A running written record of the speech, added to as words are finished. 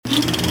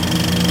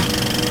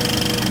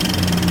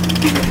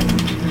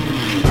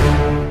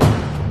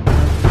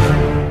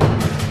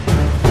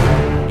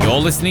You're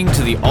listening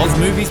to the Oz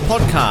Movies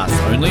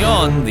Podcast, only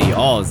on the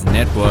Oz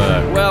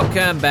Network.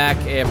 Welcome back,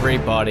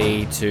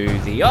 everybody, to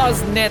the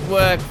Oz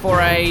Network for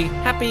a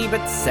happy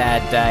but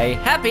sad day.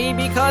 Happy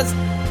because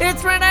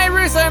it's RENE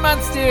Russo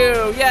Month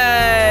still!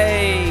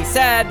 Yay!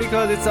 Sad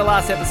because it's the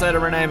last episode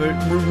of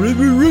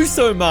RENE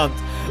Russo Month.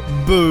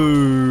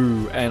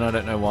 Boo! And I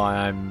don't know why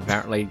I'm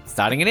apparently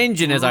starting an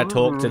engine as I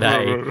talk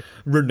today.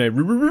 RENE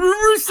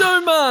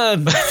Russo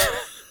Month!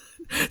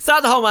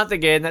 Start the whole month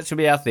again, that should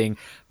be our thing.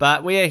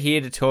 But we are here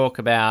to talk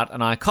about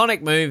an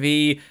iconic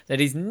movie that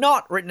is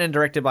not written and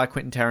directed by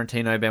Quentin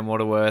Tarantino, Ben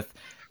Waterworth.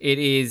 It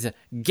is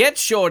Get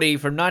Shorty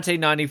from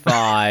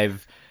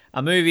 1995,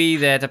 a movie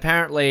that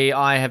apparently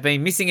I have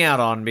been missing out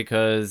on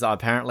because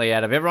apparently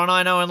out of everyone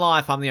I know in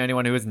life, I'm the only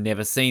one who has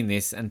never seen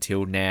this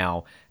until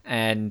now.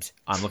 And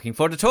I'm looking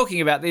forward to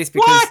talking about this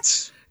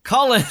because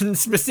Colin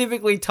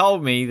specifically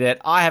told me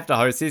that I have to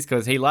host this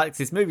because he likes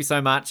this movie so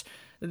much.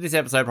 This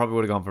episode probably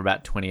would have gone for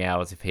about 20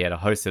 hours if he had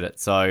hosted it.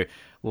 So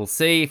we'll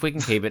see if we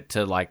can keep it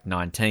to like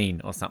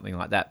 19 or something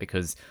like that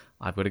because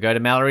I've got to go to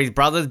Mallory's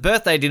brother's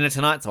birthday dinner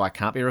tonight, so I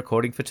can't be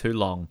recording for too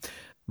long.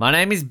 My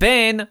name is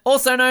Ben,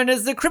 also known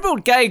as the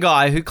crippled gay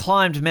guy who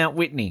climbed Mount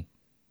Whitney.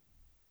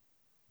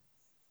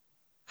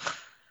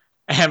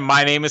 And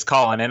my name is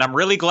Colin, and I'm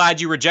really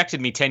glad you rejected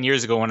me 10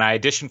 years ago when I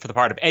auditioned for the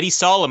part of Eddie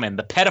Solomon,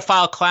 the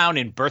pedophile clown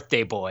in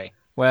Birthday Boy.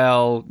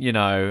 Well, you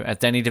know, as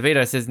Danny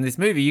DeVito says in this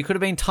movie, you could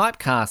have been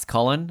typecast,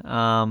 Colin.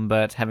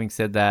 But having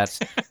said that,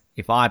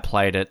 if I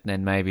played it,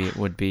 then maybe it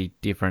would be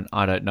different.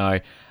 I don't know.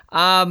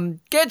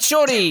 Get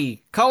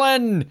Shorty,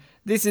 Colin.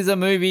 This is a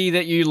movie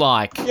that you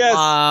like. Yes.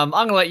 I'm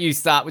going to let you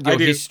start with your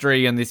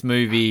history on this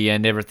movie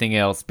and everything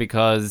else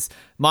because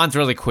mine's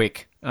really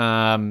quick. So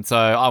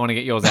I want to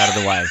get yours out of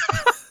the way.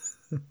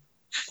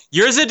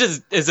 Yours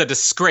is a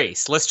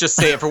disgrace. Let's just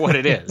say it for what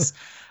it is.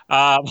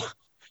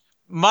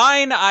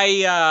 Mine,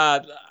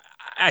 I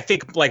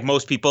think, like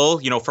most people,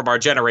 you know, from our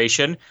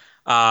generation,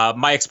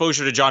 my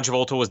exposure to John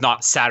Travolta was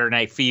not Saturday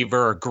Night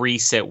Fever or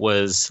Grease. It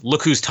was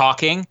Look Who's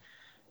Talking.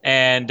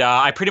 And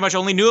I pretty much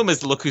only knew him as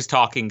the Look Who's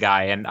Talking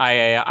guy. And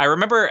I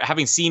remember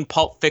having seen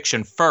Pulp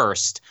Fiction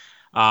first.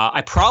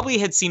 I probably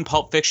had seen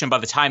Pulp Fiction by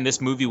the time this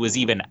movie was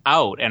even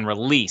out and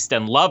released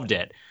and loved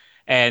it.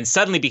 And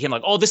suddenly became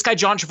like, oh, this guy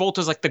John Travolta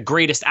is like the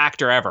greatest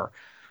actor ever.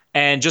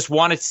 And just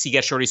wanted to see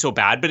Get Shorty so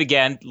bad. But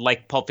again,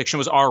 like Pulp Fiction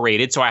was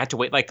R-rated, so I had to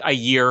wait like a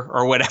year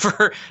or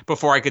whatever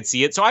before I could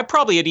see it. So I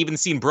probably had even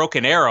seen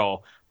Broken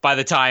Arrow by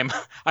the time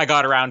I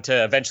got around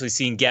to eventually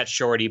seeing Get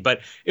Shorty. But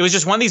it was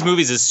just one of these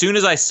movies, as soon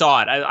as I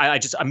saw it, I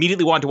just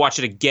immediately wanted to watch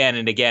it again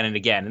and again and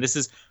again. And this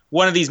is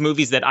one of these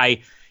movies that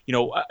I,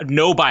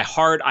 know by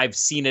heart. I've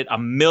seen it a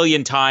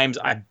million times.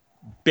 I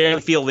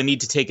barely feel the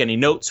need to take any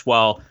notes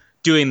while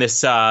doing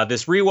this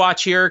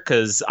rewatch here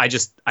because I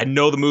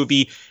know the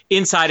movie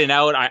inside and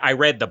out. I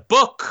read the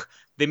book.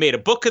 They made a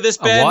book of this,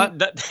 Ben. What?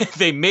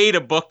 They made a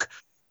book.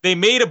 They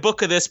made a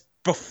book of this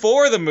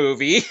before the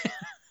movie.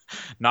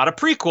 Not a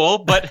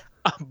prequel, but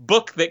a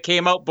book that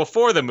came out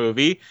before the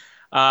movie.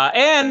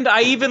 And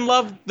I even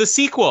loved the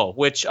sequel,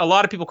 which a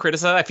lot of people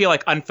criticize. I feel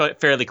like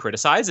unfairly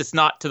criticized. It's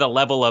not to the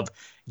level of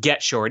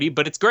Get Shorty,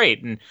 but it's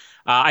great. And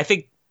I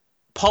think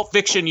Pulp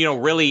Fiction,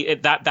 really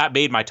that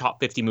made my top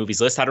 50 movies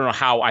list. I don't know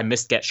how I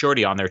missed Get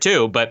Shorty on there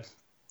too, but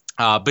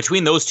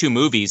between those two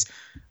movies,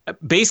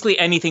 basically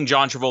anything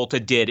John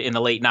Travolta did in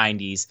the late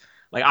 90s,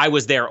 like I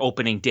was there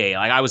opening day.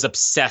 Like I was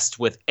obsessed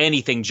with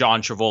anything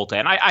John Travolta.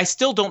 And I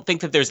still don't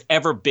think that there's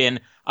ever been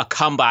a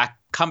comeback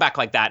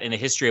like that in the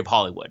history of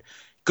Hollywood.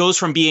 Goes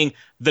from being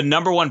the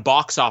number one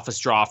box office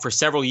draw for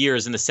several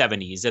years in the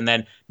 70s, and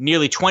then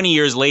nearly 20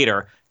 years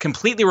later,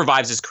 completely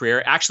revives his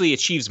career, actually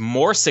achieves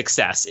more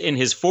success in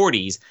his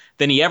 40s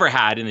than he ever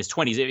had in his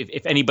 20s,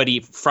 if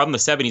anybody from the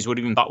 70s would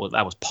have even thought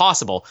that was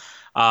possible.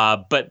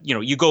 But,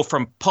 you go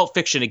from Pulp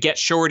Fiction to Get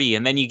Shorty,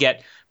 and then you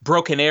get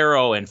Broken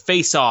Arrow and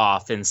Face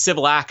Off and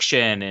Civil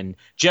Action and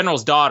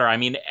General's Daughter. I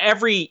mean,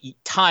 every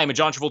time a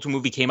John Travolta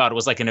movie came out, it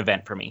was like an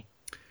event for me.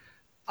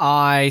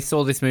 I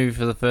saw this movie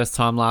for the first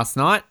time last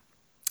night.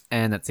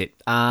 And that's it.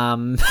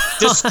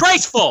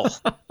 Disgraceful!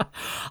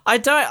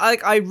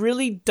 I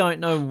really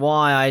don't know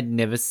why I'd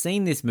never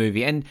seen this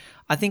movie. And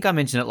I think I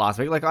mentioned it last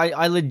week. Like,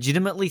 I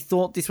legitimately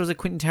thought this was a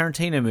Quentin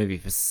Tarantino movie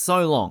for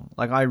so long.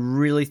 Like, I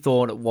really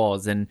thought it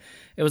was. And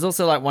it was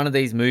also like one of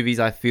these movies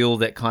I feel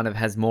that kind of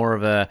has more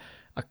of a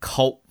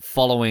cult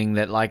following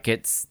that, like,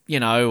 it's,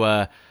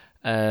 a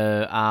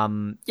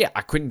Quentin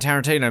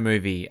Tarantino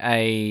movie.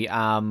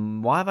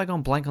 Why have I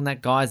gone blank on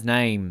that guy's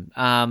name?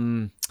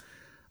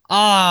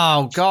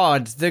 Oh,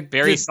 God.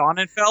 Barry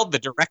Sonnenfeld, the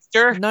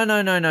director?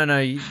 No.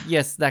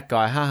 Yes, that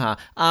guy.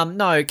 Haha.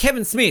 No,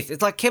 Kevin Smith.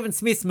 It's like Kevin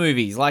Smith's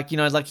movies. Like,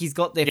 like he's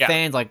got their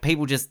fans. Like,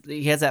 people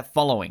he has that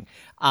following.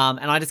 And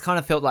I just kind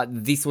of felt like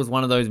this was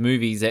one of those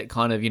movies that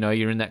kind of,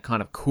 you're in that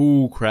kind of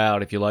cool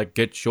crowd if you like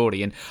Get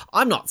Shorty. And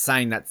I'm not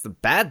saying that's the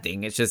bad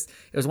thing. It's just,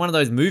 it was one of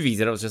those movies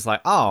that it was just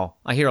like, oh,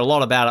 I hear a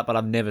lot about it, but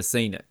I've never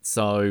seen it.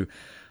 So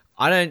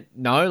I don't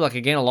know. Like,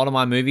 again, a lot of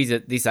my movies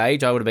at this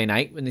age, I would have been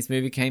 8 when this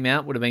movie came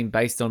out, would have been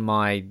based on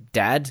my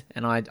dad.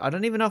 And I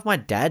don't even know if my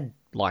dad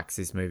likes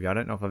this movie. I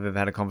don't know if I've ever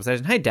had a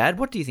conversation. Hey, Dad,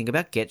 what do you think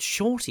about Get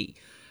Shorty?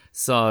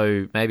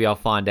 So maybe I'll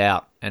find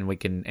out and we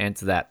can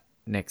answer that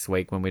next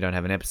week when we don't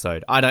have an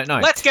episode. I don't know.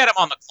 Let's get him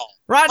on the call.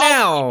 Right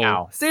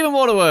now. Stephen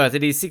Waterworth.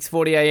 It is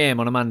 6:40 a.m.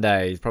 on a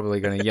Monday. He's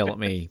probably going to yell at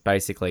me,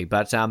 basically.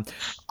 But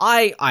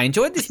I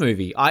enjoyed this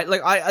movie.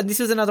 This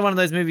was another one of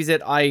those movies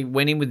that I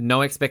went in with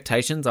no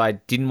expectations. I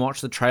didn't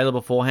watch the trailer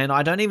beforehand.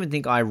 I don't even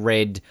think I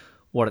read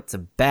what it's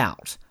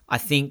about. I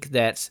think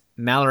that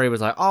Mallory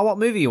was like, "Oh, what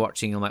movie are you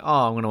watching?" I'm like,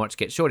 "Oh, I'm going to watch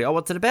Get Shorty." "Oh,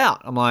 what's it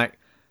about?" I'm like,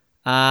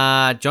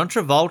 John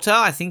Travolta.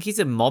 I think he's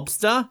a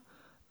mobster.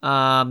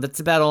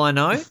 That's about all I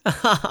know.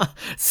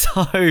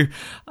 So,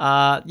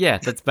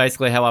 that's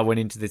basically how I went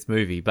into this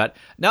movie. But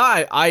no,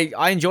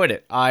 I enjoyed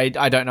it. I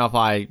don't know if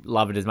I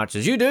love it as much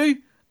as you do.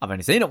 I've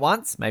only seen it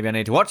once. Maybe I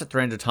need to watch it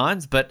 300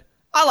 times. But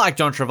I like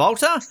John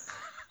Travolta.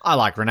 I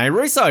like Rene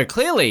Russo.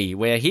 Clearly,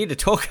 we're here to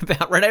talk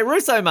about Rene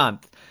Russo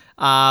month.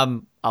 I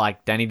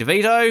like Danny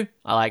DeVito.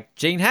 I like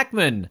Gene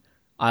Hackman.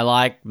 I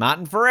like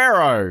Martin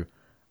Ferrero.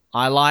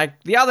 I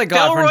like the other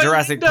guy from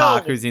Jurassic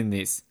Park who's in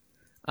this.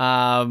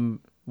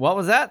 What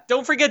was that?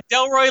 Don't forget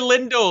Delroy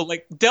Lindo.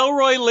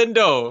 Delroy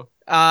Lindo.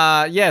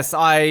 Yes,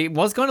 I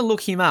was going to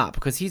look him up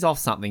because he's off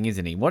something,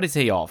 isn't he? What is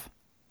he off?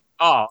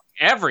 Oh,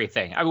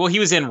 everything. Well, he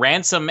was in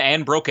Ransom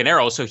and Broken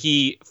Arrow, so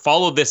he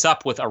followed this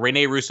up with a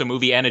Rene Russo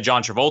movie and a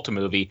John Travolta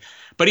movie.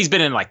 But he's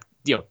been in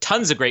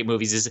tons of great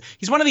movies.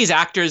 He's one of these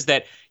actors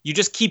that you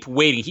just keep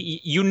waiting.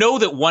 You know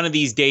that one of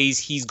these days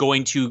he's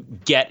going to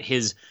get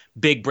his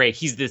big break.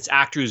 He's this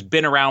actor who's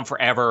been around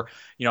forever,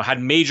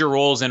 had major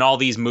roles in all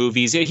these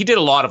movies. He did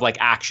a lot of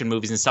action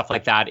movies and stuff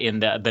like that in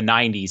the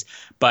 90s.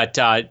 But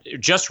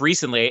just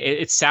recently,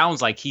 it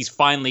sounds like he's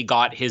finally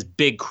got his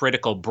big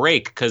critical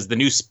break because the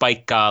new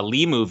Spike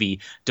Lee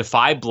movie,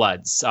 Defy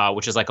Bloods,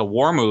 which is like a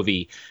war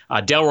movie,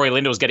 Delroy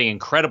Lindo is getting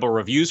incredible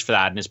reviews for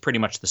that and is pretty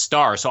much the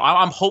star. So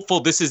I'm hopeful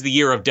this is the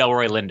year of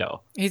Delroy Lindo.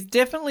 He's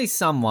definitely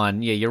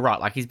someone, yeah, you're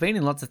right. He's been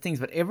in lots of things,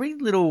 but every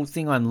little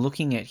thing I'm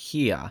looking at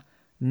here,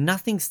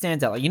 nothing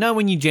stands out.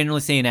 When you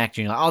generally see an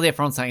actor, you're like, oh, they're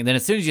from something. And then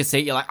as soon as you see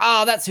it, you're like,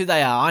 oh, that's who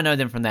they are. I know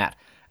them from that.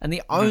 And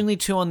the only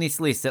two on this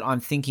list that I'm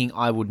thinking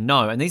I would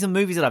know, and these are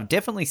movies that I've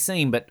definitely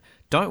seen but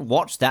don't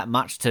watch that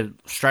much to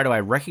straight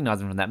away recognize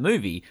them from that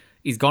movie,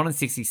 is Gone in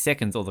 60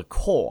 Seconds or The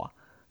Core.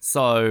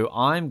 So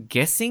I'm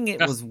guessing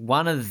it was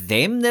one of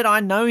them that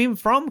I know him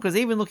from, because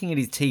even looking at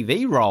his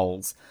TV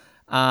roles,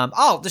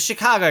 The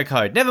Chicago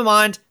Code. Never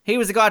mind. He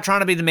was the guy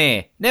trying to be the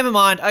mayor. Never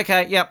mind.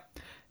 Okay, yep.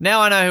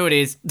 Now I know who it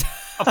is.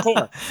 Of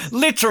course.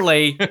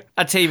 Literally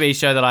a TV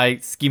show that I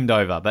skimmed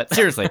over. But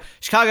seriously,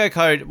 Chicago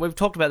Code, we've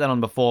talked about that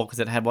on before because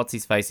it had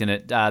what's-his-face in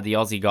it, the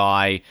Aussie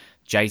guy,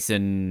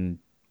 Jason,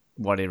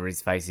 whatever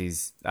his face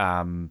is.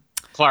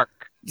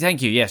 Clark.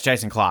 Thank you. Yes,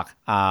 Jason Clark,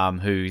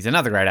 who's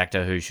another great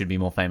actor who should be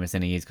more famous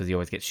than he is because he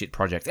always gets shit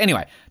projects.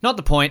 Anyway, not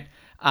the point.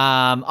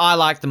 I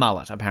like the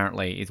mullet,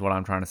 apparently, is what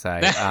I'm trying to say.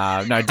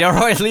 No,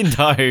 Delroy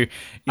Lindo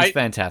is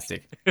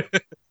fantastic.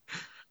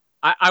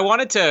 I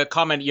wanted to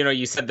comment,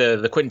 you said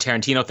the Quentin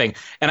Tarantino thing.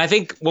 And I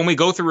think when we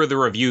go through the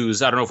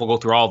reviews, I don't know if we'll go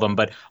through all of them,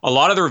 but a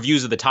lot of the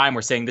reviews of the time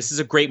were saying this is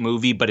a great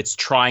movie, but it's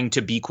trying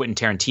to be Quentin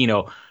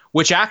Tarantino,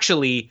 which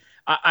actually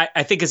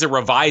I think is a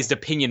revised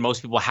opinion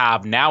most people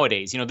have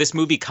nowadays. This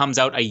movie comes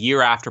out a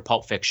year after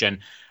Pulp Fiction.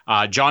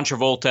 John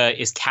Travolta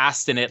is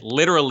cast in it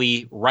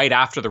literally right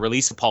after the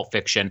release of Pulp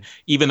Fiction,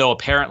 even though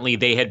apparently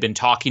they had been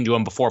talking to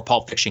him before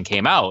Pulp Fiction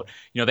came out.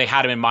 They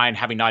had him in mind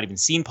having not even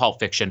seen Pulp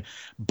Fiction.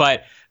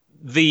 But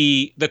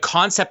the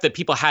concept that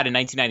people had in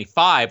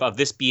 1995 of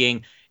this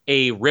being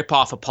a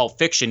ripoff of Pulp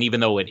Fiction, even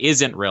though it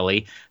isn't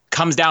really,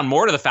 comes down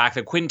more to the fact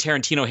that Quentin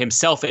Tarantino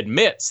himself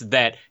admits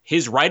that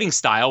his writing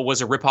style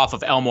was a ripoff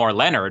of Elmore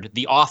Leonard,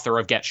 the author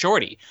of Get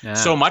Shorty. Yeah.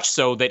 So much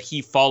so that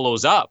he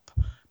follows up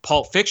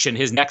Pulp Fiction.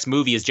 His next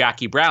movie is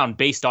Jackie Brown,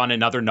 based on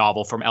another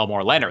novel from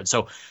Elmore Leonard.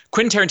 So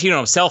Quentin Tarantino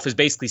himself has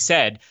basically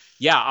said,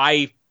 yeah,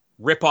 I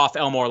rip off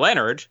Elmore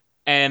Leonard,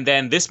 and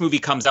then this movie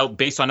comes out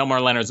based on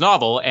Elmore Leonard's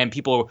novel, and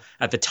people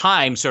at the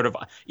time sort of,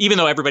 even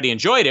though everybody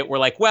enjoyed it, were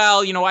like,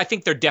 well, I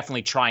think they're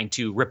definitely trying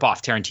to rip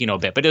off Tarantino a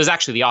bit, but it was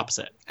actually the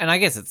opposite. And I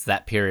guess it's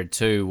that period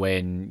too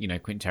when,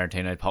 Quentin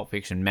Tarantino, Pulp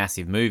Fiction,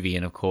 massive movie,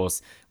 and of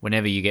course,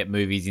 whenever you get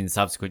movies in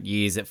subsequent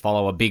years that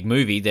follow a big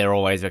movie, they're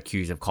always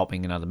accused of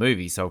copying another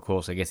movie. So of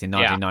course, I guess in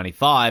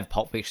 1995,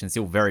 Pulp Fiction's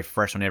still very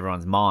fresh on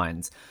everyone's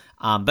minds.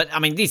 But I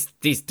mean, this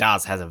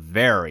has a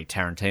very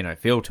Tarantino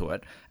feel to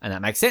it, and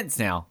that makes sense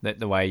now, that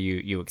the way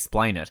you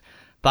explain it.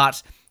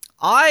 But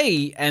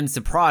I am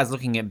surprised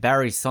looking at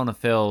Barry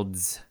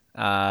Sonnenfeld's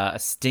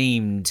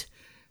esteemed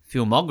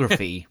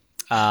filmography,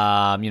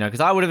 because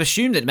I would have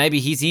assumed that maybe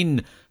he's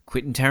in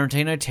Quentin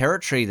Tarantino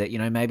territory, that,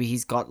 maybe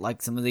he's got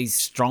like some of these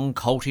strong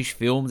cultish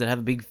films that have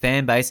a big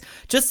fan base.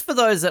 Just for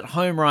those at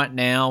home right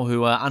now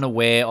who are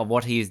unaware of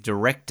what he has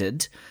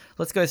directed,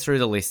 let's go through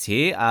the list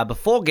here.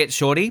 Before Get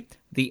Shorty,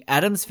 The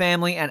Addams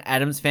Family and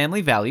Addams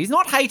Family Values.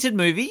 Not hated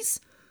movies.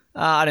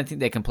 I don't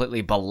think they're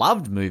completely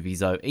beloved movies,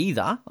 though,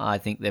 either. I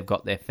think they've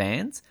got their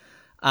fans.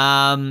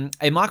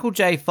 A Michael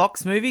J.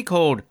 Fox movie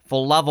called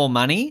For Love or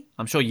Money.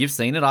 I'm sure you've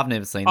seen it. I've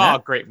never seen that. Oh,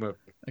 great movie.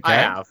 Okay.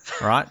 I have.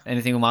 Right.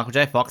 Anything with Michael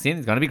J. Fox in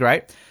is going to be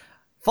great.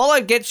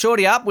 Followed Get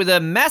Shorty up with a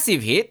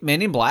massive hit,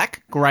 Men in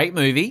Black. Great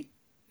movie.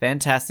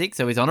 Fantastic.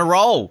 So he's on a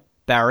roll,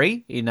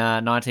 Barry, in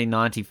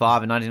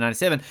 1995 and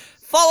 1997.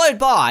 Followed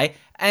by,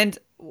 and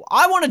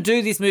I want to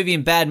do this movie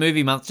in Bad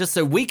Movie Month just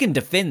so we can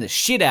defend the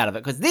shit out of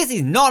it, because this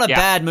is not a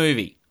bad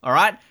movie, all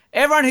right?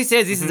 Everyone who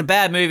says this is a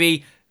bad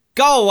movie,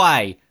 go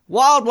away.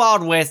 Wild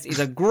Wild West is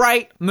a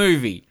great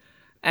movie.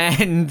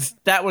 And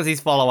that was his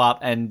follow-up,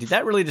 and did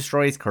that really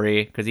destroy his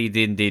career? Because he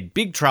then did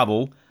Big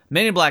Trouble,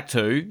 Men in Black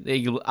 2,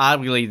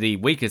 arguably the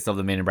weakest of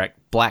the Men in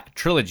Black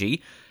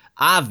trilogy,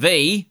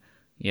 RV,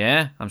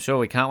 yeah, I'm sure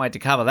we can't wait to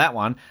cover that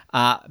one,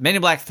 Men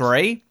in Black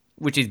 3,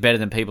 which is better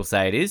than people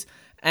say it is,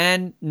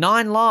 and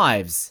 9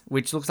 Lives,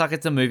 which looks like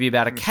it's a movie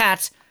about a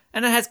cat,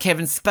 and it has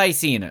Kevin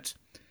Spacey in it.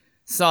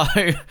 So...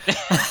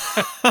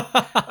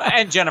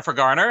 and Jennifer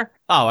Garner.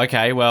 Oh,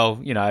 okay, well,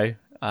 you know...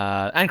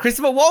 and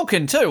Christopher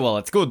Walken too. Well,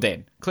 it's good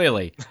then,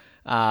 clearly.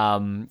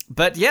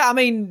 But yeah, I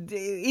mean,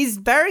 is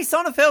Barry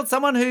Sonnenfeld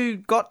someone who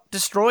got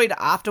destroyed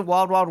after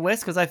Wild Wild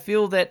West? Because I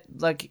feel that,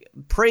 like,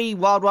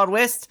 pre-Wild Wild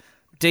West,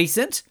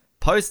 decent.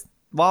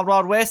 Post-Wild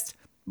Wild West,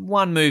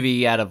 one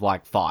movie out of,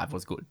 like, 5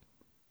 was good.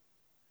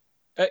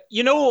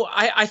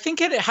 I think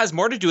it has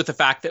more to do with the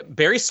fact that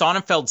Barry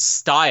Sonnenfeld's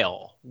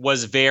style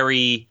was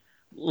very...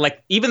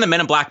 Like, even the Men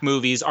in Black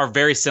movies are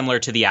very similar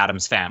to the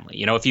Addams Family.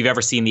 You know, if you've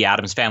ever seen the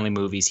Addams Family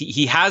movies,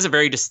 he has a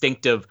very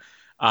distinctive,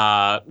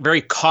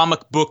 very comic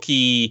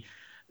booky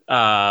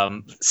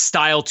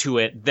style to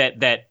it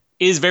that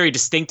is very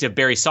distinctive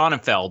Barry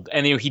Sonnenfeld.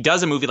 And he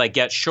does a movie like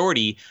Get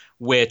Shorty,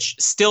 which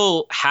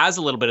still has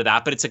a little bit of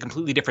that, but it's a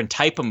completely different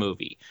type of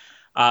movie.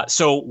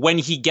 So when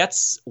he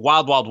gets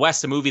Wild Wild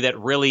West, a movie that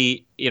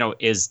really,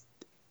 is,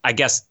 I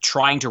guess,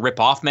 trying to rip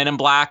off Men in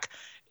Black,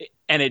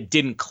 and it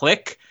didn't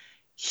click,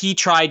 he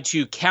tried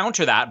to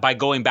counter that by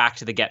going back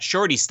to the Get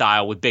Shorty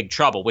style with Big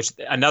Trouble, which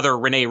another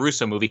RENE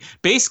Russo movie.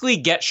 Basically,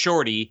 Get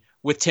Shorty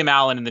with Tim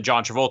Allen in the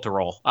John Travolta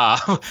role,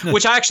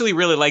 which I actually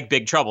really like.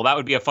 Big Trouble. That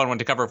would be a fun one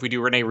to cover if we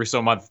do RENE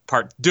Russo Month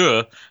Part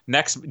 2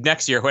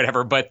 next year,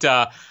 whatever. But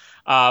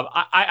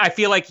I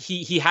feel like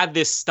he had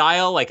this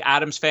style like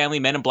Addams Family,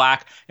 Men in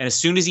Black, and as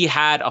soon as he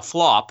had a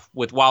flop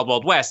with Wild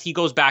Wild West, he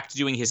goes back to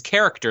doing his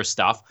character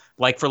stuff,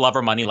 like For Love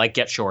or Money, like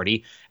Get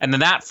Shorty, and then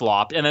that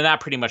flopped, and then that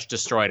pretty much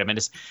destroyed him.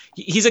 And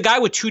he's a guy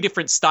with two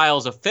different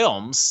styles of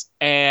films,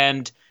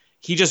 and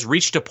he just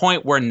reached a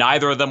point where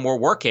neither of them were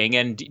working,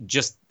 and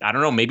just, I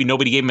don't know, maybe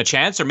nobody gave him a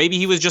chance, or maybe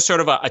he was just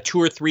sort of a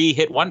 2 or 3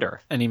 hit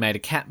wonder. And he made a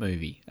cat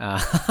movie.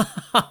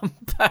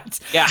 But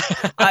yeah.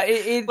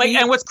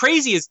 And what's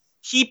crazy is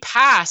he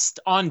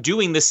passed on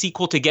doing the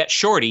sequel to Get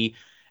Shorty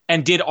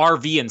and did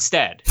RV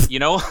instead,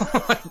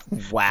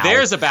 Wow.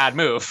 There's a bad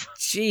move.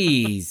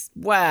 Jeez.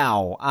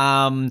 Wow.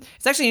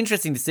 It's actually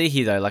interesting to see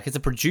here, though. Like, as a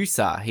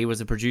producer, he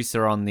was a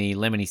producer on the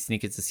Lemony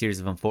Snicket's A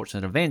Series of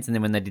Unfortunate Events, and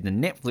then when they did the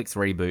Netflix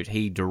reboot,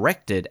 he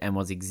directed and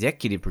was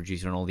executive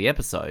producer on all the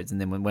episodes, and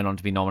then went on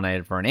to be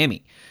nominated for an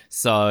Emmy.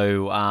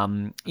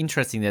 So,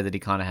 interesting there that he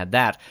kind of had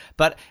that.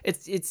 But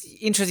it's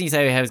interesting to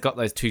say how he's got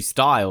those two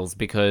styles,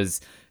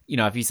 because...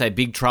 if you say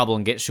Big Trouble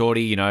and Get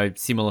Shorty,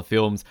 similar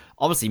films.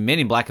 Obviously, Men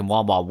in Black and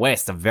Wild Wild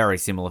West are very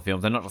similar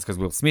films. They're not just because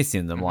Will Smith's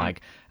in them. Mm-hmm. And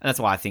that's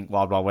why I think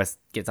Wild Wild West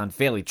gets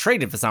unfairly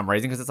treated for some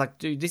reason, because it's like,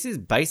 dude, this is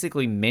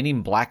basically Men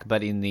in Black,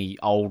 but in the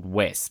Old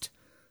West.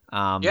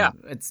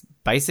 It's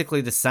basically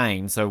the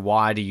same, so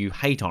why do you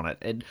hate on it?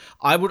 And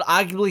I would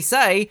arguably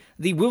say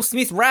the Will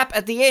Smith rap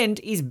at the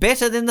end is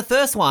better than the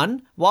first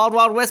one. Wild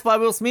Wild West by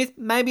Will Smith,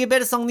 maybe a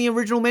better song than the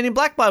original Men in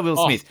Black by Will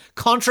Smith.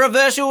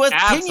 Controversial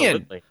opinion.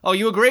 Absolutely. Oh,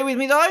 you agree with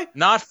me though?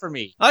 Not for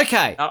me.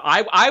 Okay.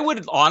 I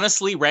would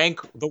honestly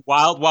rank the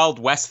Wild Wild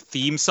West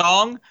theme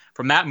song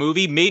from that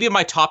movie maybe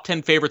my top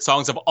 10 favorite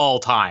songs of all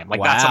time.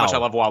 That's how much I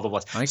love Wild Wild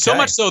West. Okay. So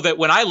much so that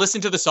when I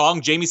listen to the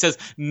song, Jamie says,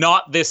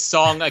 "Not this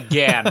song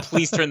again.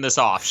 Please turn this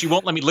off." She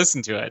won't let me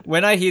listen to it.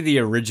 When I hear the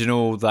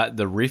original,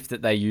 the riff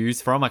that they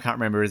use from, I can't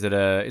remember, is it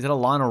a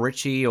Lionel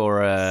Richie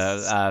or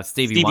a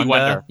Stevie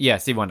Wonder? Yeah,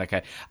 Stevie Wonder,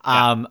 okay.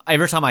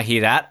 Every time I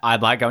hear that, I'm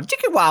like going,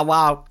 "Chicken Wow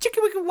Wow,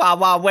 Chicken Wicken Wow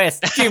Wow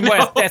West, Jim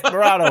West,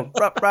 Desperado,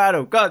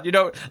 Rado." God,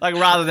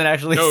 rather than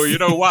actually... No, you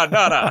know what,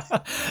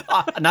 nada.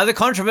 Another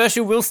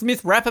controversial Will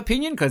Smith rap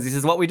opinion, because this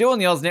is what we do on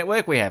the Oz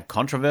Network. We have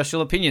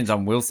controversial opinions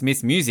on Will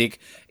Smith's music,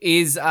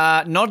 is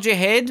Nod Your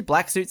Head,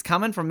 Black Suit's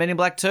Coming from Men in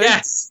Black 2.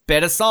 Yes.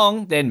 Better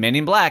song than Men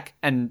in Black.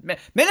 And Men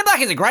in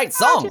Black is a great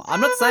song. I'm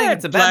not saying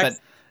it's a bad,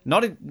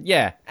 but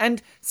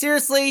And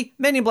seriously,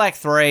 Men in Black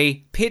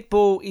 3,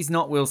 Pitbull is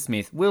not Will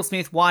Smith. Will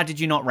Smith, why did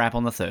you not rap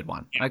on the third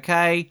one? Yeah.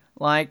 Okay?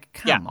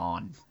 Come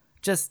on.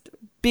 Just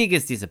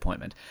biggest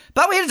disappointment.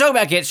 But we're here to talk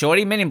about Get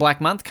Shorty, Men in Black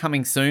Month,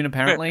 coming soon,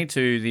 apparently,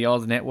 to the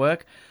Oz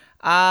Network.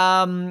 But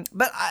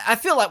I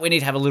feel like we need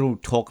to have a little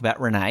talk about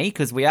RENE,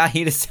 because we are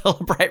here to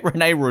celebrate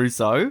RENE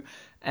Russo.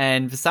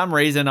 And for some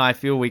reason, I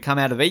feel we come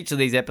out of each of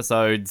these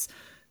episodes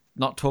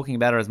not talking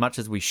about her as much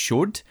as we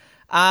should.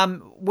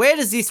 Where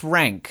does this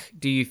rank,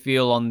 do you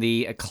feel, on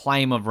the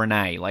acclaim of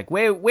Renee? Like,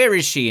 where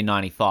is she in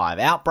 95?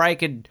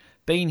 Outbreak had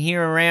been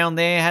here around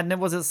there, hadn't it?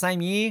 Was it the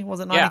same year? Was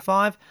it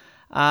 95?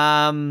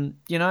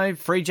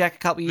 Free Jack a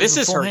couple of years beforehand.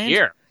 This is her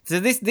year. So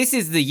this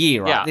is the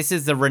year, right? Yeah. This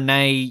is the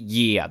Renee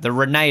year, the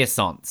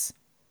Renaissance.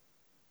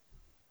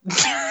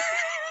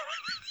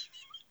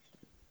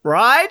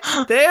 Right?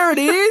 There it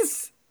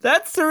is.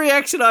 That's the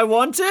reaction I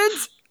wanted.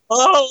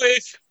 Oh,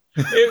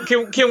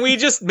 can we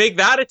just make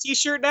that a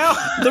t-shirt now?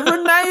 The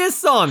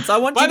Renaissance. I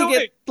want you to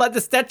get like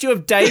the statue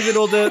of David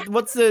or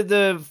what's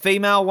the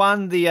female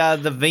one?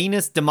 The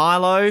Venus de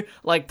Milo.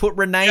 Like put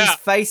Renee's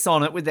face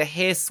on it with the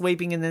hair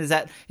sweeping, and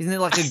isn't there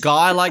like a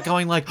guy like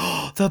going like,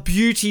 oh, the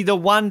beauty, the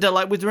wonder,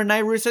 like with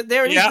Rene Russo.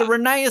 There it is, the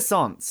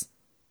Renaissance.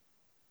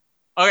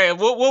 Okay,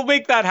 we'll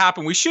make that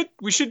happen. We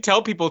should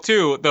tell people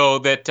too, though,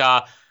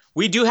 that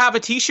we do have a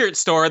t-shirt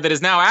store that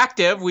is now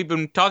active. We've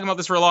been talking about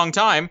this for a long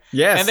time.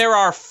 Yes. And there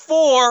are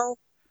 4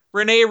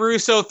 Rene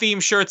Russo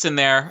themed shirts in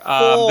there.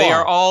 They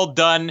are all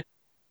done.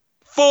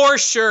 4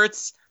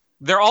 shirts.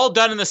 They're all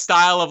done in the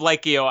style of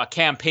like, a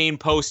campaign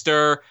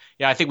poster.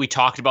 Yeah, I think we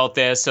talked about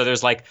this. So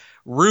there's like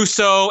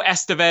Russo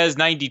Estevez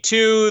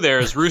 92.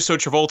 There's Russo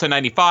Travolta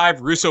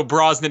 95. Russo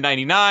Brosnan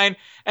 99.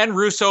 And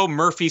Russo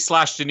Murphy / De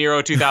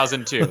Niro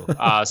 2002.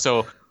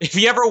 So if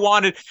you ever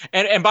wanted,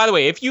 and by the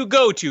way, if you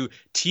go to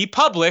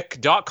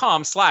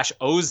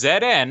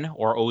tpublic.com/OZN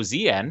or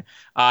OZN,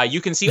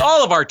 you can see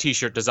all of our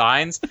t-shirt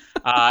designs.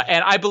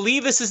 And I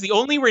believe this is the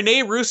only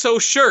Rene Russo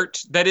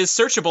shirt that is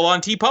searchable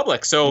on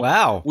TeePublic.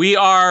 So we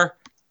are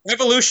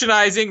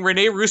revolutionizing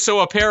Rene Russo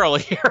apparel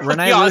here.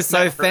 Rene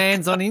Russo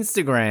fans on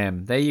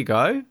Instagram. There you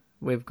go.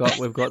 We've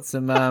got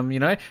some,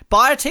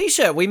 buy a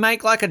t-shirt. We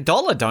make like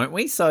 $1, don't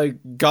we? So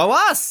go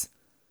us.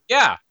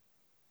 Yeah.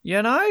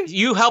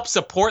 You help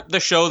support the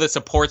show that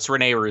supports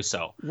Rene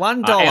Russo.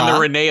 $1. And the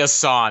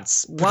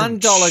Renaissance.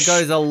 $1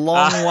 goes a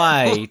long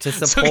way to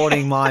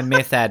supporting my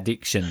meth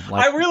addiction.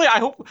 I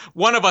hope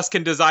one of us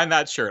can design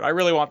that shirt. I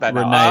really want that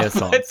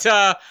Renaissance.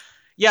 So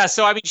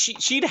I mean,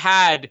 she'd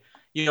had,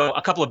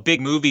 a couple of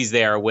big movies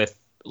there with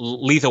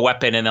Lethal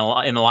Weapon and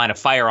In the Line of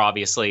Fire,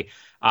 obviously.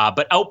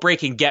 But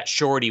Outbreak and Get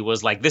Shorty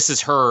was like, this is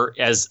her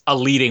as a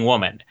leading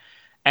woman.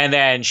 And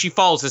then she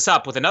follows this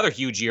up with another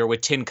huge year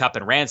with Tin Cup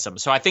and Ransom.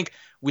 So I think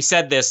we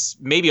said this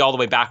maybe all the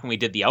way back when we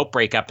did the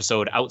Outbreak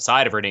episode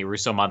outside of Rene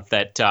Russo month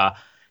that,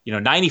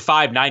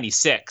 95,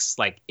 96,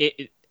 like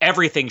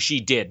everything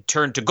she did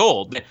turned to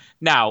gold.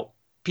 Now,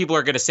 people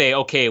are going to say,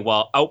 okay,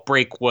 well,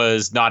 Outbreak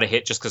was not a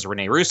hit just because of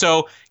Rene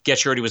Russo. Get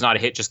Shorty was not a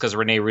hit just because of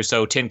Rene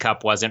Russo. Tin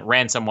Cup wasn't.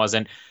 Ransom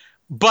wasn't.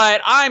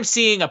 But I'm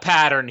seeing a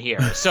pattern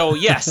here. So,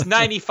 yes,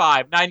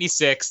 95,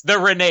 96, the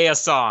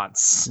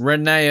Renaissance.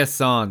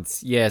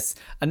 Renaissance, yes.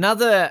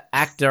 Another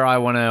actor I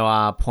want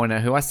to point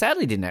out who I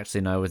sadly didn't actually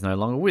know was no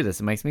longer with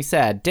us. It makes me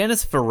sad.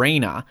 Dennis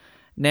Farina.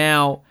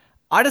 Now,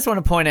 I just want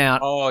to point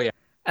out,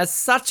 as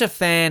such a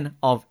fan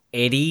of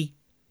Eddie,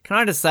 can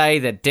I just say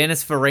that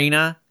Dennis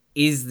Farina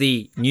is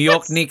the New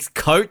York Knicks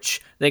coach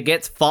that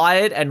gets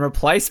fired and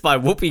replaced by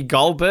Whoopi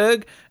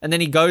Goldberg. And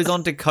then he goes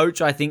on to coach,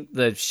 I think,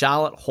 the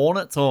Charlotte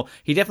Hornets, or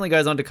he definitely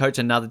goes on to coach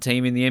another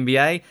team in the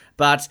NBA.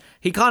 But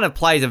he kind of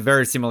plays a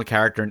very similar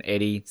character in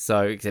Eddie,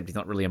 except he's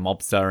not really a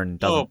mobster and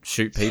doesn't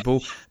shoot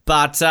people.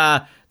 But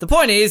the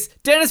point is,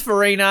 Dennis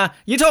Farina,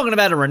 you're talking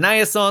about a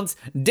Renaissance.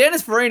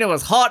 Dennis Farina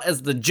was hot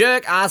as the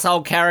jerk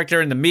asshole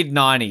character in the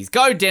mid-90s.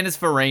 Go Dennis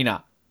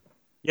Farina.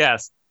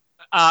 Yes.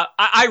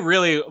 I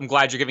really am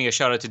glad you're giving a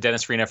shout out to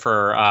Dennis Farina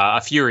for a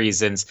few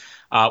reasons.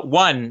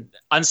 One,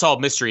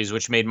 Unsolved Mysteries,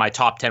 which made my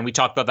top 10. We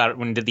talked about that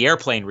when we did the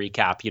Airplane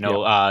recap.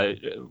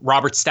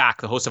 Robert Stack,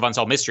 the host of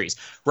Unsolved Mysteries.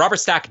 Robert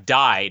Stack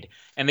died,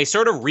 and they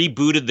sort of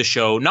rebooted the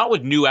show, not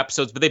with new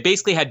episodes, but they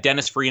basically had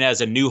Dennis Farina as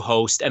a new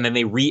host, and then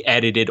they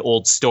re-edited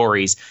old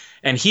stories.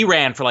 And he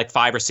ran for like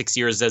 5 or 6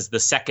 years as the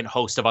second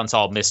host of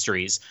Unsolved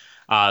Mysteries.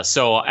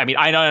 So, I mean,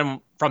 I know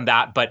him from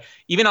that, but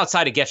even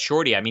outside of Get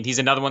Shorty, I mean, he's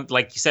another one,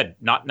 like you said,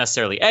 not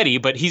necessarily Eddie,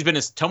 but he's been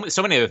in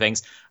so many other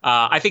things.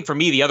 I think for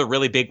me, the other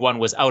really big one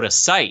was Out of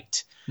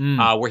Sight,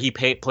 where he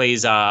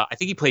plays, I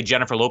think he played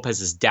Jennifer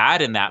Lopez's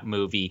dad in that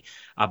movie.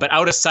 But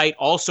Out of Sight,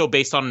 also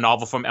based on a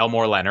novel from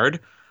Elmore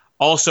Leonard,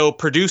 also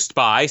produced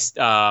by,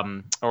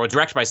 or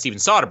directed by Steven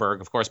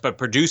Soderbergh, of course, but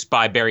produced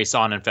by Barry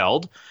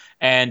Sonnenfeld.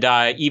 And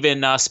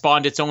even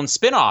spawned its own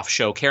spin-off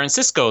show, Karen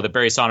Cisco, that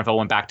Barry Sonnenfeld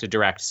went back to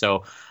direct.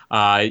 So,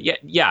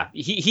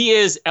 he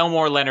is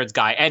Elmore Leonard's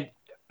guy. And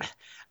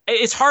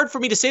it's hard for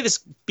me to say this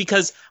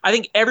because I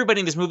think everybody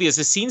in this movie is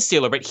a scene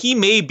stealer, but he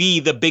may be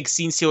the big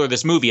scene stealer of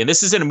this movie. And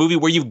this is in a movie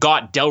where you've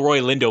got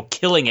Delroy Lindo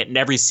killing it in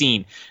every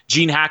scene,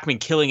 Gene Hackman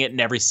killing it in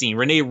every scene,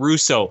 Rene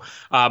Russo,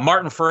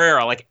 Martin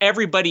Ferreira, like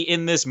everybody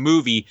in this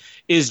movie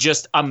is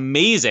just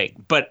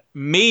amazing. But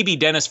maybe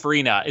Dennis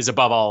Farina is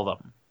above all of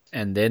them.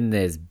 And then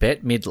there's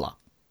Bette Midler.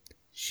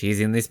 She's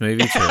in this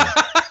movie too.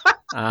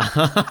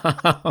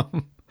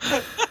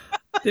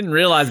 Didn't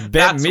realize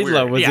Bette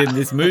Midler was in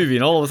this movie,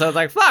 and all of a sudden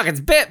I was like, fuck, it's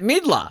Bette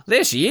Midler.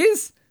 There she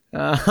is.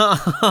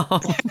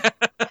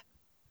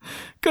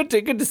 Good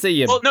to see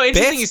you. Well, no,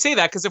 interesting you say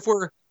that, because if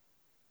we're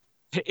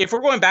if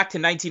we're going back to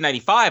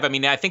 1995, I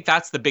mean, I think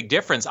that's the big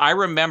difference. I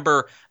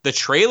remember the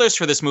trailers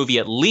for this movie,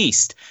 at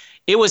least.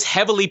 It was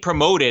heavily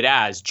promoted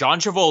as John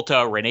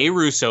Travolta, Rene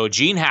Russo,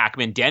 Gene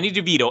Hackman, Danny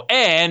DeVito,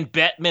 and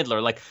Bette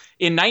Midler. Like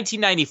in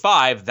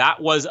 1995,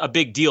 that was a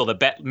big deal that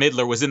Bette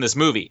Midler was in this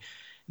movie.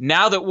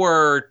 Now that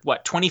we're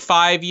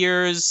 25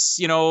 years,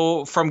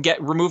 removed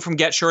from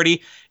Get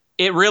Shorty,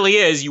 it really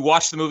is. You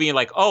watch the movie and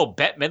like, oh,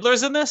 Bette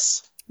Midler's in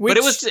this. But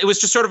it was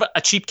just sort of a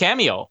cheap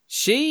cameo.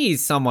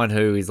 She's someone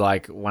who is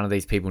like one of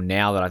these people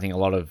now that I think a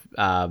lot of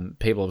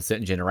people of a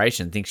certain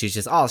generation think she's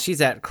just, she's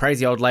that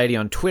crazy old lady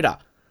on Twitter.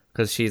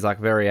 Because she's like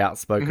very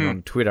outspoken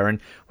on Twitter. And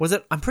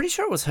I'm pretty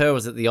sure it was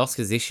at the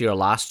Oscars this year or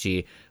last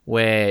year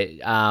where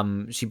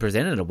she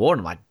presented an award.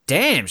 And I'm like,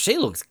 damn, she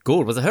looks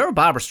good. Was it her or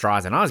Barbara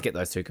Streisand? I always get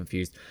those two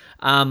confused.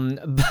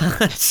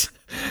 But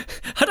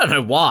I don't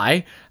know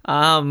why.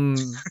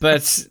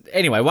 But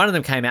anyway, one of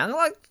them came out and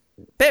they're like,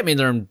 Bette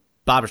Midler and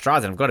Barbara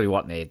Streisand have got to be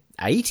in their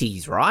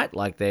 80s, right?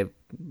 Like they're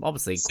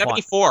obviously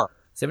 74.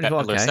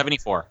 74, okay.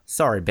 74.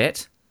 Sorry,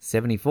 Bette.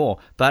 74,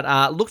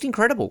 but looked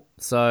incredible.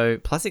 So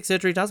plastic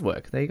surgery does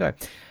work. There you go.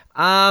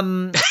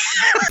 John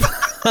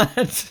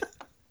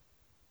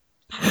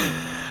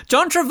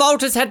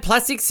Travolta's had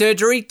plastic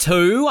surgery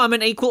too. I'm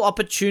an equal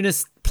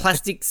opportunist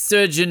plastic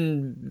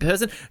surgeon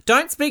person.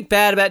 Don't speak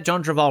bad about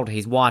John Travolta.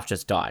 His wife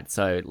just died.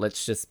 So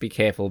let's just be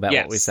careful about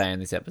what we say in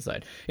this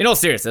episode. In all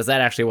seriousness,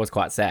 that actually was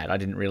quite sad. I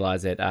didn't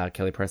realize that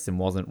Kelly Preston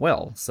wasn't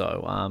well.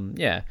 So,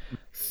 yeah.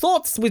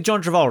 Thoughts with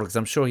John Travolta, because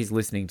I'm sure he's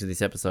listening to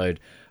this episode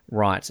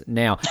right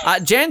now.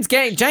 James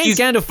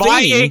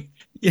Gandolfini.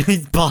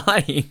 He's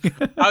buying.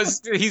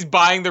 He's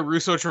buying the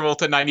Russo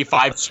Travolta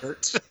 95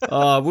 shirt.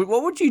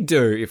 What would you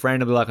do if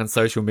randomly, like on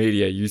social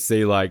media, you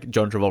see like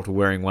John Travolta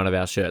wearing one of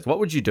our shirts? What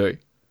would you do?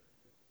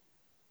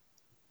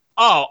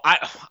 Oh,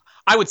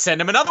 I would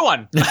send him another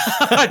one.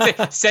 I'd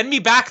say, send me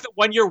back the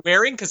one you're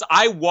wearing because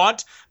I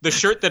want the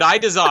shirt that I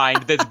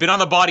designed that's been on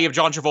the body of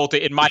John Travolta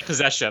in my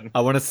possession.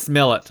 I want to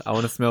smell it. I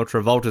want to smell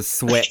Travolta's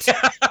sweat.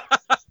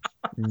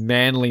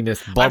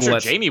 Manliness, bottle I'm sure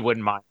it. Jamie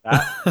wouldn't mind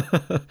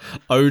that.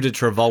 Eau de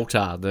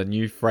Travolta, the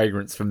new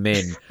fragrance for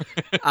men.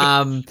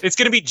 It's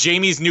going to be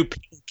Jamie's new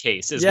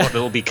case is what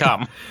it'll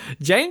become.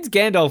 James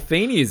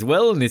Gandolfini as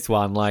well in this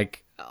one,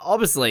 like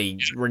obviously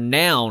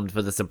renowned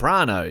for The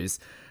Sopranos.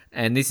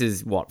 And this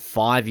is,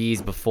 5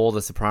 years before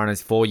The Sopranos,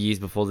 4 years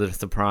before The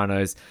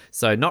Sopranos.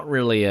 So not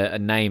really a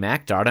name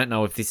actor. I don't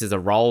know if this is a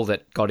role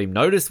that got him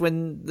noticed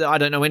I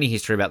don't know any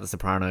history about The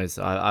Sopranos.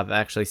 I've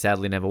actually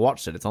sadly never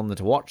watched it. It's on the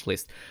to-watch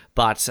list.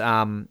 But,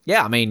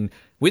 yeah, I mean,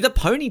 with a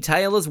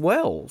ponytail as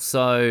well.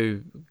 So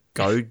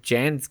go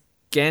James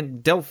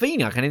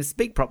Gandolfini. I can't even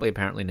speak properly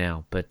apparently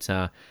now. But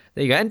there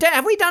you go. And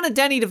have we done a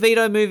Danny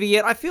DeVito movie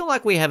yet? I feel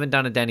like we haven't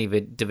done a Danny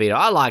DeVito.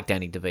 I like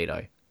Danny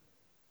DeVito.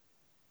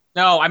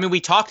 No, I mean, we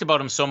talked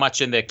about him so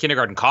much in the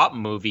Kindergarten Cop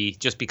movie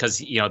just because,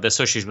 the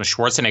association with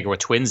Schwarzenegger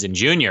with twins in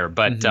Junior.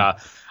 But, I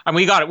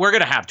mean, we're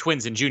going to have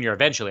twins in Junior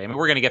eventually. I mean,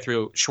 we're going to get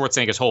through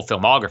Schwarzenegger's whole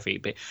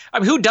filmography. But, I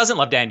mean, who doesn't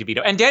love Danny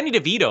DeVito? And Danny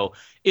DeVito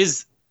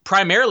is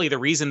primarily the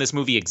reason this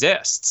movie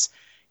exists.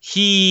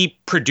 He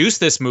produced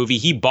this movie.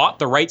 He bought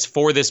the rights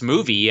for this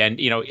movie. And,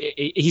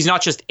 he's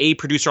not just a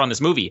producer on this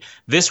movie.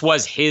 This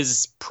was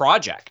his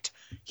project.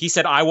 He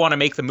said, I want to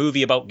make the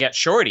movie about Get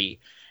Shorty.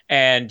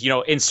 And,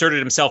 inserted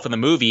himself in the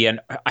movie. And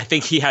I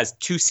think he has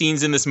 2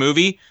 scenes in this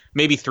movie,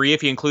 maybe 3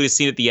 if you include a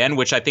scene at the end,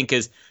 which I think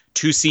is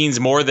 2 scenes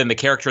more than the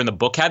character in the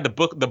book had.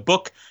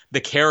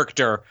 The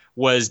character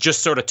was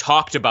just sort of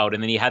talked about,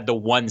 and then he had the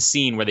one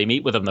scene where they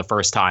meet with him the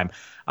first time.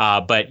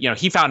 But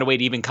he found a way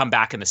to even come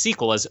back in the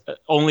sequel as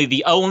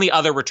the only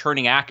other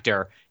returning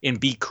actor in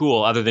Be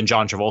Cool other than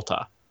John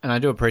Travolta. And I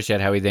do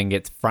appreciate how he then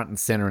gets front and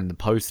center in the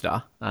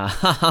poster.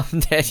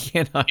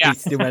 That, he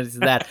still manages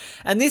that.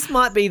 And this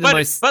might be the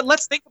most... But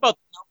let's think about...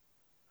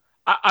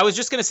 I was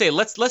just going to say,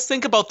 let's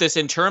think about this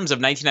in terms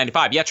of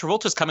 1995. Yeah,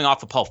 Travolta's coming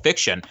off of Pulp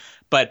Fiction,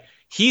 but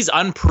he's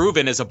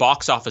unproven as a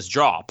box office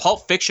draw.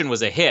 Pulp Fiction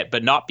was a hit,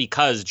 but not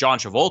because John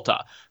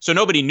Travolta. So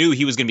nobody knew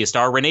he was going to be a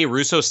star. Rene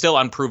Russo, still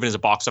unproven as a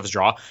box office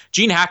draw.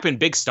 Gene Hackman,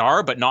 big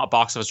star, but not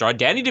box office draw.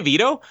 Danny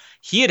DeVito,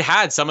 he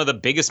had some of the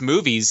biggest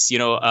movies,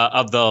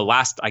 of the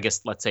last, I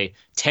guess, let's say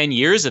 10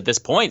 years at this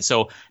point.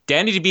 So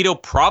Danny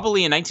DeVito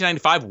probably in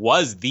 1995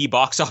 was the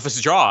box office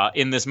draw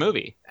in this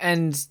movie.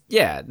 And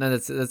yeah, no,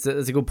 that's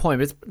a good point.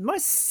 But it's the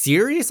most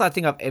serious I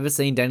think I've ever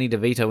seen Danny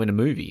DeVito in a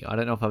movie. I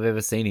don't know if I've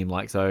ever seen him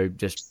so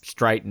just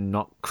straight and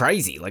not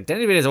crazy. Like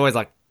Danny DeVito's always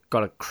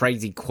got a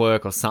crazy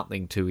quirk or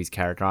something to his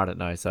character. I don't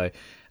know. So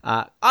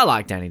I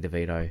like Danny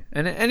DeVito.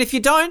 And if you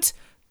don't,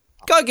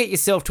 go get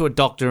yourself to a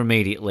doctor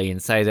immediately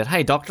and say that,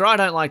 hey doctor, I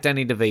don't like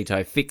Danny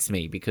DeVito. Fix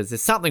me because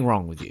there's something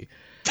wrong with you.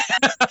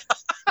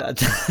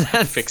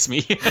 Fix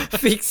me.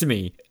 Fix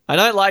me. I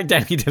don't like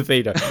Danny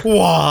DeVito.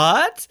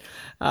 What?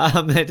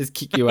 They just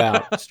kick you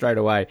out straight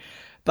away.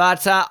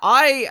 But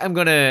I am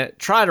going to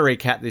try to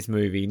recap this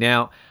movie.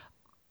 Now,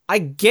 I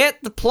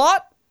get the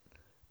plot,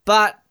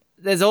 but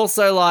there's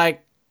also I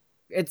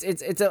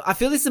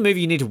feel this is a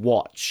movie you need to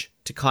watch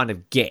to kind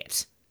of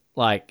get.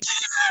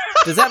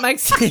 Does that make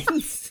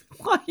sense?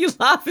 Why are you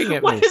laughing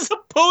at me? What is the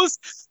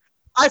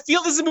I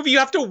feel this is a movie you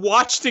have to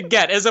watch to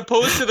get, as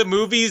opposed to the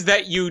movies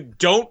that you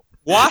don't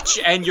watch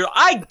and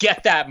I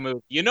get that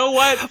movie. You know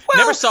what? Well,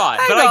 never saw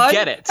it, but I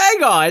get it.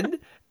 Hang on.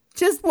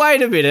 Just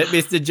wait a minute,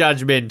 Mr.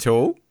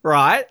 Judgmental,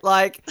 right?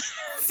 Like,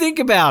 think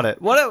about it.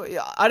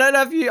 I don't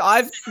know if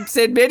I've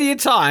said many a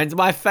times,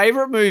 my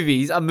favorite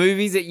movies are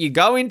movies that you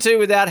go into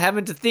without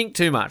having to think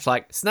too much.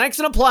 Like Snakes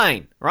on a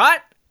Plane, right?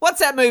 What's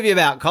that movie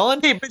about,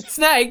 Colin?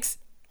 Snakes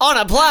on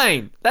a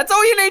plane. That's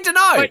all you need to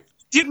know. But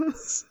you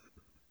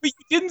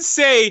didn't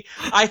say,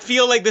 I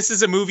feel like this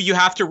is a movie you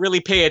have to really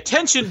pay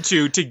attention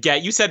to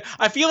get. You said,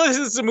 I feel like this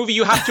is a movie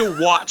you have to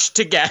watch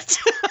to get.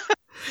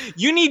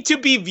 You need to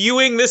be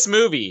viewing this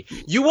movie.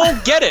 You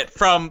won't get it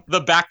from the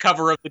back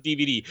cover of the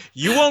DVD.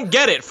 You won't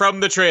get it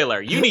from the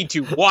trailer. You need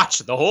to watch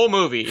the whole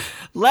movie.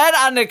 Lad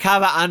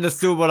Undercover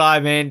understood what I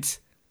meant.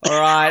 All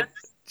right.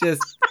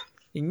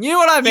 He knew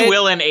what I meant. He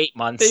will in 8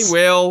 months. He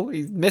will.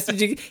 He's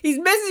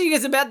messaging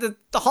us about the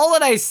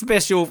holiday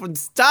special from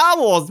Star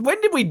Wars. When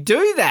did we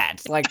do that?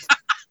 Like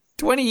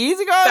 20 years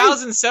ago?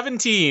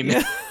 2017.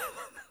 Yeah.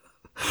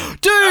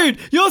 Dude,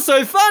 you're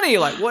so funny.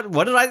 Like,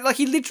 what did I, like,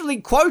 he literally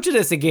quoted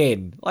us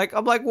again. Like,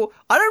 I'm like, well,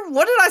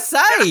 what did I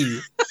say?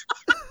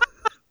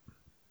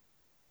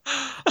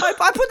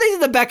 I put these in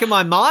the back of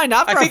my mind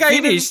after I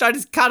finished. I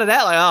just cut it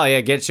out like, oh yeah,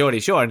 Get Shorty,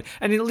 sure.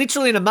 And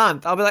literally in a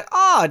month, I'll be like,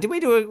 oh, did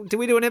we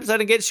do an episode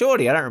of Get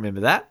Shorty? I don't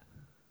remember that.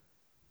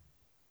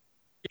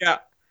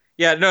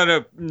 Yeah,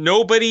 no.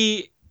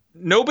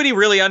 Nobody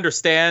really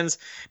understands.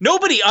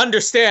 Nobody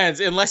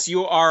understands unless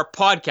you are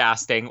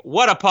podcasting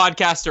what a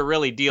podcaster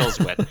really deals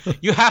with.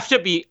 You have to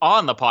be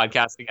on the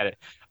podcast to get it.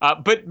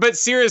 But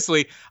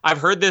seriously, I've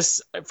heard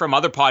this from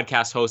other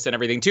podcast hosts and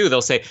everything too.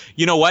 They'll say,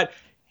 you know what?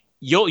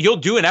 You'll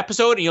do an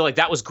episode and you're like,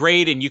 that was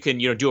great, and you can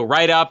do a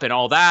write up and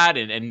all that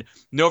and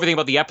know everything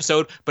about the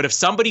episode. But if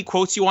somebody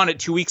quotes you on it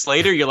 2 weeks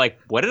later, you're like,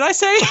 what did I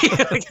say?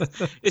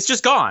 It's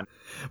just gone.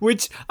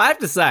 Which I have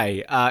to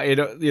say,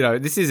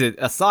 this is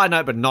a side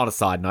note, but not a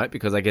side note,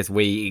 because I guess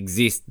we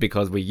exist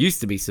because we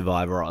used to be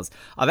Survivor Oz.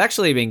 I've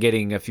actually been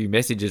getting a few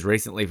messages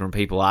recently from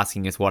people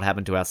asking us what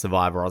happened to our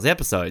Survivor Oz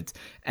episodes.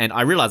 And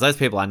I realize those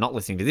people are not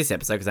listening to this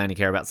episode because they only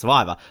care about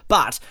Survivor.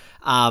 But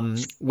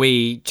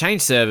we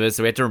changed servers,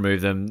 so we had to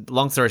remove them.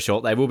 Long story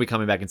short, they will be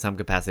coming back in some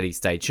capacity.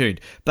 Stay tuned.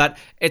 But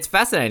it's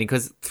fascinating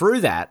because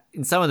through that,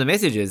 in some of the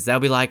messages, they'll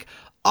be like,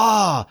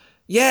 oh,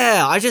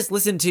 yeah, I just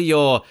listened to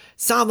your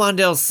Saman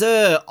Del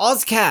Sur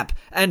Ozcap,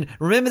 and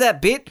remember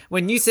that bit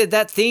when you said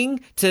that thing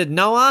to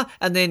Noah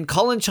and then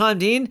Colin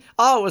chimed in?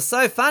 Oh, it was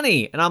so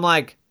funny. And I'm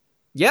like,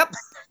 yep,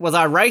 was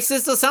I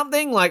racist or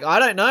something? Like, I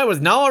don't know,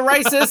 was Noah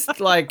racist?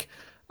 Like,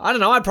 I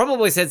don't know, I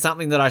probably said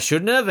something that I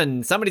shouldn't have,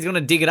 and somebody's going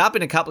to dig it up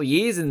in a couple of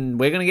years and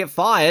we're going to get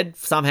fired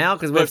somehow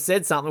because we've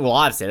said something. Well,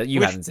 I've said it.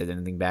 You haven't said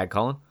anything bad,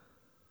 Colin.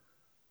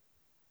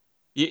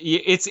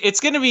 It's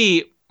going to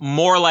be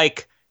more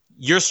like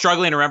you're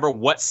struggling to remember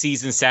what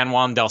season San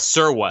Juan del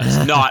Sur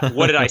was, not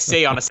what did I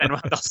say on a San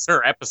Juan del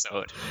Sur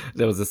episode.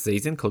 There was a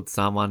season called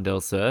San Juan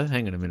del Sur.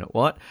 Hang on a minute,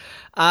 what?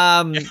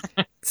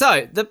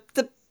 So, the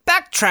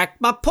backtrack,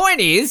 my point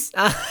is,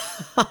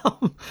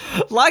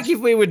 like if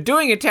we were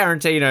doing a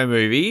Tarantino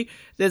movie,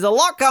 there's a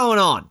lot going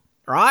on,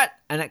 right?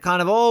 And it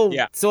kind of all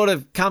sort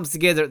of comes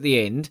together at the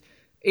end.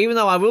 Even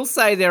though I will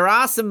say there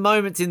are some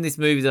moments in this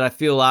movie that I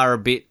feel are a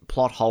bit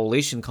plot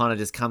hole-ish and kind of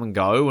just come and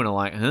go and are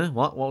like, huh,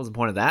 what was the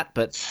point of that?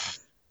 But,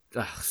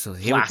 so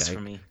here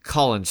Blasphemy. we go.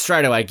 Colin,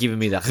 straight away giving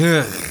me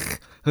the,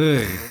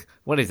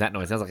 what is that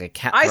noise? Sounds like a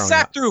cat I throwing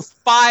sat up. through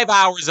 5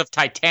 hours of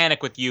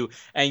Titanic with you,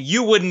 and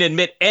you wouldn't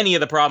admit any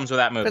of the problems with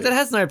that movie. But that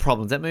has no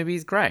problems. That movie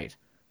is great.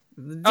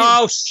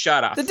 Oh,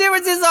 shut up. The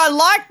difference is I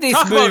like this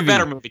Talk movie. about a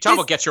better movie. Talk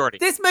about Get Shorty.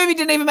 This movie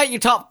didn't even make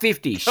your top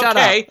 50. Shut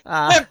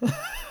up.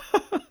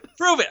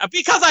 Prove it.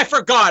 Because I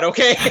forgot,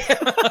 okay?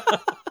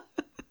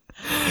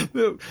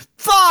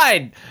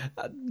 Fine.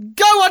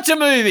 Go watch a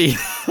movie.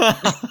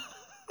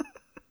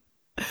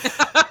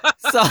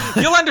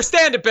 You'll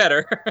understand it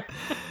better.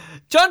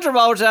 John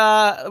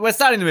Travolta, we're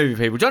starting the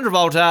movie, people. John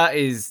Travolta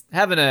is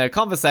having a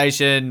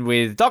conversation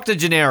with Dr.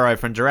 Gennaro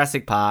from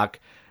Jurassic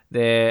Park.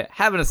 They're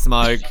having a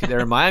smoke.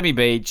 They're in Miami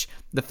Beach.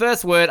 The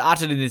first word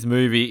uttered in this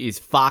movie is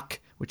fuck,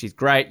 which is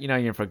great. You know,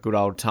 you're in for a good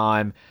old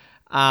time.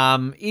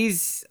 Am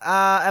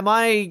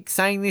I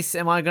saying this?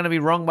 Am I going to be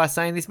wrong by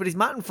saying this? But is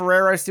Martin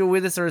Ferrero still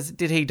with us, or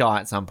did he die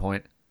at some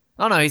point?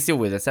 Oh no, he's still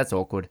with us. That's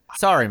awkward.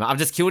 Sorry, I've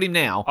just killed him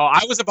now. Oh,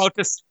 I was about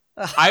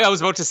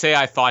to say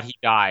I thought he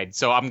died,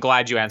 so I'm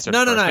glad you answered.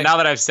 No. But now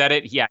that I've said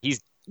it, yeah,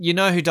 he's. You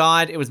know who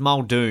died? It was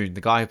Muldoon.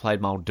 The guy who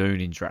played Muldoon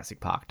in Jurassic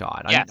Park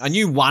died. Yes. I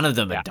knew one of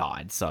them had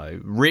died.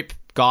 So Rip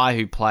guy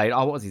who played.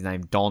 Oh, what was his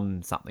name?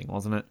 Don something,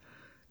 wasn't it?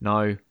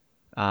 No.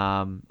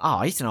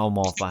 I used to know him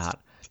off by heart.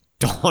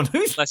 Don?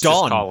 Who's Let's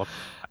Don? Just call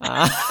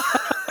him.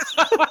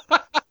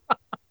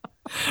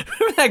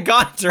 Remember that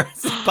guy in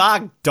Jurassic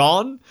Park,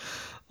 Don?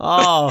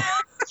 Oh,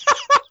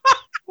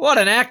 what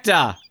an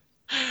actor.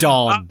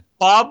 Don.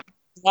 Bob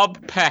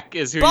Peck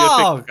is who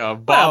you're thinking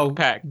of. Bob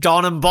Peck.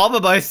 Don and Bob are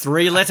both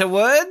 3-letter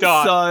words,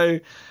 Don. so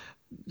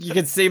you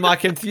can see my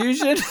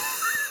confusion.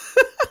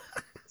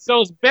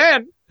 So's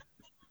Ben.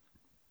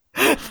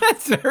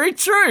 That's very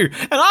true.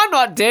 And I'm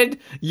not dead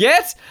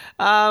yet.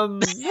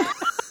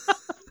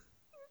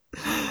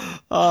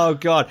 Oh,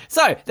 God.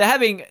 So they're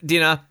having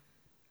dinner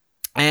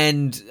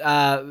and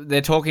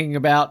they're talking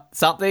about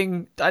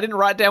something. I didn't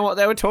write down what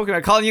they were talking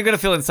about. Colin, you're going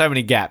to fill in so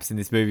many gaps in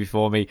this movie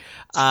for me.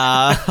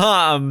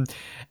 And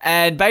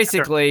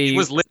basically... It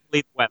was literally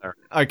the weather.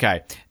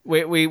 Okay.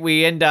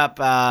 We end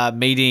up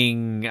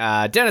meeting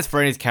Dennis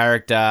Farina's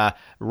character,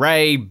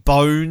 Ray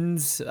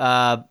Bones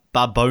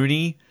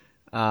Barboni.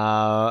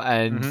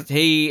 And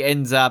he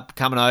ends up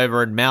coming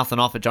over and mouthing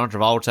off at John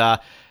Travolta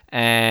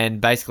and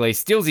basically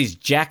steals his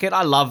jacket.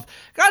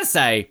 Gotta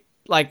say,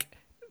 like,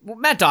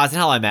 Matt Dyson,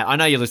 hello, Matt. I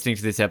know you're listening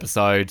to this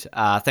episode.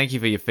 Thank you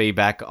for your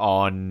feedback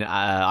on,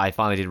 I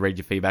finally did read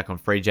your feedback on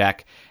Free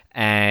Jack.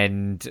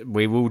 And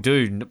we will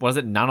do, was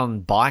it None on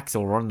Bikes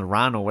or On the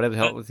Run or whatever the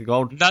hell it was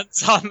called?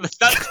 Nuns on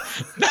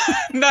bikes.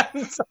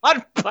 Nuns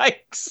on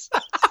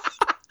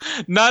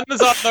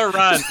the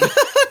run.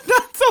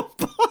 Nuns on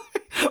Bikes.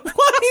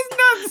 What is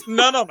Nuns?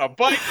 None on a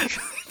bike.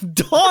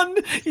 Don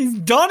is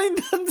Don in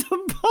Nuns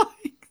on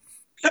Bikes.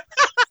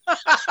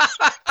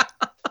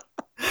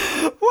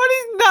 What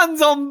is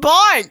Nuns on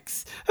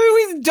Bikes? Who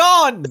is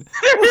Don?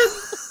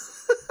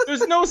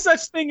 There's no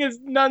such thing as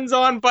nuns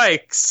on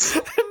bikes.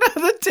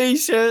 Another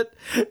t-shirt.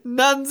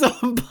 Nuns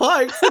on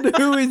Bikes. And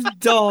who is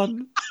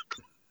Don?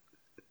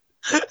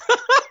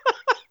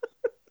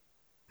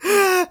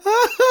 Nuns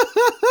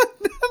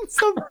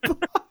on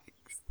Bikes.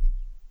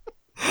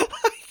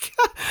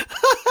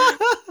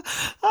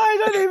 I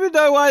don't even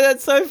know why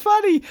that's so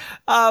funny.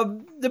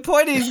 The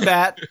point is,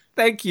 Matt,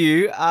 thank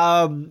you.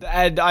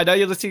 And I know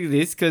you're listening to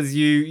this because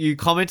you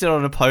commented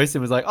on a post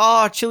and was like,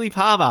 "Oh, Chili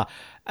Palmer,"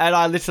 and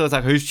I literally was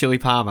like, "Who's Chili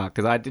Palmer?"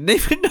 Because I didn't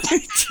even know who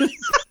Chili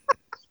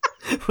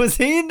Palmer was.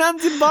 He in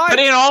Nuns and Bikes? But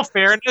in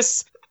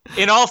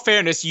all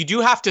fairness, you do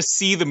have to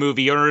see the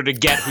movie in order to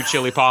get who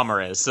Chili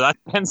Palmer is. So that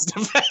tends to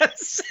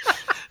fence.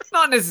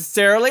 Not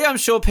necessarily. I'm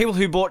sure people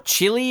who bought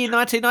chili in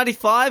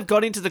 1995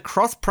 got into the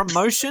cross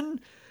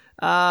promotion.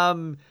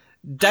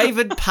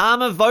 David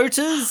Palmer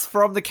voters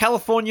from the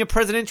California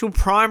presidential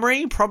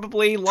primary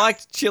probably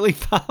liked Chili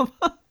Palmer.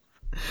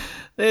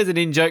 There's an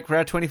in-joke for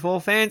our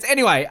 24 fans.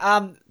 Anyway,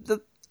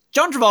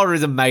 John Travolta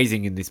is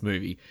amazing in this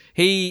movie.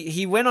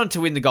 He went on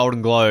to win the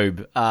Golden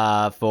Globe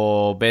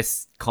for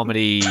Best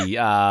Comedy.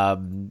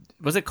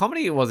 Was it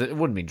comedy or was it? It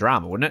wouldn't be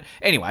drama, wouldn't it?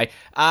 Anyway,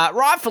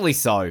 rightfully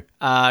so.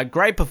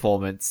 Great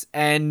performance.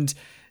 And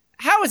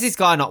how has this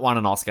guy not won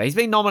an Oscar? He's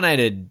been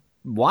nominated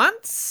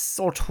once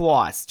or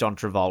twice, John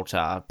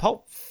Travolta.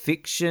 Pulp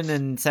Fiction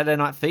and Saturday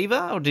Night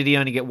Fever? Or did he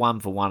only get one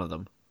for one of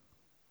them?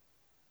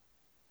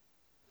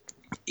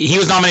 He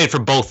was nominated for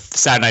both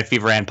Saturday Night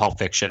Fever and Pulp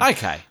Fiction.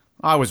 Okay.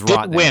 I was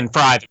right. Didn't win for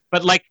either.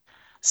 But, like,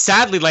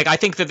 sadly, like, I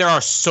think that there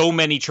are so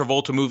many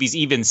Travolta movies,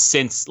 even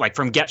since, like,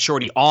 from Get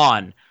Shorty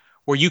on,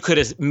 where you could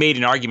have made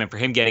an argument for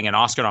him getting an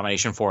Oscar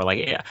nomination for.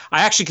 Like,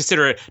 I actually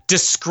consider it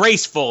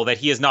disgraceful that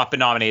he has not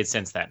been nominated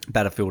since then.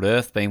 Battlefield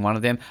Earth being one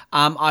of them.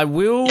 I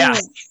will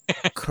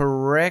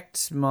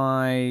correct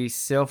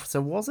myself.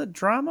 So was it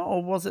drama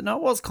or was it? No,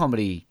 it was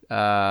comedy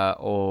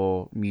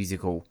or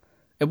musical.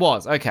 It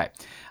was. Okay.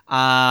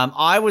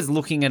 I was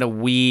looking at a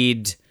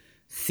weird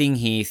thing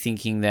here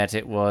thinking that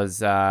it was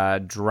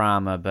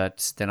drama,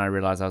 but then I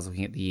realized I was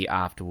looking at the year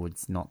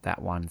afterwards, not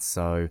that one.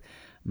 So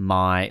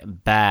my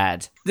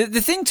bad. The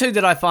thing too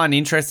that I find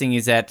interesting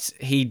is that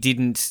he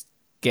didn't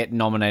get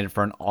nominated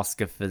for an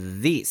Oscar for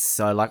this.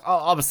 So, like,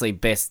 obviously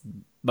best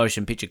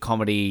motion picture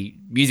comedy,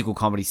 musical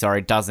comedy,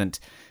 doesn't,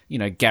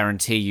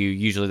 guarantee you.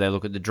 Usually they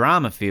look at the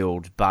drama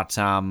field, but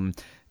I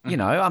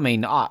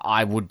mean,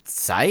 I would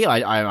say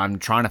I'm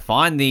trying to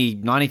find the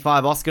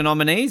 95 Oscar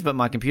nominees, but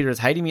my computer is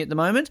hating me at the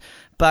moment.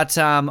 But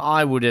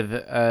I would have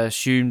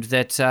assumed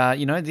that,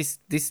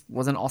 this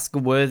was an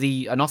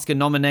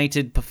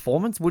Oscar-nominated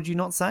performance, would you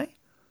not say?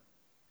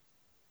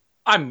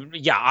 I'm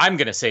going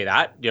to say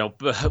that.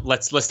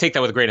 Let's take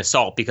that with a grain of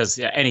salt because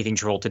anything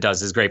Travolta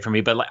does is great for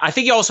me. But I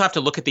think you also have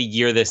to look at the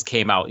year this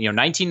came out.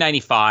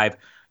 1995,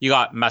 you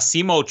got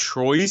Massimo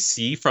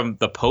Troisi from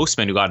The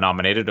Postman who got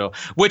nominated,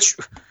 which...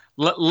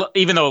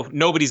 even though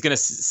nobody's going to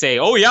say,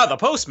 oh, yeah, The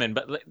Postman,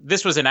 but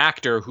this was an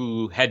actor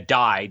who had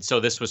died.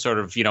 So this was sort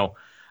of,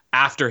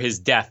 after his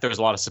death, there was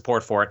a lot of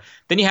support for it.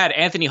 Then you had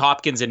Anthony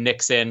Hopkins and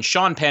Nixon,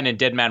 Sean Penn and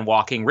Dead Man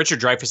Walking, Richard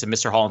Dreyfuss and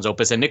Mr. Holland's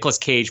Opus, and Nicolas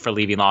Cage for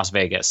Leaving Las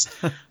Vegas.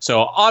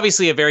 So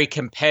obviously a very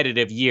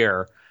competitive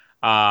year.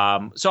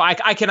 So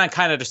I can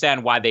kind of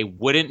understand why they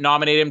wouldn't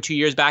nominate him 2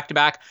 years back to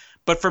back.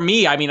 But for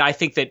me, I mean, I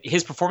think that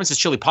his performance as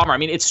Chili Palmer, I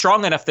mean, it's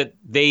strong enough that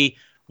they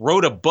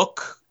wrote a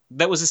book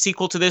that was a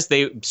sequel to this,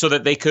 so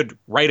that they could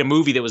write a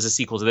movie that was a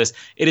sequel to this.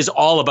 It is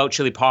all about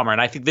Chili Palmer,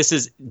 and I think this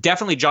is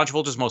definitely John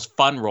Travolta's most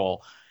fun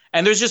role.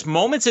 And there's just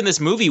moments in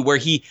this movie where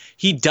he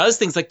does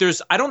things like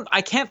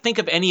I can't think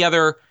of any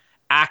other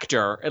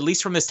actor, at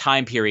least from this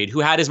time period,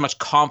 who had as much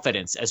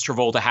confidence as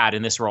Travolta had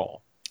in this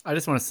role. I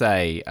just want to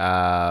say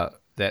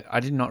that I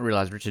did not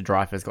realize Richard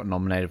Dreyfuss got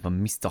nominated for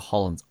Mr.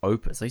 Holland's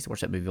Opus. I used to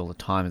watch that movie all the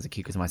time as a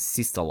kid because my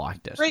sister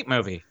liked it. Great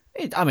movie.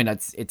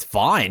 It's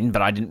fine,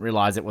 but I didn't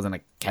realize it was an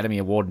Academy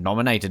Award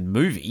nominated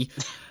movie.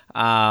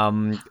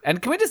 And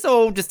can we just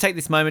all take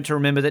this moment to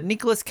remember that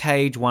Nicolas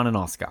Cage won an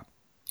Oscar?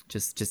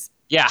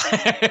 Yeah.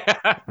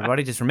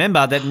 Everybody just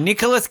remember that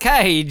Nicolas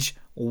Cage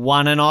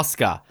won an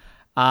Oscar.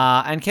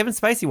 And Kevin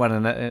Spacey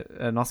won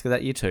an Oscar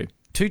that year too.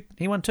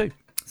 He won 2.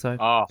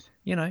 So,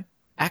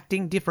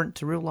 acting different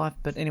to real life.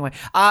 But anyway,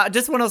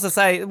 just want to also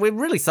say, we're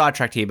really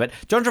sidetracked here, but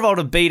John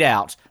Travolta beat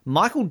out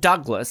Michael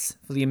Douglas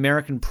for The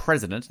American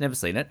President, never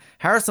seen it.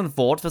 Harrison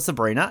Ford for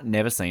Sabrina,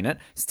 never seen it.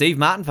 Steve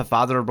Martin for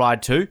Father of the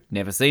Bride 2,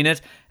 never seen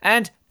it.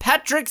 And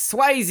Patrick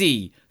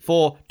Swayze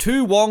for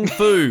Tu Wong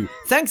Fu.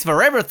 Thanks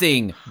for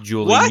everything,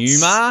 Julie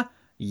Newmar.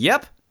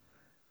 Yep.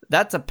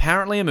 That's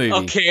apparently a movie.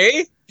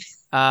 Okay.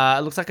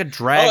 It looks like a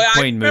drag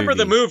queen movie. I remember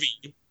the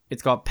movie.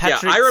 It's got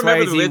Patrick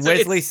Swayze,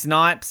 Wesley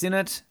Snipes in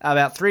it,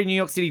 about 3 New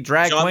York City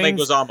drag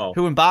queens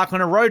who embark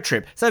on a road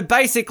trip. So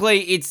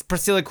basically, it's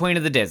Priscilla, Queen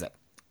of the Desert.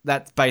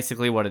 That's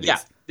basically what it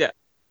is.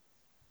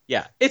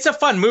 Yeah. It's a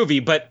fun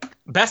movie, but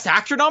Best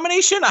Actor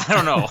nomination? I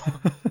don't know.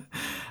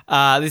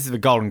 This is the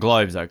Golden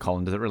Globes, though,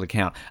 Colin. Does it really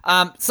count?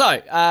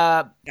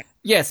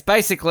 Yes,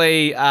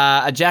 basically,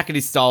 a jacket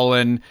is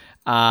stolen.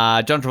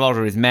 John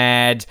Travolta is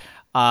mad.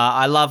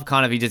 I love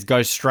he just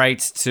goes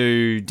straight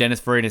to Dennis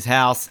Farina's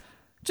house,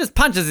 just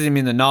punches him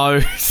in the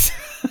nose,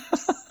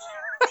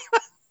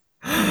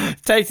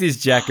 takes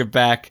his jacket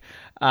back,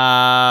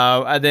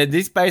 and then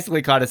this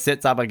basically kind of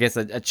sets up, I guess,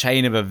 a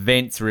chain of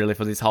events, really,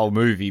 for this whole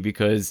movie,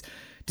 because...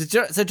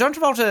 So John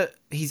Travolta,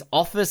 his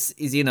office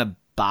is in a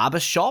barber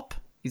shop?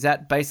 Is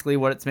that basically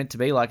what it's meant to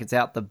be? Like, it's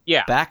out the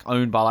back,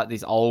 owned by,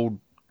 this old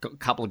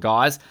couple of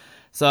guys.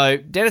 So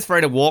Dennis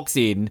Farina walks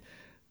in,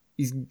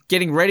 he's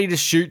getting ready to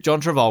shoot John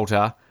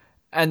Travolta,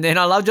 and then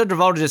I love John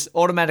Travolta just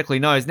automatically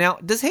knows. Now,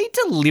 does he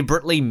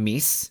deliberately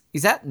miss?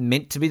 Is that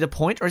meant to be the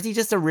point, or is he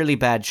just a really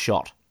bad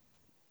shot?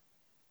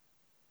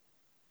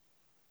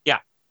 Yeah.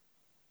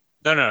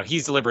 No,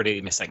 he's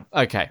deliberately missing.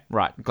 Okay,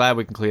 right. Glad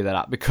we can clear that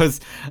up, because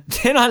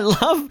then I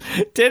love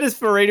Dennis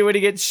Farina when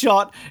he gets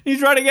shot.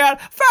 He's running out,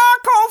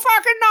 call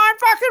fucking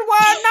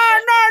 911,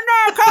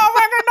 no, call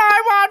fucking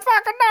 911,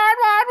 fucking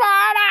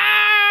 911,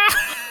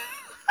 ah!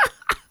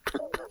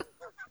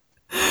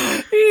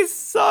 He's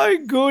so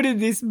good in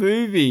this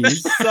movie.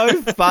 He's so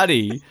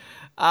funny.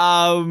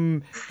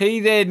 He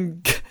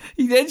then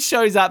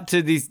shows up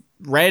to this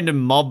random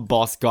mob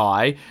boss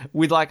guy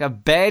with a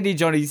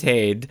bandage on his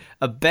head,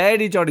 a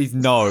bandage on his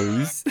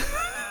nose.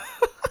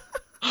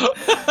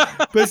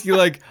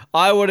 Basically,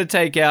 I want to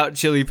take out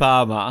Chili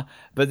Palmer,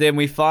 but then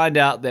we find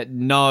out that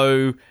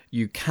no,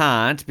 you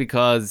can't,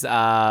 because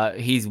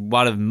he's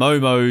one of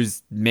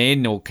Momo's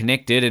men, or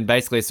connected, and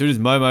basically as soon as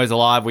Momo's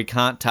alive, we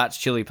can't touch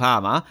Chili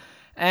Palmer.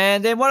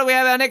 And then what do we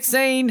have our next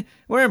scene?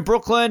 We're in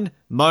Brooklyn.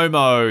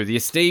 Momo, the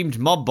esteemed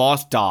mob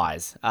boss,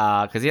 dies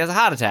because he has a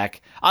heart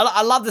attack.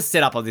 I love the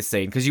setup of this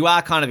scene, because you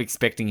are kind of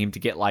expecting him to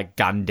get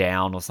gunned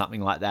down or something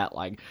like that,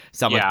 like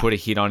someone put a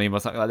hit on him or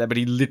something like that, but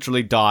he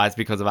literally dies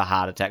because of a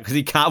heart attack, because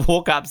he can't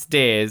walk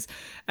upstairs,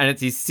 and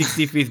it's his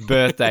 65th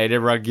birthday and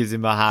everyone gives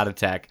him a heart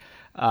attack.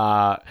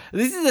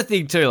 This is the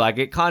thing too,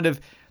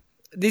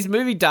 this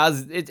movie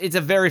it's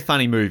a very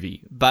funny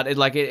movie, but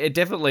it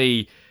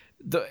definitely...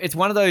 It's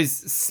one of those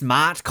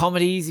smart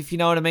comedies, if you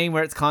know what I mean,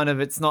 where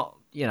it's not,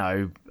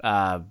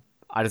 I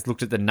just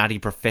looked at The Nutty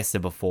Professor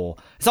before.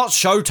 It's not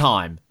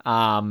Showtime,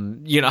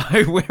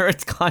 where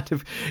it's kind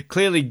of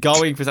clearly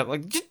going for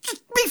something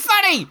just be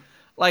funny.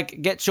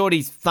 Get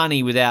Shorty's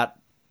funny without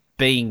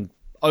being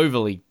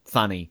overly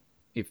funny,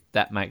 if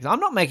that makes...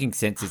 I'm not making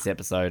sense this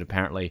episode,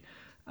 apparently.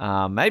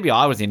 Maybe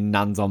I was in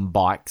Nuns on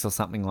Bikes or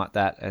something like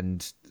that,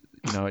 and,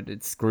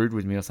 it screwed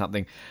with me or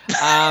something.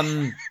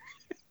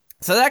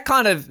 So that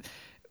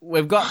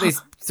we've got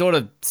this sort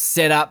of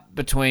setup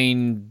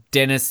between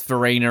Dennis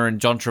Farina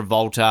and John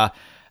Travolta.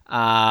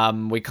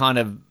 We kind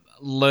of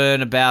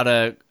learn about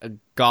a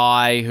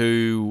guy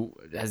who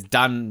has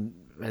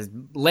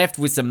left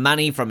with some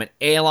money from an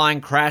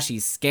airline crash.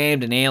 He's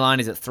scammed an airline.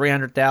 Is it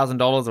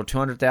 $300,000 or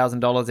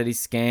 $200,000 that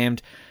he's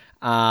scammed?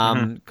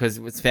 Because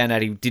it was found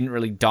out he didn't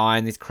really die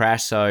in this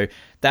crash. So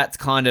that's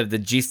kind of the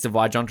gist of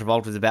why John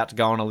Travolta is about to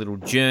go on a little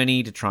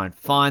journey to try and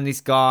find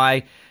this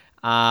guy.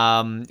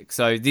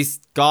 So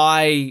this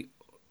guy,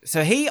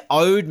 he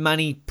owed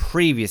money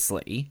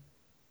previously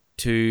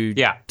to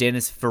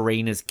Dennis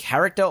Farina's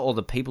character, or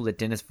the people that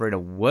Dennis Farina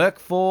work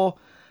for.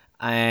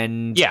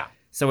 And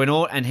so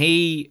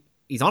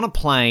he's on a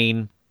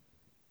plane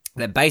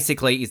that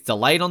basically is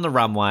delayed on the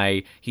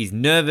runway. He's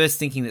nervous,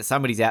 thinking that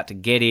somebody's out to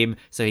get him.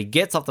 So he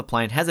gets off the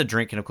plane, has a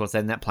drink, and of course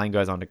then that plane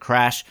goes on to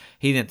crash.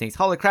 He then thinks,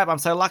 holy crap, I'm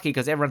so lucky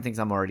because everyone thinks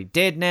I'm already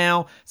dead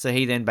now. So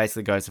he then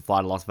basically goes to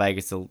fly to Las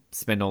Vegas to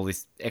spend all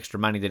this extra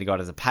money that he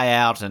got as a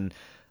payout and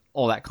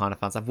all that kind of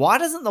fun stuff. Why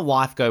doesn't the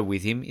wife go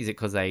with him? Is it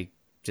because they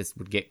just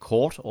would get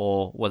caught,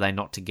 or were they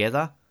not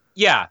together?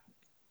 Yeah.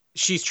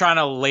 She's trying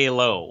to lay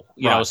low,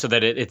 you know, so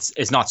that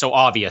it's not so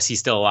obvious he's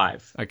still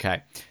alive.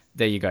 Okay.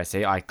 There you go.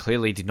 See, I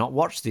clearly did not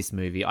watch this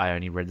movie. I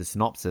only read the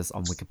synopsis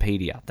on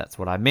Wikipedia. That's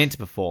what I meant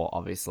before,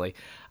 obviously.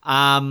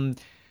 So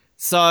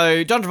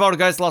So John Travolta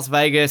goes to Las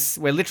Vegas.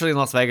 We're literally in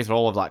Las Vegas for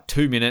all of like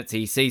 2 minutes.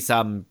 He sees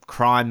some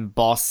crime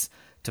boss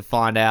to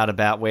find out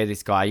about where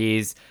this guy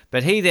is.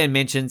 But he then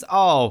mentions,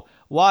 oh,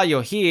 while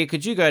you're here,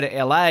 could you go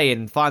to LA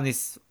and find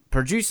this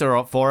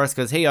producer for us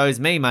because he owes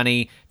me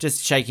money?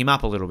 Just shake him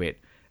up a little bit.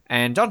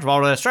 And John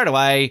Travolta straight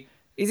away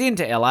is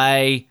into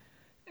LA.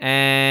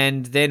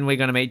 And then we're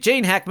going to meet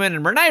Gene Hackman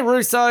and Rene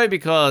Russo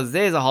because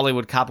there's a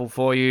Hollywood couple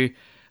for you.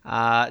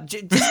 Has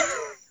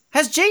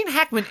Gene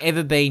Hackman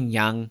ever been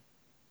young?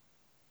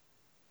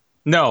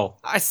 No.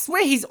 I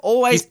swear he's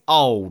always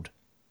old.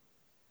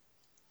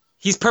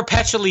 He's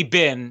perpetually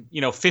been,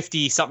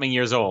 50-something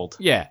years old.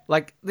 Yeah,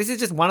 like, this is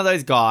just one of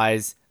those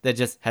guys that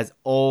just has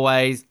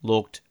always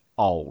looked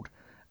old.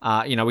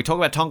 We talk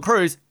about Tom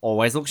Cruise,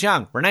 always looks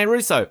young. Rene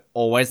Russo,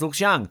 always looks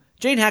young.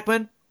 Gene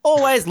Hackman,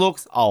 always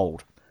looks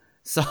old.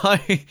 So,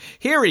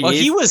 here he is. Well,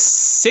 he was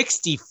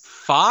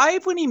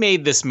 65 when he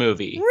made this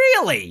movie.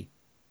 Really?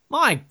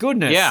 My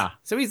goodness. Yeah.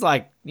 So he's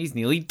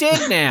nearly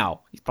dead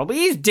now. He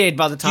probably is dead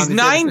by the time he's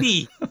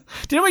 90.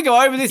 Didn't we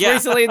go over this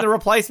recently in The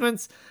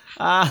Replacements?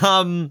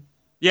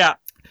 Yeah.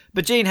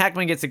 But Gene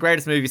Hackman gets the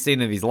greatest movie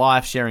scene of his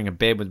life, sharing a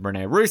bed with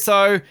Rene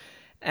Russo.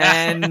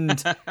 And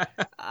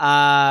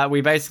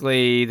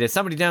there's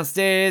somebody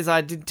downstairs.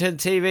 I did turn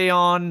the TV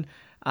on.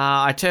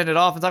 I turned it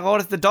off. It's like, oh,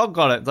 what if the dog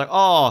got it? It's like,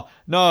 oh,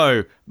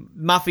 no,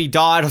 Muffy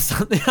died or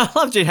something. I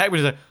love Gene Hackman.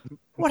 He's like,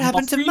 what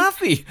happened to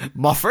Muffy?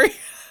 Muffy?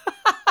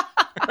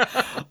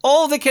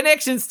 All the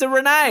connections to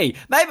Renee.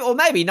 Maybe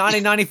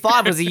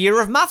 1995 was a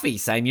year of Muffy,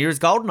 same year as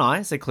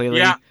GoldenEye. So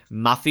clearly,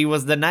 Muffy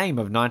was the name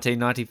of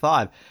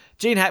 1995.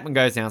 Gene Hackman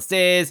goes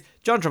downstairs.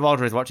 John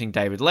Travolta is watching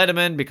David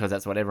Letterman because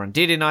that's what everyone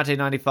did in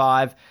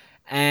 1995,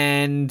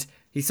 and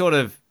he sort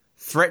of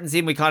threatens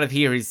him. We kind of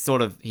hear his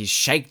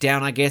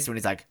shakedown, I guess, when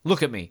he's like,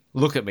 "Look at me,"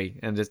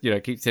 and just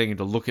keeps telling him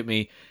to look at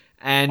me.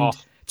 And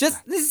this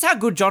is how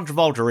good John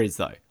Travolta is,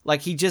 though.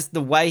 Like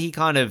the way he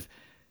kind of.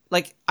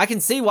 Like, I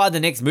can see why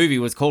the next movie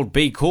was called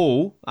Be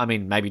Cool. I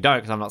mean, maybe don't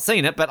because I've not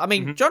seen it. But, I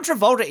mean, John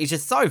Travolta is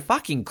just so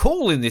fucking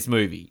cool in this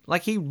movie.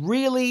 Like, he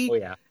really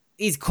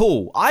is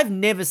cool. I've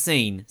never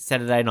seen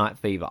Saturday Night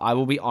Fever, I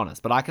will be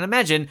honest. But I can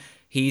imagine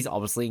he's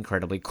obviously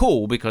incredibly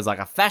cool because, like,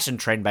 a fashion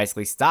trend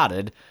basically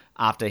started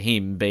after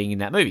him being in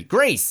that movie.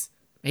 Grease.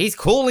 He's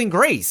cool in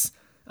Grease.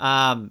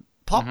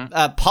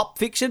 Pulp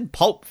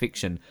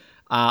Fiction.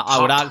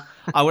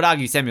 I would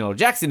argue Samuel L.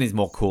 Jackson is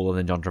more cooler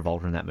than John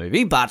Travolta in that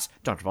movie, but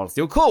John Travolta's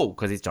still cool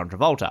because he's John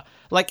Travolta.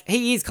 Like,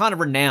 he is kind of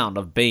renowned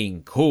of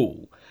being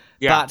cool.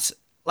 Yeah. But,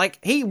 like,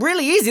 he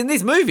really is in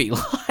this movie.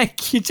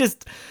 Like, you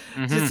just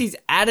his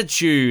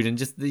attitude and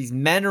just these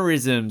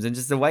mannerisms and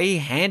just the way he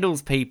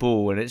handles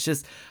people. And it's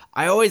just,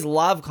 I always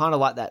love kind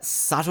of like that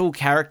subtle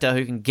character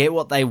who can get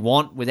what they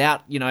want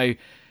without,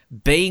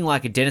 being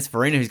like a Dennis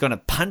Farina who's going to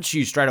punch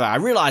you straight away. I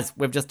realize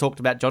we've just talked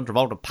about John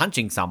Travolta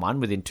punching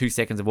someone within 2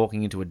 seconds of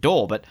walking into a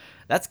door, but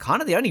that's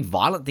kind of the only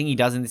violent thing he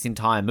does in this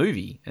entire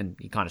movie. And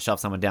he kind of shoves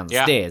someone down the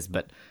stairs,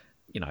 but,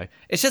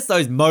 it's just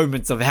those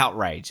moments of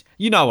outrage.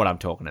 You know what I'm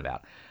talking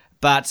about.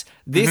 But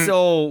this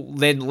all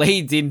then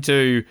leads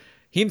into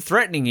him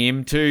threatening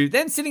him to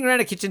then sitting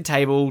around a kitchen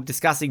table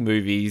discussing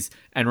movies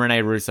and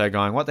Rene Russo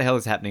going, what the hell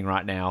is happening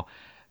right now?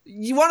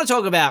 You want to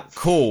talk about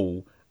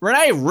cool.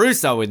 Rene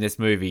Russo in this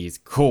movie is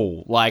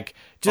cool. Like,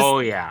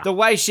 just the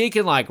way she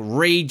can, like,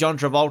 read John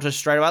Travolta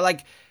straight away.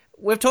 Like,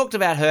 we've talked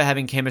about her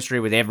having chemistry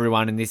with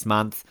everyone in this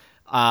month.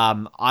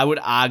 I would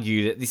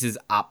argue that this is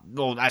up.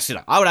 Well, actually,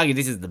 no, I would argue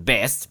this is the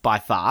best by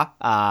far.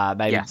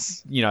 Maybe,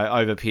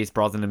 over Pierce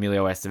Brosnan and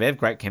Emilio Estevez.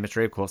 Great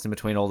chemistry, of course, in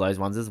between all those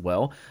ones as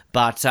well.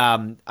 But,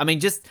 I mean,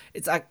 just,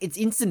 it's like, it's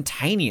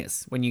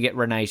instantaneous when you get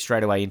Rene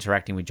straight away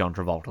interacting with John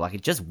Travolta. Like,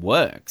 it just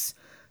works.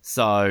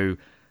 So,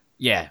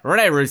 yeah,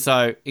 Rene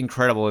Russo,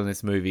 incredible in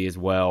this movie as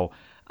well.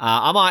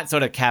 I might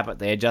sort of cap it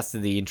there just to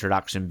the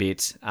introduction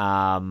bit.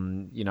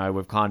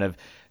 We've kind of...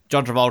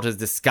 John Travolta's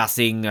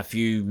discussing a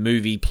few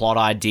movie plot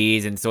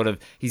ideas and sort of...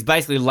 He's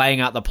basically laying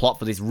out the plot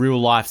for this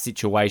real-life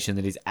situation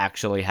that is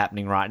actually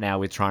happening right now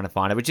with trying to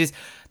find it, which is...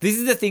 This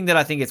is the thing that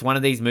I think it's one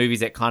of these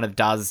movies that kind of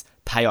does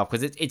pay off,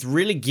 because it's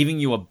really giving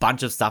you a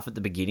bunch of stuff at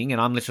the beginning,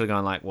 and I'm literally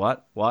going like,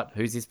 what?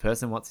 Who's this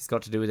person? What's this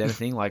got to do with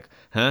anything? Like,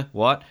 huh?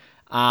 What?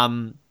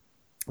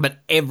 But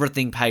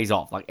everything pays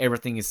off. Like,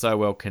 everything is so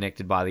well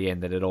connected by the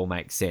end that it all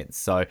makes sense.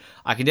 So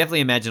I can definitely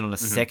imagine on a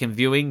second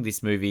viewing,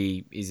 this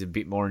movie is a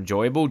bit more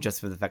enjoyable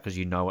just for the fact because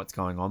you know what's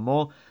going on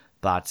more.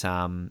 But,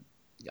 I mean,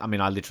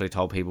 I literally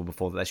told people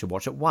before that they should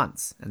watch it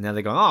once. And now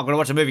they're going, I'm going to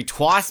watch a movie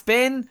twice,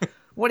 Ben?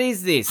 What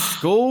is this,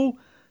 school?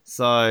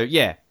 So,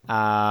 yeah,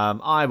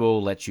 I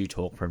will let you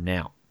talk from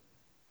now.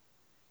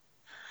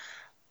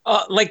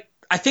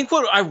 I think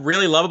what I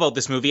really love about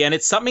this movie, and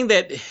it's something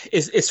that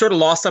is sort of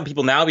lost on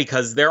people now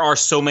because there are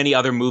so many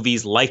other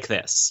movies like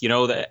this,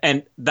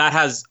 and that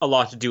has a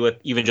lot to do with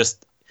even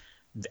just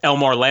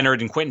Elmore Leonard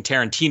and Quentin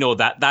Tarantino,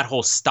 that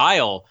whole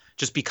style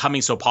just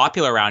becoming so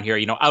popular around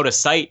here, Out of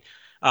Sight.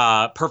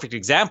 perfect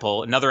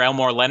example. Another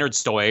Elmore Leonard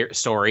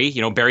story.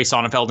 You know, Barry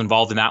Sonnenfeld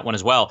involved in that one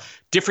as well.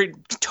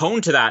 Different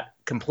tone to that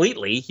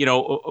completely. You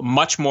know,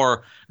 much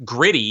more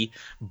gritty,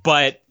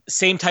 but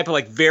same type of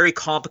like very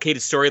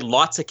complicated story.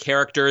 Lots of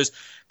characters.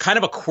 Kind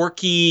of a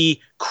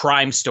quirky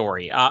crime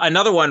story.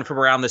 Another one from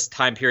around this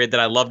time period that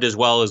I loved as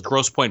well is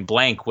Grosse Pointe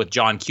Blank with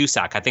John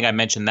Cusack. I think I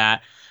mentioned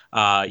that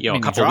a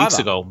couple of weeks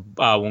ago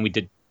when we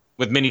did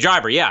with Minnie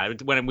Driver. Yeah,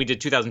 when we did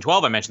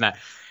 2012, I mentioned that.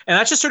 And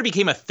that just sort of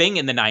became a thing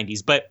in the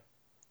 90s. But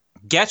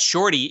Get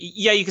Shorty,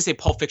 yeah, you could say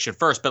Pulp Fiction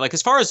first, but like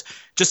as far as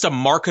just a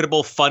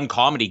marketable, fun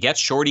comedy, Get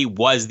Shorty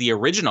was the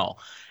original.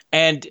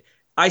 And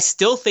I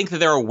still think that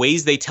there are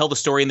ways they tell the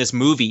story in this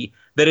movie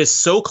that is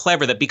so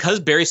clever that because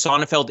Barry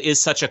Sonnenfeld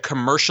is such a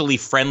commercially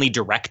friendly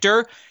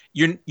director,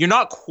 you're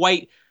not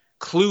quite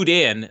clued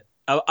in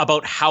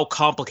about how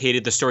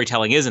complicated the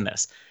storytelling is in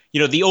this. You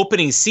know, the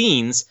opening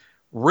scenes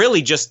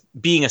really just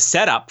being a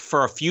setup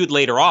for a feud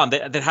later on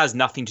that has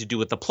nothing to do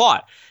with the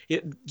plot.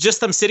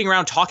 Just them sitting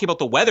around talking about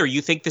the weather,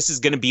 you think this is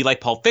going to be like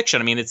Pulp Fiction.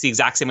 I mean, it's the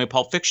exact same way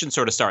Pulp Fiction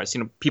sort of starts.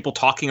 You know, people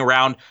talking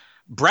around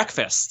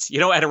breakfast, you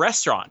know, at a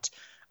restaurant.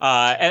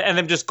 And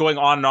them just going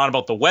on and on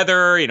about the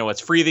weather, you know,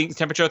 it's freezing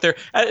temperature out there.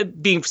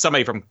 Being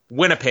somebody from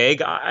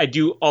Winnipeg, I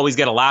do always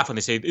get a laugh when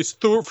they say it's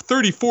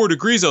 34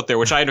 degrees out there,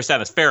 which I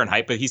understand is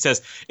Fahrenheit, but he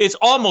says it's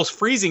almost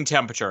freezing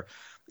temperature.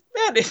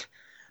 Man, it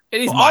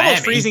is almost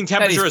Miami. Freezing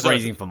temperature. That is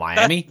freezing for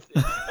Miami.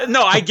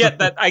 No, I get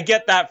that. I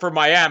get that for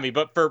Miami,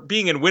 but for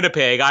being in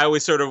Winnipeg, I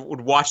always sort of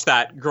would watch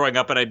that growing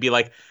up, and I'd be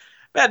like,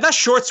 man, that's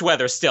shorts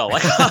weather still.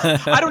 Like,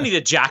 I don't need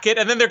a jacket.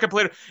 And then they're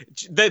complaining.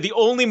 The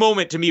only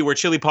moment to me where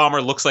Chili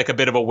Palmer looks like a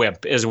bit of a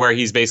wimp is where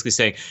he's basically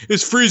saying,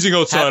 it's freezing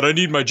outside. I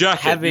need my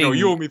jacket.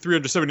 You owe me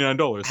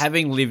 $379.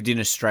 Having lived in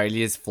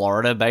Australia's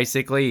Florida,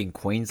 basically, in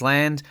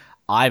Queensland,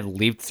 I've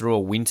lived through a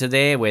winter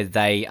there where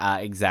they are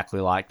exactly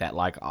like that.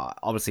 Like,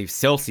 obviously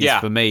Celsius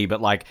for me,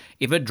 but like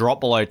if it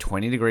dropped below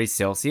 20 degrees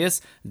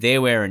Celsius,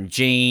 they're wearing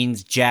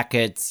jeans,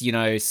 jackets, you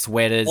know,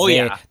 sweaters.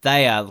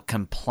 They are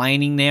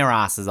complaining their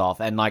asses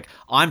off. And like,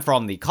 I'm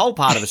from the cold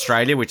part of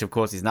Australia, which of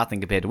course is nothing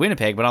compared to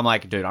Winnipeg, but I'm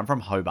like, dude, I'm from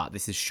Hobart.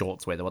 This is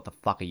shorts weather. What the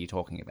fuck are you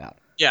talking about?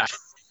 Yeah.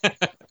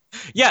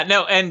 Yeah,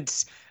 no, and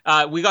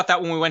we got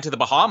that when we went to the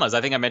Bahamas. I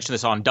think I mentioned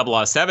this on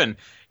 007,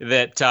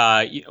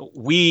 that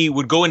we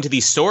would go into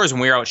these stores when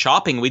we were out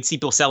shopping. We'd see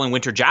people selling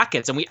winter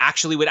jackets, and we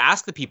actually would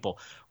ask the people,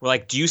 we're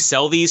like, do you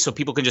sell these so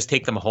people can just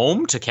take them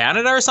home to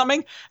Canada or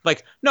something?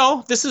 Like,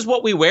 no, this is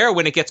what we wear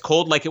when it gets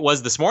cold like it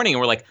was this morning.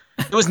 And we're like,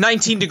 it was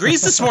 19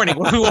 degrees this morning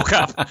when we woke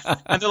up.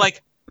 And they're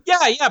like,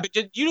 yeah, but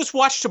you just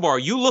watch tomorrow.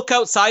 You look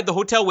outside the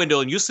hotel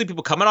window and you see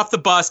people coming off the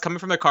bus, coming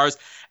from their cars.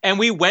 And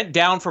we went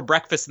down for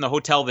breakfast in the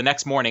hotel the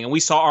next morning, and we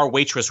saw our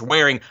waitress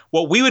wearing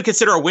what we would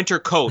consider a winter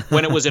coat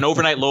when it was an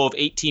overnight low of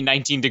 18,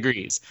 19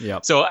 degrees.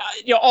 Yep. So,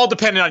 all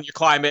dependent on your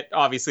climate,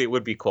 obviously it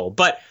would be cold.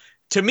 But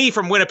to me,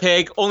 from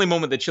Winnipeg, only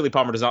moment that Chili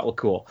Palmer does not look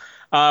cool.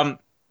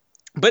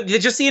 But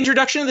just the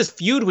introduction of this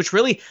feud, which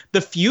really,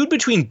 the feud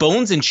between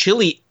Bones and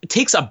Chili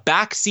takes a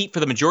back seat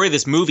for the majority of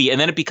this movie, and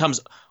then it becomes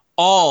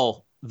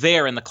all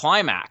there in the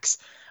climax.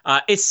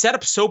 It's set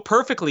up so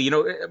perfectly. You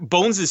know,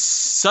 Bones is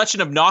such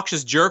an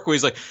obnoxious jerk where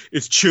he's like,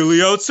 it's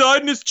chilly outside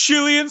and it's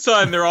chilly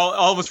inside. And they're all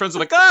of his friends are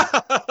like,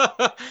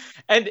 ah.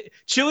 And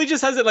Chili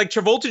just has it like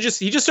Travolta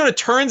he just sort of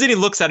turns and he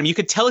looks at him. You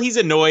could tell he's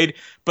annoyed,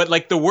 but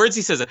like the words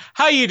he says,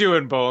 how you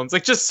doing, Bones?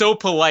 Like just so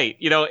polite.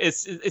 You know,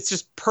 it's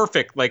just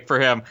perfect like for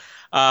him.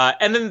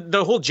 And then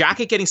the whole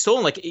jacket getting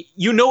stolen, like,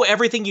 you know,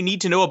 everything you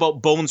need to know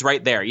about Bones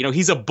right there. You know,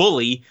 he's a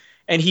bully.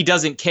 And he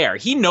doesn't care.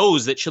 He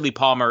knows that Chili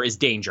Palmer is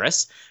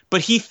dangerous, but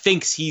he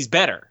thinks he's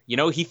better. You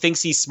know, he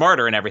thinks he's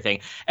smarter and everything.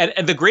 And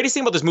the greatest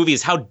thing about this movie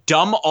is how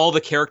dumb all the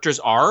characters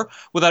are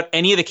without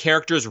any of the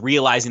characters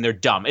realizing they're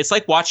dumb. It's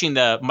like watching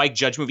the Mike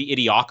Judge movie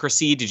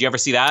Idiocracy. Did you ever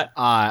see that?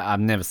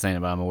 I've never seen it,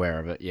 but I'm aware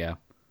of it, yeah.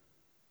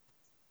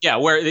 Yeah,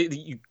 where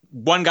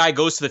one guy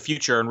goes to the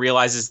future and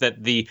realizes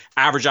that the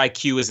average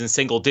IQ is in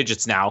single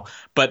digits now,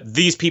 but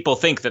these people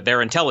think that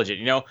they're intelligent,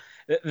 you know?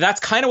 That's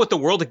kind of what the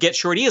world of Get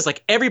Shorty is.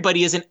 Like,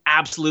 everybody is an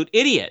absolute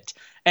idiot.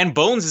 And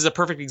Bones is a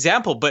perfect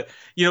example. But,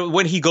 you know,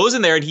 when he goes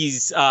in there and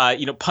he's,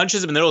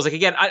 punches him in the nose, like,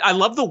 again, I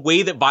love the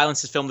way that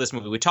violence is filmed in this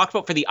movie. We talked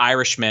about for The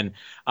Irishman,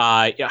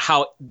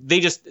 how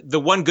the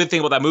one good thing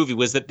about that movie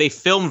was that they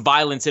filmed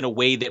violence in a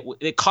way that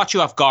it caught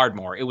you off guard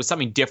more. It was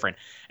something different.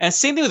 And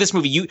same thing with this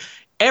movie.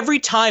 Every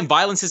time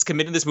violence is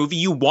committed in this movie,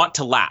 you want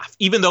to laugh,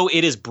 even though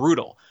it is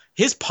brutal.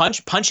 His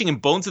punching him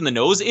Bones in the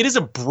nose, it is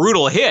a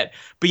brutal hit,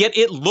 but yet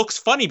it looks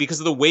funny because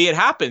of the way it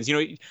happens. You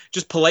know,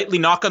 just politely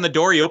knock on the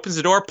door, he opens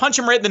the door, punch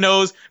him right in the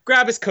nose,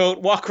 grab his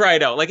coat, walk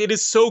right out. Like, it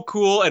is so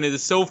cool and it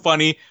is so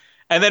funny.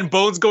 And then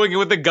Bones going in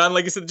with the gun,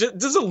 like I said,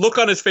 just a look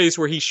on his face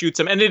where he shoots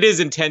him, and it is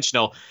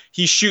intentional.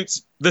 He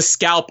shoots the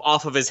scalp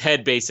off of his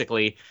head,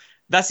 basically.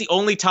 That's the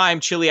only time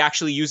Chili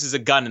actually uses a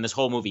gun in this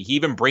whole movie. He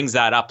even brings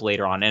that up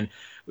later on. And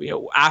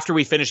after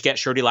we finished Get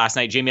Shorty last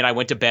night, Jamie and I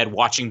went to bed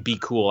watching Be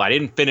Cool. I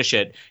didn't finish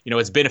it.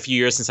 It's been a few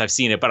years since I've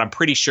seen it, but I'm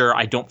pretty sure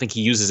I don't think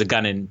he uses a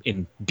gun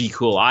in Be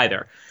Cool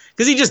either.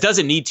 Because he just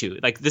doesn't need to.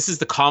 Like, this is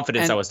the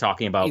confidence I was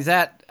talking about. Is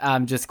that,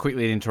 just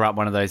quickly to interrupt,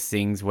 one of those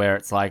things where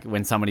it's like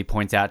when somebody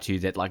points out to you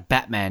that, like,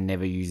 Batman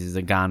never uses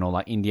a gun, or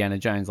like Indiana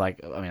Jones,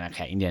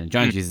 Indiana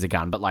Jones uses a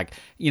gun, but like,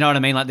 you know what I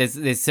mean? Like,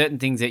 there's certain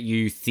things that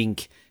you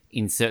think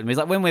in certain movies.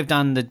 Like when we've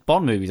done the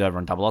Bond movies over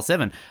on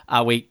 007,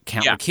 we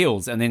count the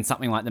kills, and then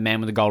something like The Man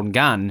with the Golden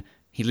Gun,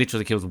 he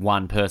literally kills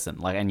one person.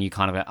 Like, and you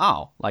kind of go,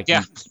 oh, like,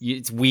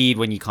 it's weird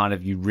when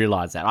you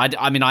realize that.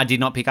 I did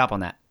not pick up on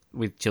that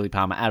with Chili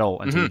Palmer at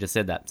all until you just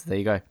said that. So there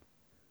you go.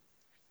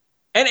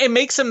 And it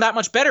makes him that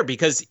much better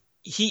because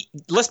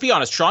let's be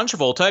honest, John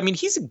Travolta, I mean,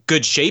 he's in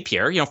good shape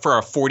here, for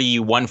a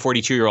 41,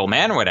 42-year-old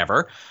man or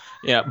whatever.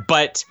 Yeah,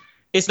 but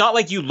it's not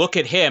like you look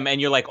at him and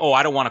you're like, oh,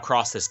 I don't want to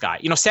cross this guy.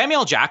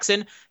 Samuel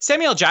Jackson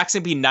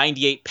be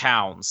 98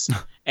 pounds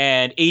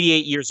and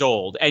 88 years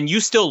old, and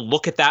you still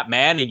look at that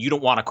man and you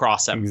don't want to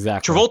cross him.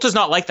 Exactly. Travolta's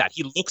not like that.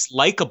 He looks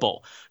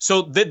likable.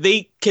 So that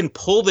they can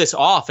pull this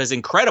off is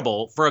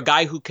incredible for a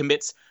guy who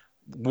commits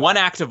one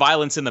act of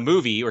violence in the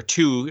movie, or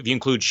two if you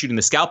include shooting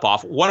the scalp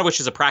off, one of which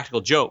is a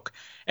practical joke.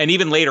 And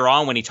even later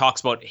on when he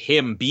talks about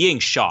him being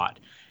shot,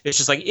 it's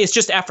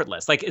just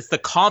effortless. Like, it's the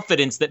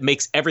confidence that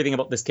makes everything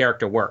about this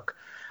character work.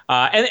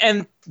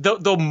 And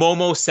the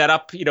Momo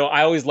setup,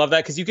 I always love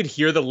that because you could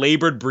hear the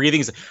labored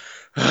breathing.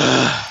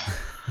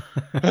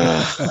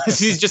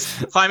 He's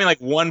just climbing like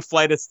one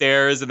flight of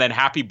stairs and then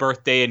happy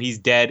birthday and he's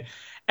dead.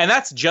 And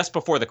that's just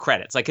before the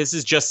credits. Like, this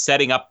is just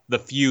setting up the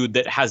feud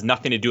that has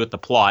nothing to do with the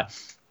plot.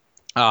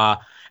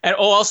 And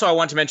also I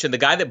want to mention the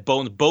guy that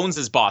Bones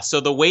is boss. So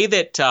the way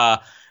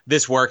that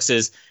this works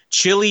is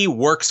Chili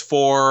works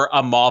for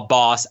a mob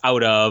boss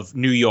out of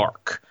New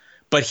York,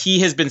 but he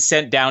has been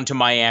sent down to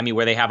Miami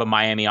where they have a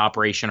Miami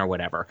operation or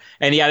whatever.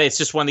 And it's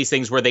just one of these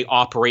things where they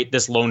operate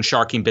this loan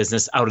sharking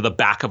business out of the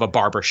back of a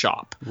barber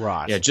shop.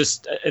 Right. Yeah,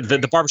 just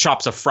the barber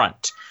shop's a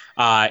front.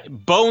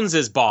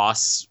 Bones'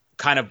 boss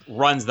kind of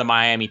runs the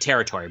Miami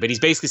territory, but he's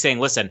basically saying,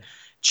 listen,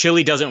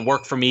 Chili doesn't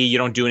work for me. You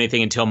don't do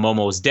anything until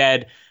Momo's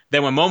dead.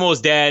 Then when Momo's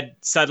dead,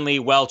 suddenly,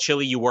 well,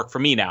 Chili, you work for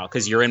me now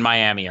because you're in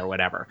Miami or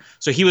whatever.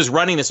 So he was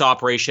running this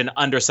operation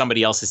under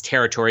somebody else's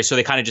territory. So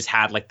they kind of just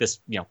had like this,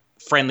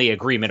 friendly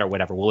agreement or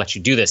whatever. We'll let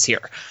you do this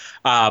here.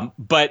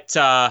 But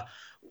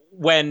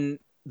when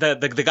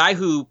the guy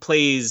who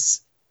plays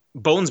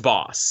Bones'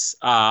 boss,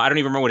 I don't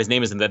even remember what his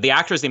name is. The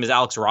actor's name is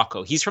Alex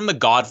Rocco. He's from The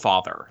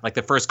Godfather, like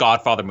the first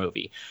Godfather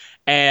movie.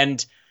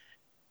 And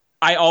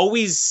I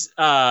always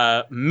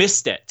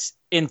missed it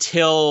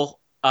until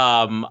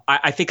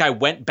I think I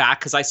went back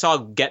because I saw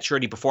Get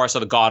Shorty before I saw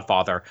The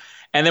Godfather.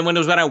 And then when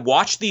I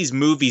watched these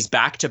movies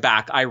back to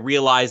back, I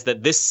realized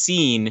that this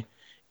scene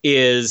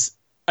is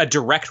a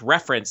direct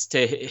reference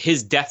to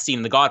his death scene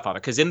in The Godfather.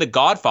 Because in The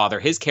Godfather,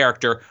 his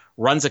character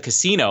runs a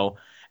casino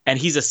and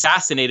he's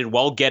assassinated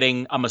while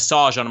getting a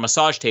massage on a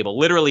massage table,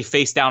 literally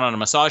face down on a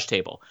massage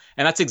table.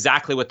 And that's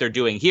exactly what they're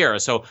doing here.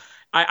 So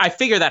I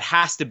figure that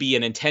has to be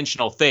an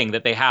intentional thing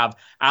that they have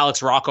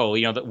Alex Rocco,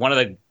 one of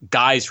the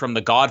guys from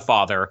The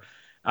Godfather,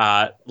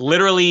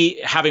 literally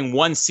having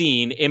one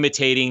scene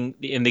imitating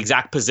in the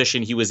exact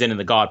position he was in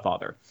The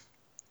Godfather.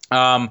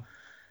 They've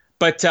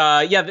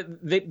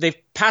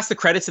passed the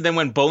credits, and then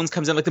when Bones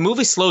comes in, like, the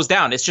movie slows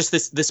down. It's just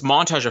this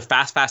montage of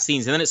fast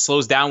scenes, and then it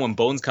slows down when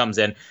Bones comes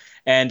in.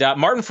 And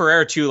Martin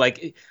Ferrer too,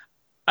 like,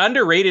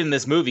 underrated in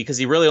this movie because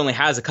he really only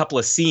has a couple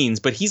of scenes,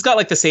 but he's got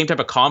like the same type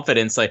of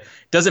confidence. Like,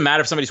 doesn't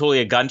matter if somebody's holding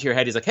a gun to your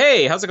head. He's like,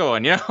 hey, how's it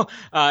going?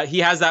 He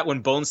has that when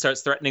Bones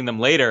starts threatening them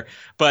later.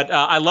 But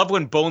I love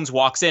when Bones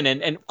walks in,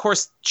 and of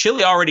course,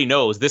 Chili already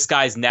knows this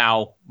guy's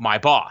now my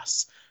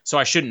boss, so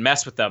I shouldn't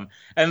mess with them.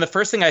 And the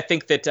first thing I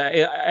think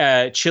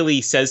that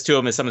Chili says to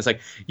him is something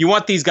like, you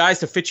want these guys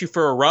to fit you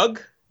for a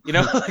rug?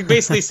 Like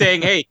basically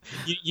saying, hey,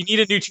 you need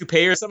a new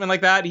toupee or something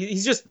like that.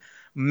 He's just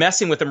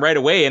messing with him right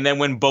away. And then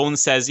when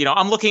Bones says,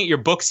 I'm looking at your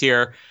books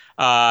here,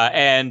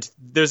 and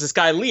there's this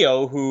guy,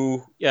 Leo,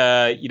 who,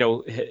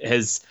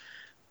 has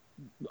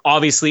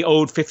obviously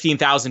owed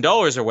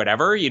 $15,000 or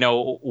whatever,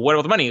 what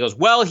about the money? He goes,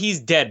 well, he's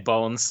dead,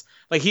 Bones.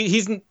 Like,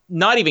 he's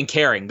not even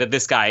caring that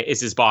this guy is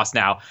his boss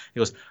now. He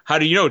goes, how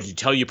do you know? Did he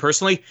tell you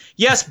personally?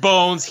 Yes,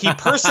 Bones. He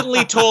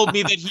personally told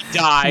me that he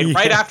died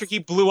right after he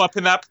blew up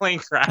in that plane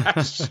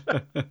crash.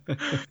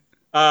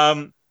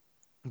 But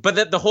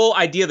the whole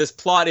idea of this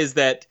plot is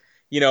that,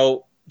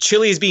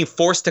 Chili is being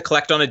forced to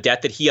collect on a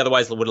debt that he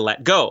otherwise would have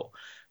let go.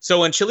 So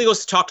when Chili goes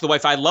to talk to the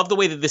wife, I love the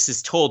way that this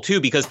is told too,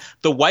 because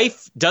the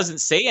wife doesn't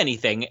say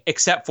anything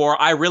except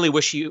for, I really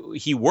wish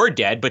he were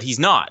dead, but he's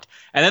not.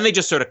 And then they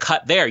just sort of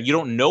cut there. You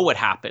don't know what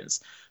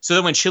happens. So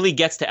then when Chili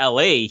gets to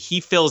LA, he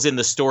fills in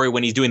the story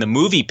when he's doing the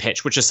movie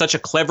pitch, which is such a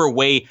clever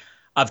way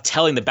of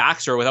telling the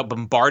backstory without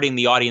bombarding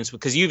the audience.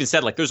 Because you even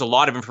said, like, there's a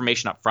lot of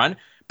information up front.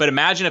 But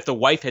imagine if the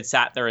wife had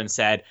sat there and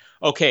said,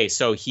 okay,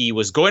 so he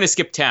was going to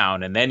skip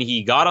town, and then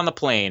he got on the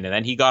plane, and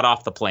then he got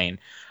off the plane.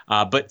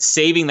 But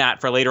saving that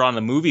for later on in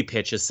the movie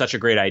pitch is such a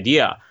great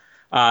idea.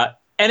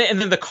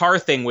 and then the car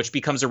thing, which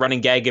becomes a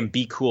running gag in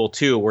Be Cool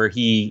too, where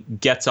he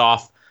gets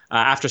off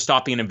after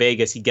stopping in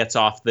Vegas, he gets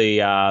off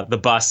the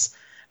bus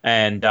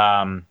and he's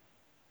got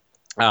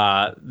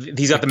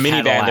the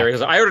minivan there. He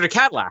goes, I ordered a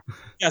Cadillac.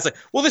 Yeah, it's like,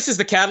 well, this is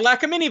the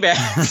Cadillac of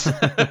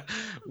minivans,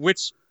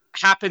 which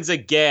happens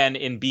again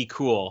in Be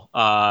Cool,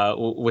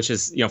 which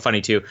is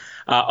funny too.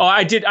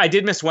 I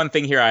did miss one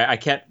thing here. I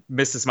can't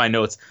miss this in my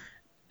notes.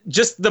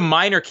 Just the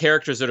minor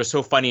characters that are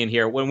so funny in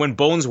here. When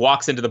Bones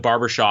walks into the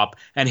barbershop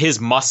and his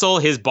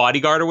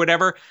bodyguard or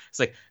whatever,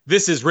 it's like,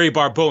 this is Ray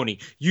Barboni.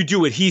 You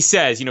do what he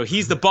says.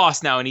 He's the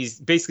boss now, and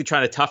he's basically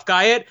trying to tough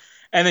guy it.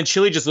 And then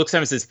Chili just looks at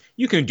him and says,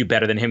 you can do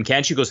better than him,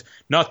 can't you? He goes,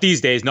 not these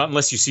days, not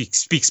unless you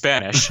speak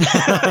Spanish.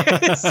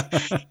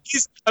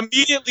 He's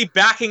immediately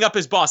backing up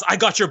his boss. I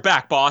got your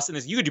back, boss. And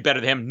you can do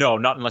better than him. No,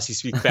 not unless you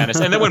speak Spanish.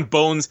 And then when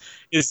Bones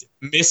is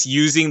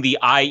misusing the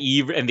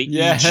IE and the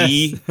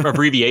EG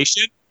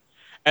abbreviation,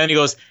 and he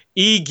goes,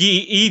 EG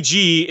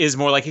is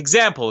more like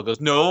example. He goes,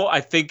 no,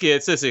 I think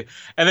it's this.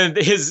 And then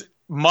his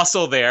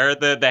muscle there,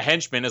 the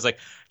henchman, is like,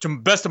 to the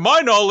best of my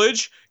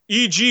knowledge,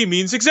 EG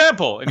means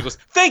example. And he goes,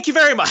 thank you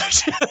very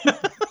much.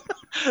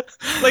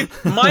 Like,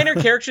 minor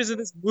characters in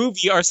this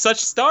movie are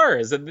such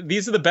stars. And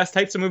these are the best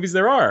types of movies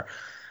there are.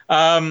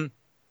 So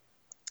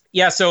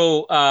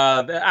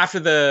after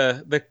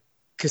the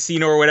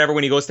casino or whatever,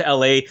 when he goes to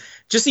LA,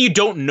 just so you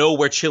don't know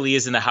where Chili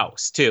is in the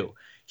house, too.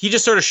 He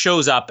just sort of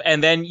shows up,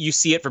 and then you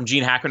see it from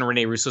Gene Hackman and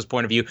Rene Russo's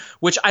point of view,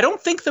 which I don't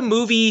think does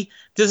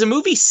the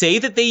movie say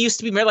that they used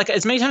to be married? Like,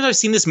 as many times I've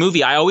seen this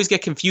movie, I always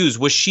get confused.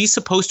 Was she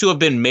supposed to have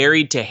been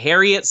married to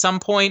Harry at some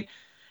point,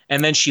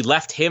 and then she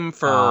left him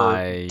for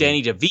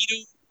Danny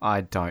DeVito? I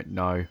don't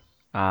know.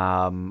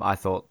 I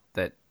thought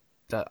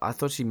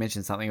she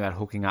mentioned something about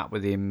hooking up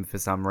with him for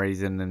some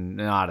reason, and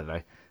I don't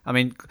know. I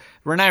mean,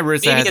 Rene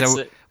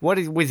Russo what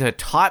is with her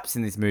types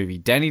in this movie?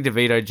 Danny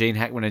DeVito, Gene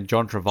Hackman, and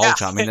John Travolta.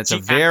 Yeah, I mean, it's a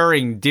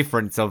varying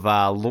difference of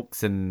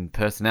looks and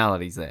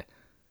personalities there.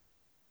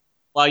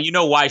 Well, you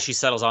know why she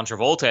settles on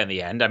Travolta in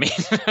the end. I mean,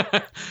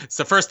 it's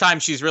the first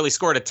time she's really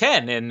scored a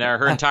 10 in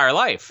her entire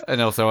life.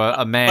 And also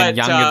a man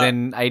younger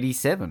than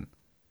 87.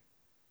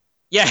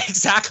 Yeah,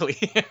 exactly.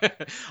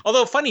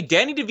 Although, funny,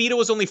 Danny DeVito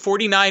was only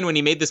 49 when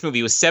he made this movie.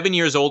 He was 7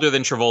 years older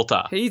than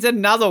Travolta. He's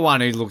another one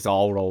who looks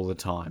old all the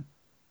time.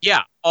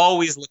 Yeah,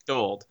 always looked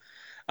old.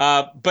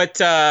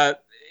 But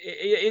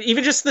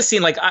even just the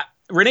scene, like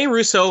Rene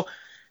Russo,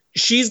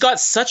 she's got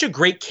such a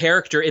great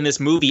character in this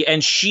movie,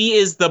 and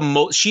she's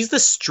the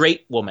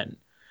straight woman.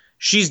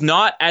 She's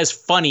not as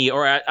funny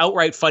or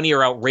outright funny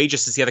or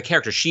outrageous as the other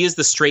characters. She is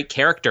the straight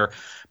character,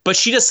 but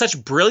she does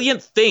such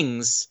brilliant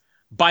things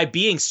by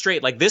being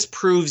straight. Like, this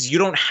proves you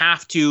don't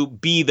have to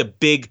be the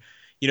big,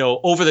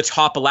 over the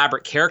top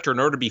elaborate character in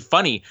order to be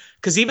funny.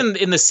 Because even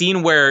in the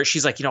scene where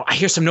she's like, I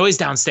hear some noise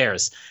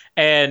downstairs,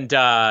 and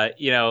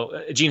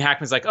Gene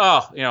Hackman's like,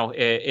 oh,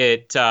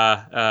 it's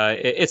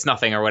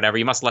nothing or whatever.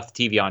 You must have left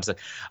the TV on. She's like,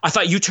 I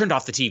thought you turned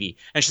off the TV.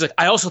 And she's like,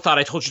 I also thought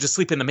I told you to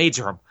sleep in the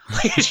maid's room.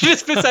 She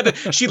just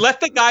she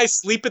let the guy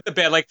sleep in the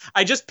bed. Like,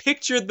 I just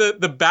pictured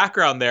the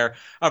background there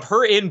of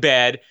her in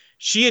bed.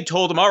 She had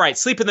told him, all right,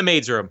 sleep in the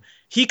maid's room.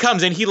 He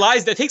comes in, he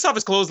takes off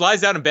his clothes,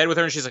 lies down in bed with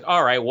her, and she's like,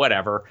 all right,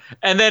 whatever.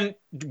 And then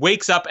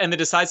wakes up and then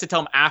decides to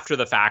tell him after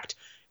the fact,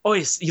 oh,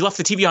 you left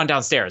the TV on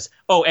downstairs.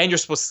 Oh, and you're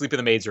supposed to sleep in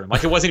the maid's room.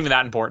 Like, it wasn't even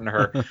that important to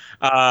her.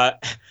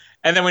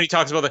 And then when he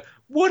talks about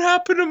what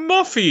happened to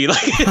Muffy?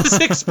 Like, his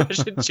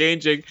expression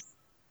changing.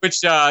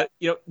 Which,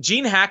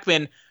 Gene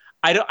Hackman,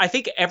 I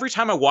think every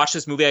time I watch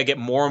this movie, I get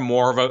more and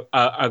more of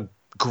a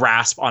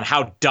grasp on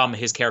how dumb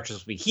his character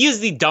will be. He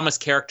is the dumbest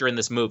character in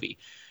this movie.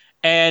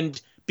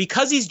 And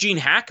because he's Gene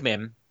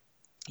Hackman,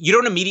 you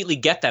don't immediately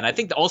get that. And I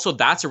think also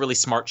that's a really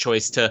smart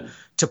choice to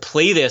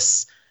play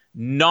this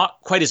not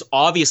quite as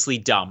obviously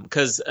dumb.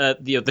 Because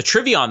the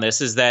trivia on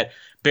this is that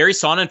Barry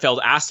Sonnenfeld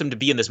asked him to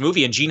be in this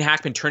movie, and Gene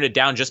Hackman turned it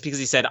down just because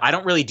he said, I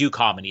don't really do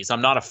comedies.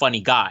 I'm not a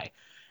funny guy.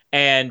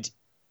 And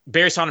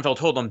Barry Sonnenfeld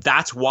told him,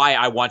 that's why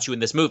I want you in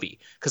this movie.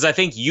 Because I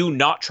think you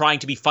not trying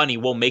to be funny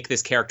will make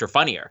this character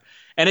funnier.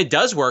 And it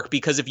does work,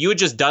 because if you had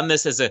just done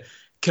this as a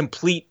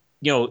complete,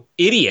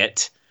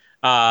 idiot,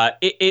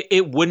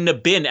 it wouldn't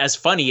have been as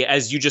funny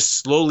as you just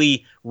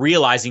slowly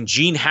realizing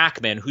Gene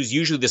Hackman, who's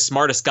usually the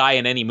smartest guy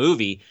in any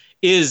movie,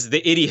 is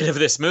the idiot of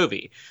this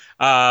movie.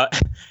 And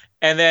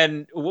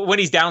then when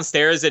he's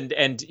downstairs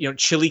and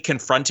Chili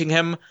confronting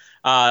him,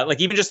 like,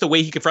 even just the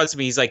way he confronts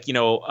me, he's like,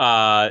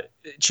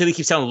 Chili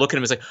keeps telling him to look at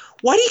him. He's like,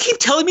 why do you keep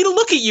telling me to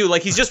look at you?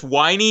 Like, he's just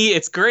whiny.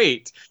 It's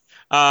great.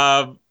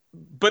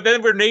 But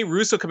then Rene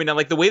Russo coming down,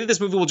 like, the way that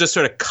this movie will just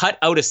sort of cut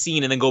out a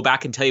scene and then go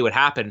back and tell you what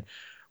happened,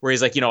 where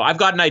he's like, I've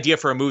got an idea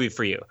for a movie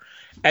for you.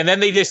 And then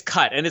they just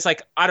cut. And it's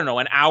like, I don't know,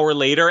 an hour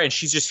later, and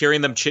she's just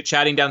hearing them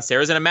chit-chatting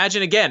downstairs. And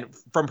imagine, again,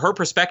 from her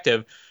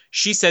perspective,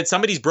 she said,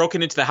 somebody's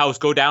broken into the house,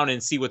 go down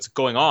and see what's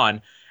going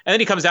on. And then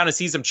he comes down and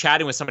sees them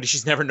chatting with somebody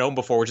she's never known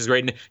before, which is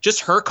great. And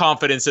just her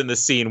confidence in the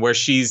scene where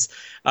she's,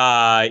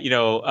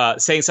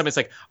 saying something. It's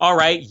like, all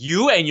right,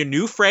 you and your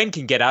new friend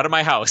can get out of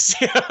my house.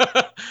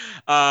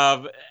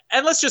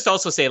 And let's just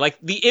also say, like,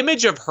 the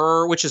image of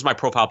her, which is my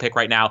profile pic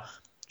right now,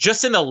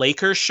 just in the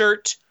Lakers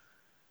shirt.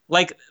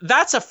 Like,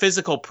 that's a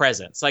physical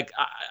presence. Like,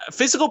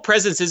 physical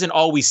presence isn't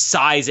always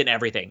size and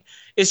everything.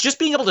 It's just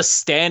being able to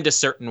stand a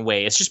certain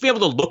way. It's just being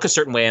able to look a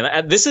certain way.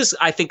 And this is,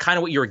 I think, kind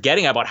of what you were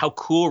getting about how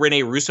cool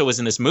Rene Russo is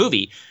in this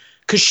movie.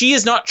 Because she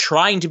is not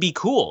trying to be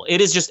cool. It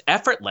is just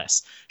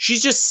effortless.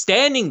 She's just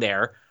standing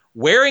there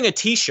wearing a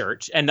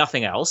T-shirt and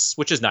nothing else,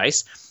 which is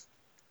nice.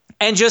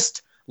 And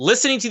just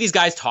listening to these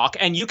guys talk.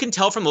 And you can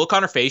tell from the look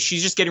on her face,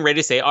 she's just getting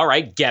ready to say, all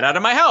right, get out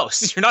of my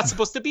house. You're not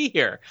supposed to be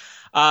here.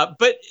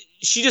 But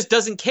she just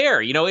doesn't care.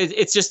 You know,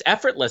 it's just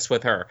effortless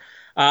with her.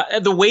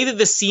 The way that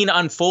the scene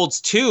unfolds,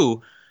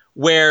 too,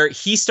 where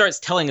he starts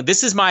telling,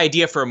 this is my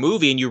idea for a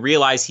movie, and you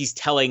realize he's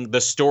telling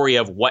the story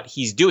of what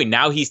he's doing.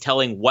 Now he's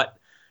telling what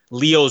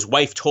Leo's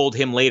wife told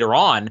him later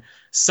on.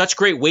 Such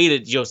great way to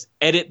just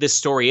edit this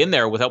story in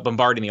there without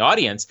bombarding the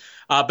audience.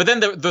 But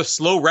then the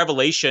slow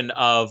revelation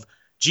of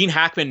Gene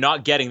Hackman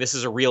not getting this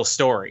is a real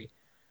story.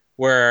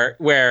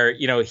 Where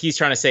you know, he's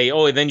trying to say,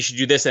 oh, then you should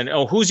do this, and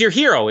oh, who's your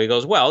hero? He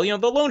goes, well, you know,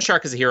 the loan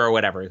shark is a hero or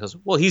whatever. He goes,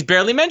 well, he's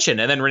barely mentioned.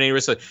 And then Rene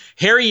Russo,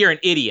 Harry, you're an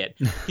idiot.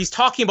 He's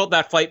talking about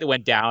that flight that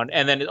went down,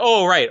 and then,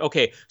 oh, right,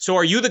 okay, so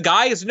are you the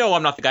guy? He goes, no,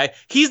 I'm not the guy.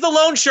 He's the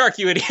loan shark,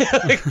 you idiot.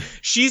 Like,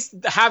 she's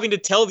having to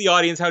tell the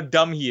audience how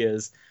dumb he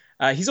is.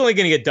 He's only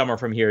going to get dumber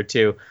from here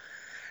too.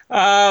 Do we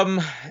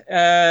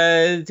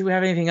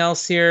have anything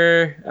else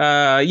here?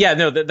 Yeah,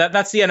 no,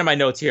 that's the end of my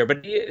notes here,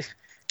 but.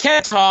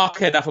 Can't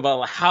talk enough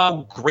about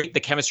how great the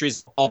chemistry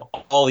is of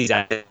all these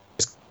actors.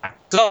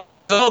 So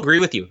I'll agree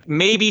with you.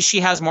 Maybe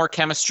she has more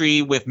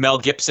chemistry with Mel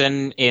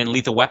Gibson in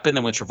Lethal Weapon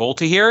than with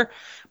Travolta here,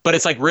 but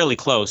it's like really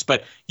close.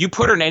 But you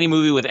put her in any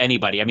movie with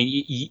anybody. I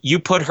mean, you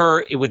put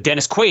her with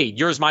Dennis Quaid,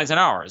 Yours, Mine, and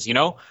Ours, you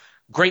know?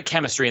 Great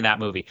chemistry in that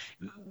movie.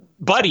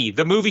 Buddy,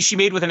 the movie she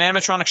made with an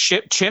animatronic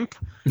chimp,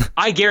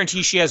 I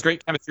guarantee she has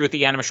great chemistry with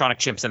the animatronic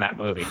chimps in that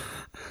movie.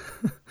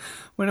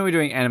 When are we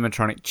doing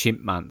Animatronic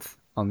Chimp Month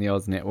on the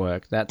Oz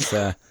Network? That's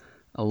a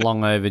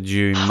long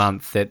overdue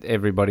month that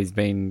everybody's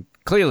been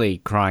clearly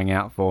crying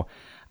out for.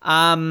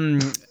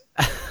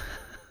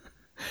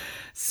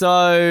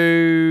 So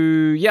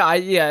yeah,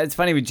 it's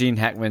funny with Gene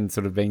Hackman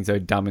sort of being so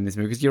dumb in this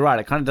movie, because you're right,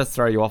 it kind of does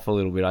throw you off a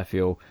little bit, I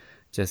feel,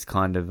 just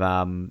kind of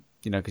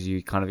you know, because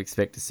you kind of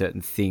expect a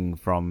certain thing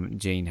from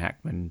Gene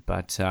Hackman.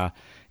 But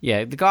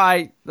yeah, the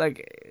guy,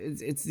 like,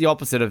 it's the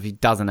opposite of he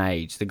doesn't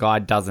age. The guy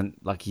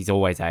doesn't, like, he's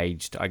always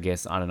aged, I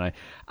guess. I don't know.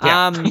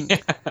 Yeah.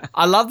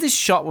 I love this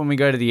shot when we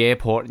go to the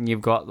airport and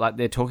you've got, like,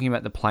 they're talking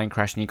about the plane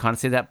crash and you kind of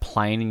see that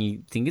plane and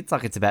you think it's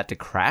like it's about to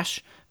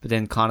crash, but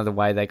then kind of the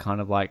way they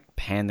kind of, like,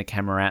 pan the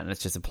camera out and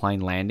it's just a plane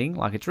landing.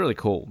 Like, it's really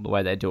cool the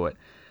way they do it.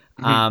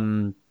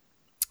 Mm-hmm.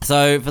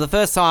 So for the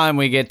first time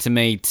we get to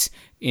meet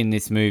in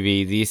this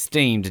movie the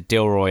esteemed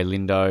Delroy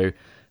Lindo,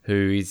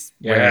 who is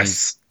wearing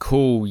his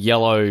cool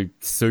yellow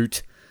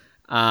suit.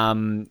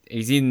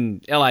 He's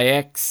in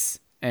LAX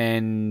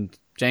and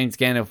James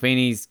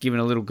Gandolfini's giving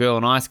a little girl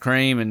an ice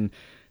cream, and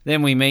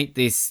then we meet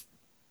this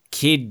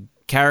kid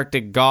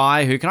character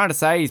guy who, can I just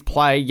say, his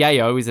play,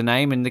 Yayo is a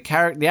name, and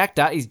the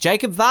actor is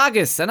Jacob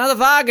Vargas. Another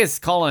Vargas,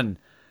 Colin.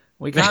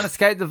 We can't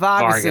escape the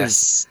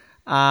Vargases.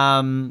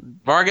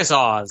 Vargas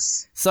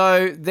Oz.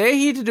 So they're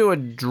here to do a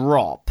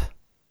drop,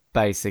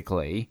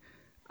 basically,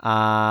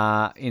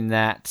 in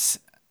that.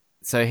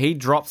 So he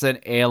drops an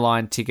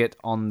airline ticket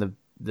on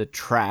the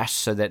trash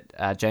so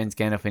that James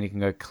Gandolfini can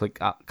go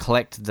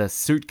collect the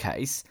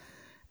suitcase,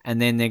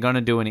 and then they're going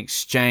to do an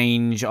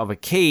exchange of a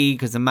key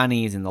because the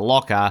money is in the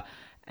locker,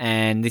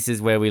 and this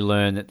is where we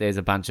learn that there's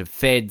a bunch of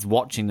feds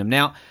watching them.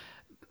 Now,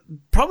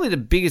 probably the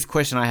biggest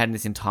question I had in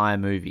this entire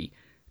movie: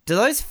 do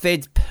those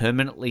feds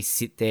permanently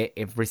sit there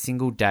every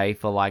single day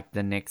for like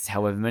the next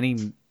however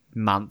many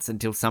months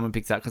until someone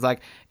picks up? Because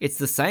like it's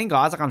the same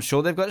guys. Like I'm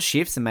sure they've got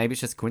shifts, and maybe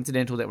it's just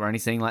coincidental that we're only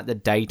seeing like the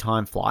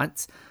daytime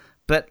flights.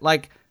 But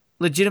like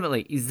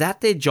legitimately, is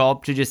that their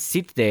job, to just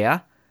sit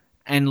there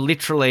and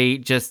literally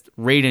just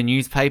read a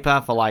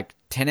newspaper for like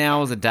 10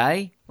 hours a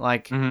day?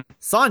 Like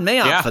sign me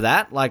up for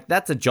that. Like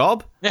that's a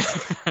job.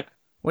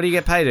 What do you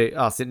get paid to?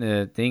 Oh, sit in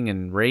a thing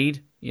and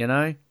read, you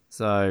know?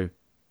 So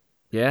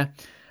yeah.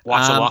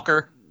 Watch a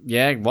locker.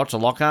 Yeah, watch a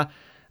locker.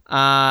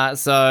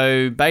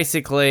 So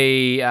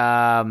basically,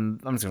 I'm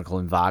just going to call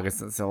him Vargas.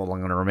 That's all I'm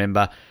going to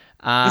remember.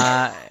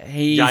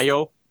 He's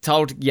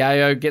told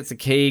Yayo, gets a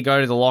key,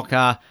 go to the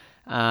locker,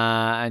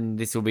 and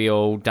this will be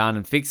all done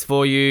and fixed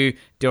for you.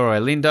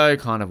 Delroy Lindo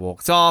kind of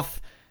walks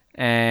off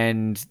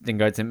and then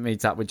goes and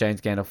meets up with James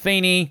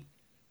Gandolfini.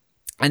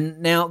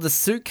 And now the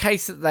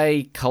suitcase that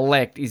they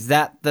collect, is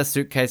that the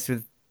suitcase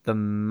with the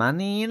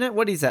money in it?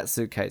 What is that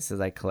suitcase that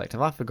they collect?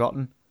 Have I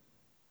forgotten?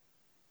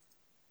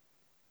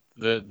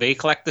 They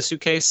collect the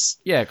suitcase?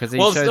 Yeah, because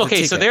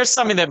okay, so there's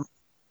something that...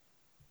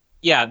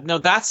 Yeah, no,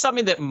 that's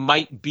something that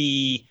might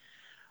be...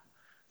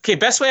 Okay,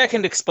 best way I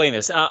can explain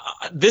this.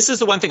 This is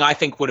the one thing I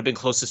think would have been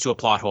closest to a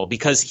plot hole,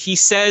 because he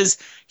says,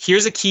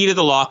 here's a key to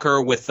the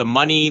locker with the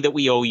money that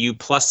we owe you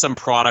plus some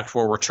product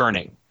we're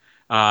returning.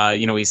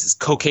 You know, he says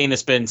cocaine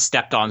that's been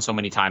stepped on so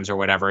many times or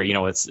whatever. You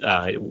know, it's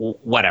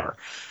whatever.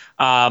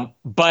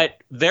 But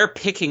they're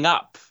picking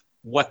up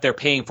what they're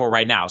paying for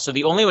right now. So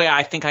the only way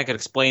I think I could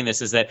explain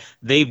this is that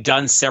they've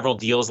done several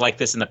deals like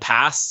this in the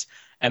past.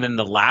 And then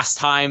the last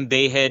time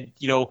they had,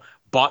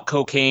 bought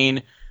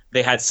cocaine,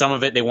 they had some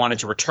of it they wanted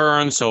to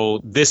return. So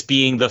this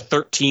being the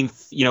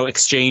 13th,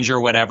 exchange or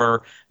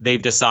whatever,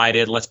 they've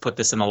decided, let's put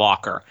this in the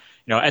locker.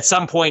 At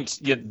some point,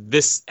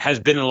 this has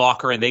been in a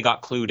locker and they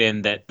got clued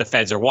in that the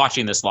feds are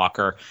watching this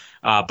locker.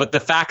 But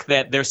the fact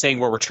that they're saying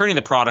we're returning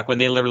the product when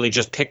they literally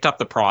just picked up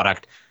the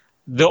product,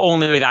 the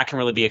only way that can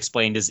really be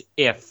explained is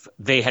if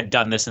they had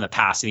done this in the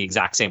past in the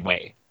exact same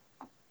way.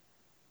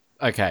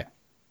 Okay.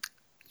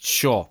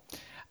 Sure.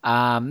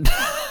 I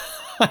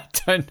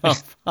don't know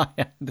if I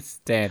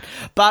understand.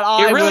 But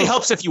it really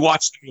helps if you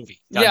watch the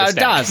movie. Yeah, it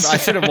does. I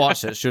should have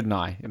watched it, shouldn't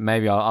I?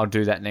 Maybe I'll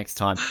do that next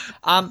time.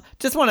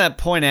 Just want to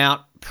point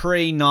out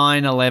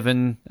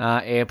pre-9/11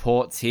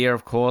 airports here,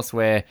 of course,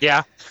 where,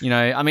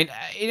 I mean,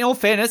 in all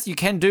fairness, you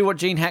can do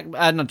what you can do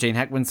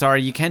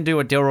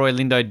what Delroy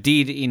Lindo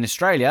did in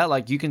Australia.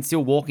 Like, you can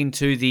still walk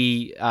into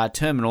the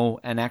terminal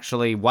and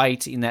actually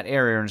wait in that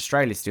area in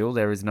Australia still.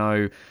 There is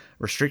no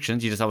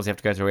restrictions. You just obviously have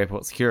to go through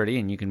airport security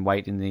and you can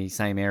wait in the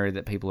same area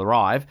that people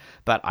arrive.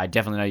 But I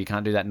definitely know you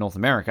can't do that in North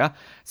America.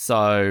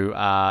 So,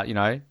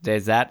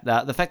 there's that.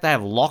 The fact they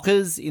have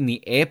lockers in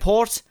the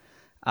airport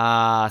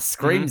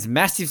screams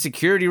massive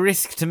security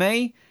risk to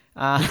me.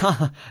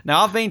 Now,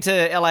 I've been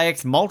to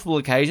LAX multiple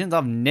occasions.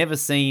 I've never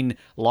seen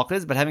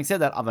lockers. But having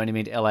said that, I've only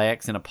been to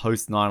LAX in a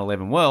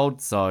post-9/11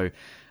 world. So,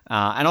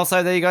 and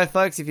also, there you go,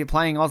 folks. If you're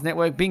playing Oz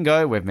Network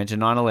Bingo, we've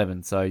mentioned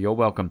 9/11. So, you're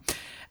welcome.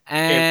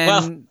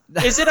 And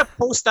is it a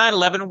post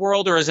 9/11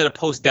 world or is it a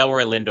post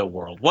Delroy Lindo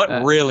world? What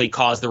really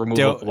caused the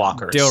removal of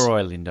lockers?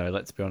 Delroy Lindo,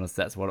 let's be honest,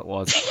 that's what it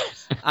was.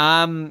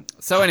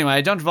 So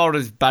anyway, John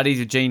Travolta's buddies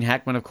with Gene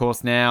Hackman, of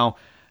course, now.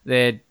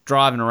 They're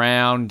driving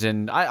around,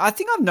 and I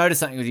think I've noticed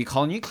something with you,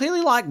 Colin. You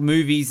clearly like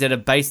movies that are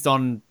based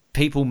on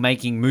people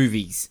making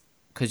movies,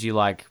 because you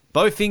like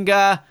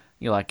Bowfinger,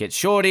 you like Get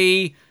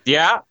Shorty.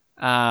 Yeah.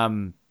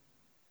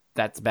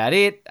 That's about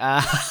it.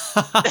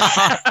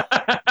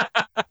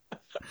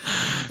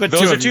 But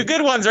those are two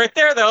good ones right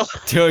there, though.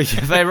 Two of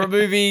your favorite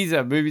movies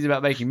are movies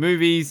about making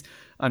movies.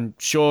 I'm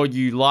sure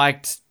you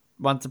liked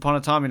Once Upon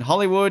a Time in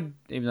Hollywood,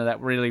 even though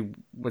that really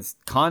was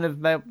kind of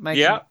about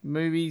making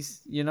movies,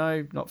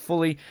 not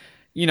fully.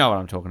 You know what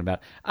I'm talking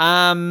about.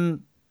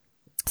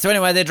 So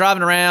anyway, they're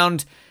driving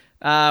around.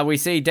 We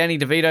see Danny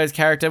DeVito's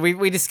character.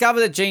 We discover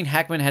that Gene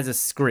Hackman has a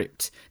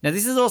script. Now,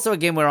 this is also,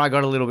 again, where I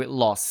got a little bit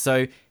lost.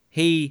 So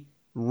he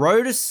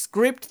wrote a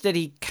script that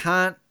he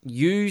can't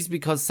use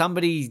because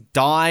somebody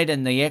died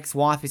and the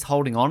ex-wife is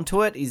holding on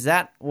to it. Is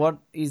that what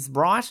is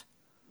right?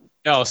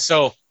 No,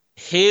 so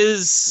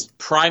his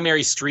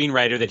primary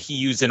screenwriter that he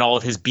used in all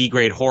of his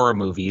B-grade horror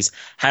movies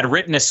had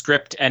written a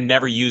script and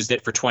never used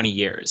it for 20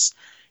 years.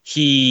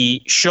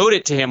 He showed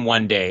it to him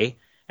one day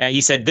and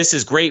he said, "This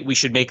is great, we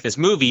should make this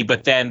movie,"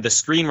 but then the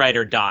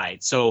screenwriter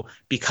died. So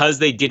because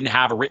they didn't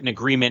have a written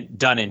agreement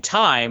done in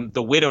time,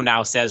 the widow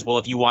now says, "Well,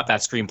 if you want that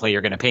screenplay,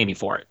 you're going to pay me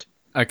for it."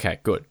 Okay,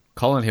 good.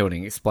 Colin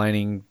Hilding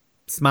explaining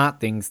smart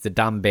things to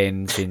dumb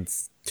Ben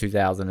since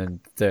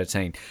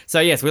 2013. So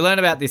yes, we learned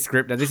about this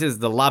script. Now this is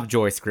the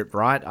Lovejoy script,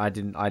 right?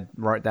 I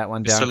wrote that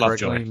one down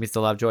correctly. Mr.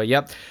 Lovejoy.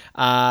 Yep.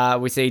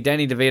 We see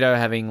Danny DeVito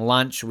having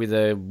lunch with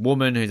a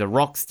woman who's a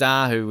rock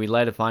star who we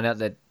later find out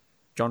that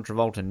John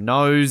Travolta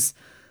knows.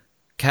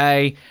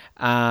 Okay.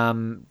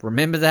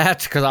 Remember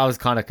that because I was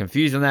kind of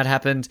confused when that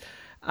happened.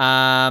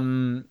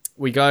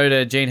 We go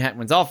to Gene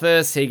Hackman's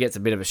office. He gets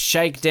a bit of a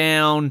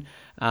shakedown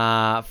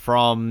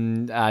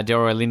from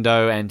Delroy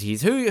Lindo and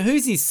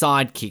who's his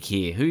sidekick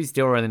here? Who's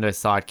Delroy Lindo's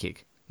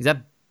sidekick? Is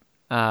that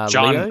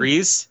John Leo?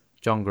 Grease?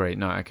 John Grease.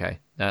 No, okay.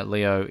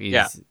 Leo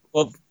is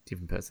a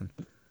different person.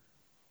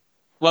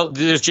 Well,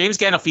 there's James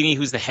Gandolfini,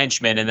 who's the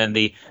henchman, and then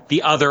the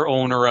other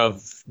owner of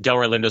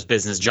Delroy Lindo's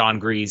business, John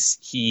Grease.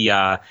 He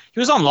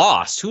was on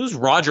Lost. Who's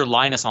Roger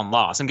Linus on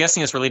Lost? I'm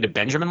guessing it's related to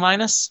Benjamin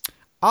Linus.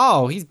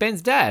 Oh, he's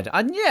Ben's dad.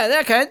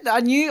 Okay.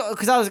 I knew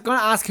because I was going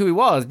to ask who he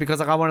was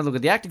because I want to look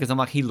at the actor because I'm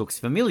like, he looks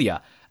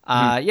familiar.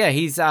 Yeah,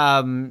 he's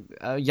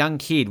a young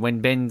kid when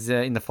Ben's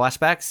in the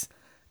flashbacks,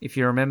 if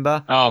you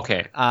remember. Oh,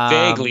 okay.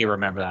 Vaguely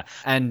remember that.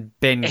 And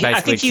Ben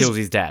basically kills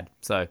his dad.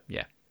 So,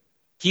 yeah.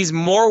 He's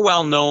more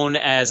well known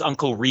as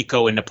Uncle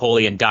Rico in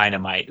Napoleon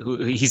Dynamite.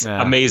 He's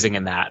amazing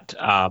in that.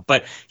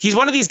 But he's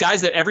one of these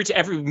guys that every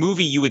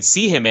movie you would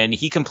see him in,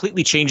 he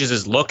completely changes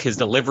his look, his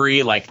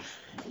delivery, like.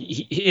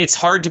 It's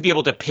hard to be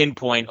able to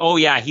pinpoint, oh,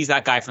 yeah, he's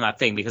that guy from that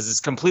thing because it's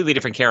a completely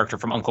different character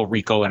from Uncle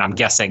Rico and I'm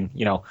guessing,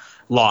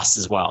 Lost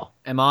as well.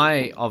 Am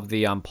I of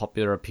the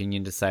unpopular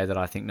opinion to say that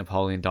I think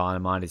Napoleon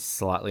Dynamite is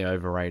slightly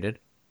overrated?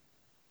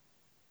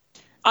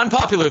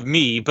 Unpopular with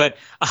me, but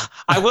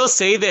I will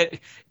say that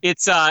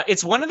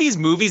it's one of these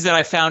movies that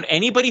I found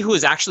anybody who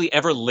has actually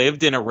ever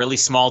lived in a really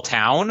small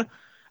town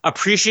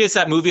appreciates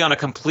that movie on a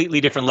completely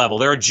different level.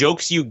 There are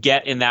jokes you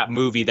get in that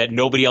movie that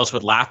nobody else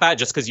would laugh at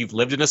just because you've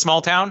lived in a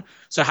small town.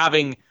 So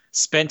having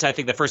spent, I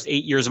think, the first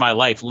 8 years of my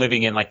life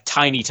living in like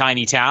tiny,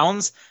 tiny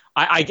towns,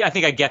 I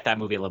think I get that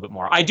movie a little bit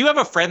more. I do have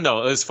a friend,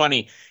 though. It was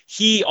funny.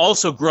 He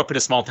also grew up in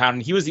a small town,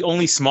 and he was the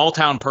only small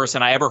town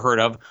person I ever heard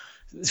of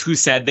who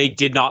said they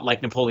did not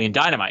like Napoleon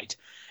Dynamite.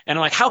 And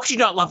I'm like, how could you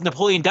not love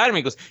Napoleon Dynamite?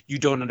 He goes, you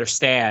don't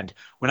understand.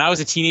 When I was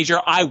a teenager,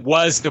 I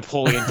was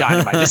Napoleon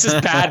Dynamite. This is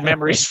bad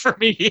memories for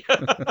me.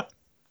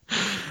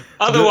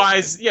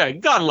 Otherwise, yeah, you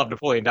gotta love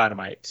Napoleon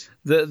Dynamite.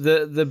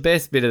 The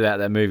best bit about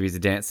that movie is the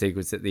dance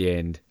sequence at the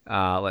end.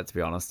 Let's be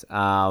honest.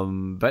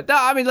 But no,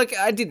 I mean, look,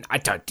 I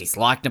don't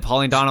dislike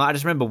Napoleon Dynamite. I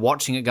just remember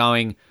watching it,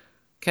 going,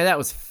 okay, that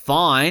was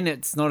fine.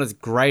 It's not as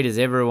great as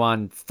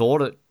everyone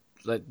thought it.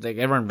 Like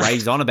everyone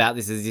raves on about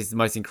this as the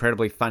most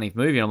incredibly funny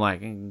movie. And I'm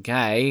like,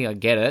 okay, I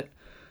get it.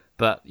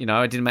 But, you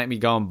know, it didn't make me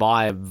go and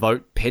buy a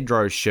Vote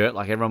Pedro shirt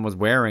like everyone was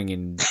wearing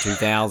in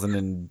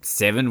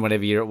 2007,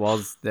 whatever year it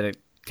was that it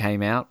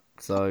came out.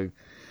 So,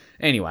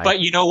 anyway.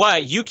 But you know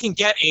what? You can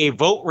get a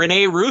Vote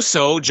Rene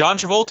Russo John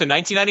Travolta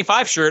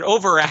 1995 shirt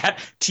over at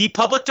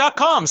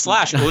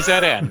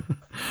tpublic.com/OZN.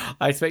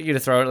 I expect you to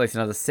throw at least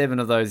another 7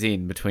 of those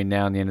in between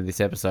now and the end of this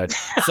episode.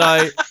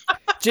 So,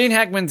 Gene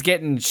Hackman's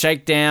getting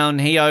shakedown.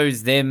 He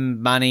owes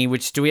them money,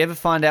 which, do we ever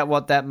find out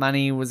what that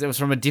money was? It was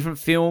from a different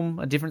film,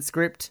 a different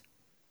script?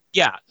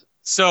 Yeah.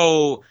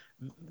 So,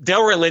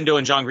 Delroy Lindo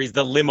and John Grease,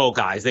 the limo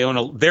guys,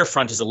 their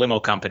front is a limo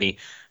company.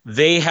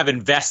 They have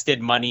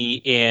invested money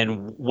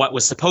in what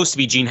was supposed to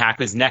be Gene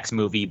Hackman's next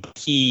movie, but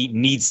he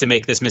needs to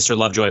make this Mr.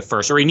 Lovejoy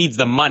first, or he needs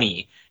the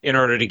money in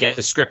order to get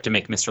the script to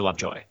make Mr.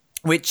 Lovejoy.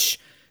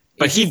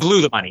 But he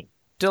blew the money.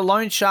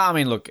 DeLone Shark, I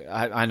mean, look,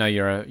 I know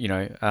you're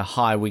a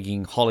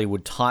high-wigging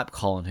Hollywood type,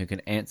 Colin, who can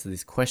answer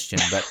this question,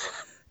 but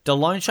do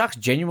loan sharks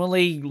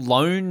genuinely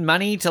loan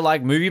money to,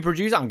 like, movie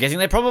producers? I'm guessing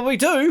they probably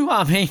do.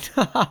 I mean,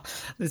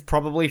 there's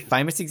probably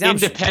famous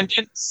examples.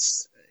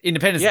 Independence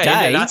Day.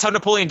 Yeah, that's how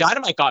Napoleon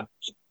Dynamite got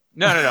made.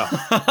 No.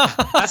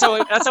 That's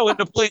how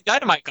Napoleon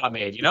Dynamite got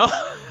made, you know?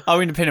 Oh,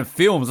 independent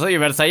films. I thought you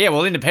were about to say, yeah,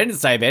 well,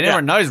 Independence Day, man.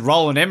 Everyone knows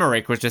Roland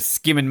Emmerich was just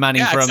skimming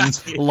money from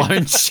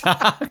loan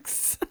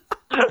sharks.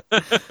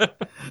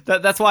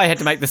 That's why I had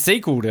to make the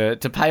sequel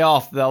to pay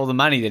off all the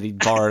money that he'd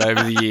borrowed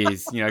over the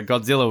years. You know,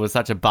 Godzilla was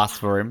such a bust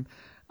for him.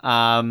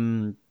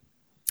 So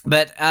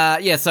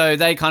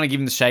they kind of give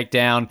him the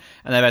shakedown,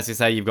 and they basically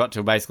say you've got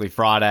till basically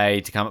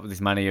Friday to come up with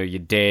this money or you're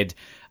dead.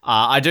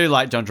 I do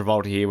like John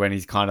Travolta here when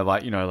he's kind of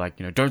like,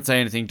 don't say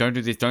anything, don't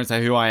do this, don't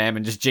say who I am,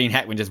 and just Gene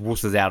Hackman just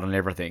wusses out on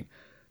everything.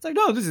 It's like,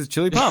 no, this is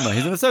Chili Palmer.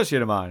 He's an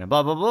associate of mine, and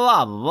blah, blah,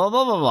 blah, blah,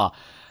 blah, blah,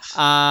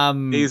 blah.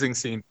 Amazing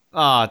scene.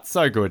 Oh, it's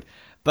so good.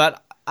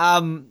 But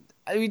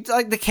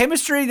like the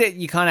chemistry that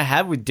you kind of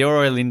have with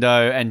Delroy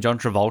Lindo and John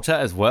Travolta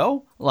as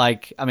well.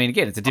 Like, I mean,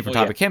 again, it's a different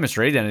type of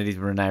chemistry than it is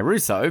with Rene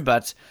Russo,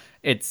 but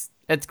it's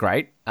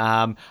great.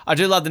 I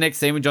do love the next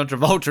scene with John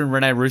Travolta in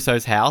Rene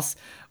Russo's house,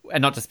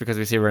 and not just because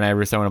we see Rene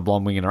Russo in a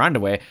blonde wing in her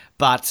underwear,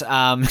 but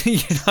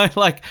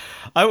like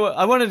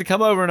I wanted to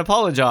come over and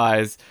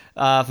apologize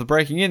for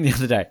breaking in the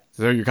other day.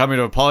 So you're coming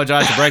to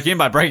apologize for breaking in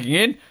by breaking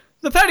in?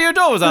 The patio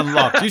door was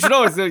unlocked. You should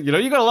always,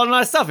 you got a lot of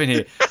nice stuff in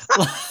here.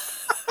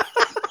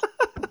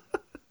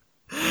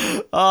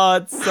 Oh,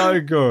 it's so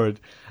good.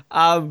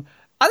 I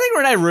think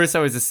Rene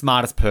Russo is the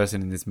smartest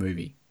person in this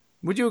movie.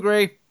 Would you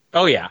agree?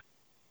 Oh, yeah.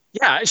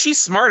 Yeah,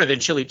 she's smarter than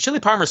Chili. Chili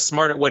Palmer's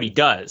smart at what he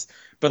does,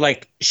 but,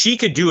 like, she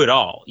could do it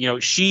all.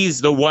 She's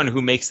the one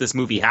who makes this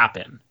movie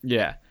happen.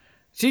 Yeah.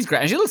 She's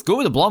great. And she looks good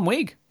with a blonde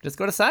wig, just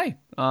got to say.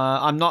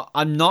 I'm not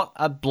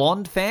a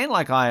blonde fan.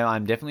 Like,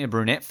 I'm definitely a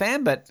brunette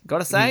fan, but got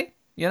to say,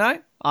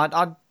 I'd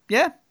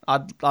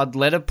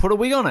let her put a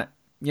wig on it.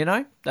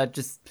 That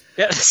just...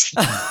 Yeah,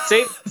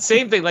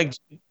 same thing. Like,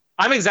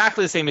 I'm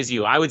exactly the same as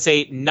you. I would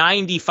say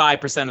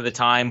 95% of the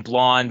time,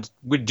 blonde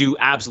would do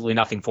absolutely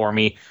nothing for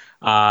me.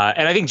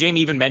 And I think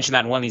Jamie even mentioned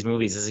that in one of these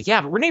movies. Is like,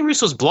 yeah, but Rene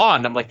Russo's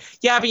blonde. I'm like,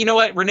 yeah, but you know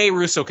what? Rene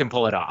Russo can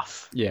pull it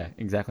off. Yeah,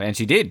 exactly. And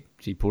she did.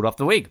 She pulled off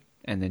the wig,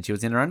 and then she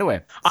was in her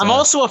underwear. So. I'm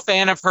also a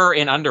fan of her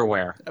in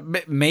underwear.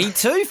 Me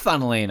too,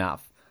 funnily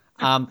enough.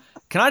 Can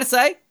I just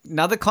say,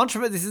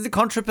 this is a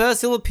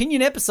controversial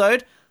opinion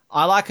episode.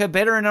 I like her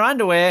better in her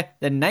underwear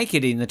than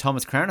naked in the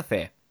Thomas Crown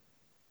Affair.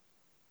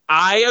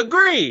 I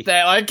agree.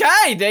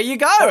 Okay, there you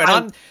go.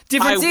 I'm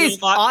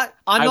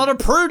not a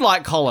prude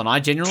like Colin. I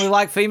genuinely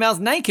like females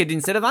naked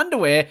instead of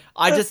underwear.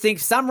 I just think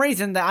for some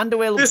reason the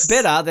underwear looks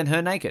better than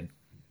her naked.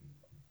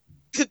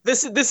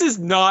 This is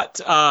not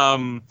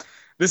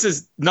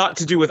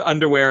to do with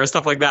underwear or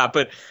stuff like that.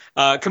 But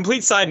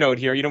complete side note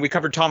here. We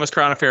covered Thomas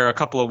Crown Affair a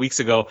couple of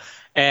weeks ago,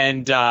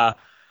 and I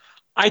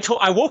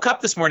woke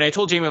up this morning. I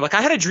told Jamie,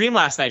 I had a dream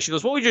last night. She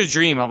goes, "What was your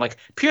dream?" I'm like,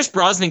 "Pierce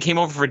Brosnan came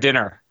over for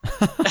dinner."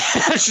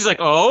 She's like,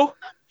 "Oh?"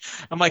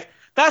 I'm like,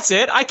 "That's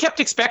it. I kept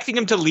expecting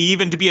him to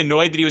leave and to be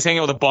annoyed that he was hanging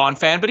out with a Bond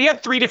fan, but he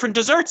had 3 different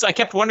desserts. I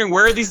kept wondering,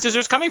 where are these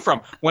desserts coming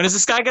from? When is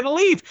this guy going to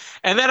leave?"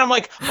 And then I'm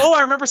like, "Oh,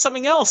 I remember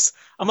something else."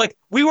 I'm like,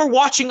 "We were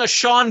watching a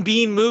Sean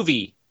Bean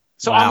movie."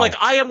 So wow. I'm like,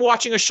 I am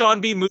watching a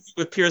Sean Bean movie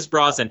with Pierce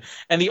Brosnan.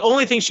 And the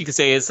only thing she could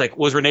say is, like,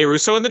 was Rene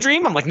Russo in the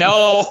dream? I'm like,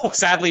 no,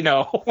 sadly,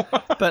 no.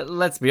 But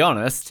let's be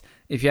honest.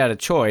 If you had a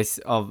choice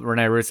of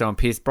Rene Russo and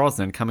Pierce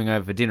Brosnan coming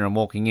over for dinner and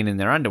walking in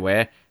their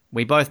underwear,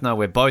 we both know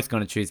we're both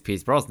going to choose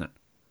Pierce Brosnan.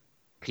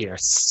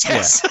 Pierce.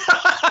 Yes.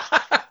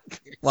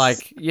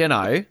 Like, you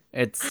know,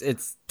 it's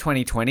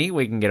 2020.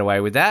 We can get away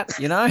with that,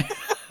 you know.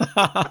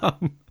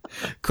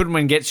 Couldn't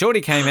when Get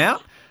Shorty came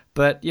out,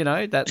 but you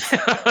know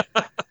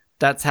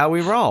that's how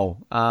we roll.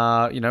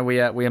 You know, we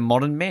are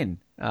modern men.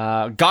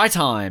 Guy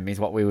time is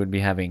what we would be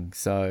having.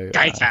 So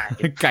Guy time.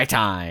 Guy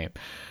time.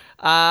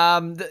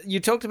 You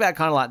talked about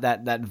kind of like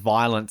that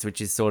violence,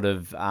 which is sort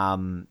of,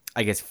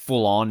 I guess,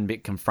 full on,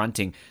 bit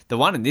confronting. The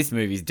one in this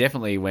movie is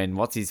definitely when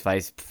what's his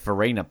face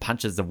Farina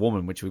punches the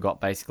woman, which we got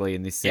basically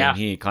in this scene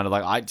here. Kind of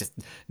like I just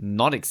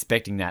not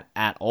expecting that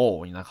at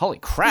all. You're like, holy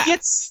crap!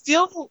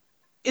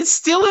 It's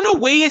still in a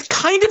way it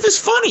kind of is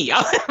funny.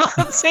 I'm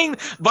not saying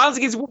violence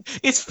against women.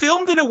 It's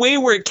filmed in a way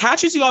where it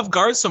catches you off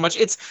guard so much.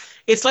 It's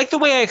like the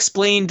way I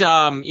explained,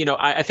 you know,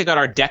 I think on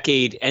our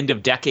end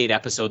of decade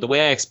episode, the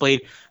way I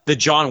explained the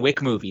John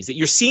Wick movies, that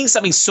you're seeing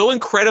something so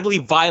incredibly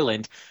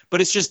violent,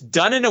 but it's just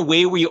done in a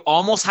way where you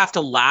almost have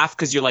to laugh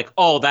because you're like,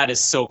 oh, that is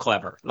so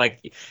clever.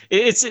 Like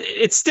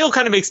it still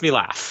kind of makes me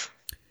laugh.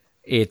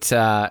 Yes,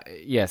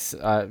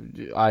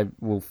 I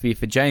will fear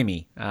for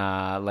Jamie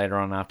later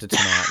on after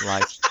tonight.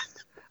 Like.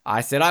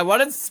 I said I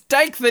wanted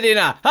steak for dinner.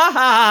 Ha ha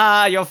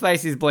ha! Your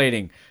face is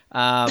bleeding.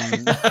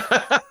 And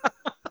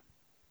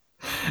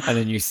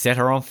then you set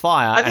her on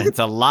fire, and it's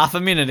a laugh a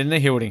minute in the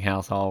Hilding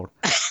household.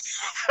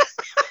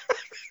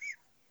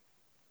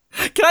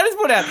 Can I just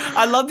put out?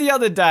 I love the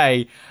other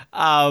day.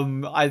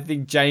 I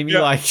think Jamie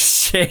like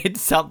shared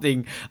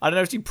something. I don't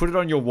know if she put it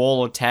on your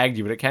wall or tagged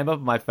you, but it came up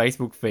on my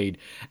Facebook feed,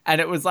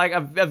 and it was like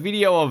a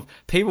video of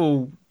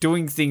people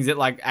doing things that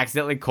like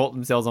accidentally caught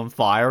themselves on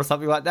fire or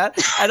something like that.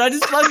 And I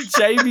just love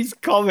Jamie's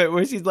comment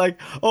where she's like,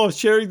 "Oh,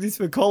 sharing this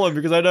for Colin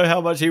because I know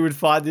how much he would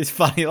find this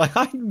funny." Like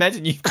I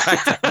imagine you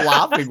cracked up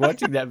laughing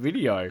watching that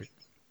video.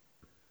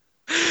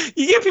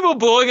 You get people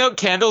blowing out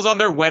candles on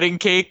their wedding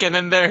cake and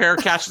then their hair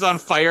catches on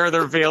fire,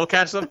 their veil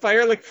catches on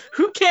fire. Like,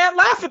 who can't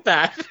laugh at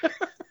that?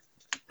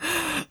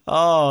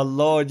 Oh,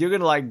 Lord. You're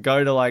going to, like,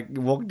 go to, like,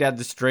 walk down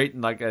the street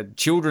and, like, a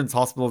children's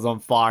hospital's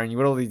on fire and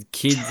you've got all these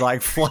kids,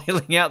 like,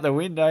 flailing out the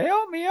window.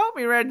 Help me,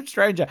 random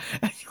stranger.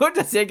 And you're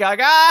just there going,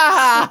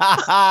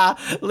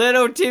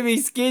 little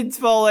Timmy's skin's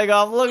falling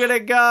off. Look at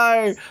it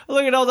go.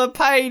 Look at all the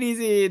pain he's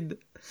in.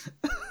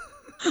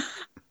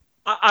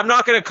 I'm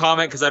not going to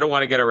comment because I don't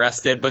want to get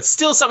arrested, but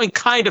still something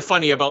kind of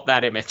funny about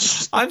that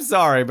image. I'm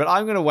sorry, but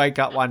I'm going to wake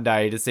up one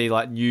day to see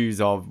like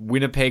news of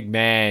Winnipeg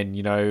man,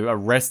 you know,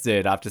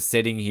 arrested after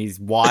setting his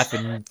wife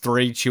and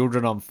 3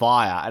 children on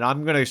fire. And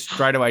I'm going to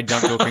straight away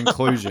jump to a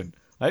conclusion.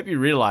 I hope you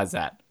realize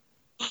that.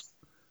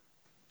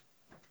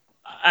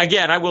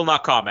 Again, I will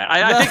not comment.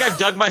 I think I've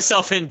dug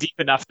myself in deep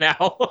enough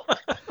now.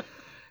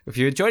 If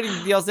you're joining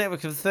the Oz Network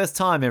for the first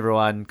time,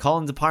 everyone,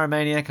 Colin's a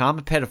pyromaniac, I'm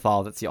a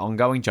pedophile. That's the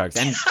ongoing jokes.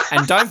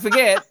 And don't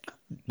forget,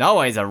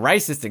 Noah's a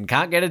racist and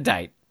can't get a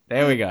date.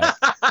 There we go.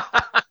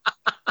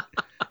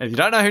 If you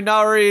don't know who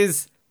Noah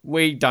is,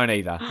 we don't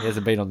either. He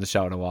hasn't been on the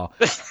show in a while.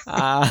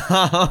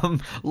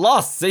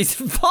 Lost,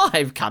 Season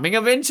 5, coming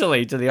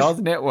eventually to the Oz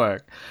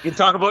Network. You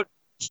talk about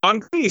John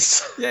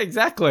Cleese. Yeah,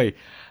 exactly.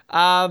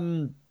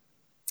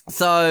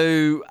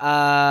 So,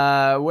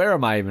 where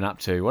am I even up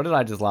to? What did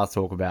I just last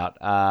talk about?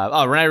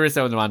 Rene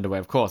Russo in the underwear.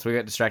 Of course, we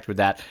got distracted with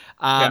that.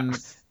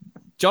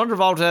 John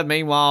Travolta,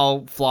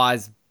 meanwhile,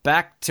 flies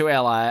back to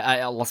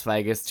Las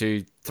Vegas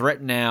to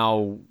threaten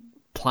our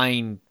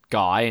plane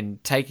guy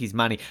and take his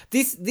money.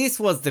 This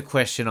was the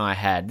question I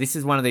had. This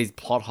is one of these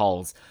plot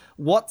holes.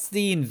 What's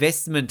the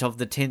investment of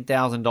the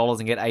 $10,000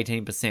 and get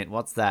 18%?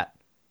 What's that?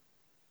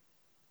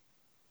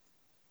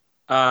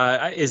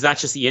 Is that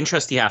just the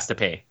interest he has to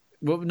pay?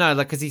 Well, no,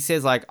 like because he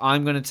says like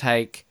I'm going to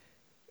take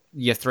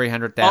your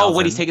 300,000. Oh,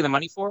 what he's taking the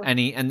money for? But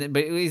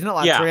he's not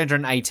like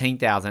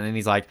 318,000, and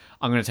he's like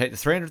I'm going to take the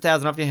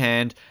 300,000 off your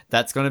hand.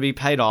 That's going to be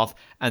paid off,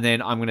 and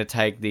then I'm going to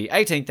take the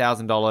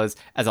 $18,000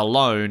 as a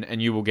loan,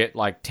 and you will get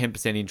like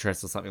 10%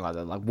 interest or something like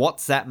that. Like,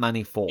 what's that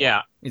money for?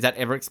 Yeah, is that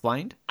ever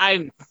explained?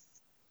 I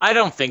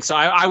don't think so.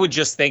 I would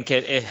just think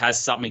it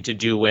has something to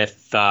do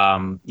with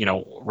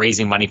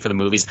raising money for the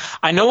movies.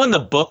 I know in the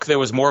book there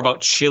was more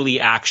about Chili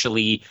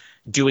actually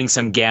doing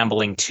some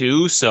gambling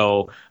too,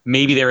 so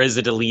maybe there is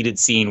a deleted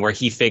scene where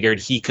he figured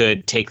he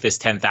could take this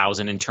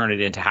 10,000 and turn it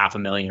into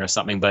 $500,000 or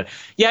something. But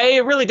yeah,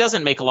 it really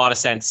doesn't make a lot of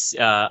sense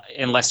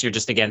unless you're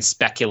just again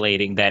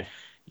speculating that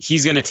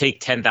he's going to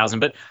take 10,000.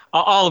 But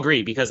I'll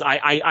agree because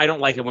I don't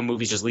like it when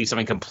movies just leave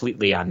something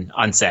completely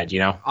unsaid, you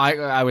know?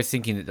 I was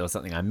thinking that there was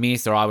something I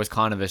missed, or I was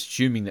kind of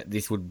assuming that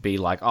this would be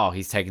like, oh,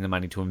 he's taking the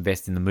money to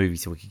invest in the movie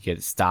so we could get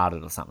it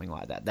started or something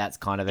like that. That's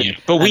kind of...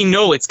 But we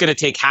know it's going to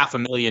take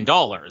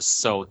 $500,000.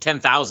 So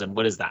 10,000,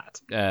 what is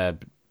that?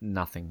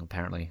 nothing,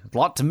 apparently. A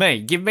lot to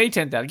me. Give me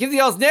 $10,000. Give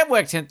the Oz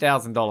Network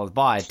 $10,000.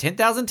 Buy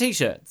 10,000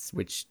 t-shirts,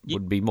 which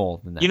would be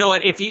more than that. You know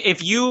what? If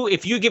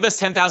you give us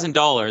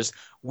 $10,000,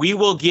 we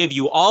will give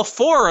you all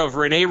 4 of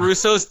Rene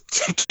Russo's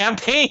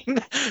campaign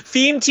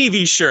theme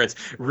TV shirts.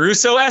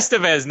 Russo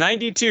Estevez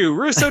 92,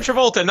 Russo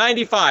Travolta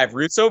 95,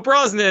 Russo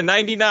Brosnan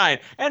 99,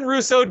 and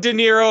Russo De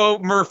Niro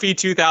Murphy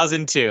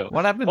 2002.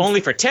 What happened? Only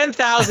for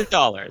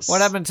 $10,000. What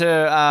happened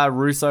to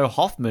Russo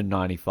Hoffman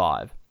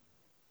 95?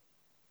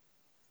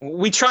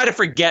 We try to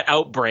forget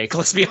Outbreak,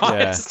 let's be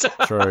honest.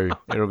 Yeah, true.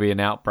 It'll be an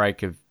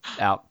outbreak of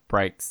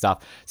outbreak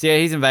stuff. So yeah,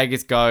 he's in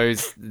Vegas,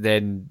 goes,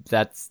 then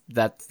that's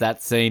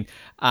that scene.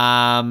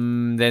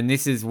 Then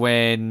this is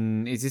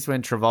when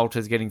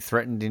Travolta's getting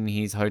threatened in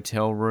his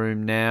hotel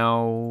room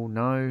now?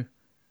 No?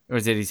 Or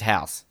is it his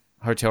house?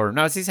 Hotel room.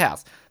 No, it's his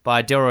house.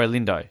 By Delroy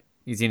Lindo.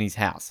 He's in his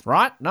house,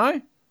 right? No?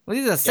 Well,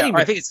 this is a scene. Yeah,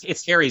 I think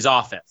it's Harry's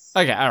office.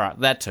 Okay, all right,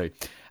 that too.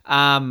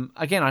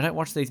 Again, I don't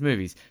watch these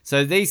movies.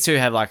 So these two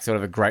have like sort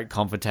of a great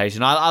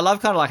confrontation. I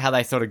love kind of like how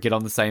they sort of get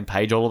on the same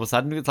page all of a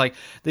sudden. It's like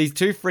these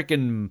two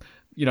freaking,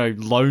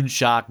 loan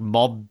shark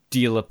mob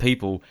dealer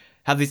people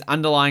have this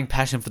underlying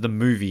passion for the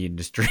movie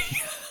industry.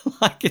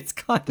 Like it's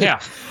kind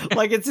of,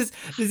 like it's just,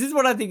 this is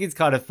what I think is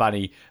kind of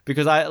funny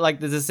because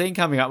there's a scene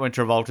coming up when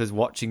Travolta's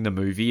watching the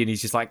movie and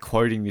he's just like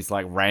quoting this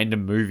like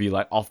random movie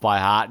like off by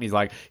heart and he's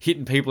like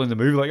hitting people in the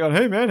movie like, oh,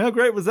 hey man, how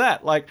great was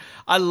that? Like,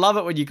 I love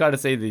it when you kind of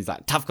see these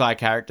like tough guy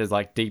characters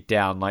like deep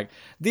down. Like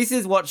this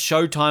is what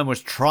Showtime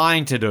was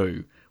trying to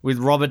do with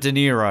Robert De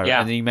Niro and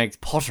then he makes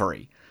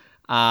Pottery.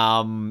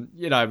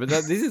 But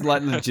this is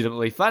like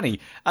legitimately funny.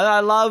 And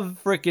I love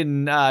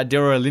freaking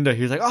Delroy Lindo,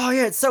 who's like, oh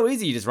yeah, it's so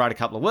easy. You just write a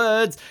couple of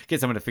words,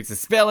 get someone to fix the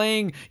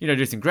spelling,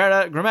 do some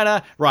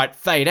grammar, write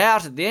fade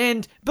out at the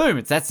end. Boom,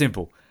 it's that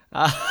simple.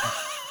 I've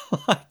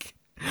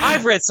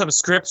read some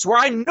scripts where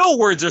I know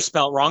words are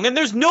spelt wrong and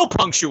there's no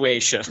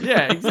punctuation.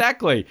 Yeah,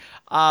 exactly.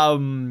 So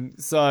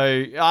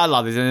I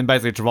love this. And then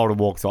basically Travolta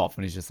walks off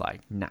and he's just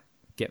like, nah,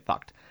 get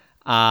fucked.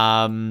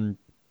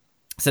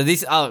 So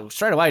this,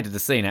 straight away to the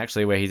scene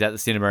actually where he's at the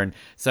cinema, and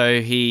so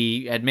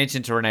he had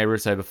mentioned to Rene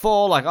Russo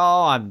before, like,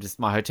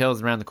 my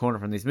hotel's around the corner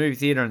from this movie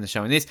theater and they're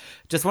showing this.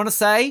 Just want to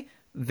say,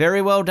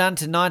 very well done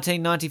to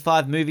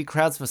 1995 movie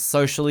crowds for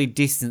socially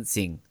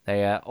distancing.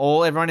 They are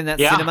everyone in that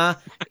cinema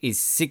is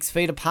 6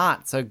 feet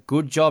apart. So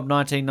good job,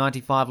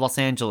 1995 Los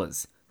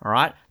Angeles. All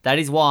right, that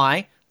is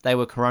why they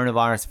were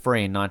coronavirus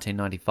free in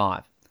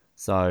 1995.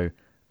 So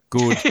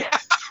good,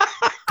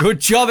 good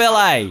job,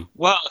 LA.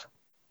 Well.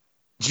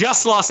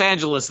 Just Los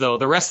Angeles, though.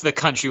 The rest of the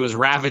country was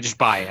ravaged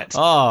by it.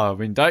 Oh, I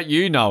mean, don't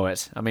you know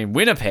it? I mean,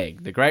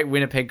 Winnipeg, the great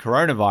Winnipeg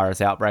coronavirus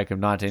outbreak of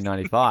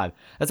 1995.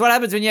 That's what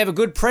happens when you have a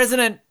good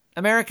president,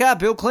 America.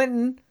 Bill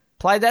Clinton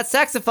played that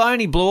saxophone.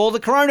 He blew all the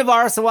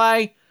coronavirus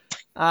away.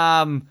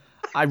 I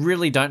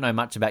really don't know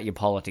much about your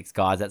politics,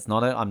 guys.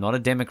 I'm not a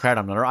Democrat.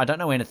 I don't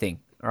know anything,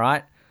 all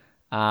right?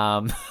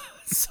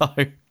 So...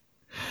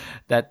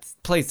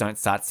 please don't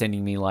start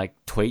sending me like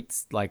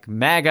tweets like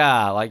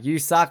MAGA, like you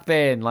suck,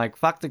 Ben, like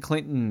fuck the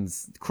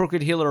Clintons,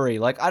 crooked Hillary.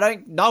 Like I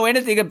don't know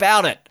anything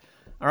about it.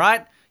 All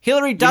right,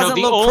 Hillary doesn't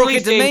look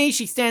crooked to me.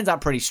 She stands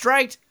up pretty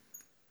straight.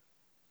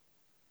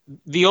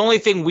 The only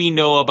thing we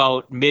know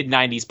about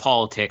mid-90s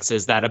politics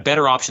is that a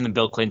better option than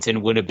Bill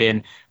Clinton would have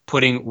been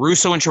putting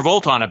Russo and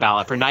Travolta on a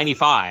ballot for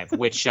 95,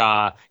 which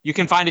you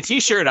can find a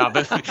t-shirt of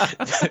at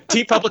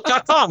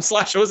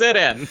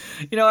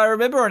tpublic.com/OZN. I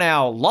remember on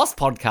our Lost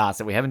podcast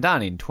that we haven't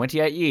done in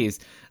 28 years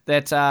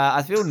that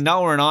I feel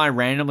Noah and I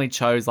randomly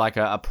chose like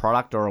a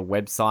product or a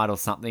website or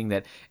something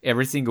that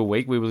every single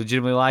week we were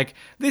legitimately like,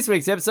 this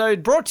week's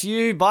episode brought to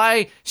you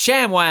by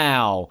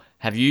ShamWow.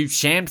 Have you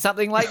shammed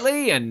something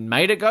lately and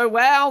made it go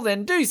wow?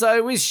 Then do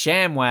so with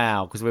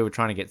ShamWow, because we were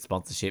trying to get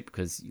sponsorship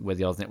because we're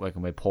the Oz Network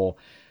and we're poor.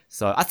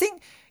 So I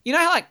think,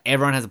 how like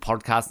everyone has a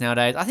podcast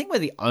nowadays? I think we're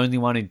the only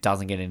one who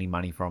doesn't get any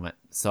money from it.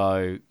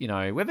 So,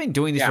 we've been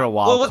doing this for a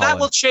while. Well, that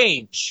will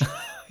change.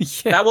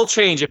 That will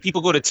change if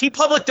people go to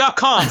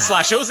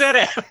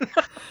tpublic.com/OZN.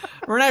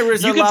 Rene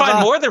Russo You can find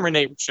more than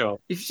Rene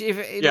Russo.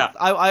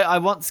 I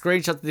want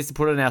screenshots of this to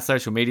put on our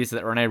social media so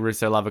that Rene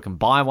Russo lover can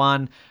buy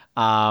one.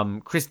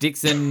 Chris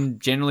Dixon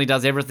generally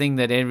does everything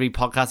that every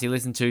podcast you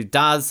listen to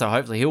does, so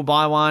hopefully he'll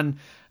buy one.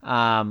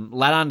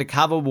 Lad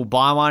Undercover will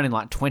buy one in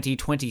like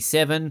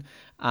 2027.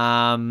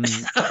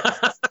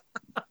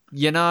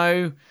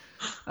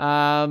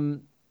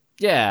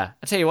 Yeah,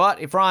 I tell you what,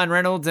 if Ryan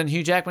Reynolds and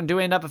Hugh Jackman do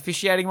end up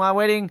officiating my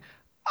wedding,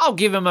 I'll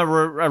give them a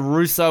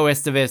Russo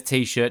Estevez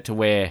t-shirt to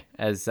wear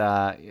as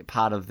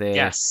part of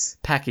their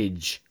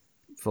package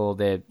for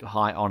their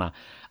high honor.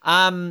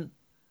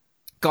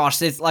 Gosh,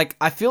 there's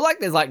I feel like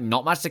there's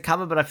not much to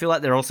cover, but I feel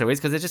like there also is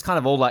because they're just kind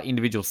of all like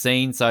individual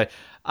scenes. So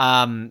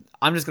I'm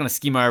just going to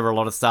skim over a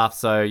lot of stuff.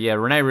 So yeah,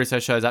 Rene Russo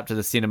shows up to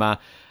the cinema.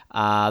 They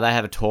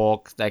have a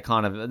talk. They're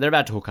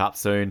about to hook up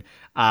soon.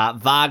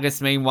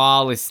 Vargas,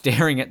 meanwhile, is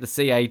staring at the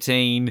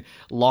C-18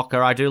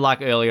 locker. I do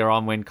like earlier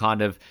on when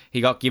kind of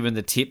he got given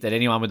the tip that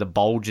anyone with a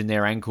bulge in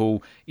their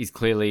ankle is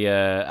clearly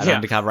an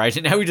undercover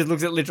agent. Now he just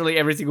looks at literally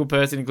every single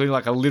person, including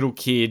like a little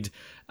kid,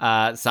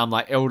 some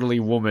like elderly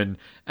woman,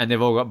 and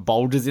they've all got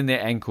bulges in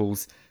their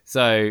ankles.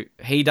 So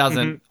he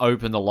doesn't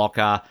open the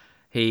locker.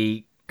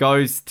 He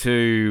goes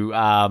to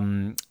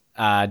Delroy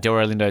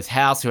Lindo's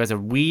house, who has a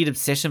weird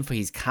obsession for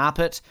his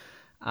carpet.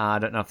 I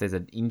don't know if there's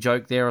an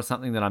in-joke there or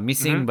something that I'm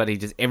missing, but he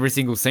just, every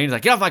single scene is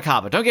like, get off my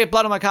carpet, don't get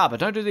blood on my carpet,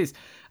 don't do this.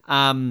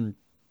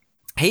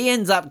 He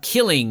ends up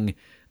killing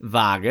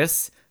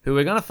Vargas, who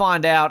we're going to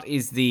find out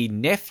is the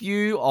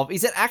nephew of...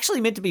 Is it actually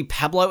meant to be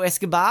Pablo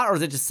Escobar, or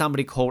is it just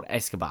somebody called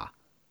Escobar?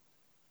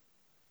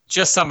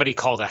 Just somebody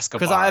called Escobar.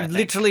 Because I've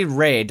literally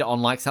read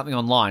on like something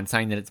online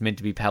saying that it's meant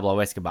to be Pablo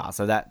Escobar.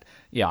 So that,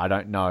 I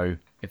don't know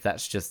if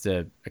that's just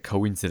a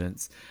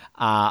coincidence.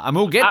 And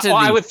we'll get to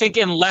I would think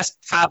unless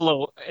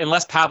Pablo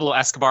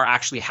Escobar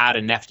actually had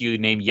a nephew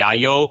named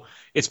Yayo,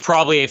 it's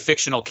probably a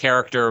fictional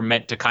character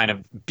meant to kind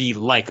of be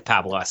like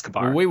Pablo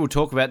Escobar. Well, we will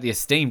talk about the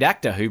esteemed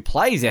actor who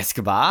plays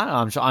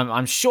Escobar.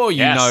 I'm sure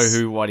you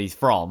know what he's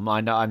from.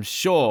 I'm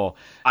sure.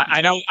 I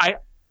know.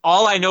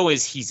 All I know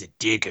is he's a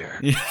digger.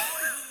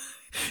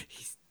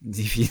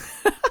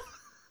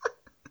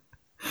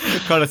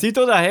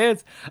 Conocito de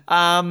heads.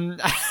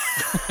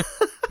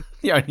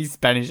 The only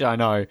Spanish I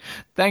know.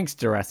 Thanks,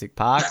 Jurassic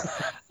Park.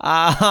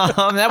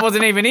 That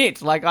wasn't even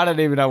it. Like, I don't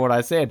even know what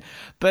I said.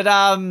 But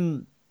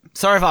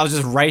sorry if I was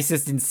just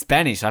racist in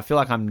Spanish. I feel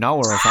like I'm Noah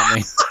or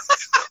something.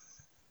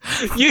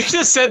 You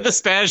just said the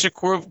Spanish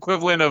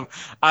equivalent of,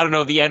 I don't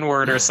know, the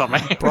N-word or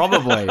something.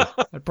 Probably.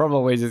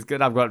 Just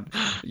good. I've got,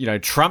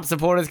 Trump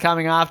supporters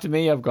coming after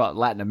me. I've got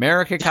Latin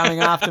America coming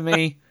after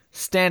me.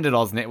 Standard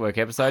Oz Network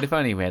episode, if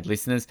only we had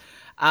listeners.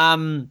 He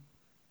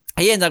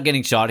ends up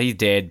getting shot. He's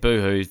dead.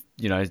 Boo-hoo.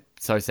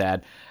 So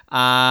sad.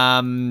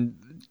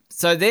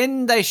 So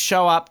then they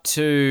show up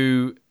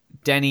to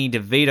Danny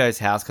DeVito's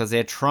house because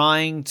they're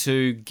trying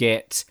to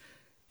get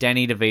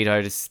Danny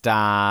DeVito to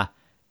star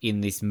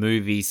in this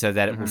movie so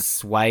that it will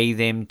sway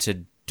them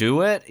to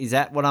do it. Is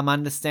that what I'm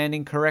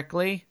understanding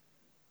correctly?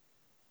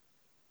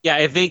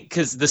 Yeah,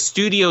 because the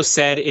studio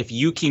said if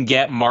you can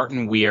get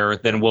Martin Weir,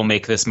 then we'll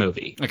make this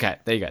movie. Okay,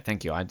 there you go.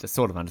 Thank you. I just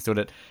sort of understood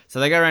it. So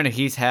they go around to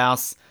his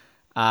house.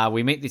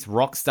 We meet this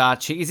rock star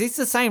chick. Is this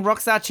the same rock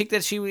star chick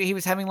that he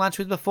was having lunch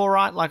with before,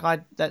 right? Like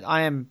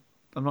I'm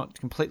not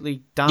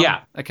completely dumb.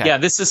 Yeah. Okay. Yeah,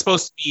 this is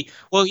supposed to be.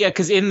 Well, yeah,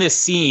 because in this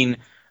scene,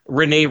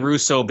 Rene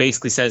Russo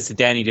basically says to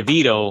Danny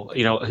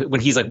DeVito,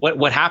 when he's like,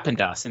 "What happened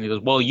to us?" And he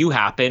goes, "Well, you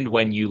happened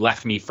when you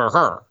left me for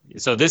her."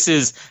 So this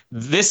is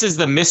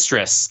the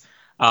mistress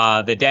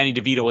that Danny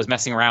DeVito was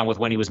messing around with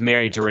when he was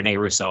married to Rene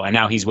Russo, and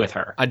now he's with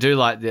her. I do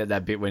like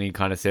that bit when he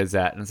kind of says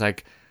that, and it's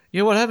like,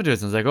 what happened to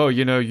us? And it's like,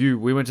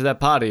 we went to that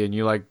party and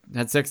you like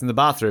had sex in the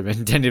bathroom,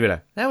 and Danny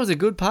DeVito, that was a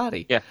good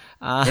party. Yeah,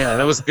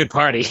 that was a good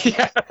party.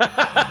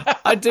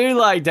 I do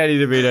like Danny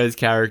DeVito's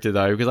character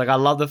though, because like I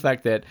love the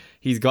fact that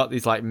he's got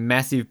this like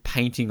massive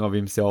painting of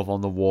himself on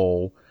the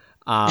wall.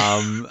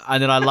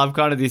 And then I love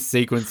kind of this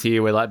sequence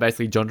here where like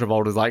basically John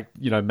Travolta's like,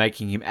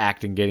 making him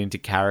act and get into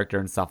character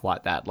and stuff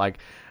like that. Like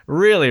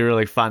really,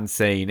 really fun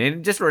scene.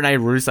 And just Rene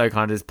Russo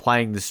kind of is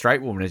playing the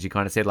straight woman, as you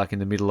kind of said, like in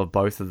the middle of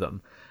both of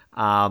them.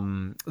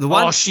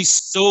 She's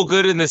so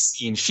good in this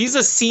scene. She's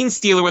a scene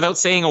stealer without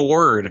saying a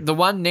word. The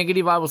one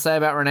negative I will say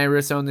about Rene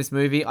Russo in this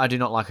movie, I do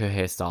not like her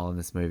hairstyle in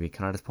this movie.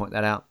 Can I just point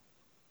that out?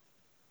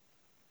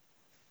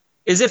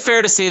 Is it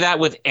fair to say that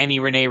with any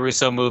Rene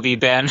Russo movie,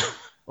 Ben?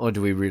 Or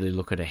do we really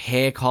look at her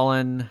hair,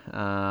 Colin?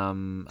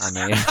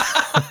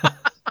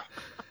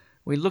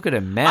 We look at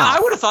her mouth. I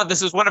would have thought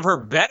this was one of her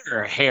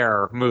better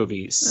hair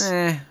movies.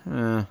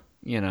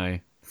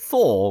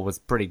 Thor was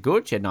pretty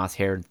good. She had nice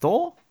hair in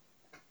Thor.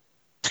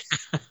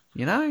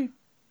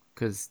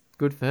 Because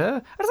good for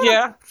her.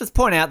 I just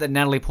point out that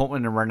Natalie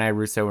Portman and Rene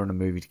Russo were in a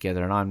movie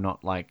together, and I'm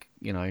not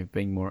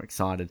being more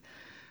excited.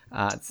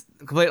 It's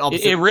the complete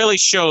opposite. It really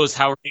shows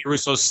how Rene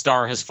Russo's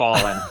star has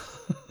fallen.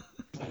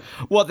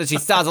 What, that she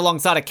stars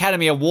alongside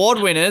Academy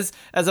Award winners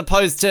as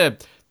opposed to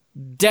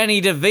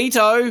Danny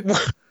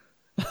DeVito?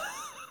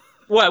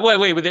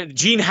 Wait,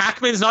 Gene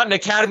Hackman's not an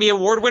Academy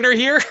Award winner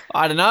here?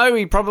 I don't know.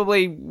 He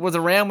probably was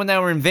around when they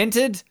were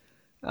invented.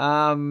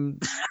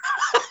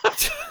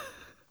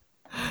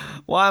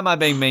 Why am I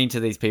being mean to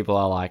these people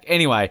I like?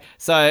 Anyway,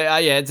 so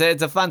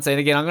it's a fun scene.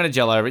 Again, I'm going to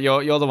gel over it.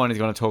 You're the one who's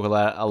going to talk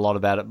a lot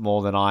about it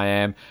more than I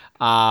am.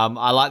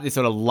 I like this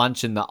sort of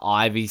lunch in the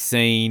ivy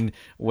scene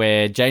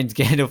where James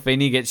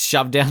Gandolfini gets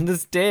shoved down the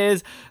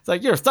stairs. It's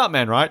like, you're a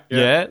stuntman, right?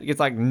 Yeah. He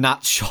gets like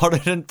nut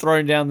shotted and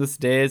thrown down the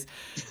stairs.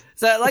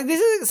 So like this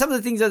is some of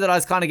the things that I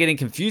was kind of getting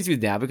confused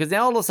with now, because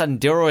now all of a sudden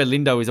Delroy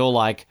Lindo is all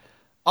like,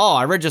 oh,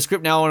 I read your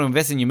script, now I want to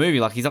invest in your movie.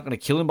 Like, he's not going to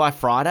kill him by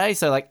Friday.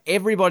 So, like,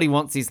 everybody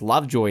wants this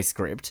Lovejoy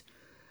script,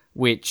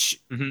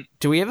 which,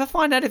 do we ever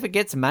find out if it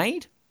gets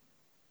made?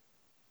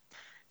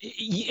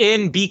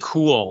 And be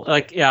cool.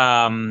 Like,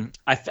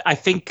 I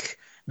think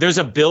there's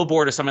a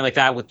billboard or something like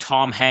that with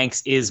Tom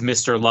Hanks is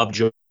Mr.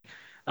 Lovejoy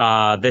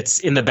that's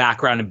in the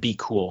background and Be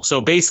Cool.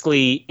 So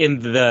basically, in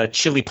the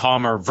Chili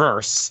Palmer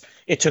verse,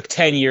 it took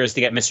 10 years to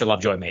get Mr.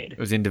 Lovejoy made. It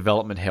was in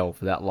development hell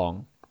for that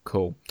long.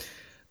 Cool.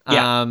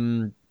 Yeah.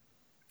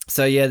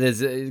 So yeah,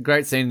 there's a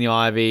great scene in the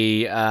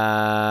Ivy.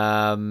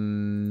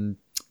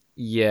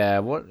 Yeah,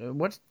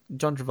 what's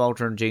John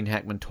Travolta and Gene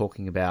Hackman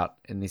talking about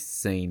in this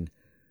scene?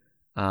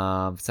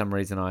 For some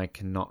reason, I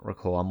cannot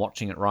recall. I'm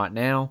watching it right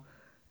now,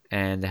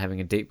 and they're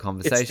having a deep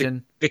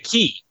conversation. It's the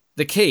key.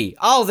 The key.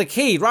 Oh, the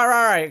key.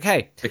 Right.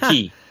 Okay. The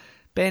key.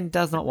 Ben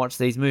does not watch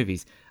these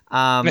movies.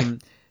 So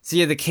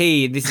yeah, the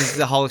key. This is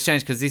the whole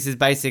exchange because this is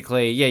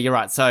basically you're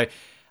right. So,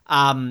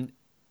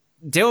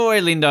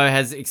 Delroy Lindo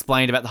has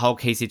explained about the whole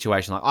key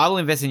situation. Like, I will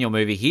invest in your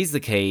movie. Here's the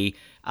key.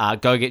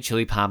 Go get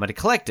Chili Palmer to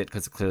collect it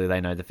because clearly they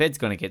know the Fed's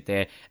going to get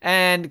there.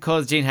 And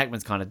because Gene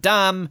Hackman's kind of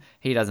dumb,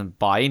 he doesn't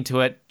buy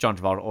into it. John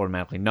Travolta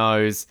automatically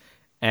knows.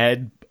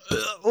 And you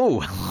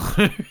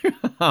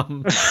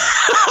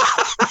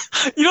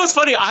know what's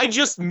funny? I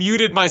just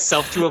muted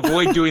myself to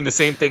avoid doing the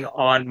same thing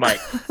on mic.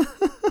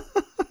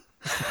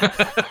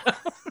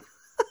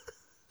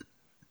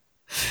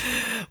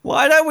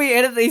 Why don't we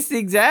edit these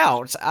things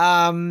out?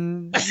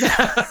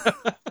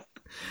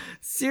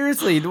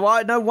 Seriously,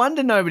 no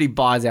wonder nobody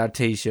buys our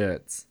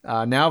T-shirts.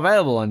 Now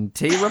available on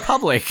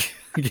T-Republic.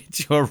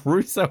 Get your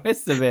Russo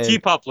Esteban.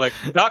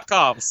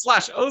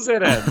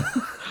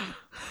 tpublic.com/OZN.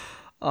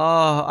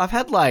 Oh, I've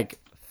had like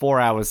 4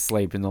 hours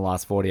sleep in the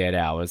last 48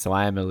 hours, so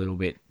I am a little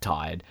bit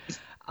tired.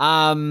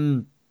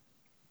 Fuck,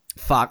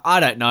 I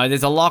don't know.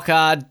 There's a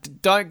locker.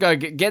 Don't go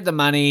get the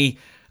money.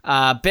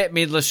 Bette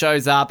Midler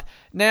shows up.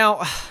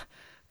 Now,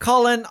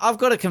 Colin, I've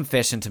got a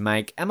confession to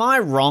make. Am I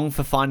wrong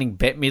for finding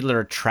Bette Midler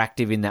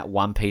attractive in that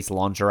one-piece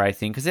lingerie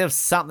thing? Because there was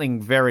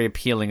something very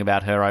appealing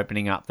about her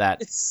opening up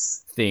that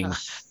thing.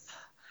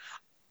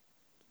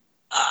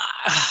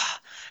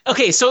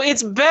 Okay, so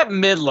it's Bette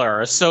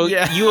Midler, so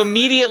you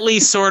immediately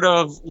sort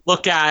of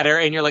look at her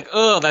and you're like,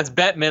 oh, that's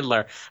Bette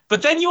Midler.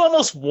 But then you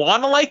almost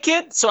want to like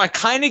it, so I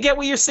kind of get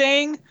what you're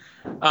saying.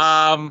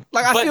 I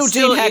feel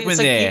Gene Hackman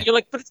there. You're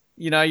like, but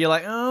you're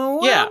like, oh,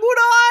 well, yeah. Would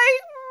I?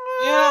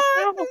 Yeah.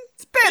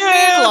 It's Bette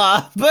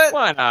Midler, but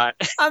why not?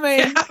 I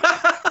mean,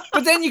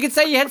 but then you could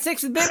say you had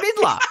sex with Bette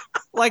Midler.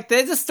 Like,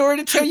 there's a story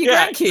to tell your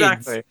grandkids.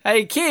 Exactly.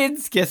 Hey,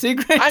 kids, guess who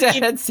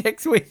Granddad had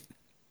sex with?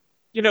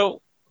 You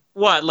know,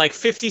 what, like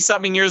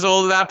 50-something years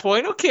old at that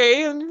point?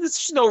 Okay,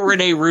 it's no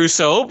RENE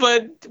Russo,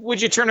 but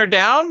would you turn her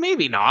down?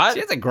 Maybe not.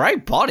 She has a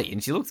great body,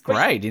 and she looks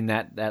great in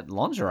that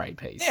lingerie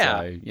piece.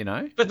 Yeah. So, you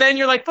know. But then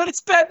you're like, but it's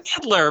Bette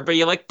Midler. But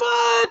you're like,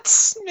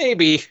 but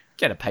maybe.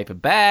 Get a paper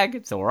bag.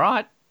 It's all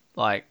right.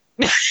 Like.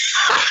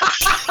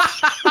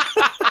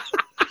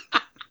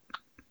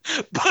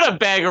 Put a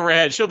bag over her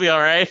head. She'll be all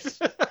right.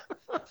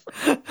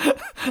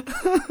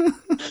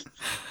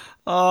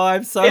 Oh,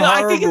 I'm so horrible.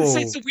 I think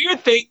it's a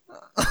weird thing.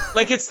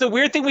 Like, it's the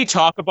weird thing we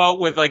talk about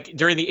with, like,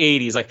 during the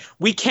 80s. Like,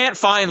 we can't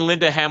find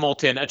Linda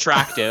Hamilton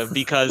attractive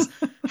because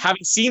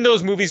having seen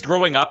those movies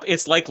growing up,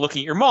 it's like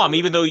looking at your mom,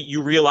 even though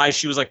you realize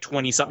she was like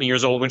 20-something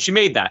years old when she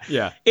made that.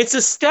 Yeah. It's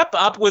a step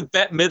up with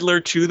Bette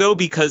Midler, too, though,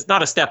 because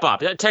not a step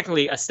up,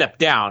 technically a step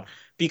down,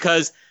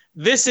 because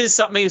this is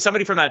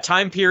somebody from that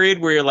time period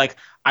where you're like,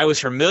 I was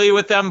familiar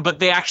with them, but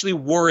they actually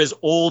were as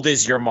old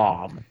as your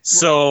mom.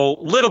 So,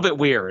 a little bit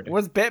weird.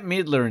 Was Bette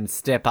Midler in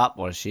Step Up,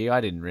 was she? I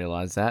didn't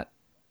realize that.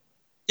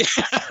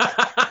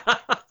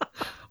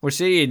 Was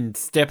she in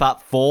Step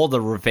Up 4,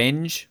 The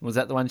Revenge? Was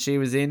that the one she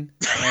was in?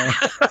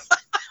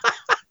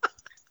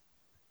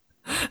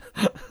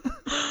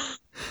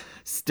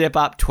 Step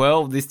Up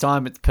 12, this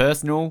time it's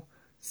personal.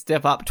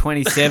 Step Up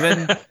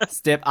 27,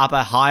 Step Up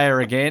a higher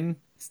again.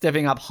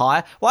 Stepping Up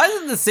Higher. Why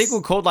isn't the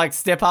sequel called, like,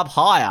 Step Up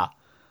Higher?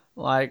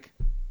 Like...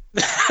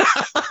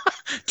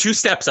 2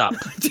 steps up.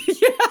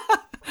 Yeah.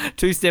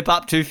 2 Step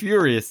Up, 2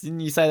 Furious.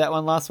 Didn't you say that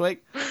one last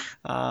week?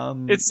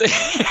 It's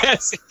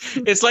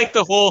like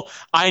the whole,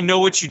 I know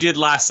what you did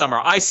last summer.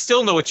 I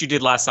still know what you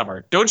did last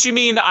summer. Don't you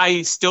mean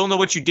I still know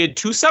what you did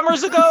 2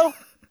 summers ago?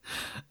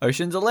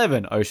 Ocean's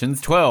 11,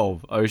 Ocean's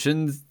 12,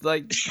 Ocean's,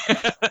 like...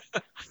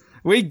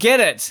 We get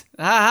it.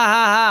 Ha ha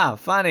ha ha.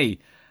 Funny.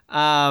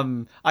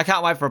 I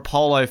can't wait for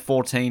Apollo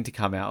 14 to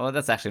come out. Well,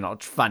 that's actually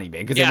not funny,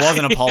 Ben, because it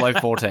wasn't Apollo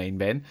 14,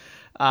 Ben.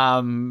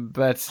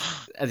 But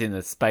as in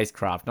the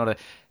spacecraft, not a...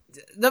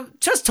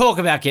 Just talk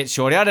about Get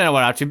Shorty. I don't know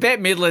what up to. Bette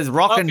Midler's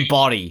rockin'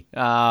 body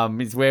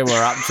is where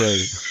we're up to.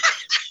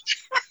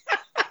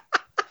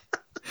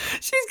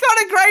 She's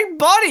got a great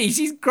body.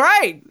 She's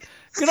great.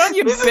 Good on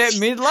you, Bette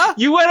Midler.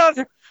 You went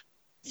on...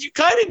 You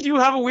kind of do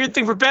have a weird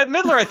thing for Bette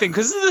Midler, I think,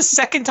 because this is the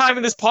second time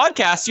in this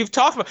podcast you've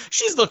talked about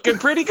she's looking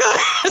pretty good.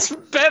 It's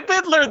Bette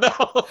Midler,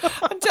 though.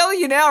 I'm telling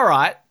you now,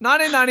 right?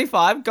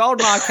 1995,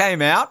 Goldmine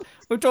came out.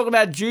 We're talking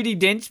about Judi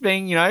Dench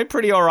being, you know,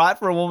 pretty all right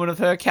for a woman of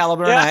her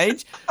caliber and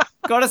age.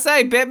 Gotta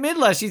say, Bette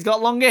Midler, she's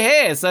got longer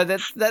hair, so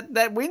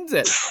that wins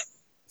it.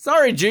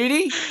 Sorry,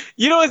 Judi.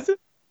 You know,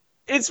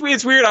 it's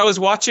weird. I was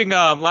watching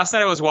last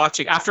night.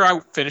 After I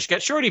finished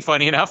Get Shorty.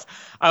 Funny enough,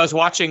 I was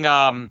watching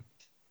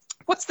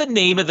what's the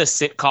name of the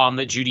sitcom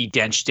that Judi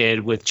Dench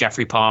did with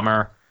Jeffrey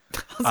Palmer?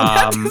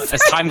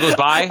 As time goes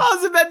by. I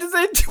was about to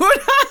say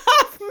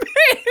 2.5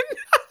 Men.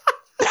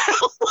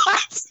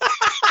 What?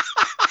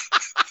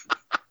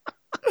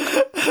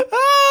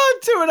 Oh,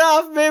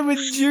 2.5 Men with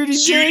Judi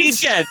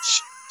Dench.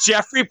 Dench.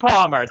 Jeffrey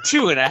Palmer,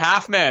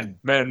 2.5 Men.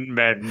 Men.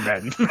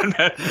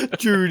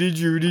 Judy.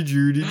 Judy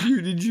Dench,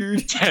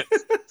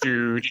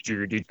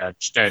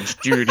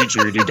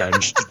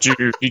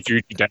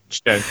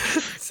 Dench.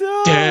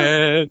 So,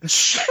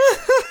 Dench.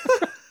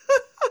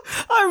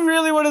 I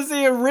really want to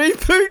see a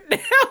reboot now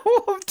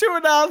of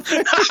 2.5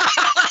 Men.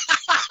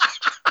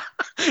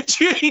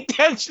 Judi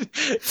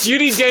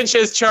Dench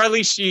as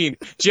Charlie Sheen.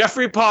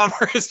 Jeffrey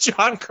Palmer as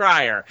John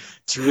Cryer.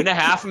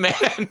 2.5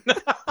 Men.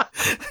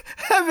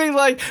 Having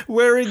like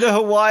wearing the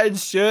Hawaiian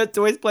shirt to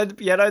always play the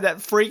piano, that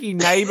freaking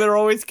neighbor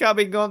always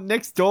coming on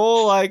next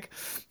door, like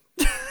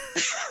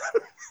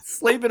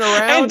sleeping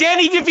around. And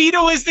Danny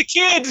DeVito is the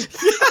kid.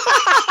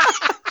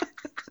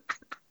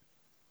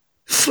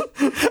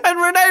 And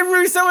RENE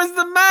Russo is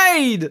the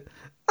maid.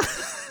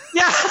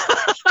 Yeah.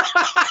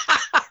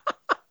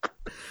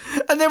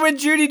 And then when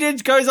Judi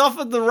Dench goes off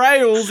of the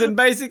rails and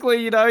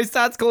basically,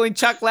 starts calling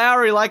Chuck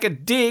Lowry like a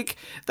dick,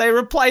 they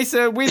replace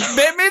her with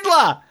Bette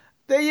Midler.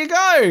 There you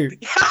go.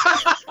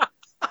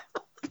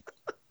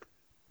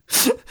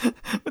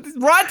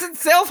 Writes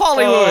itself,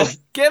 Hollywood.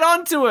 Get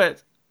onto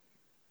it.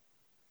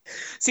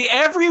 See,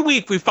 every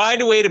week we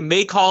find a way to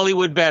make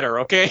Hollywood better,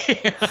 okay?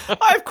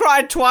 I've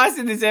cried twice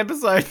in this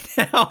episode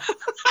now.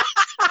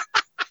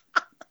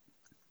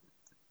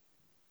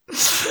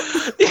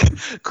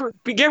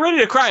 Get ready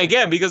to cry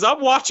again, because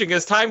I'm watching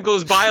As Time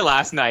Goes By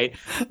last night,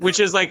 which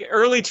is like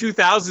early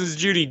 2000s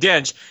Judi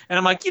Dench, and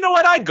I'm like, you know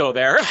what? I'd go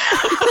there.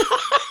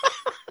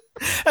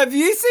 Have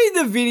you seen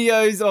the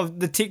videos of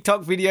the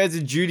TikTok videos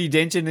of Judi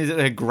Dench and is it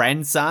her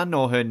grandson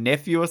or her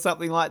nephew or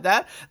something like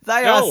that?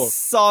 They are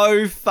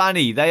so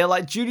funny. They are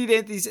like Judi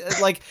Dench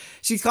is like,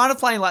 she's kind of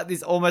playing like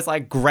this almost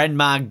like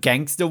grandma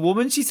gangster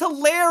woman. She's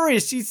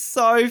hilarious. She's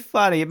so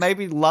funny. It made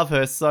me love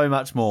her so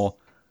much more.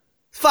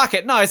 Fuck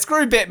it. No,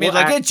 screw Bette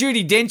Midler. Get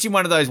Judi Dench in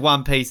one of those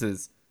one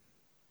pieces.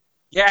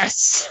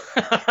 Yes.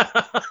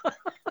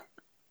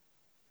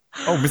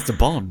 Oh, Mr.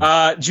 Bond.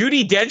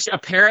 Judi Dench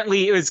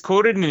apparently is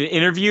quoted in an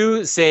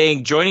interview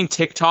saying, joining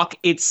TikTok,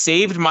 it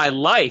saved my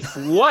life.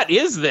 What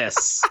is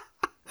this?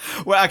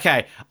 Well,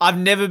 okay. I've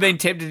never been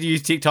tempted to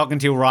use TikTok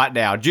until right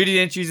now. Judi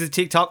Dench uses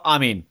TikTok.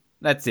 I'm in.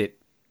 That's it.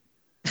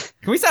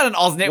 Can we start an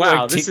Oz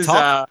Network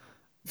TikTok?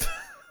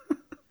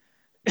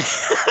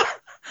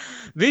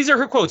 These are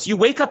her quotes. You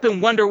wake up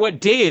and wonder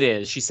what day it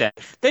is, she said.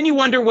 Then you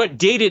wonder what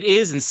date it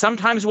is and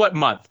sometimes what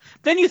month.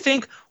 Then you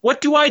think, what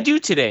do I do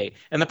today?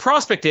 And the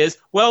prospect is,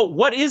 well,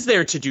 what is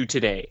there to do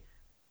today?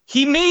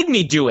 He made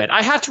me do it.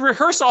 I have to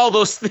rehearse all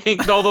those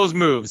things, all those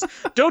moves.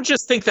 Don't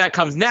just think that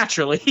comes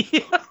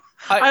naturally.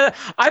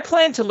 I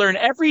plan to learn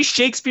every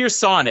Shakespeare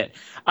sonnet.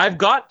 I've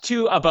got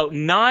to about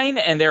 9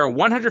 and there are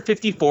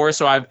 154,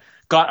 so I've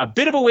got a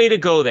bit of a way to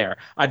go there.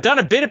 I've done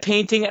a bit of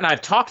painting and I've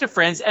talked to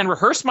friends and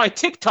rehearsed my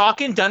TikTok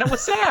and done it with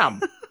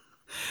Sam.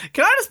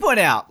 Can I just point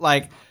out,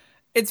 like,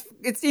 it's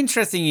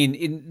interesting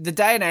in the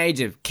day and age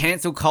of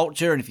cancel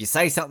culture, and if you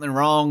say something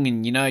wrong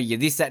and, you're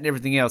this, that, and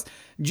everything else,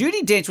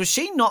 Judi Dench, was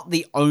she not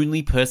the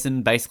only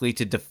person basically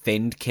to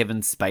defend Kevin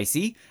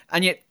Spacey?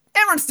 And yet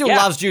everyone still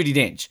loves Judi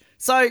Dench.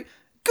 So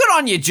good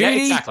on you, Judy.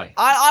 Yeah, exactly.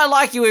 I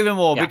like you even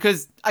more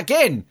because,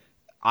 again,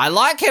 I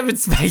like Kevin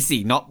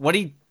Spacey, not what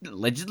he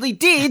allegedly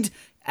did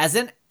as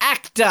an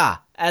actor,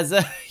 as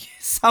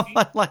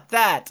someone like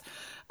that.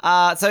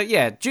 So,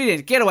 yeah, Judi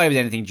Dench, get away with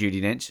anything,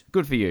 Judi Dench.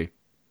 Good for you.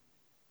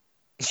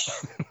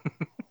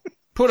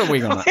 Put a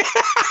wig on it.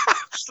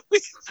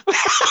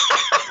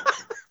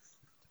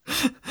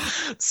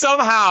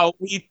 Somehow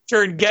we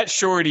turned Get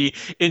Shorty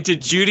into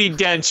Judi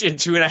Dench in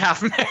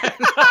 2.5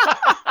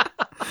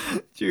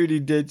 Men. Judi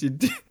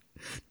Dench.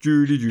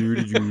 Judy,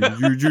 Dench,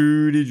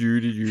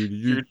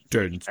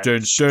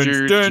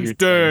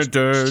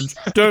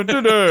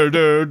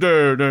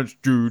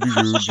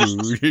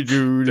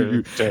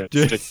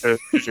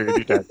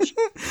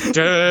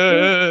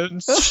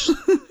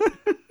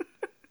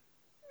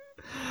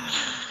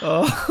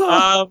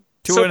 Oh,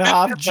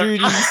 2.5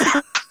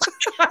 Judys.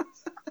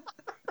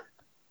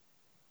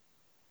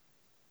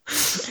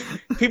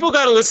 People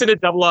got to listen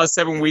to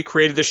 007. We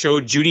created the show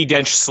Judi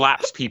Dench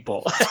slaps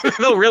people.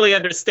 They'll really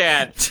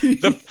understand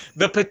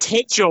the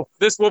potential for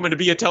this woman to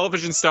be a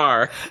television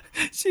star.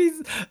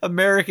 She's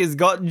America's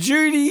Got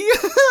Judy.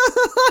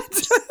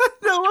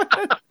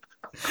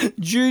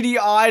 Judy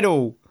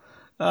Idol.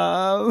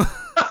 The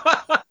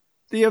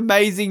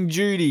Amazing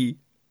Judy.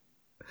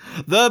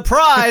 The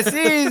price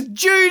is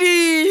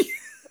Judy.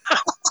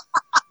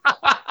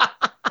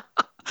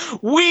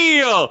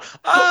 Wheel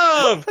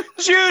of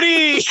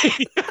Judy.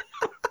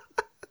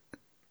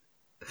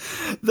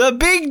 The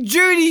Big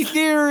Judy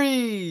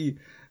Theory.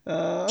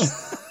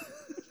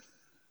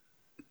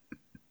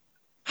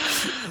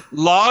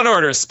 Law and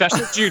Order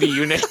Special Judy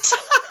Unit.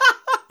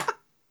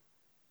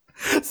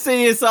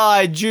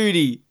 CSI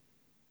Judy.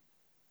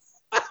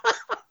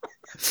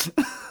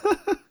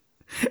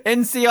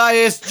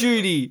 NCIS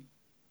Judi.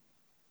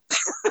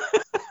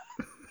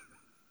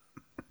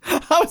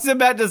 I was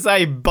about to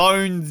say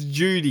Bones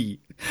Judi.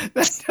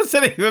 That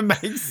doesn't even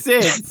make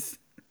sense.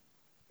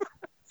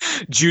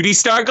 Judi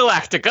Star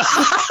Galactica.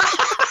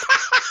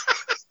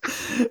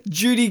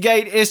 Judi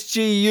Gate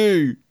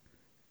SGU.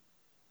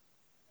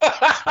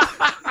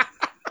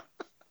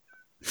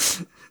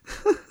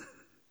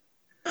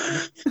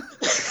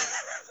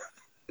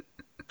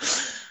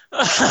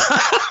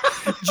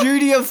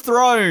 Judi of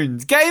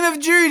Thrones. Game of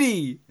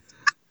Judi.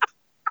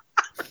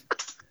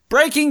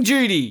 Breaking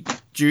Judi.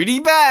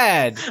 Judi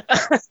Bad.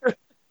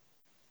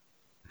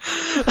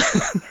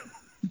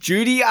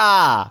 Judi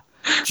R.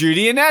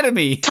 Judi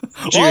Anatomy.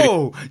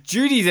 Oh,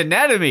 Judy's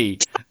Anatomy.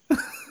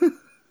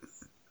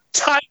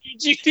 Tiny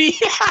Judi.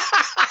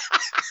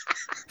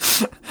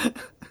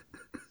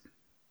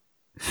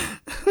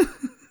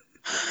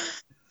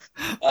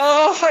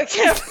 Oh, I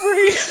can't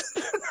breathe.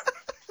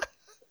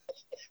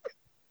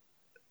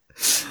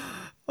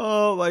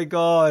 Oh my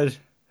god.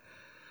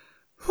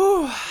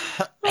 Now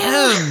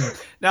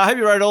I hope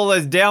you wrote all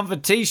those down for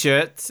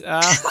t-shirts.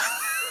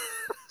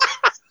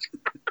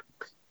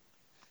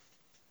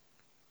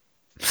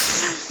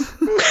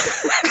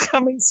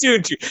 Coming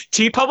soon to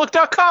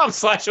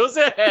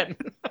tpublic.com/OZN.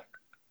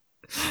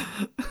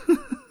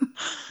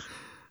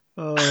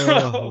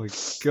 Oh my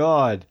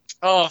god.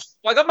 Oh,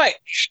 I got my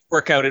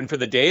workout in for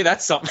the day.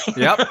 That's something.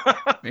 Yep.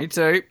 Me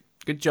too.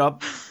 Good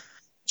job.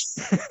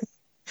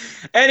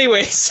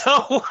 Anyway,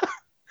 so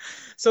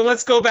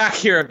let's go back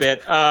here a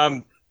bit.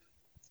 When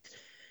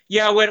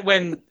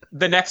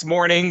the next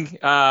morning,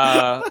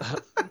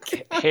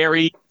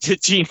 Harry to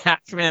Gene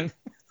Hackman.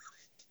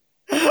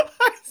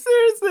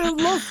 Seriously, I'm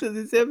lost in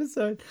this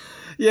episode.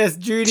 Yes,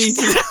 Judi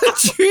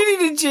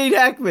to Gene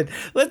Hackman.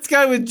 Let's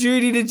go with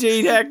Judi to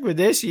Gene Hackman.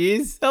 There she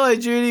is. Hello,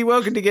 Judi.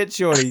 Welcome to Get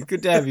Shorty.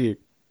 Good to have you.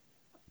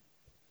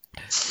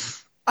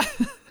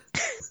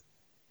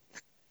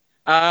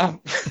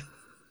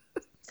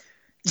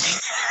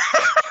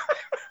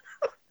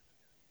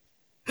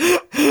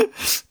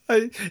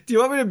 Do you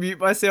want me to mute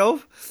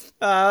myself?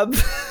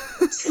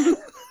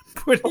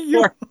 Putting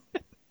you...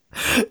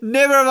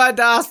 Never have I had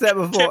to ask that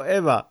before,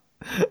 ever.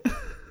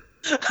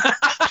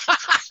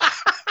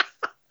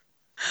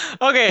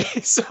 Okay,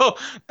 so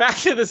back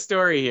to the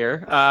story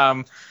here.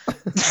 I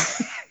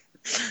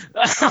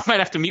might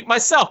have to mute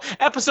myself.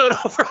 Episode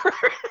over.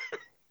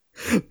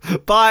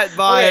 Bye.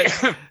 Okay.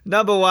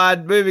 Number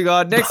one, moving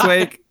on. Next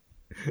week,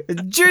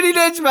 Judi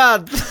Dench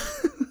month.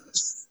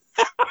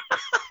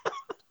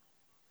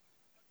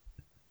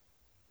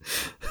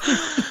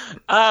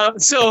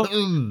 So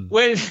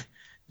when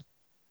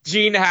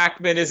Gene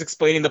Hackman is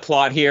explaining the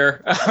plot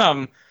here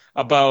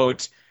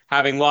about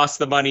having lost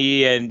the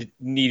money and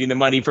needing the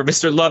money for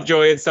Mr.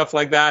 Lovejoy and stuff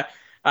like that,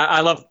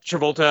 I love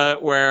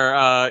Travolta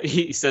where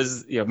he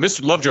says,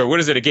 Mr. Lovejoy, what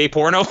is it, a gay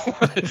porno?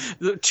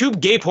 Two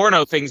gay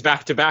porno things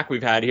back to back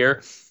we've had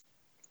here.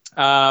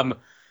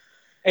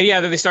 And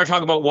yeah, then they start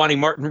talking about wanting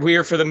Martin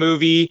Weir for the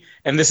movie,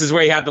 and this is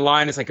where he had the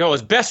line. It's like,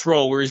 his best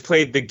role where he's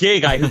played the gay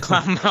guy who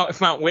climbed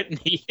Mount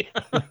Whitney.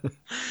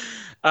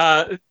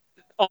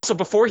 Also,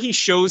 before he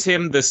shows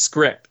him the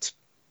script,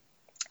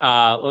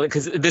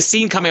 because the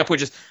scene coming up,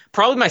 which is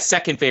probably my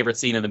second favorite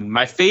scene in the movie.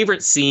 My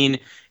favorite scene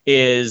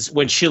is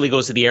when Chili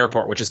goes to the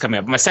airport, which is coming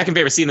up. My second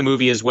favorite scene in the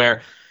movie is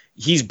where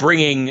he's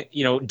bringing,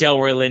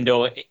 Delroy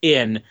Lindo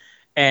in,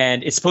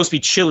 and it's supposed to be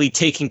Chili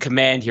taking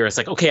command here. It's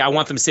like, okay, I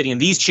want them sitting in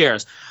these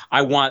chairs.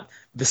 I want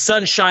the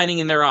sun shining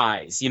in their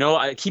eyes.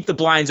 I keep the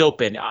blinds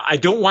open. I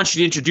don't want you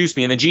to introduce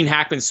me. And then Gene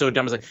Hackman's so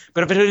dumb. He's like,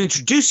 but if I don't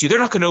introduce you, they're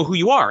not going to know who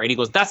you are. And he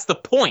goes, that's the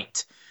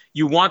point.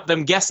 You want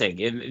them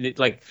guessing. And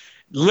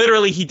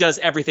literally, he does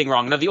everything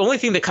wrong. Now, the only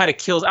thing that kind of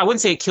kills, I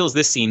wouldn't say it kills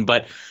this scene,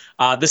 but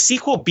the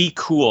sequel, Be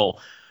Cool,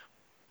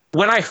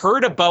 when I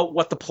heard about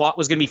what the plot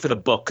was going to be for the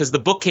book, because the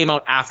book came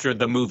out after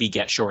the movie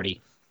Get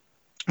Shorty,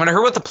 when I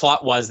heard what the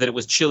plot was, that it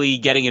was Chili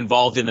getting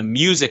involved in the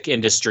music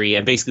industry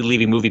and basically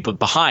leaving movie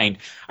behind,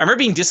 I remember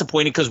being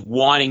disappointed because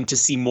wanting to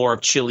see more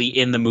of Chili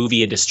in the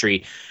movie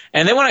industry.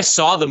 And then when I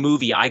saw the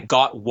movie, I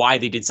got why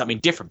they did something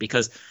different,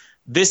 because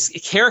this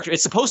character,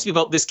 it's supposed to be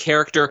about this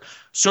character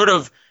sort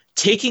of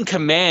taking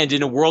command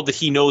in a world that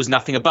he knows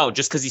nothing about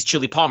just because he's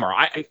Chili Palmer.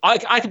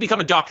 I could become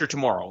a doctor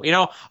tomorrow.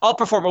 I'll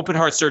perform open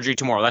heart surgery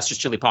tomorrow. That's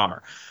just Chili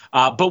Palmer.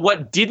 But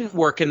what didn't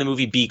work in the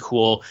movie Be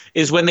Cool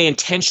is when they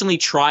intentionally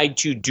tried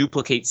to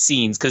duplicate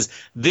scenes, because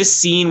this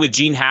scene with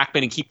Gene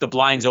Hackman and keep the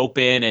blinds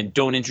open and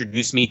don't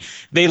introduce me,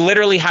 they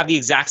literally have the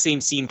exact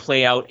same scene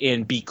play out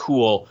in Be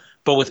Cool,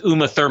 but with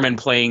Uma Thurman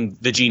playing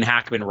the Gene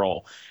Hackman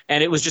role.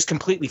 And it was just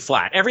completely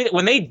flat.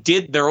 When they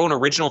did their own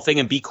original thing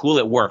in Be Cool,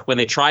 it worked. When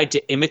they tried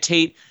to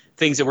imitate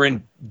things that were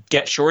in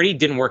Get Shorty,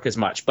 didn't work as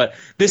much. But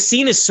this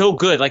scene is so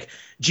good. Like,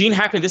 Gene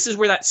Hackman, this is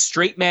where that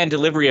straight man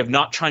delivery of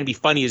not trying to be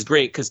funny is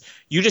great, because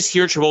you just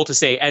hear Travolta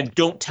say, and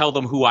don't tell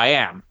them who I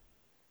am.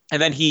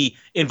 And then he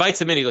invites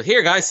them in. He goes,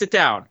 here, guys, sit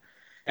down.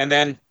 And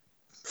then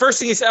First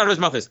thing he said out of his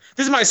mouth is,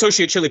 "This is my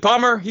associate Chili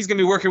Palmer. He's going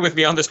to be working with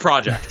me on this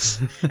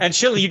project." And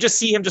Chili, you just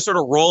see him just sort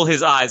of roll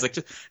his eyes, like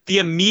just the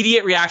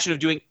immediate reaction of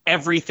doing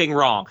everything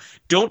wrong.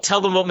 Don't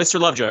tell them about Mr.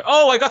 Lovejoy.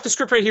 Oh, I got the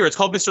script right here. It's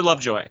called Mr.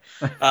 Lovejoy.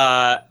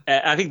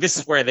 I think this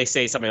is where they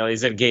say something like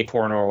he's in gay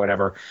porno or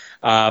whatever.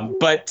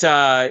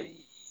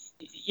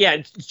 Yeah,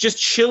 just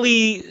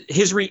Chili,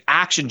 his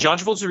reaction, John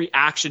Travolta's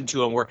reaction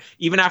to him, where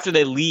even after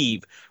they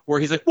leave, where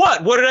he's like,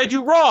 "What? What did I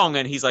do wrong?"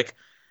 And he's like,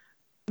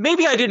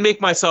 "Maybe I didn't make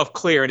myself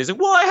clear." And he's like,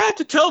 "Well, I had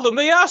to tell them.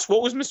 They asked,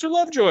 what was Mr.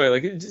 Lovejoy?"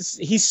 Like,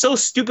 he's so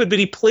stupid, but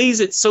he plays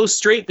it so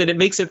straight that it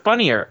makes it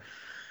funnier.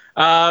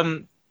 Yeah,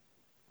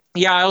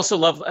 I also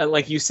love,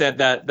 like you said,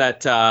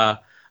 that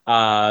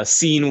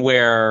scene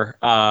where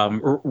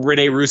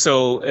Rene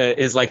Russo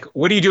is like,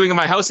 "What are you doing in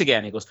my house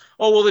again?" He goes,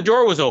 "Oh, well, the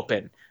door was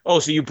open." "Oh,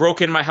 so you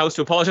broke in my house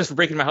to apologize for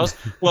breaking my house?"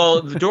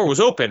 "Well, the door was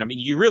open. I mean,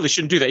 you really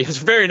shouldn't do that." He has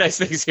very nice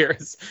things here.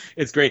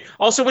 It's great.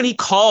 Also, when he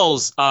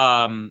calls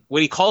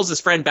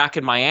his friend back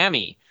in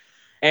Miami,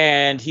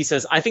 and he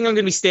says, "I think I'm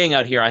going to be staying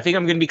out here. I think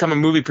I'm going to become a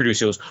movie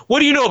producer." He goes, "What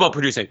do you know about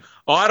producing?"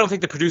 "Oh, I don't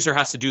think the producer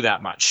has to do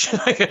that much."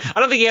 Like, I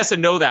don't think he has to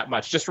know that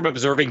much just from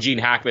observing Gene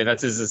Hackman.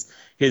 That's his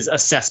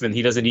assessment.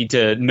 He doesn't need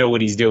to know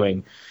what he's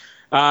doing.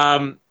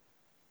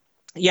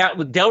 Yeah,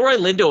 with Delroy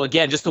Lindo,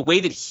 again, just the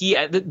way that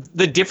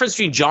the difference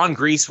between John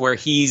Grease, where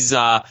he's,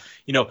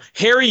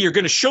 "Harry, you're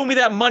going to show me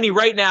that money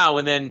right now."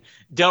 And then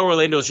Delroy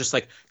Lindo is just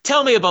like,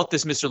 "Tell me about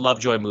this Mr.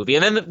 Lovejoy movie."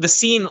 And then the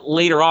scene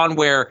later on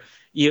where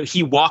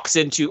he walks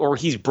into, or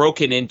he's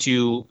broken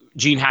into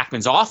Gene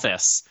Hackman's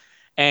office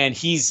and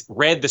he's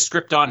read the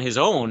script on his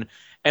own.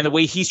 And the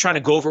way he's trying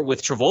to go over it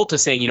with Travolta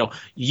saying,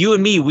 "You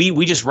and me,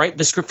 we just write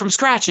the script from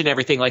scratch and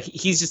everything." Like,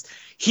 he's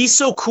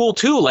so cool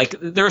too. Like,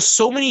 there are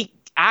so many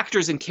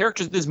actors and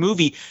characters in this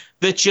movie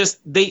that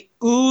they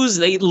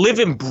live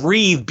and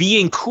breathe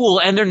being cool,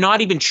 and they're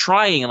not even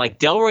trying. And like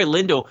Delroy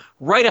Lindo,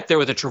 right up there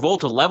with the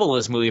Travolta level in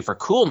this movie for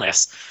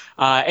coolness,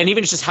 and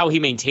even just how he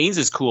maintains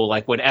his cool,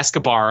 like when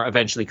Escobar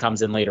eventually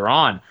comes in later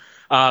on.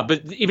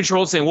 But even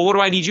Travolta saying, "Well, what do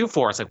I need you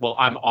for?" It's like, "Well,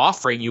 I'm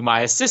offering you my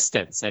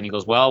assistance." And he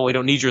goes, "Well, we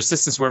don't need your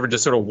assistance," whatever,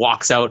 just sort of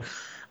walks out.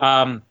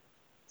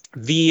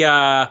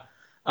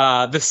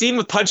 The scene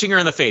with punching her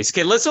in the face.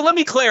 Okay, so let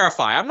me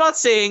clarify. I'm not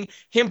saying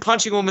him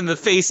punching a woman in the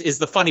face is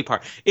the funny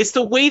part. It's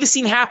the way the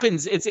scene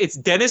happens. It's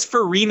Dennis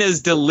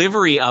Farina's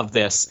delivery of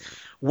this,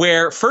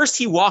 where first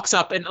he walks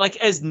up and, like,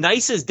 as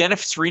nice as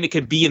Dennis Farina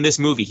can be in this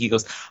movie, he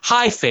goes,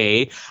 "Hi,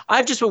 Faye.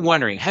 I've just been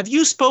wondering, have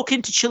you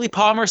spoken to Chili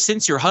Palmer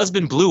since your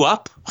husband blew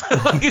up?"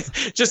 Like,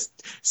 it's just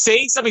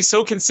saying something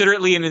so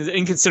considerately in an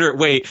inconsiderate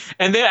way.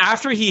 And then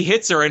after he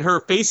hits her and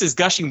her face is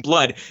gushing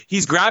blood,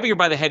 he's grabbing her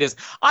by the head.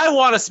 "I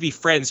want us to be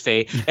friends,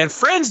 Faye. And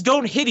friends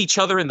don't hit each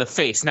other in the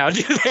face. Now,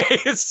 do they?"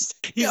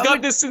 He's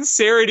got this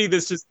sincerity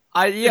that's just...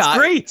 it's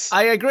great.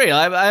 I agree.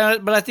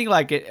 But I think,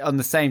 like, on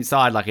the same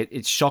side, like,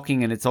 it's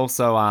shocking, and it's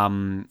also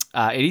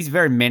it is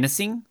very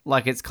menacing.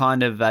 Like, it's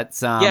kind of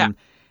that's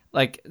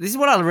like, this is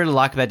what I really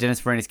like about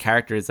Dennis Farina's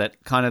character, is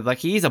that kind of like,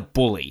 he is a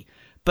bully,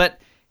 but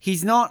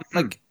he's not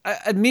like,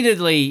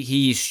 admittedly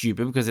he is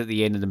stupid, because at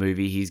the end of the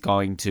movie he's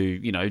going to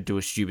do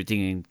a stupid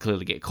thing and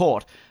clearly get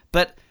caught,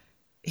 but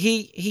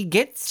he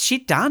gets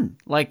shit done.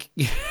 Like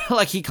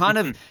like he kind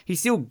of he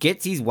still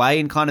gets his way,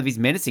 and kind of is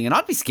menacing, and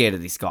I'd be scared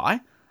of this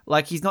guy.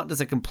 Like, he's not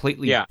just a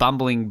completely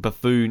bumbling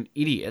buffoon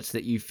idiot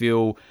that you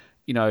feel,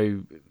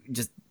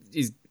 just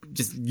is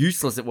just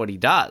useless at what he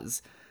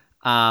does.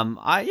 I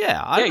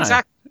don't know.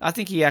 Exactly. I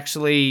think he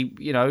actually,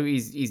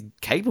 he's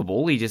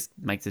capable. He just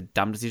makes a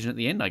dumb decision at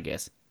the end, I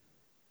guess.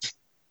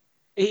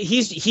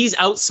 He's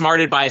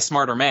outsmarted by a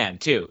smarter man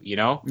too,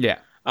 Yeah.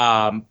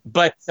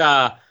 But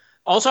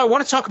also, I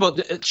want to talk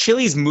about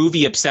Chili's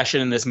movie obsession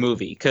in this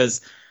movie,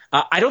 because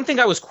I don't think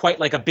I was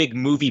quite like a big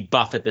movie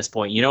buff at this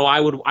point. I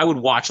would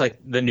watch like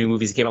the new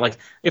movies that came out. Like,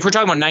 if we're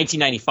talking about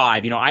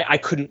 1995, I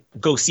couldn't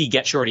go see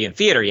Get Shorty in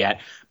theater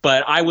yet,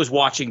 but I was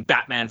watching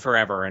Batman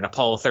Forever and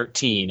Apollo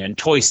 13 and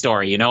Toy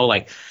Story.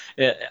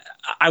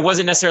 I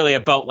wasn't necessarily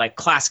about like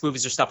classic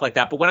movies or stuff like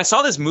that. But when I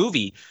saw this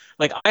movie,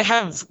 like, I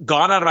have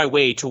gone out of my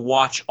way to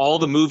watch all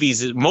the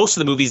movies, most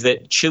of the movies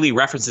that Chili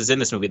references in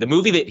this movie. The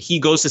movie that he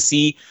goes to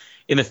see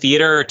in the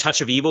theater, Touch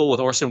of Evil,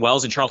 with Orson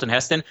Welles and Charlton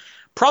Heston,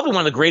 probably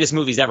one of the greatest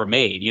movies ever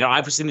made.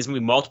 I've seen this movie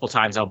multiple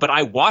times now, but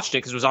I watched it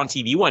because it was on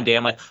TV one day.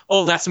 I'm like,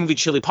 oh, that's the movie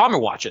Chili Palmer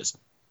watches.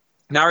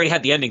 Now, I already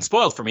had the ending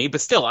spoiled for me,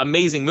 but still,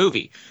 amazing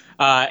movie.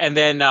 And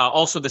then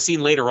also the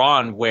scene later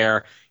on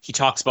where he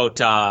talks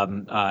about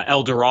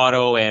El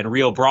Dorado and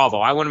Rio Bravo.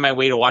 I went on my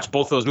way to watch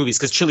both those movies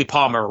because Chili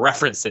Palmer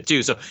referenced it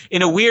too. So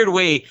in a weird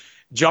way,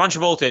 John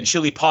Travolta and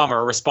Chili Palmer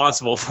are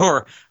responsible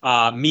for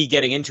me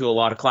getting into a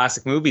lot of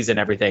classic movies and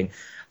everything.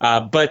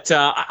 But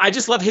I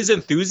just love his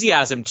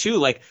enthusiasm too.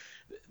 Like,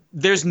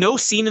 there's no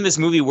scene in this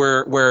movie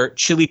where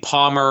Chili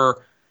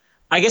Palmer,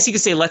 I guess you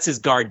could say, lets his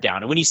guard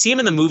down. And when you see him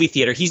in the movie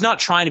theater, he's not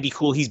trying to be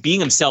cool. He's being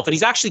himself, and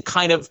he's actually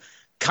kind of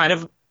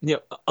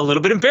a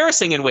little bit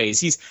embarrassing in ways.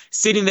 He's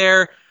sitting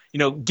there,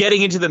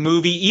 getting into the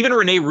movie. Even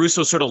Rene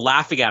Russo sort of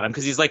laughing at him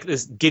because he's like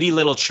this giddy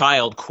little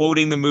child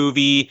quoting the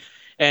movie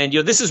And,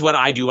 this is what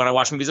I do when I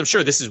watch movies. I'm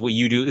sure this is what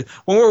you do.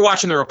 When we're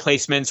watching The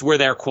Replacements, we're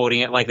there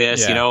quoting it like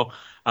this,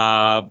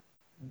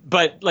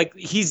 but like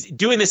he's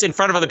doing this in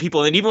front of other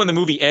people, and even when the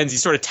movie ends, he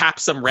sort of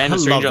taps some random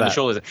stranger on the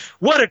shoulder.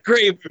 What a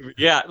great movie!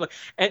 Yeah,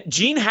 and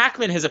Gene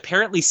Hackman has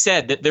apparently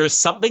said that there's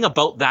something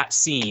about that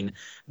scene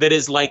that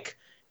is like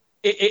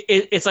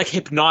it's like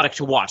hypnotic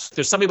to watch.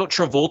 There's something about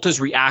Travolta's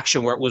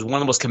reaction where it was one of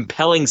the most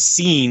compelling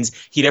scenes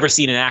he'd ever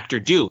seen an actor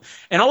do,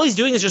 and all he's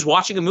doing is just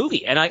watching a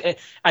movie. And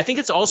I think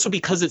it's also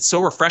because it's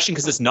so refreshing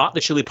because it's not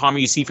the Chili Palmer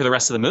you see for the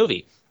rest of the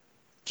movie.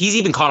 He's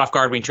even caught off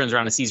guard when he turns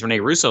around and sees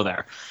Rene Russo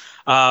there.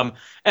 And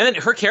then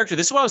her character,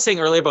 this is what I was saying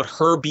earlier about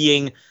her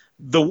being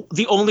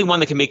the only one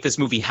that can make this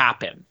movie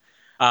happen.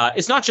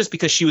 It's not just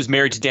because she was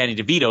married to Danny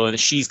DeVito and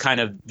she's kind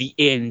of the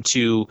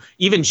into,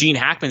 even Gene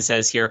Hackman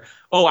says here,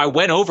 oh, I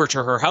went over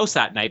to her house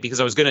that night because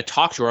I was going to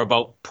talk to her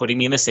about putting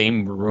me in the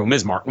same room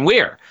as Martin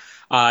Weir.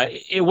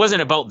 It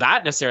wasn't about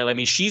that necessarily. I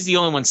mean, she's the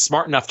only one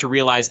smart enough to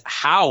realize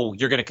how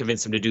you're going to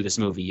convince him to do this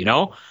movie,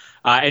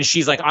 and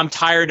she's like, I'm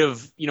tired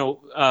of,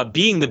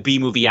 being the B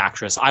movie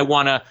actress. I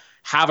want to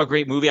have a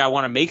great movie. I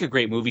want to make a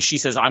great movie. She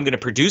says, I'm going to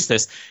produce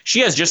this.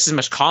 She has just as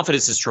much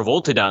confidence as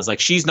Travolta does.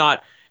 Like, she's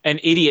not an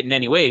idiot in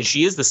any way.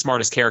 She is the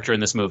smartest character in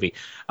this movie.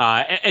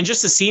 And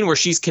just the scene where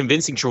she's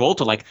convincing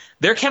Travolta, like,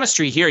 their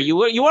chemistry here, you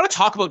want to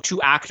talk about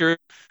two actors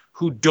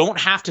who don't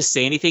have to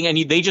say anything and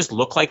they just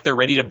look like they're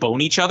ready to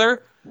bone each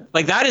other.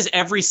 Like, that is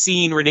every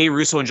scene Rene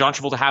Russo and John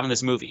Travolta have in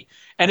this movie.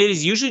 And it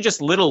is usually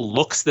just little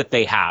looks that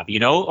they have,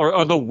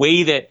 or the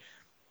way that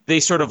they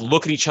sort of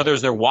look at each other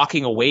as they're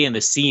walking away in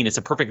the scene. It's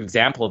a perfect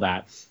example of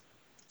that.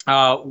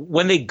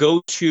 When they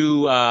go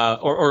to,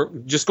 or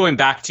just going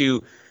back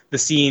to the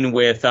scene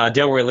with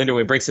Delroy Lindo when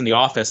he breaks in the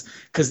office,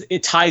 because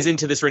it ties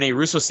into this Rene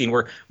Russo scene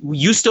where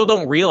you still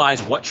don't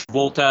realize what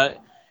Travolta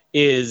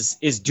is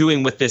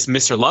doing with this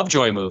Mr.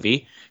 Lovejoy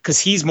movie, because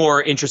he's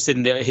more interested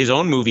in his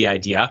own movie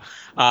idea.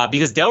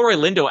 Because Delroy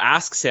Lindo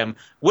asks him,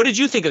 what did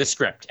you think of the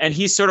script? And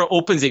he sort of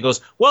opens it and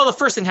goes, well, the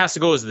first thing has to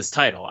go is this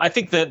title. I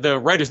think that the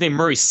writer's name,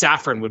 Murray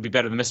Saffron, would be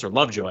better than Mr.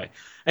 Lovejoy.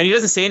 And he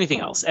doesn't say anything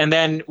else. And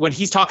then when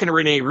he's talking to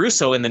Rene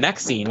Russo in the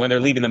next scene, when they're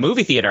leaving the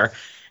movie theater,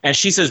 and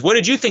she says, what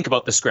did you think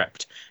about the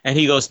script? And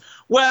he goes,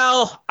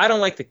 well, I don't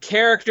like the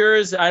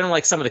characters. I don't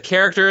like some of the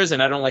characters,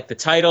 and I don't like the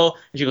title.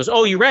 And she goes,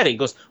 oh, you read it? He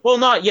goes, well,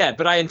 not yet,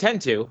 but I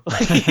intend to.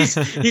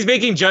 He's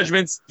making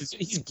judgments.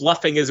 He's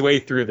bluffing his way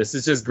through this.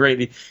 It's just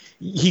great.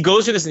 He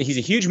goes through this, and he's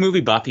a huge movie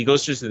buff. He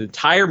goes through the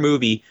entire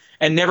movie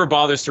and never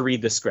bothers to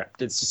read the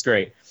script. It's just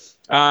great.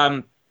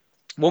 When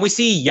we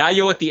see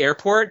Yayo at the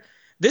airport,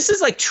 this is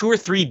like 2 or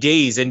 3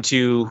 days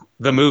into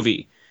the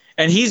movie.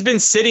 And he's been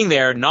sitting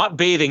there, not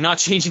bathing, not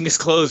changing his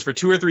clothes for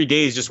 2 or 3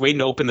 days, just waiting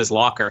to open this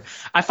locker.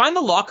 I find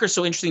the locker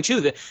so interesting, too,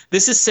 that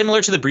this is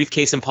similar to the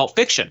briefcase in Pulp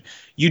Fiction.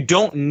 You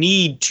don't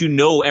need to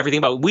know everything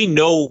about it. We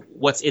know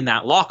what's in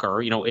that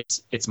locker.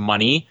 It's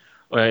money,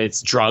 or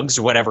it's drugs,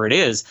 or whatever it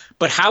is.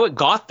 But how it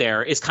got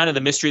there is kind of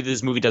the mystery that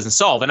this movie doesn't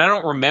solve. And I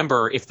don't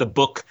remember if the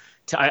book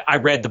 – I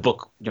read the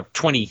book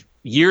 20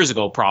 years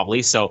ago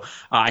probably, so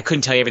I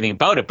couldn't tell you everything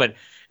about it. But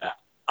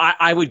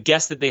I would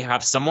guess that they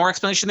have some more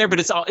explanation there, but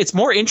it's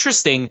more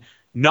interesting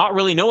not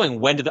really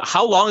knowing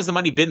how long has the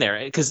money been there?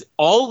 Because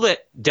all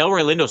that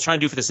Delroy Lindo is trying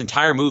to do for this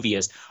entire movie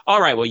is, all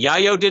right, well,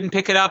 Yayo didn't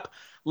pick it up.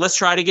 Let's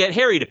try to get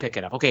Harry to pick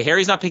it up. Okay,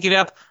 Harry's not picking it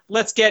up.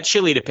 Let's get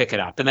Chili to pick it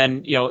up. And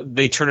then,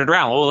 they turn it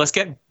around. Well, let's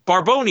get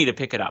Barboni to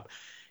pick it up.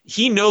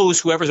 He knows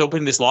whoever's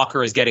opening this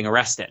locker is getting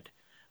arrested.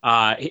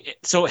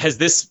 So has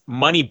this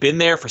money been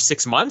there for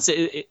 6 months?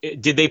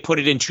 Did they put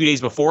it in 2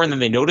 days before and then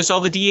they noticed all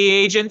the DEA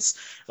agents?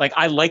 Like,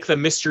 I like the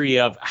mystery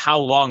of how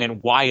long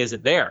and why is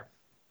it there?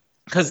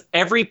 Because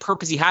every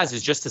purpose he has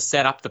is just to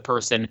set up the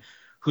person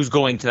who's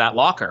going to that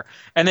locker.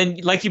 And then,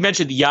 like you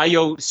mentioned,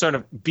 Yayo sort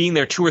of being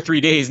there 2 or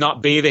 3 days,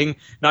 not bathing,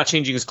 not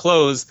changing his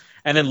clothes,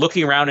 and then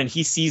looking around and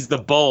he sees the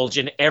bulge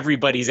in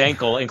everybody's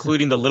ankle,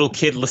 including the little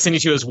kid listening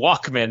to his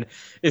Walkman.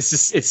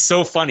 It's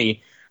so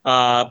funny.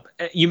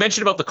 You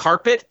mentioned about the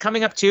carpet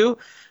coming up too.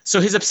 So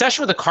his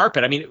obsession with the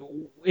carpet, I mean,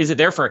 is it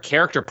there for a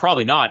character?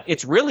 Probably not.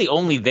 It's really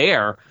only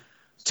there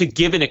to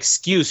give an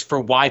excuse for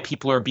why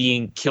people are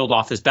being killed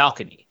off his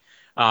balcony.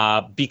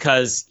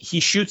 Because he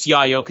shoots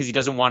Yayo because he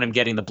doesn't want him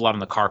getting the blood on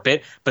the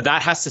carpet, but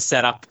that has to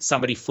set up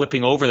somebody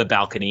flipping over the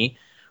balcony,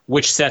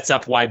 which sets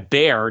up why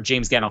Bear,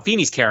 James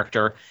Gandolfini's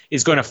character,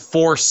 is going to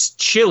force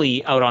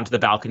Chili out onto the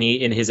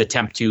balcony in his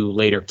attempt to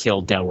later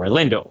kill Delroy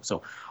Lindo.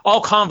 So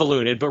all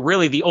convoluted, but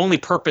really the only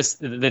purpose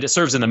that it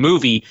serves in the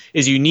movie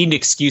is you need an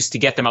excuse to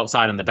get them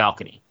outside on the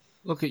balcony.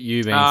 Look at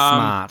you being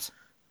smart.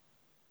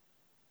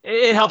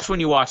 It helps when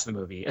you watch the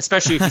movie,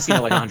 especially if you've seen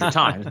it like 100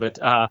 times. But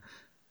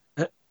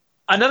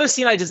another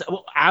scene I just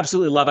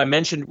absolutely love, I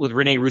mentioned with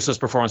Rene Russo's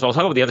performance, but I'll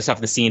talk about the other stuff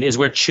in the scene, is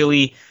where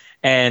Chili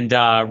and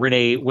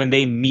Rene, when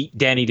they meet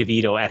Danny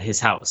DeVito at his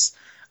house.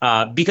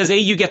 Because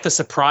you get the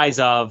surprise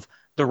of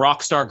the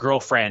rock star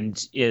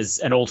girlfriend is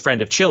an old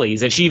friend of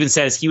Chili's, and she even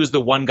says he was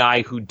the one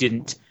guy who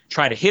didn't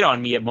try to hit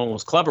on me at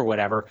Momo's Club or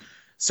whatever.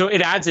 So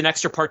it adds an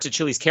extra part to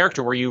Chili's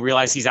character where you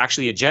realize he's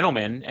actually a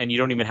gentleman and you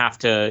don't even have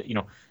to,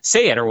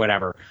 say it or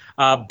whatever.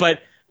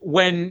 But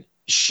when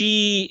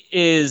she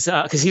is,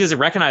 because he doesn't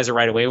recognize her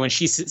right away, when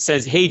she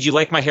says, "Hey, do you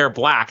like my hair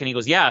black?" And he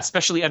goes, "Yeah,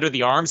 especially under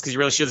the arms," because you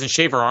realize she doesn't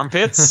shave her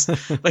armpits.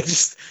 Like,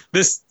 just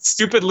this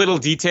stupid little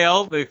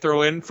detail they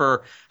throw in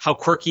for how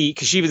quirky,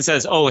 because she even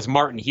says, "Oh, it's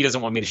Martin. He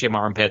doesn't want me to shave my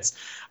armpits."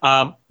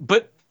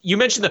 But you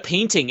mentioned the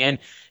painting, and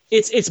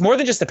it's more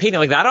than just the painting.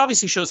 Like, that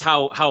obviously shows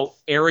how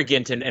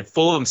arrogant and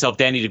full of himself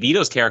Danny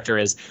DeVito's character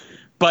is.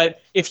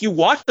 But if you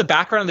watch the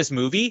background of this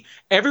movie,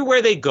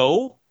 everywhere they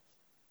go,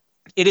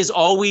 it is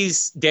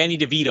always Danny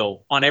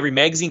DeVito on every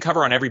magazine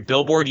cover, on every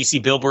billboard. You see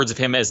billboards of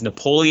him as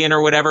Napoleon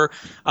or whatever.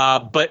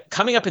 But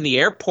coming up in the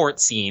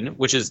airport scene,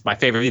 which is my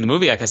favorite in the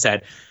movie, like I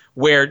said,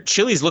 where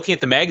Chili's looking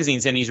at the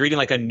magazines and he's reading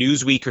like a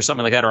Newsweek or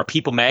something like that, or a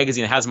People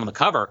magazine that has him on the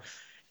cover.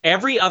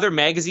 Every other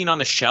magazine on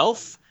the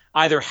shelf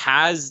either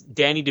has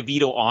Danny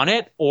DeVito on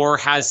it or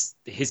has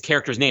his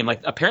character's name.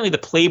 Like, apparently the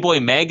Playboy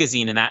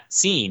magazine in that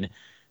scene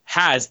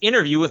has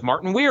Interview with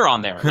Martin Weir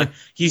on there. Like,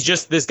 he's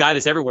just this guy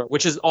that's everywhere,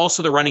 which is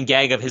also the running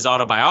gag of his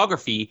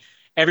autobiography.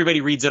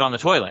 Everybody reads it on the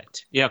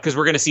toilet, because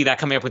we're going to see that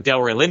coming up with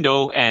Delroy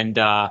Lindo. And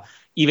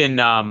even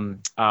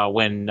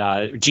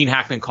when Gene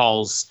Hackman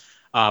calls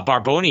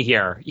Barboni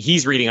here,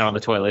 he's reading it on the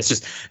toilet. It's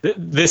just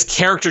this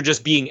character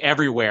just being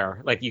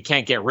everywhere. Like, you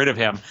can't get rid of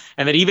him.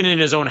 And then even in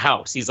his own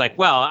house, he's like,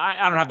 well,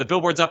 I don't have the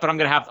billboards up, but I'm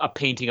going to have a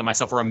painting of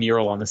myself or a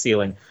mural on the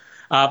ceiling.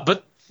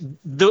 But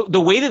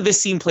the way that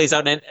this scene plays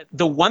out, and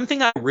the one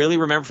thing I really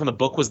remember from the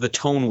book was the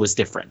tone was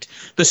different.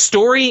 The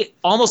story,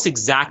 almost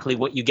exactly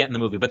what you get in the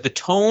movie, but the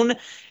tone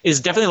is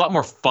definitely a lot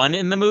more fun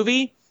in the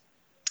movie.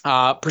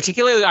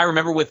 Particularly, I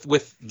remember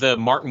with the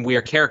Martin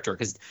Weir character,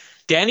 because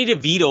Danny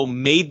DeVito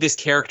made this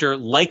character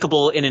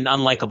likable in an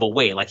unlikable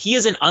way. Like, he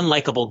is an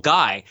unlikable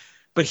guy,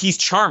 but he's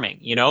charming,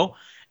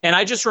 And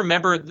I just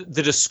remember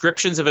the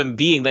descriptions of him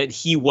being that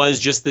he was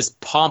just this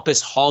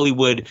pompous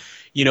Hollywood,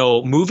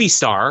 movie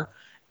star,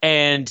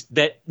 and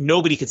that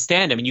nobody could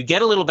stand him. And you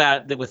get a little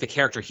bit with the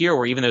character here,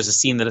 where even there's a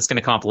scene that it's going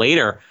to come up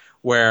later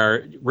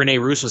where Rene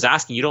Russo was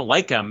asking, "You don't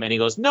like him?" And he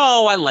goes,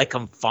 "No, I like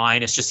him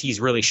fine. It's just he's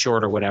really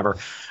short or whatever."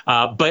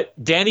 But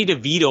Danny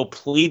DeVito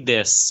played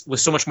this with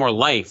so much more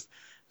life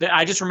that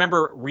I just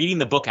remember reading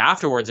the book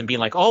afterwards and being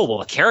like, oh, well,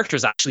 the character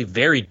is actually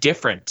very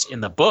different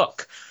in the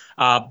book.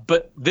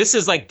 But this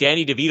is like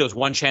Danny DeVito's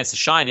one chance to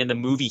shine in the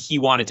movie he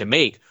wanted to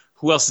make.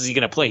 Who else is he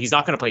going to play? He's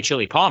not going to play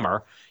Chili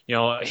Palmer.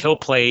 He'll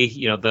play,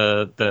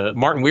 the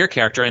Martin Weir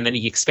character, and then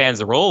he expands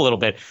the role a little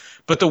bit.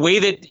 But the way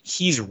that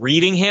he's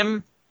reading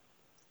him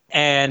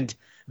and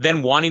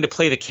then wanting to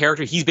play the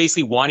character, he's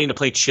basically wanting to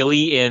play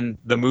Chili in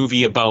the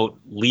movie about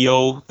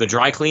Leo, the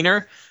dry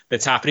cleaner,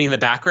 that's happening in the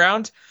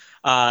background.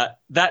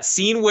 That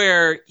scene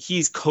where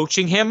he's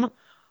coaching him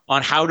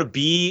on how to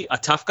be a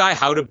tough guy,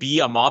 how to be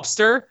a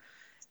mobster,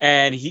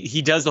 and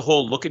he does the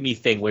whole look at me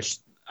thing, which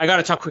I got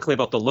to talk quickly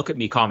about the look at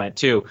me comment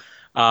too.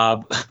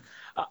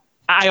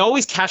 I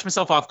always catch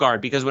myself off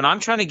guard because when I'm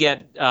trying to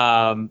get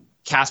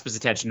Casper's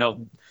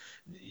attention,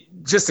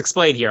 just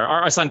explain here.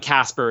 Our son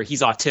Casper,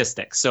 he's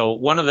autistic. So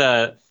one of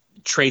the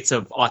traits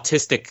of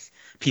autistic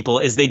people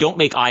is they don't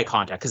make eye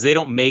contact because they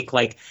don't make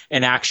like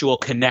an actual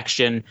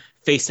connection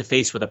face to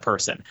face with a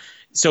person.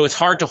 So it's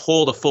hard to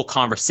hold a full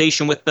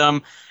conversation with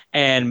them.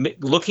 And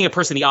looking a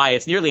person in the eye,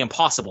 it's nearly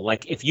impossible.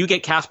 Like if you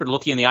get Casper to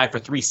look you in the eye for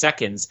 3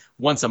 seconds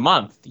once a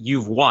month,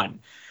 you've won.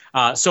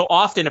 So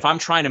often if I'm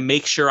trying to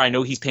make sure I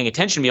know he's paying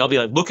attention to me, I'll be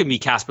like, look at me,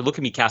 Casper, look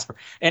at me, Casper.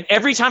 And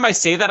every time I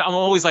say that, I'm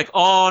always like,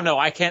 oh, no,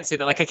 I can't say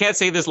that. Like I can't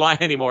say this line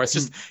anymore. It's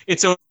just,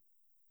 it's a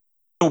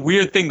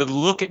weird thing to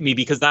look at me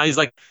because now he's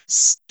like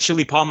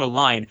Chili Palmer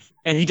line.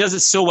 And he does it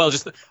so well.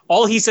 Just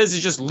all he says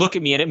is just look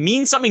at me. And it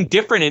means something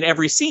different in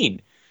every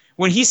scene.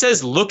 When he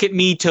says, look at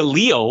me to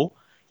Leo,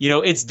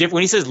 it's different.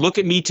 When he says, look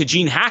at me to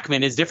Gene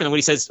Hackman, it's different than when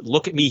he says,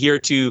 look at me here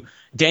to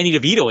Danny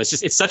DeVito.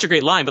 It's such a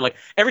great line. But like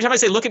every time I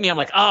say, look at me, I'm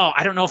like, oh,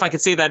 I don't know if I could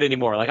say that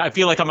anymore. Like, I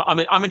feel like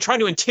I'm trying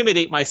to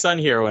intimidate my son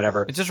here or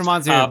whatever. It just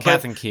reminds me of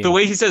Kath and Kim. The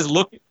way he says,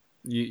 look.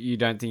 You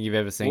don't think you've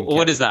ever seen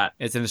What is that?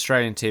 It's an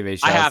Australian TV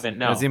show. I haven't,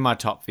 no. It was in my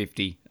top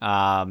 50.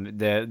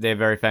 Their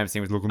very famous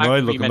thing was look at me,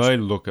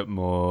 look at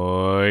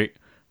me.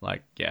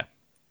 Like, yeah.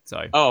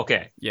 So. Oh,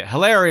 okay. Yeah,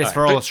 hilarious right.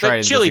 For all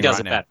Australians. Chili does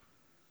it better.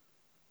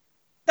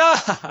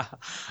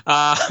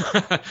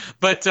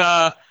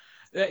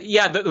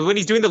 When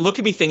he's doing the look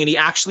at me thing and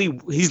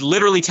he's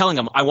literally telling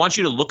him, I want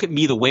you to look at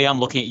me the way I'm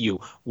looking at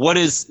you. What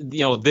is,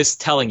 this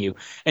telling you?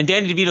 And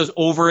Danny DeVito's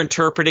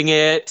over-interpreting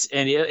it.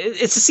 And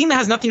it's a scene that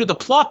has nothing to do with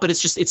the plot, but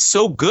it's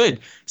so good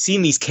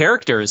seeing these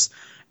characters.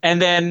 And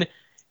then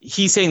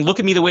he's saying, look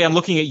at me the way I'm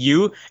looking at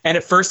you. And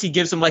at first he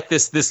gives him like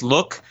this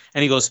look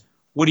and he goes,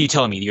 what are you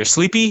telling me? You're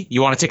sleepy?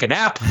 You want to take a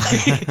nap?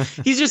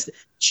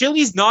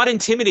 Chili's not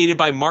intimidated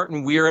by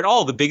Martin Weir at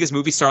all, the biggest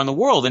movie star in the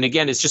world. And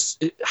again, it's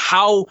just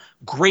how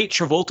great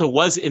Travolta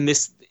was in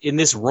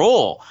this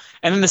role.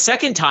 And then the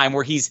second time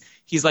where he's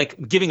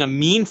like giving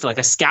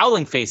a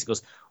scowling face, he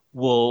goes,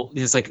 well,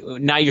 it's like,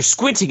 now you're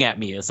squinting at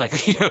me. It's like,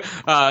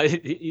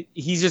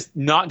 he's just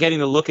not getting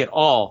the look at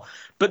all.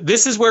 But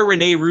this is where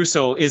Rene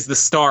Russo is the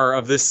star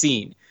of this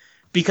scene.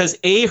 because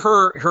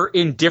her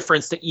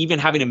indifference to even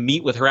having to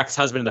meet with her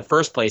ex-husband in the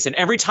first place, and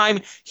every time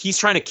he's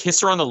trying to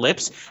kiss her on the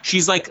lips,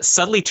 she's like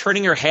suddenly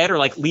turning her head or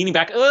like leaning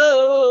back,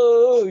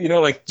 oh,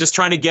 like just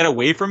trying to get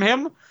away from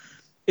him.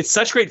 It's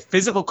such great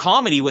physical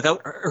comedy without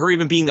her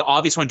even being the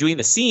obvious one doing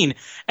the scene.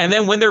 And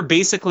then when they're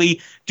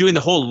basically doing the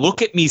whole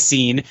look at me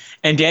scene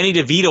and Danny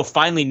DeVito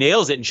finally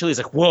nails it and Chili's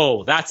like,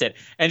 whoa, that's it.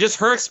 And just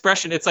her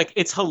expression, it's like,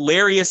 it's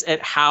hilarious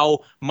at how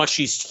much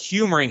she's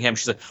humoring him.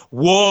 She's like,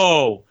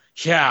 whoa,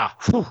 yeah.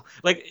 Whew.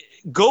 Like,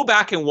 go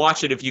back and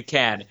watch it if you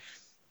can.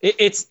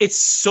 It's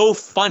so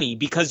funny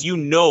because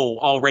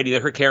already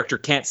that her character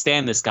can't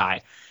stand this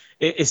guy.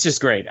 It's just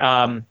great.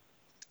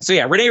 So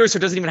yeah, Rene Russo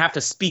doesn't even have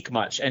to speak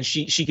much, and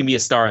she can be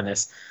a star in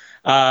this.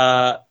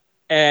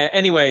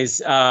 Anyways,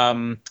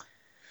 Bette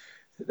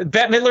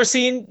Midler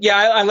scene. Yeah,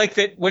 I like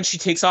that when she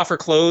takes off her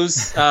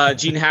clothes.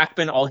 Gene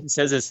Hackman, all he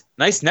says is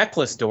 "nice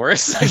necklace,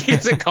 Doris." He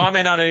doesn't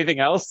comment on anything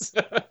else.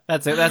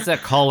 That's a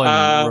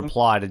Colin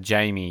reply to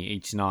Jamie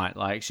each night.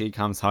 Like she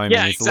comes home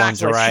in this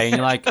lingerie, and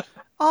you're like,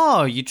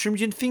 "Oh, you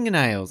trimmed your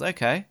fingernails,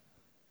 okay?"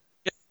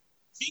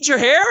 Seen your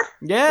hair?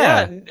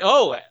 Yeah.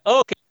 Oh,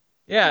 okay.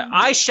 Yeah,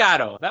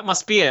 eyeshadow. That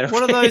must be it. Okay.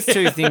 What are those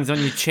two things on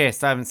your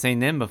chest? I haven't seen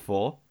them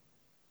before.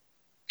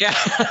 Yeah.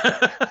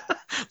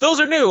 Those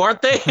are new,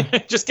 aren't they?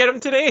 Just get them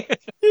today.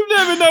 You've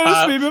never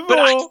noticed me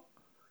before.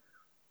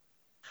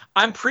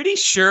 I'm pretty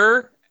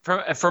sure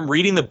from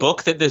reading the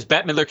book that this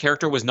Bette Midler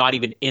character was not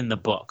even in the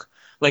book.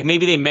 Like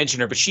maybe they mentioned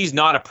her, but she's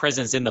not a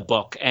presence in the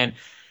book. And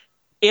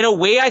in a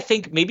way, I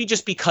think maybe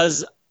just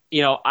because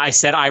I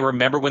said I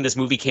remember when this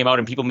movie came out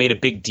and people made a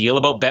big deal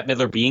about Bette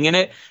Midler being in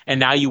it, and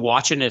now you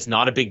watch it and it's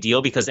not a big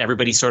deal because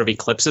everybody sort of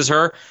eclipses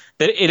her,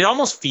 that it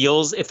almost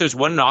feels, if there's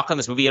one knock on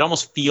this movie, it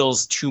almost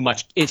feels too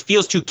much. It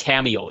feels too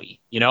cameo-y,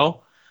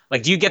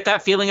 Like, do you get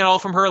that feeling at all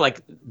from her?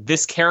 Like,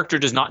 this character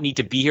does not need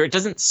to be here. It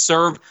doesn't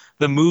serve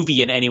the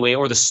movie in any way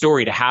or the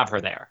story to have her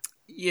there.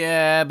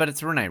 Yeah, but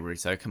it's Rene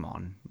Russo. Come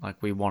on.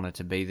 Like, we want it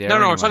to be there. No,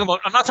 anyway.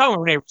 I'm not talking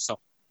about Rene Russo.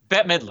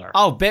 Bette Midler.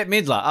 Oh, Bette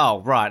Midler.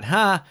 Oh, right.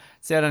 Huh.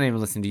 See, I don't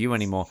even listen to you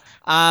anymore.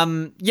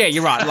 Yeah,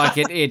 you're right. Like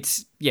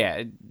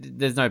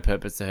there's no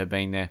purpose to her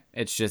being there.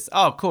 It's just,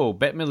 oh, cool.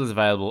 Bette Midler's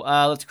available.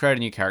 Let's create a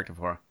new character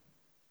for her.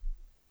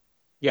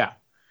 Yeah.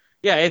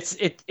 Yeah,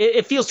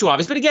 it feels too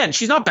obvious. But again,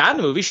 she's not bad in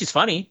the movie. She's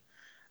funny.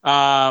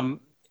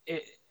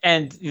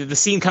 And the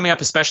scene coming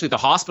up, especially at the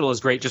hospital, is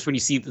great. Just when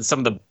you see some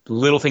of the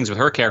little things with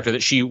her character,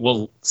 that she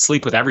will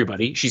sleep with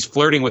everybody. She's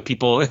flirting with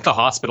people at the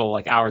hospital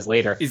like hours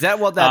later. Is that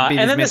what that bit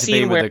is meant to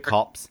be with the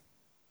cops?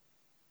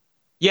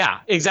 Yeah,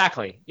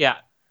 exactly. Yeah.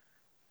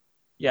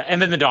 Yeah,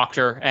 and then the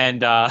doctor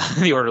and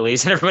the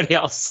orderlies and everybody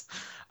else.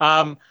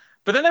 But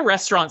then the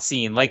restaurant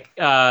scene,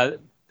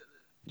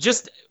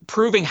 just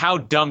proving how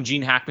dumb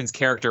Gene Hackman's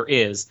character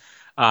is.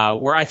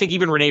 Where I think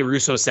even Rene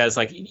Russo says,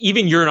 like,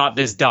 even you're not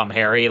this dumb,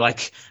 Harry.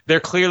 Like, they're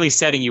clearly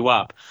setting you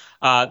up.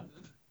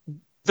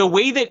 The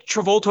way that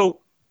Travolta...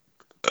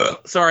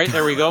 sorry,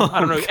 there we go. I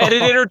don't know.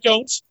 Edit it or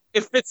don't.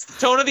 It fits the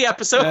tone of the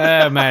episode.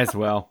 May as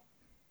well.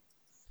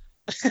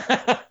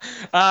 The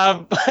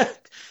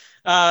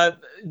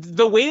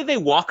way that they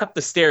walk up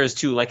the stairs,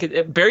 too. Like,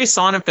 Barry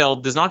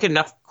Sonnenfeld does not get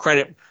enough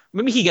credit.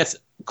 Maybe he gets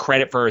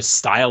credit for his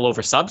style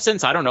over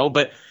substance. I don't know.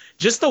 But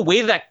just the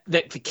way that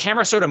the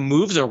camera sort of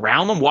moves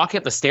around them walking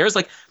up the stairs,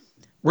 like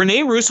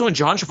Rene Russo and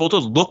John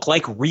Travolta look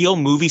like real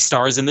movie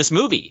stars in this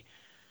movie.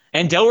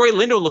 And Delroy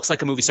Lindo looks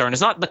like a movie star. And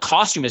it's not the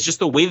costume, it's just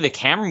the way the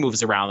camera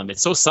moves around them.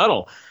 It's so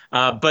subtle.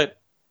 But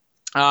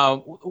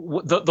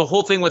the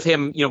whole thing with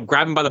him,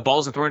 grabbing by the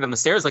balls and throwing down the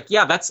stairs, like,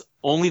 yeah, that's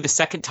only the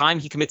second time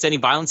he commits any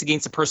violence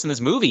against a person in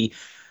this movie.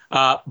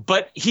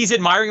 But he's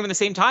admiring him at the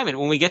same time. And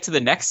when we get to the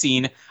next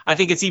scene, I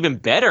think it's even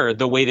better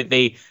the way that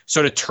they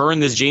sort of turn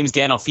this James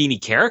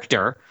Gandolfini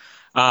character.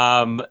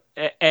 And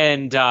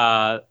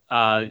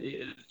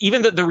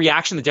even the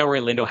reaction that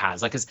Delroy Lindo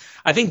has. Like, 'cause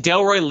I think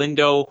Delroy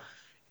Lindo,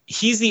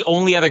 he's the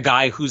only other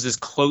guy who's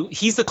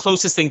he's the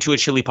closest thing to a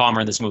Chili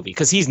Palmer in this movie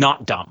because he's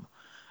not dumb.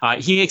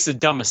 He makes a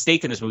dumb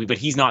mistake in this movie, but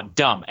he's not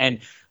dumb. And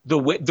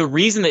the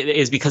reason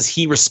is because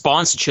he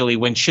responds to Chili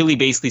when Chili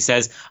basically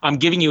says, "I'm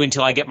giving you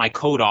until I get my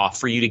coat off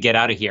for you to get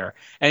out of here."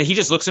 And he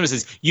just looks at him and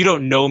says, "You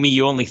don't know me.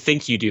 You only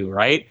think you do,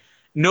 right?"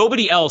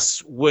 Nobody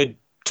else would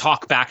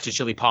talk back to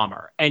Chili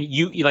Palmer. And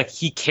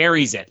he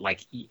carries it.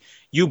 Like,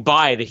 you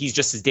buy that he's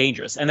just as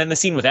dangerous. And then the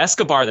scene with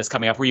Escobar that's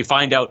coming up where you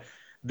find out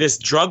this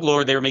drug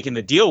lord they were making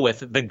the deal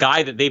with, the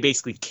guy that they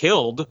basically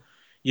killed,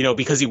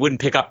 because he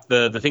wouldn't pick up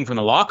the thing from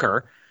the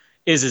locker,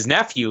 is his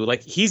nephew.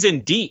 Like, he's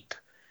in deep.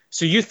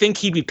 So you think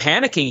he'd be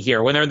panicking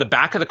here when they're in the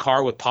back of the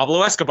car with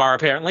Pablo Escobar,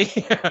 apparently.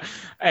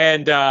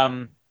 And,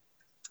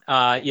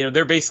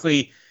 they're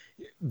basically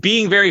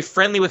being very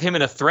friendly with him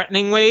in a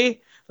threatening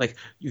way. Like,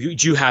 do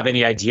you have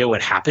any idea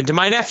what happened to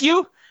my nephew?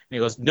 And he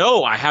goes,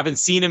 "No, I haven't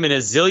seen him in a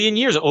zillion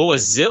years." Oh,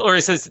 or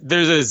he says,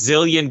 "There's a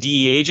zillion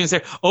DEA agents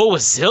there." Oh, a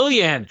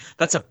zillion.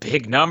 That's a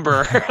big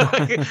number.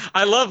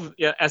 I love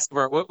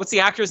Escobar. What's the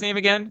actor's name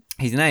again?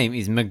 His name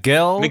is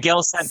Miguel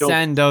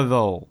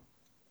Sandoval.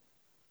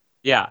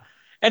 Yeah.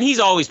 And he's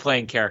always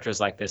playing characters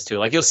like this, too.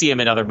 Like, you'll see him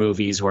in other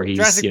movies where he's,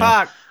 Jurassic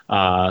Park.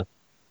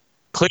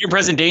 Clear and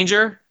Present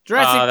Danger.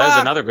 Jurassic Park.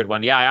 That's another good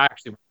one. Yeah, I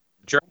actually.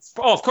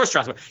 Oh, of course,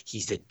 Jurassic Park.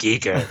 He's a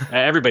digger.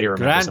 Everybody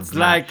remembers Grant's him.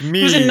 like me.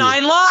 He was in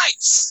 9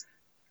 Lives.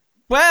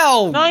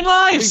 Well, 9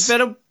 Lives. We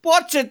better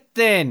watch it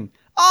then.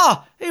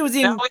 Oh, he was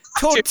in Now we have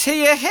to.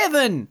 Tortilla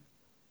Heaven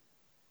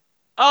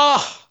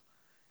Oh,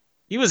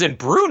 he was in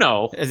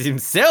Bruno. as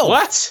himself.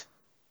 What?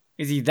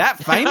 Is he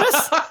that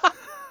famous?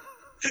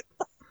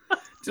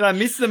 Did I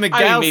miss the I mean,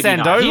 Miguel maybe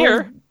not Sandoval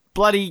here.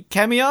 bloody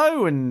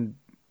cameo? And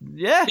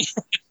yeah,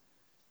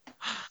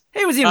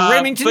 he was in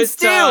Remington but,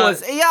 Steele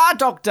as ER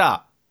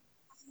doctor.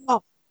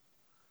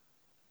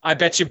 I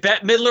bet you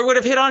Bette Midler would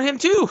have hit on him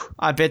too.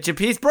 I bet you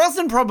Pierce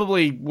Brosnan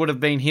probably would have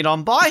been hit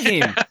on by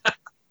him.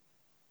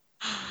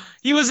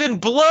 He was in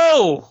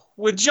Blow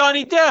with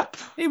Johnny Depp.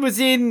 He was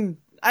in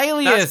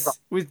Alias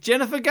with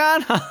Jennifer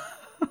Garner.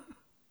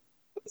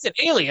 He's an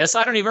Alias.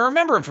 I don't even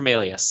remember him from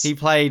Alias. He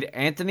played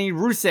Anthony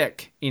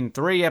Rusek in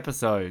 3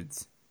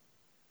 episodes.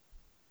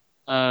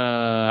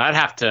 I'd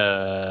have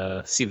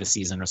to see the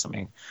season or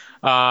something.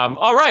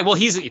 All right. Well,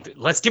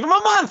 let's give him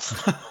a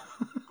month.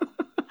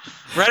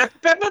 Right after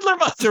Bette Midler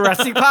month.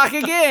 Jurassic Park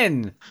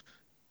again.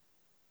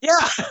 Yeah.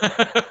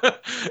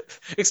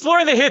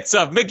 Exploring the hits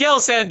of Miguel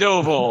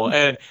Sandoval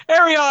and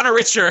Ariana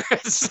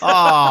Richards.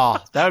 Oh,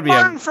 that would be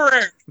Martin a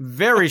Ferrer.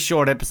 very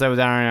short episode with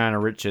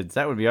Ariana Richards.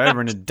 That would be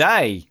over in a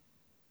day.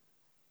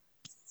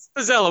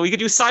 Mazzello. We could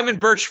do Simon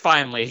Birch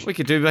finally. We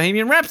could do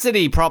Bohemian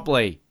Rhapsody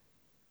properly.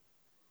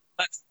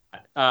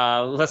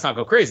 Let's not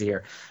go crazy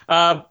here.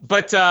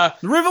 But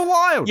River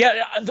Wild.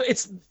 yeah,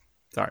 it's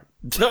Sorry.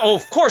 oh,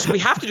 of course we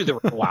have to do the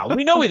Wild.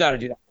 We know we got to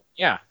do that.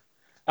 Yeah.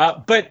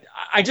 But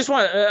I just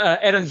want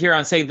to end on here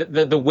on saying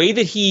that the way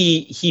that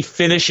he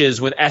finishes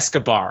with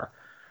Escobar,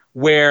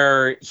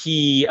 where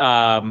he's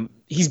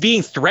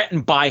being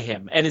threatened by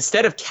him, and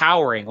instead of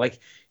cowering, like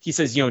he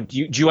says, do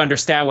you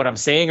understand what I'm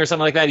saying or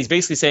something like that? He's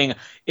basically saying,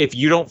 if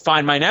you don't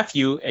find my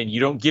nephew and you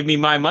don't give me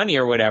my money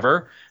or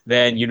whatever,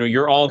 then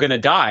you're all gonna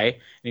die.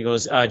 And he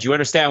goes, do you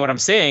understand what I'm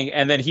saying?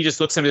 And then he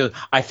just looks at me and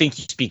goes, I think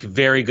you speak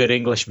very good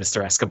English,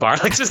 Mr. Escobar.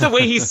 Like, just the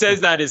way he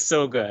says that is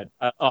so good.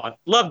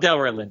 Love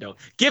Delroy Lindo.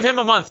 Give him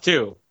a month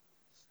too.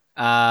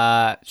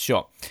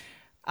 Sure.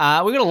 We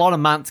got a lot of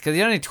months because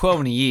he's only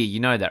 12 in a year. You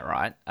know that,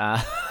 right?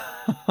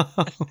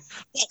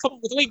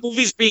 With the way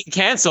movies being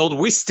cancelled,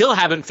 we still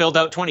haven't filled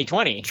out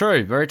 2020.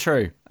 True, very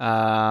true.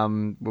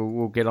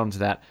 We'll get on to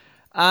that.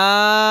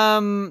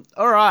 All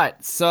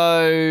right.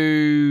 So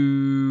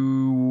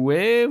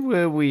where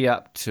were we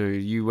up to?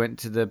 You went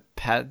to the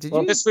did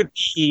you? This would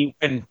be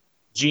when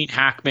Gene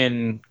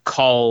Hackman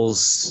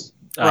calls.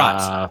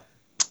 Right.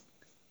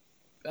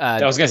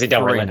 I was going to say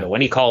Delroy Farina. Lindo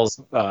when he calls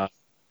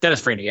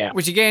Dennis Farina. Yeah.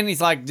 Which again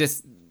is like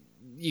just.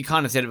 You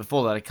kind of said it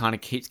before that it kind of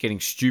keeps getting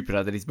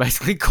stupider that he's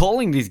basically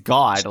calling this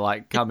guy to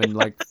like come and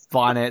like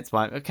finance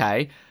my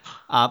okay.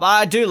 But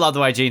I do love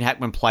the way Gene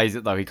Hackman plays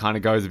it though. He kind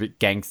of goes a bit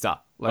gangster.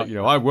 Like,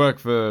 I work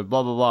for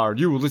blah, blah, blah, and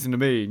you will listen to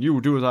me, and you will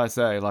do as I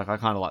say. Like, I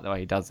kind of like the way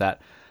he does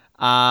that.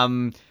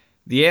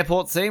 The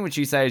airport scene, which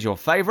you say is your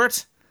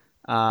favourite.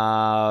 Way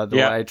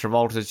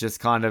Travolta's just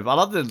kind of... I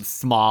love the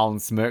smile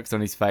and smirks on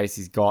his face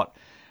he's got.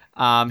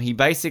 He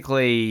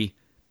basically...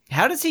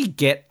 How does he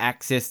get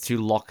access to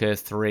locker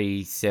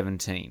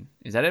 317?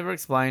 Is that ever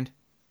explained?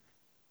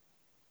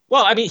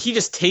 Well, I mean, he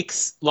just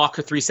takes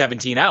locker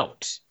 317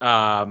 out.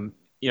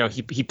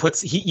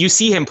 You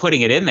see him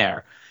putting it in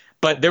there,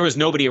 but there was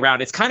nobody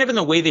around. It's kind of in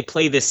the way they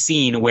play this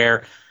scene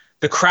where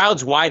the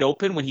crowd's wide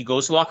open when he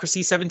goes to locker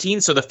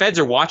C17. So the feds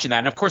are watching that.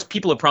 And of course,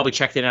 people have probably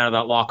checked in and out of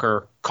that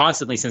locker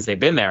constantly since they've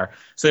been there.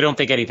 So they don't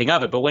think anything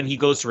of it. But when he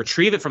goes to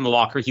retrieve it from the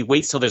locker, he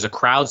waits till there's a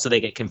crowd so they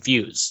get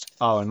confused.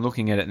 Oh, and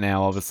looking at it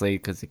now, obviously,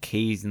 because the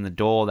key's in the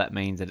door, that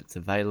means that it's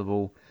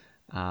available.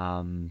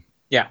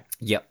 Yeah.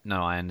 Yep.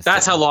 No, I understand.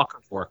 That's how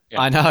lockers work.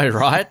 Yeah. I know,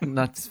 right?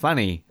 That's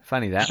funny.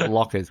 Funny that.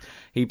 Lockers.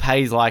 He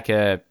pays like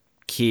a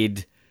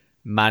kid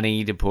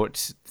money to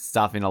put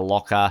stuff in a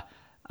locker.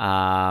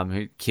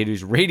 Kid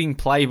who's reading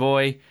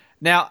Playboy.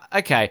 Now,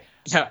 okay,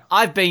 Yeah.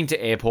 I've been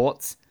to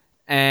airports,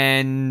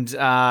 and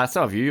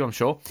some of you, I'm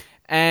sure.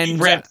 And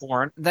Red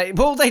porn. They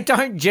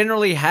don't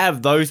generally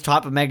have those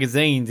type of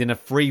magazines in a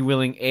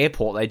freewheeling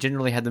airport. They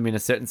generally have them in a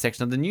certain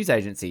section of the news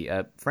agency.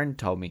 A friend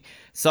told me.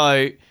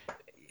 So,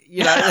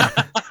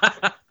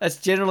 that's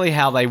generally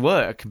how they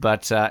work.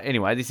 But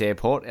anyway, this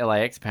airport,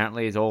 LAX,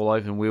 apparently is all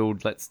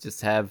open-wheeled. Let's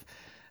just have...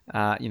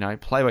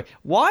 Playboy.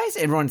 Why is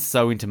everyone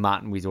so into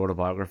Martin Weir's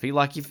autobiography?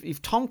 Like,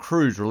 if Tom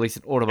Cruise released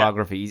an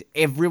autobiography, is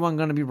everyone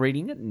going to be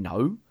reading it?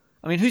 No.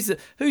 I mean, who's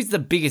the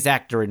biggest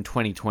actor in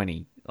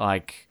 2020?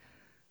 Like,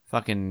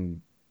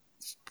 fucking,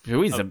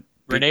 who is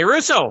Rene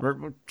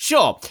Russo.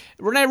 Sure,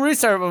 Rene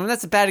Russo. I mean,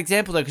 that's a bad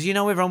example though, because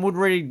everyone would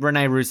read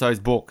Rene Russo's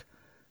book.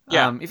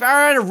 Yeah. If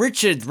Ariana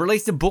Richards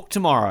released a book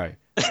tomorrow,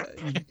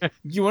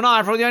 you and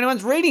I are probably the only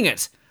ones reading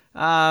it.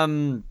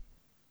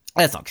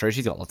 That's not true.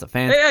 She's got lots of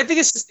fans. I think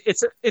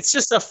it's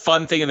just a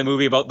fun thing in the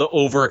movie about the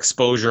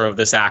overexposure of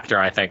this actor,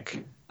 I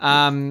think.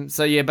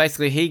 So yeah,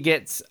 basically he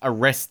gets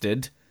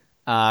arrested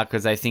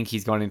because they think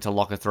he's gone into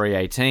locker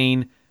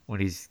 318 when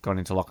he's gone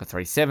into locker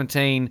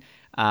 317.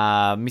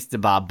 Mr.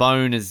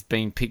 Barbone has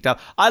been picked up.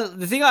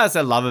 The thing I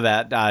also love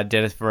about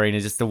Dennis Farina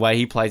is just the way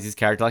he plays his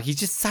character. Like, he's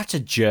just such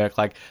a jerk.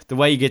 Like, the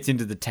way he gets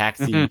into the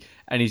taxi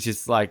and he's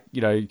just like,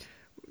 you know,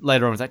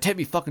 later on, he's like, take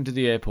me fucking to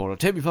the airport or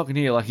take me fucking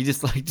here. Like, he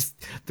just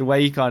the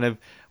way he kind of,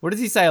 what does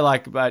he say,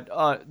 like, about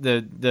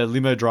the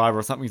limo driver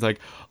or something? He's like,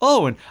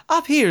 oh, and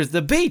up here is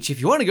the beach. If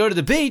you want to go to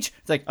the beach,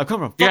 it's like, I come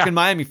from fucking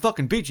Miami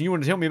fucking beach and you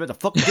want to tell me about the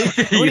fucking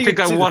beach? You think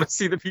I want to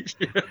see the beach?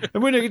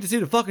 And when do I get to see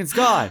the fucking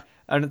sky?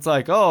 And it's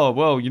like, oh,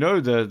 well, you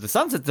know, the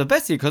sunset's the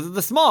best here because of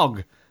the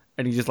smog.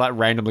 And he just, like,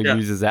 randomly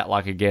uses that,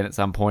 like, again at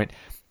some point.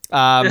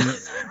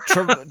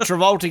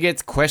 Travolta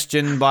gets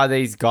questioned by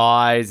these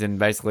guys and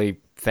basically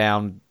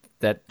found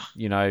that,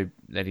 you know,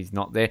 that he's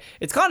not there.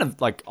 It's kind of,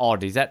 like,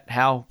 odd. Is that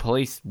how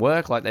police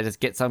work? Like, they just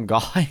get some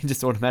guy and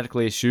just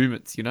automatically assume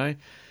it's, you know?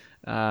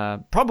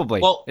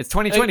 Probably. Well, it's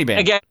 2020, Ben.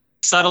 Again,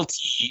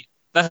 subtlety.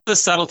 That's the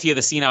subtlety of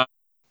the scene.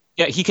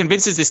 Yeah, he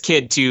convinces this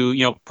kid to,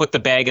 you know, put the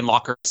bag in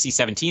locker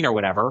C17 or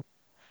whatever.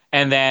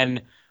 And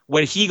then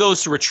when he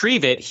goes to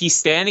retrieve it, he's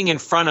standing in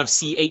front of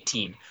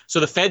C18. So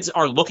the feds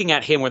are looking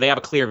at him where they have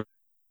a clear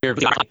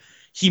view.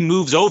 He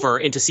moves over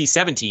into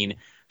C17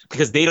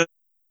 because they don't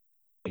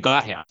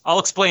got him. I'll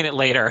explain it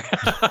later.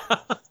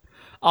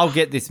 I'll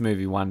get this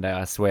movie one day,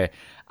 I swear.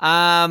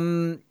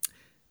 Gene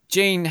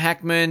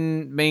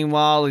Hackman,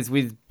 meanwhile, is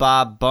with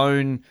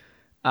Barbone.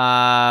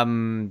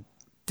 Delroy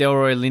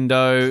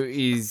Lindo,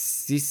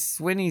 is this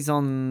when he's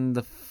on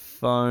the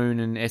phone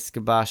and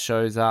Escobar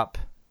shows up?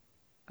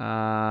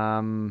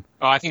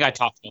 I think I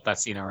talked about that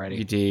scene already.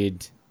 You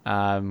did.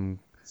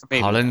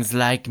 Colin's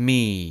like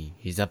me.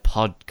 He's a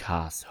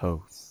podcast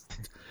host.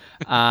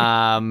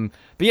 But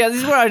yeah, this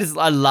is where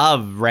I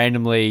love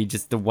randomly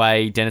just the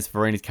way Dennis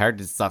Farina's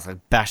character starts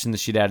like bashing the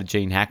shit out of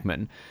Gene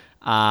Hackman.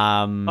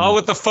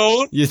 With the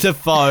phone? Yeah, the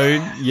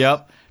phone.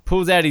 Yep.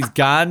 Pulls out his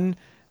gun.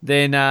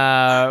 Then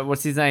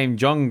what's his name?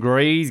 John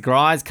Gries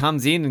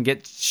comes in and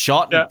gets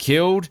shot and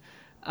killed.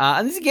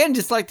 And this again,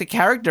 just like the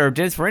character of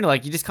Dennis Farina,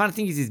 like you just kind of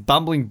think he's this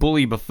bumbling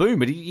bully buffoon,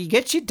 but he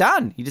gets shit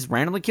done. He just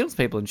randomly kills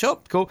people and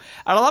shot. Cool.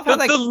 And I love how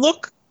the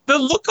look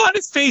on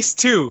his face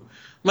too.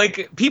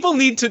 Like, people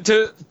need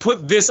to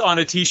put this on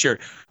a T-shirt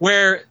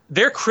where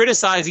they're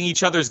criticizing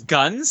each other's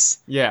guns.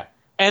 Yeah.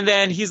 And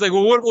then he's like,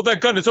 well, what about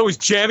that gun? It's always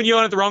jamming you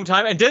on at the wrong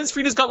time. And Dennis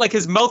Farina's got, like,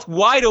 his mouth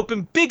wide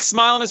open, big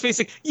smile on his face,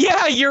 like,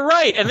 yeah, you're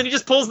right. And then he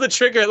just pulls the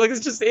trigger. Like,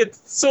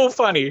 it's so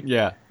funny.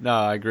 Yeah. No,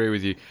 I agree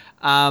with you.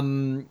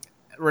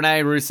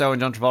 Rene Russo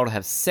and John Travolta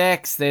have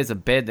sex. There's a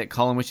bed that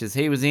Colin wishes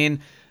he was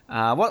in.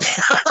 What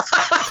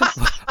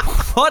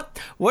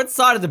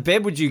side of the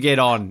bed would you get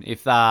on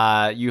if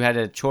you had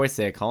a choice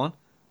there, Colin?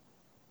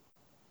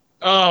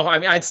 Oh, I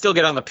mean, I'd still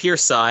get on the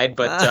Pierce side,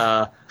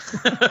 but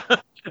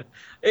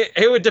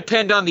it would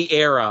depend on the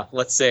era,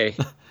 let's say.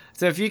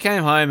 So if you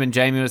came home and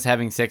Jamie was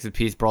having sex with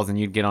Pierce Brosnan,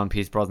 you'd get on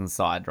Pierce Brosnan's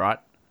side, right?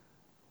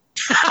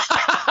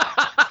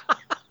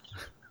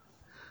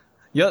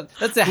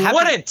 That's the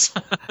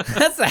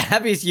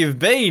happiest you've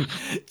been.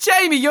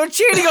 Jamie, you're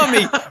cheating on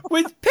me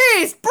with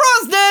Pierce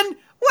Brosnan!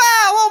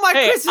 Wow, all my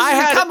Christmases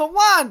have come at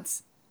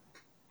once!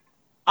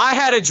 I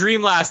had a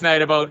dream last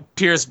night about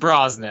Pierce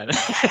Brosnan.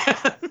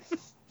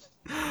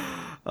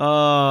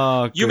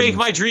 Oh, you make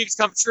my dreams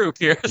come true,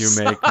 Pierce.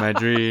 You make my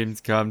dreams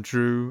come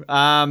true.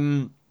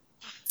 So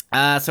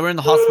we're in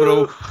the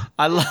hospital.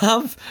 I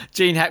love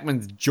Gene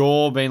Hackman's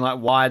jaw being like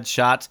wide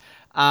shut.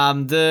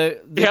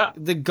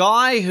 The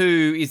guy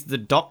who is the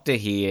doctor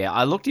here,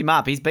 I looked him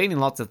up. He's been in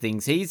lots of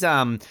things. He's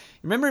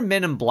remember in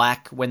Men in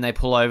Black when they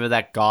pull over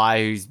that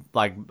guy who's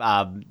like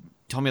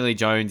Tommy Lee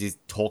Jones is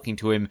talking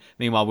to him.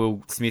 Meanwhile,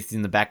 Will Smith's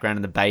in the background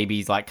and the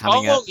baby's like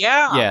coming out. Oh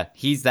yeah, yeah.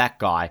 He's that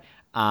guy.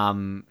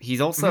 He's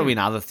also in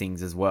other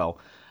things as well.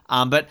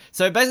 But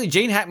so basically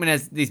Gene Hackman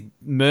has this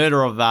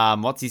murder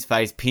of what's his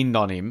face pinned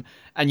on him,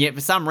 and yet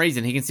for some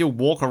reason he can still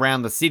walk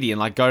around the city and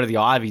like go to the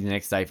Ivy the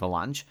next day for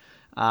lunch.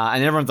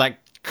 And everyone's like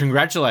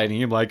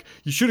congratulating him, like,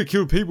 you should have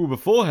killed people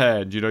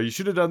beforehand, you know, you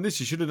should have done this,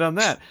 you should have done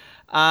that.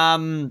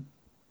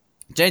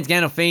 James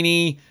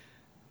Gandolfini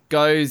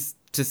goes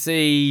to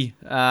see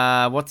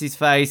what's his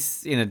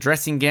face in a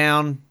dressing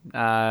gown.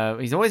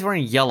 He's always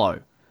wearing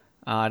yellow.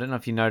 I don't know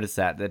if you noticed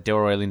that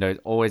Delroy Lindo is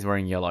always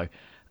wearing yellow.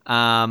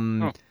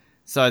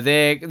 So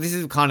this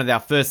is kind of our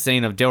first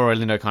scene of Delroy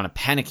Lindo kind of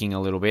panicking a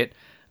little bit.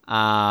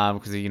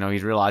 Because, you know,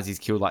 he's realised he's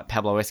killed, like,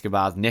 Pablo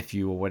Escobar's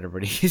nephew or whatever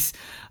it is.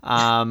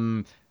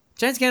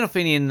 James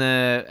Gandolfini and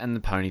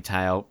the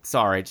ponytail.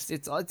 Sorry,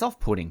 it's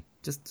off-putting.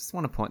 Just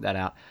want to point that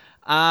out.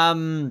 I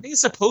think it's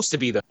supposed to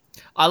be, though.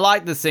 I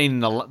like the scene,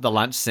 the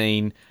lunch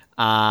scene,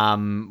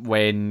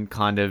 when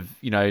kind of,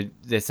 you know,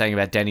 they're saying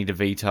about Danny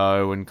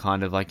DeVito and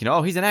kind of like, you know,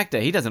 oh, he's an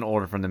actor. He doesn't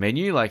order from the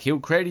menu. Like, he'll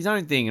create his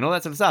own thing and all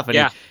that sort of stuff.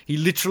 And he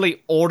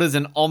literally orders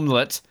an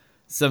omelette,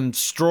 some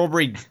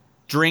strawberry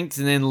drinks,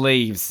 and then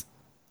leaves.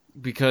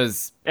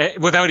 Because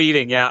without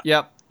eating, yeah.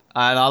 Yep.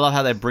 And I love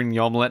how they bring the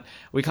omelette.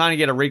 We kind of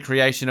get a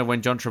recreation of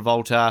when John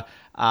Travolta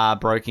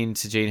broke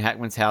into Gene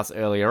Hackman's house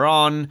earlier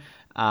on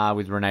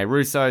with Rene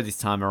Russo. This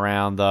time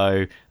around,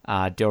 though,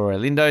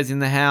 Delroy Lindo's in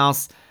the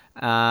house.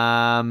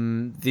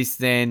 This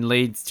then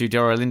leads to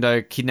Delroy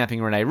Lindo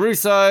kidnapping RENE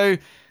Russo.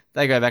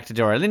 They go back to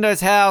Delroy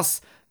Lindo's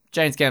house.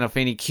 James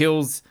Gandolfini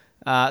kills.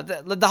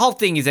 The whole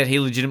thing is that he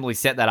legitimately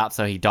set that up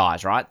so he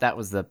dies, right? That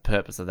was the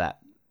purpose of that,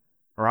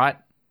 right?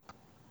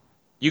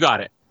 You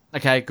got it.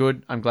 Okay,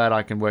 good. I'm glad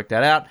I can work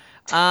that out.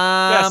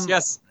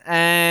 Yes.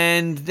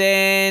 And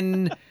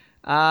then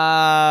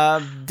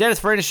Dennis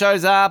Farina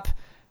shows up.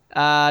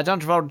 John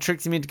Travolta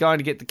tricks him into going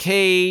to get the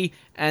key,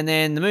 and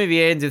then the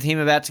movie ends with him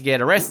about to get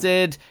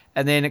arrested,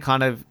 and then it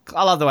kind of,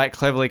 I love the way it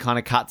cleverly kind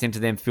of cuts into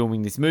them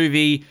filming this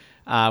movie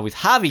with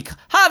Harvey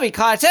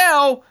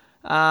Keitel,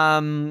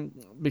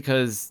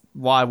 because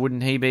why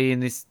wouldn't he be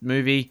in this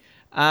movie?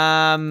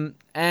 And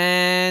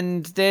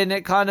then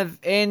it kind of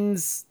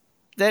ends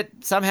that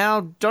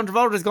somehow John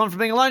Travolta has gone from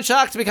being a loan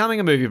shark to becoming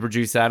a movie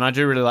producer, and I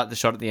do really like the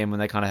shot at the end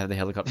when they kind of have the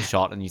helicopter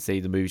shot and you see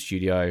the movie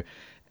studio.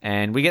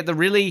 And we get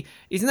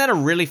isn't that a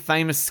really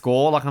famous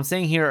score? Like I'm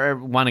seeing here it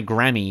won a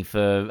Grammy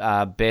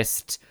for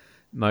best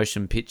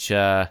motion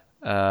picture.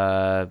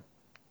 The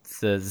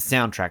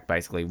soundtrack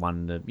basically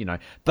won the,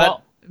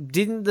 but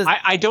didn't the...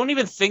 I don't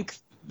even think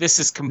this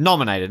is...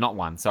 nominated, not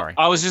won, sorry.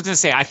 I was just going to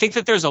say, I think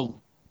that there's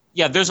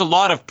a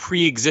lot of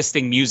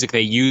pre-existing music they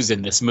use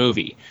in this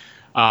movie.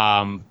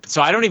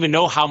 So I don't even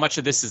know how much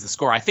of this is the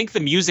score. I think the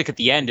music at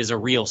the end is a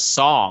real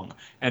song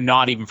and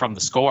not even from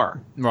the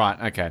score. Right,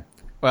 okay.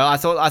 Well, I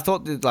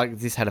thought that, like,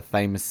 this had a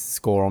famous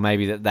score, or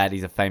maybe that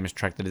is a famous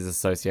track that is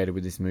associated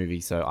with this movie,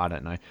 so I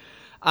don't know.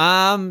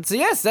 So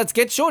yes, that's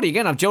Get Shorty.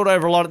 Again, I've jilled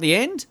over a lot at the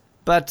end,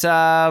 but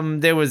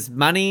there was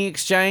money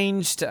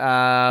exchanged.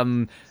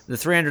 The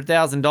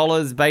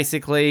 $300,000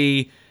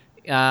 basically,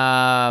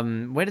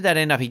 where did that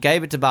end up? He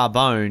gave it to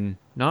Barbone.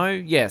 No?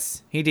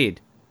 Yes, he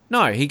did.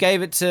 No, he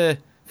gave it to...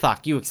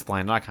 Fuck, you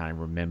explain it. I can't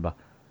even remember.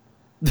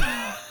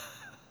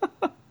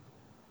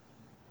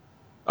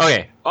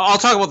 Okay, I'll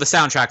talk about the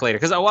soundtrack later.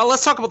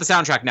 Let's talk about the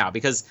soundtrack now,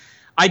 because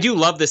I do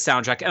love this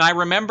soundtrack. And I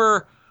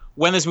remember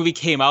when this movie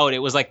came out, it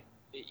was like...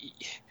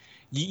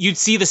 You'd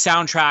see the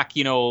soundtrack,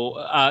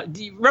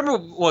 do you remember...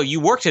 Well, you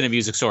worked in a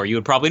music store. You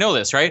would probably know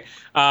this, right?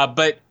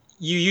 But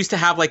you used to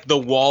have, like, the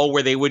wall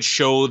where they would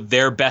show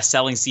their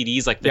best-selling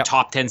CDs, like the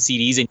top 10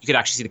 CDs, and you could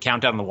actually see the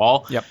countdown on the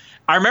wall. Yep.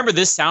 I remember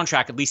this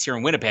soundtrack, at least here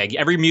in Winnipeg.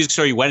 Every music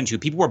store you went into,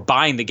 people were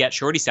buying the Get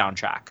Shorty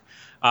soundtrack.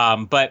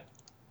 But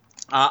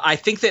I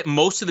think that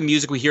most of the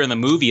music we hear in the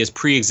movie is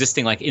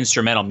pre-existing, like,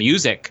 instrumental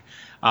music,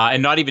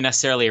 and not even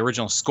necessarily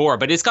original score.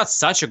 But it's got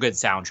such a good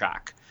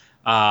soundtrack.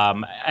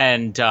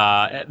 And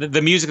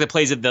the music that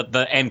plays at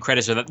the end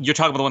credits, you're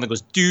talking about the one that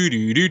goes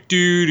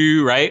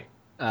do-do-do-do-do, right?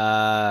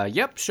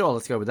 Yep, sure.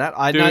 Let's go with that.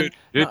 I'm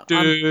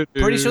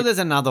pretty sure there's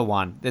another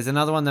one. There's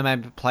another one that may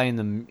play in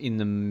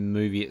the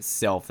movie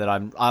itself that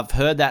I've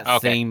heard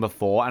that theme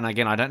before. And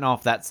again, I don't know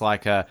if that's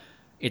like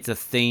it's a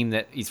theme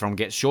that is from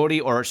Get Shorty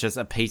or it's just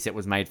a piece that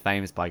was made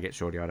famous by Get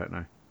Shorty. I don't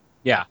know.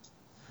 Yeah.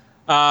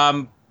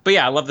 But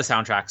yeah, I love the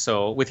soundtrack.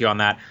 So with you on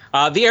that,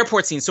 the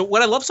airport scene. So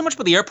what I love so much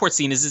about the airport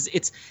scene is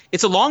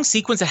it's a long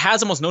sequence. It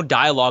has almost no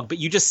dialogue, but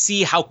you just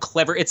see how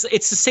clever. It's the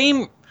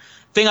same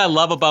thing I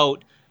love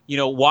about,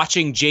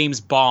 watching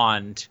James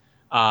Bond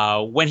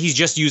when he's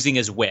just using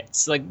his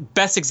wits. Like,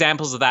 best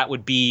examples of that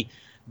would be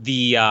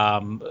the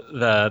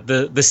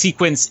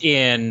sequence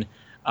in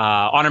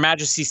On Her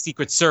Majesty's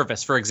Secret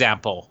Service, for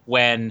example,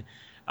 when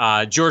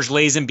George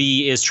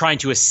Lazenby is trying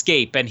to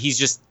escape and he's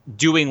just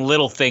doing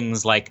little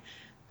things like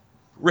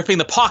ripping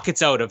the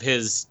pockets out of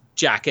his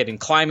jacket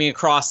and climbing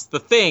across the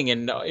thing,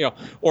 and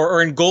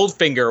or in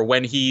Goldfinger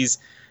when he's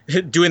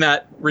doing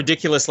that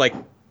ridiculous like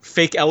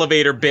fake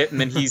elevator bit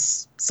and then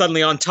he's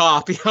suddenly on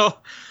top.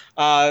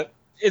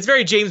 It's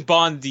very James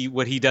Bond-y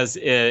what he does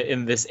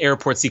in this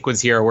airport sequence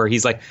here, where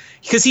he's like,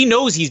 because he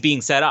knows he's being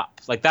set up.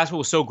 Like, that's what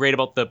was so great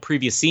about the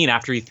previous scene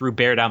after he threw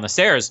Bear down the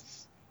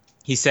stairs.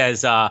 He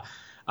says,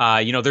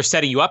 they're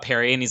setting you up,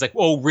 Harry. And he's like,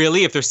 oh,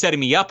 really? If they're setting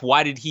me up,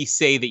 why did he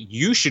say that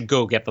you should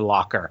go get the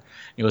locker?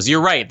 And he goes,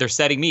 you're right. They're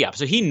setting me up.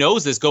 So he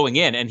knows this going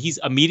in, and he's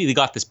immediately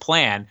got this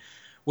plan,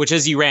 which,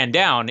 as he ran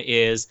down,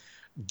 is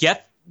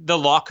get the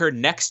locker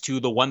next to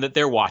the one that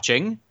they're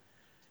watching,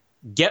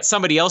 get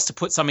somebody else to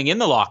put something in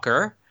the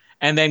locker,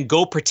 and then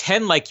go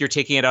pretend like you're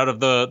taking it out of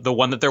the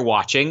one that they're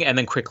watching, and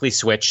then quickly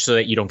switch so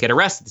that you don't get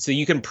arrested. So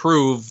you can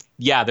prove,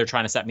 yeah, they're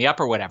trying to set me up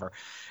or whatever.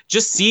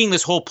 Just seeing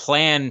this whole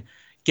plan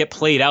get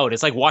played out,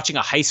 it's like watching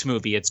a heist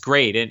movie. It's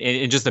great.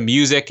 And just the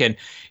music, and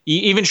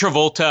even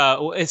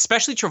Travolta,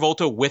 especially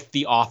Travolta with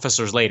the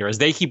officers later, as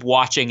they keep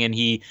watching, and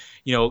he,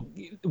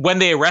 when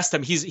they arrest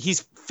him,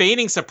 he's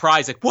feigning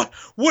surprise, like, what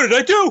did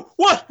I do?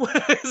 What?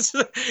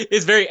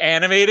 It's very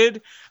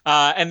animated.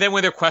 And then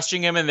when they're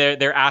questioning him and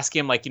they're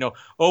asking him, like,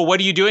 oh, what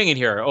are you doing in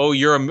here? Oh,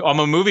 I'm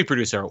a movie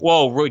producer.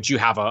 Well, do you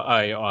have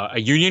a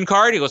union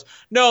card? He goes,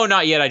 no,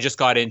 not yet. I just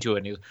got into it.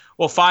 And he goes,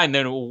 well, fine.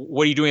 Then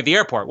what are you doing at the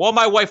airport? Well,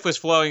 my wife was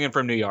flying in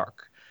from New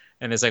York.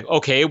 And it's like,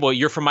 okay, well,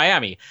 you're from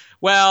Miami.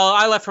 Well,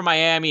 I left from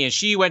Miami and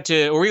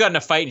we got in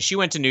a fight and she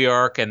went to New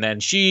York, and then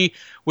she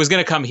was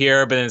going to come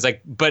here. But then it's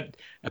like, but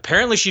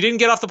apparently she didn't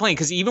get off the plane,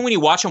 because even when you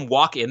watch him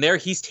walk in there,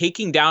 he's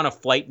taking down a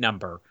flight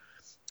number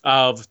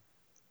of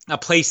a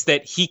place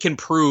that he can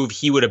prove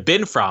he would have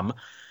been from,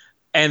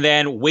 and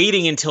then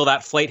waiting until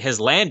that flight has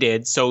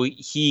landed so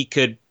he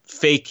could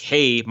fake,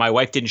 hey, my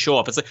wife didn't show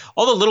up. It's like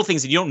all the little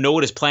things that you don't know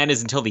what his plan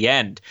is until the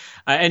end.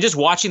 And just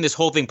watching this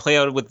whole thing play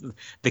out with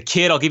the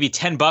kid, I'll give you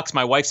 $10.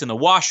 My wife's in the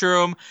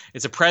washroom.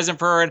 It's a present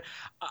for her. And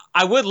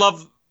I would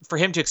love for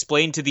him to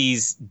explain to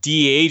these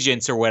DEA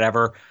agents or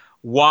whatever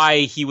why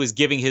he was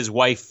giving his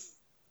wife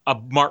a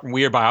Martin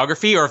Weir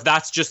biography, or if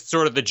that's just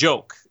sort of the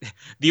joke.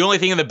 The only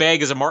thing in the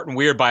bag is a Martin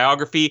Weir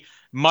biography,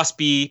 must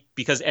be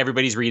because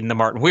everybody's reading the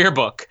Martin Weir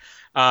book.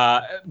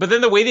 But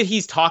then the way that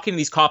he's talking to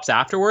these cops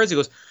afterwards, he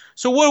goes,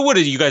 so what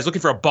are you guys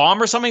looking for, a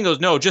bomb or something? He goes,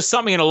 no, just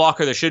something in a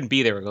locker that shouldn't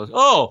be there. He goes,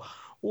 oh,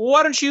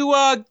 why don't you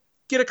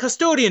get a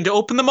custodian to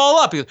open them all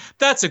up? He goes,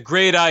 that's a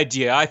great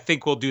idea. I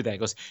think we'll do that. He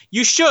goes,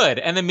 you should.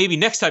 And then maybe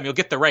next time you'll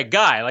get the right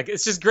guy. Like,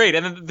 it's just great.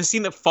 And then the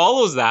scene that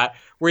follows that,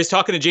 where he's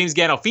talking to James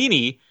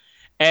Gandolfini,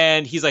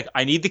 and he's like,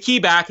 I need the key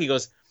back. He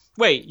goes,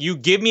 wait, you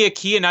give me a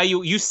key and now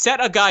you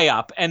set a guy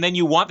up and then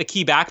you want the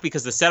key back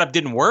because the setup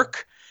didn't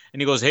work?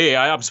 And he goes, hey,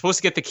 I'm supposed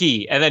to get the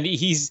key. And then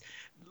he's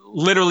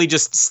literally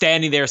just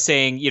standing there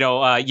saying,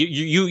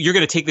 you're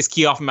going to take this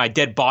key off of my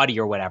dead body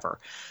or whatever.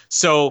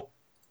 So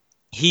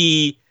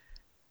you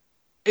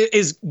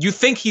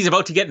think he's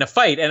about to get in a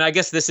fight. And I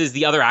guess this is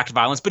the other act of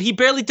violence, but he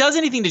barely does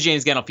anything to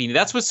James Gandolfini.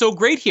 That's what's so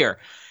great here.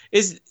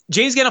 Is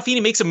James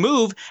Gandolfini makes a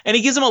move and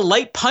he gives him a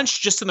light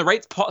punch just in the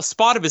right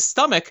spot of his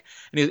stomach.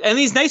 And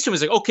he's nice to him.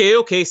 He's like,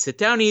 okay, sit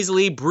down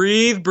easily,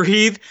 breathe.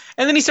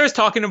 And then he starts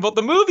talking about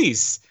the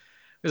movies.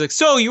 He's like,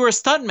 so you were a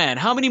stuntman.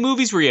 How many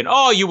movies were you in?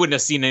 Oh, you wouldn't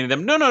have seen any of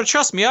them. No,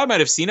 trust me, I might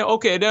have seen it.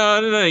 Okay,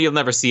 no, you'll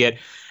never see it.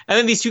 And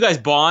then these two guys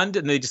bond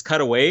and they just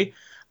cut away.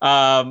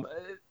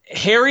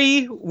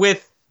 Harry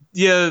with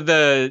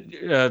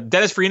the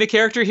Dennis Farina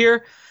character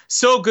here,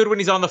 so good when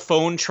he's on the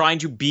phone trying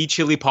to be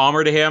Chili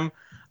Palmer to him.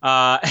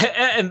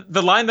 And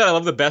the line that I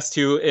love the best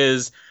too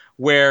is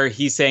where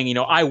he's saying,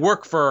 I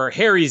work for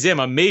Harry Zim,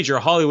 a major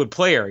Hollywood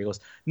player. He goes,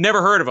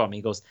 never heard of him.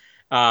 He goes,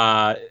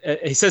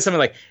 he says something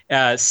like,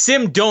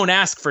 Sim don't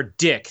ask for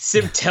dick.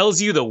 Sim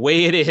tells you the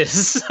way it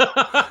is.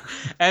 And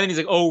then he's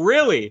like, oh,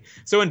 really?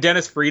 So when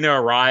Dennis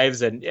Farina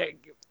arrives, and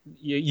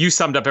you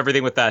summed up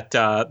everything with that,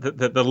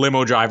 the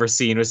limo driver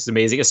scene, which is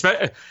amazing.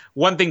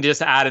 One thing to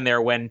just add in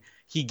there, when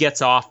he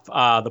gets off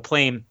the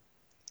plane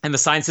and the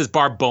sign says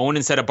Barbone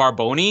instead of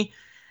Barboni.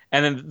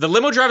 And then the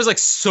limo driver is like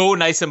so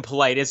nice and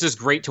polite. It's just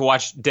great to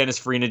watch Dennis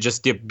Farina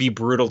just be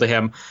brutal to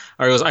him.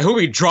 Or he goes, I hope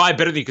you drive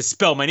better than you can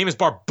spell. My name is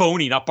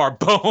Barboni, not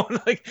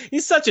Barbone. Like,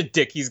 he's such a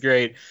dick. He's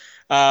great.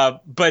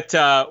 But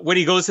when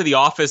he goes to the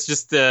office,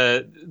 just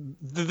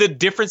the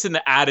difference in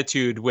the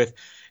attitude with,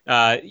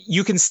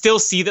 you can still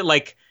see that,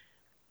 like,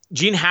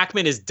 Gene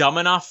Hackman is dumb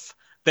enough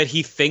that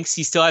he thinks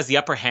he still has the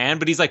upper hand,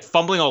 but he's like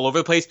fumbling all over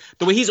the place.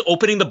 The way he's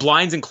opening the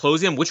blinds and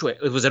closing them, which way?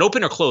 Was it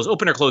open or close?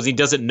 Open or close? He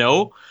doesn't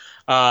know.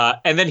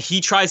 And then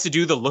he tries to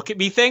do the look at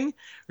me thing.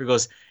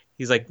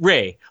 He's like,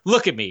 Ray,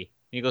 look at me.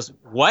 And he goes,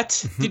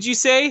 what did you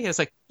say? It's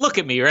like, look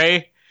at me,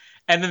 Ray.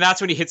 And then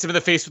that's when he hits him in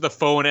the face with the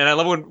phone. And I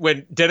love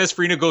when Dennis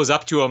Farina goes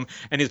up to him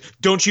and he's,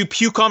 don't you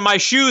puke on my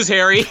shoes,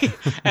 Harry.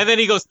 And then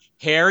he goes,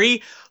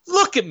 Harry,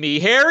 look at me,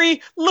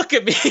 Harry, look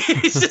at me.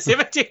 He's just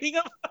imitating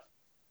him.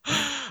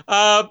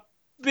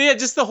 Yeah,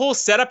 just the whole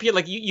setup here.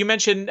 Like you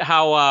mentioned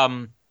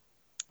how,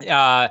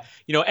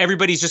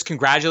 everybody's just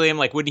congratulating him,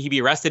 like, wouldn't he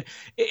be arrested?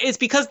 It's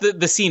because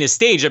the scene is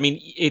staged. I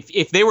mean,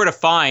 if they were to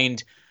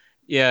find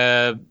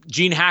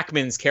Gene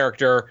Hackman's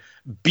character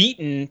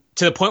beaten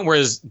to the point where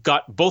he's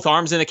got both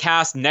arms in a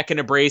cast, neck in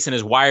a brace, and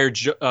his wired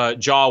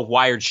jaw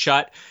wired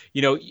shut,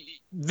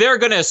 they're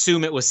going to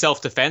assume it was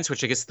self-defense,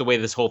 which I guess is the way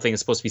this whole thing is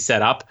supposed to be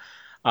set up.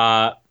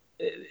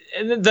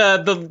 And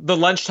the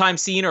lunchtime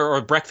scene or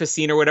breakfast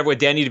scene or whatever with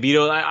Danny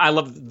DeVito, I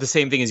love the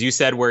same thing as you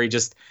said, where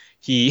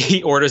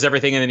he orders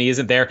everything and then he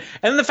isn't there.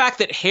 And then the fact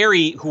that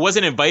Harry, who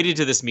wasn't invited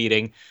to this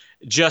meeting,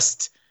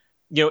 just,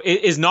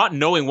 is not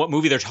knowing what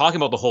movie they're talking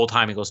about the whole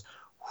time. He goes,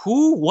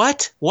 who,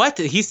 what?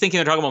 He's thinking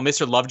they're talking about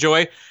Mr.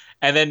 Lovejoy.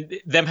 And then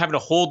them having to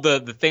hold the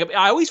thing up.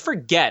 I always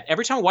forget,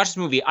 every time I watch this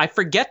movie, I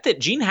forget that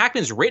Gene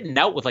Hackman's written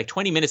out with like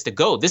 20 minutes to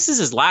go. This is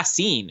his last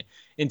scene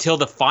until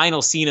the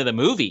final scene of the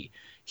movie.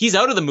 He's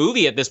out of the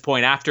movie at this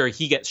point after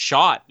he gets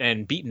shot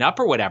and beaten up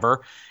or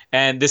whatever.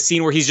 And this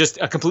scene where he's just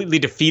a completely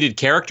defeated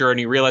character and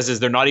he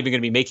realizes they're not even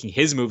going to be making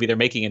his movie. They're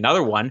making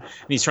another one.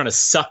 And he's trying to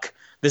suck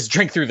this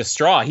drink through the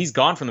straw. He's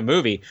gone from the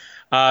movie.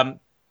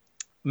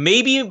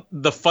 Maybe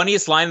the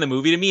funniest line in the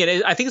movie to me,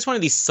 and I think it's one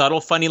of these subtle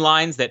funny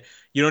lines that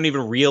you don't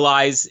even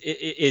realize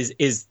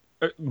is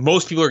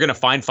most people are going to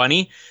find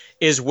funny,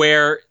 is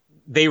where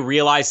they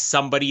realize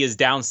somebody is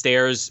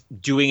downstairs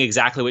doing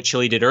exactly what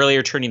Chili did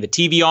earlier, turning the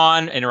TV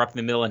on, interrupting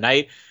the middle of the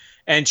night.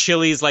 And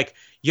Chili's like,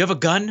 you have a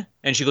gun?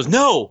 And she goes,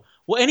 no.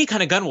 Well, any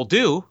kind of gun will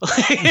do.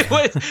 He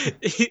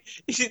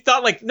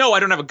thought like, no, I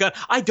don't have a gun.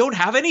 I don't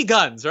have any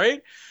guns,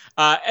 right?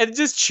 And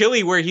just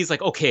Chili, where he's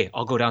like, okay,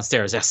 I'll go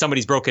downstairs. Yeah,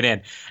 somebody's broken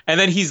in. And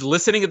then he's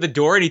listening at the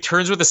door and he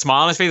turns with a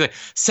smile on his face, like,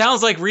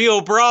 sounds like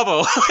Rio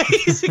Bravo.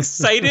 He's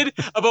excited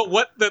about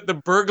what the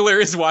burglar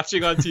is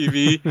watching on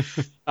TV.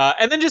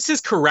 And then just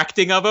his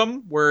correcting of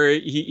him, where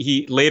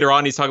he later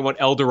on, he's talking about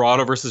El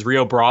Dorado versus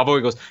Rio Bravo.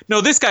 He goes, no,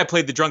 this guy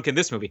played the drunk in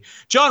this movie.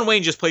 John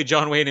Wayne just played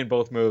John Wayne in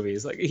both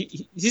movies. Like,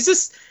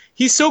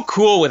 he's so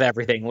cool with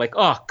everything. Like,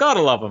 oh,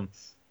 gotta love him.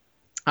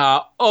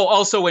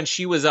 Also when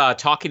she was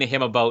talking to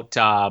him about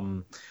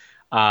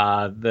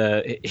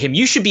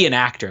you should be an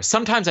actor.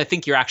 Sometimes I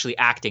think you're actually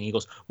acting. He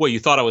goes, "What, you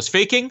thought I was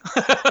faking?"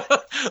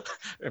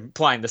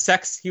 Implying the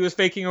sex he was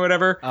faking or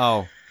whatever.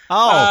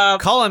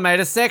 Colin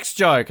made a sex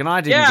joke and I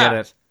didn't get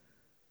it.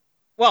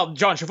 Well,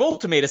 John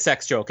Travolta made a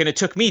sex joke and it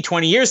took me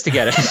 20 years to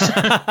get it.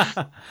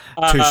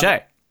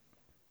 Touche.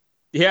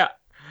 Yeah.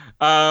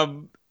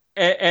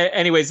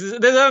 Anyways,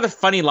 there's another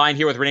funny line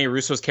here with Rene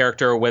Russo's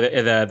character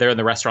where they're in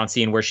the restaurant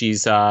scene where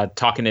she's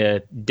talking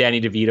to Danny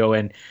DeVito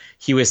and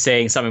he was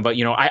saying something about,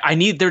 I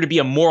need there to be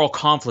a moral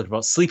conflict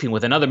about sleeping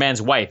with another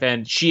man's wife.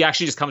 And she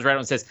actually just comes right out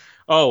and says,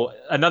 oh,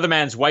 another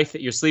man's wife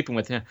that you're sleeping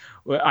with.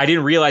 I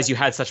didn't realize you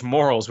had such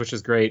morals, which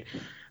is great.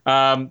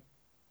 So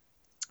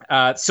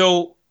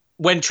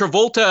when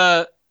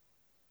Travolta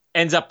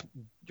ends up,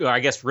 I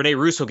guess Rene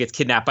Russo gets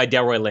kidnapped by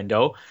Delroy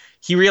Lindo,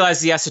 he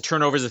realizes he has to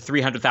turn over the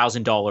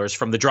 $300,000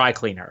 from the dry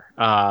cleaner.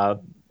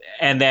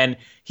 And then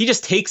he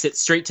just takes it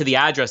straight to the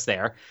address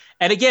there.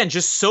 And again,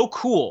 just so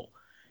cool.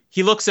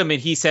 He looks at him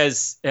and he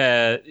says,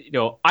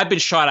 I've been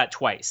shot at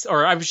twice,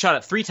 or I've been shot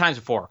at 3 times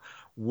before.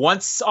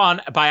 Once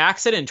by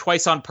accident and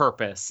twice on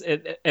purpose.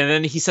 And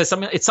then he says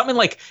something, it's something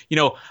like,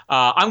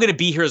 I'm going to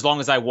be here as long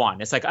as I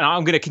want. It's like,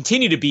 I'm going to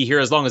continue to be here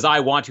as long as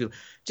I want to.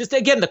 Just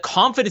again, the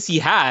confidence he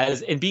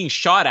has in being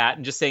shot at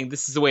and just saying,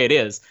 this is the way it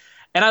is.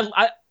 And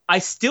I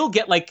still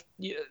get like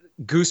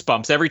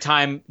goosebumps every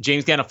time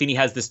James Gandolfini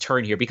has this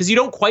turn here because you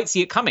don't quite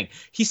see it coming.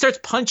 He starts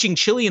punching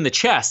Chili in the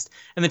chest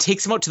and then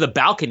takes him out to the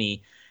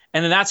balcony.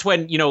 And then that's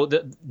when,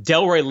 the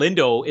Delroy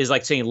Lindo is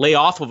like saying, lay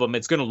off of him.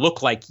 It's going to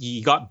look like he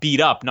got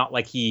beat up, not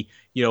like he,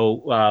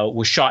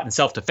 was shot in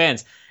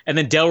self-defense. And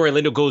then Delroy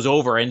Lindo goes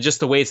over and just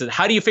the way it says,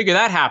 how do you figure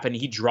that happened?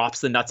 He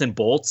drops the nuts and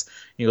bolts.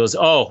 He goes,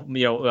 must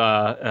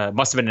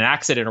have been an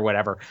accident or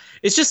whatever.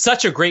 It's just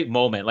such a great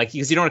moment, like,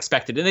 because you don't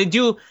expect it. And they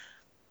do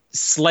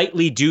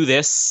slightly do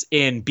this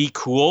in Be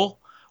Cool,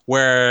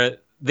 where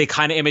they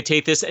kind of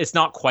imitate this. It's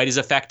not quite as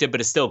effective, but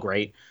it's still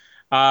great.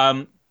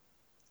 And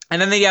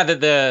then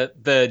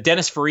the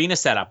Dennis Farina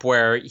setup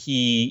where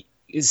he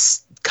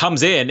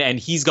comes in and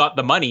he's got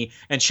the money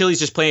and Chili's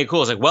just playing it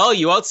cool. It's like, well,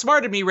 you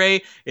outsmarted me,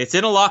 Ray. It's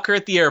in a locker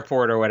at the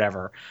airport or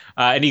whatever.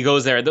 And he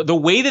goes there. The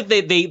way that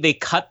they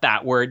cut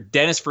that, where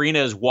Dennis Farina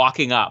is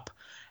walking up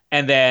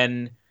and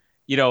then,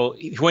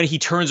 when he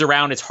turns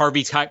around, it's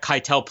Harvey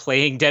Keitel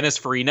playing Dennis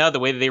Farina. The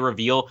way that they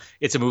reveal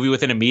it's a movie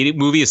within a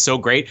movie is so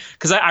great.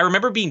 Because I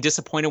remember being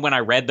disappointed when I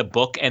read the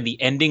book and the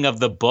ending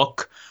of the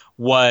book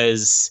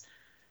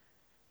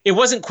it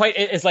wasn't quite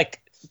as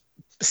like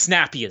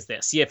snappy as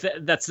this. Yeah,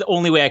 that's the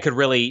only way I could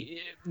really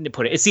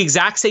put it. It's the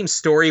exact same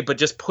story, but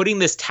just putting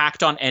this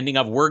tacked on ending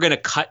of we're going to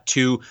cut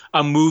to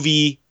a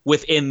movie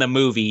within the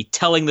movie,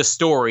 telling the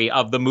story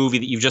of the movie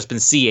that you've just been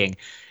seeing.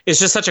 It's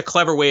just such a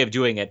clever way of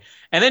doing it.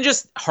 And then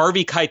just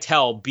Harvey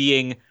Keitel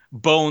being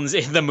Bones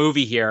in the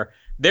movie here.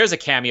 There's a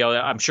cameo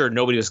that I'm sure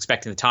nobody was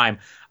expecting at the time.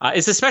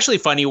 It's especially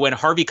funny when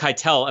Harvey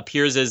Keitel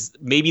appears as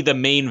maybe the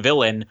main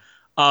villain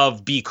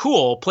of Be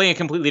Cool, playing a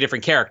completely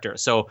different character.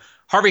 So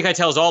Harvey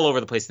Keitel is all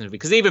over the place in the movie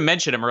because they even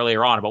mentioned him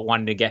earlier on about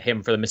wanting to get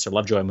him for the Mr.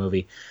 Lovejoy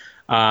movie.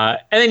 And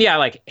then,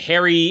 like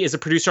Harry is a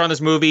producer on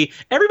this movie.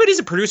 Everybody's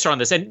a producer on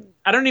this. And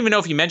I don't even know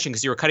if you mentioned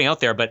because you were cutting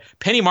out there, but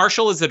Penny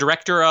Marshall is the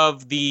director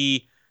of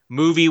the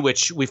movie,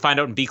 which we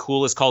find out in Be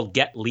Cool is called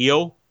Get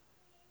Leo.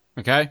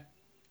 Okay.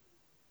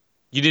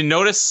 You didn't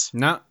notice?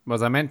 No.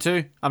 Was I meant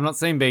to? I've not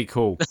seen Be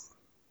Cool.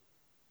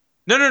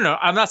 No.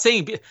 I'm not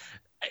saying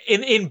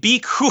in Be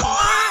Cool.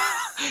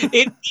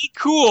 In Be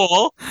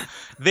Cool,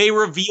 they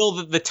reveal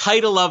that the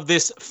title of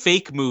this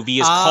fake movie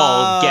is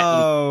called Get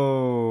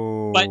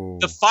Leo. But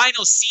the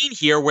final scene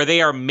here where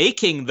they are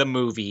making the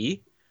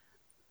movie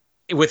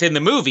within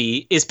the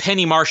movie is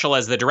Penny Marshall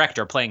as the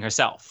director playing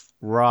herself.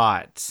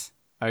 Right.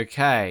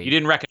 Okay. You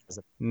didn't recognize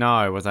it?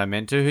 No. Was I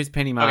meant to? Who's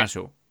Penny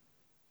Marshall? Okay.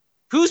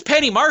 Who's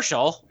Penny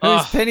Marshall?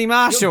 Who's Penny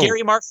Marshall?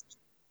 Gary Marshall.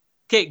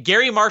 Okay,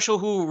 Gary Marshall,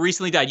 who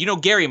recently died. You know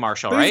Gary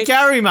Marshall, right? Who's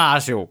Gary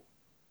Marshall?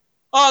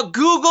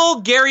 Google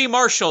Gary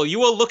Marshall. You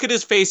will look at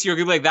his face. You're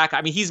going to be like, that guy.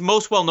 I mean, he's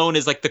most well known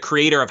as like the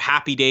creator of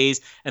Happy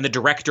Days and the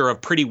director of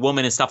Pretty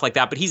Woman and stuff like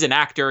that. But he's an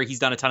actor. He's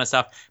done a ton of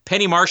stuff.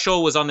 Penny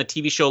Marshall was on the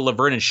TV show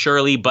Laverne and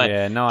Shirley, but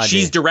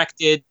she's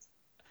directed.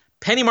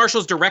 Penny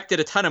Marshall's directed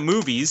a ton of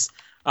movies.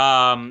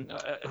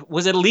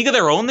 Was it A League of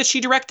Their Own that she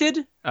directed?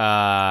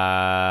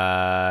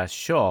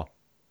 Sure.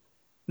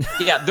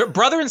 Yeah, they're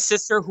brother and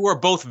sister who are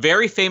both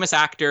very famous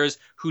actors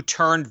who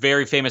turned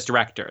very famous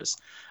directors.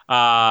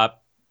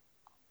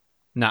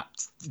 No.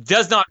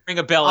 Does not ring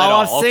a bell at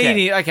all. I've seen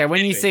it. Okay,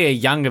 when you see a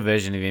younger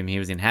version of him, he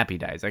was in Happy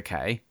Days.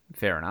 Okay,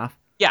 fair enough.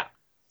 Yeah.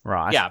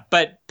 Right. Yeah,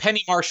 but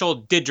Penny Marshall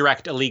did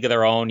direct A League of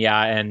Their Own,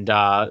 and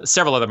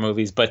several other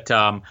movies. But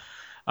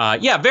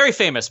very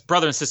famous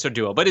brother and sister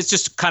duo. But it's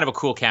just kind of a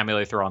cool cameo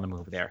they throw on the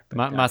movie there.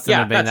 But, Mustn't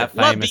have been that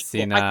famous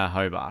in sequel.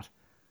 Hobart.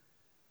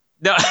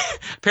 No,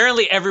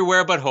 apparently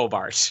everywhere but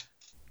Hobart.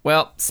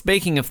 Well,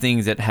 speaking of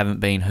things that haven't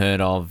been heard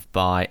of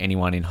by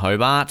anyone in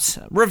Hobart,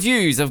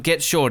 reviews of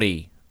Get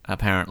Shorty,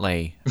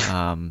 apparently.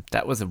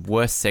 That was the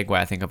worst segue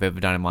I think I've ever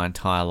done in my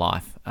entire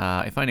life.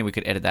 If only we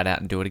could edit that out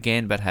and do it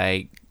again, but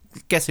hey,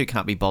 guess who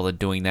can't be bothered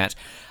doing that?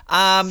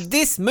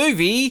 This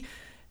movie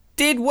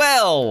did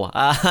well.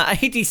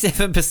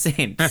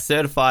 87%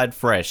 certified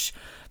fresh,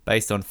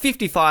 based on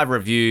 55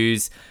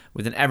 reviews,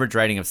 with an average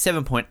rating of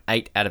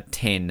 7.8 out of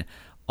 10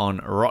 on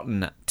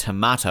Rotten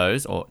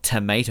Tomatoes, or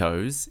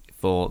Tomatoes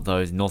for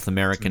those North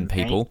American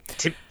people.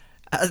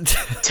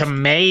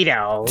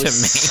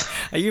 Tomatoes.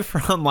 Are you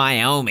from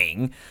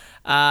Wyoming?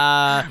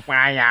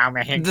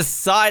 Wyoming. The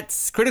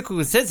site's critical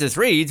consensus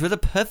reads, with a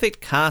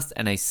perfect cast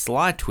and a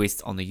sly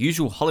twist on the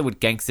usual Hollywood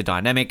gangster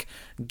dynamic,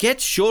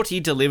 Get Shorty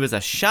delivers a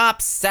sharp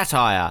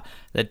satire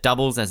that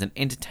doubles as an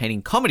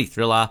entertaining comedy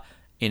thriller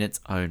in its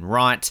own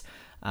right.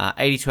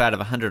 82 out of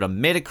 100 on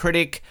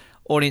Metacritic.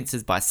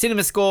 Audiences by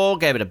CinemaScore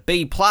gave it a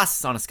B+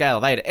 on a scale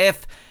of A to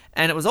F,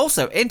 and it was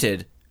also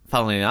entered,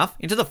 funnily enough,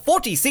 into the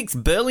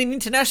 46th Berlin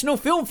International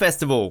Film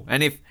Festival.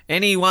 And if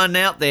anyone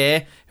out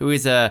there who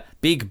is a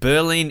big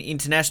Berlin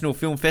International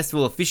Film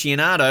Festival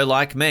aficionado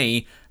like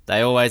me,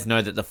 they always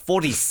know that the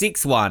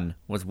 46th one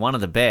was one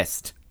of the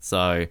best.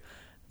 So,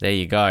 there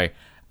you go.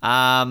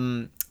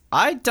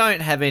 I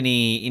don't have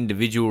any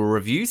individual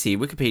reviews here.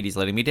 Wikipedia's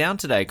letting me down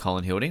today,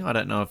 Colin Hilding. I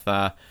don't know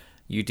if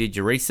you did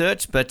your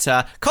research, but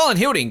Colin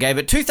Hilding gave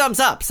it 2 thumbs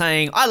up,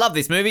 saying, I love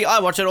this movie, I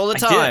watch it all the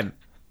time.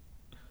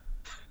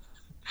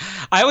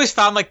 I always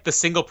found like the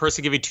single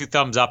person giving 2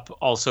 thumbs up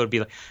also would be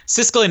like,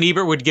 Siskel and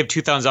Ebert would give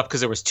 2 thumbs up because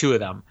there was 2 of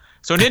them.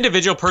 So an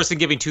individual person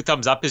giving 2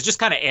 thumbs up is just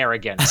kind of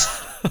arrogant.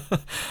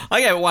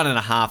 I gave it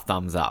 1.5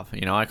 thumbs up.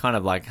 I kind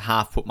of like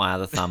half put my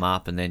other thumb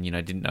up and then,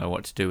 didn't know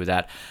what to do with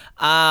that.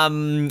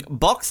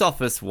 Box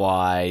office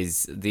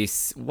wise,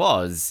 this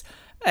was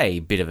a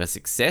bit of a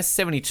success.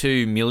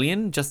 72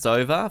 million, just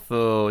over,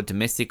 for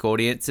domestic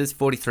audiences,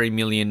 43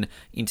 million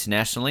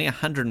internationally,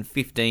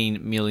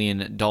 $115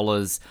 million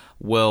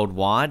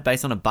worldwide,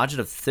 based on a budget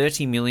of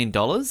 $30 million.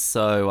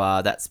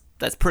 So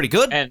that's pretty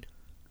good. And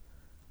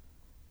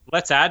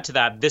let's add to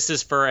that, this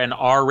is for an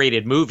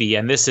R-rated movie,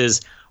 and this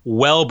is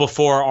well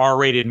before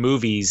R-rated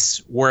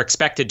movies were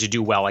expected to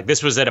do well. Like,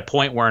 this was at a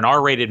point where an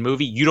R-rated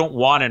movie, you don't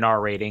want an R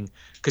rating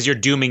because you're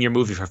dooming your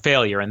movie for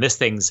failure. And this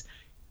thing's,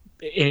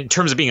 in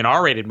terms of being an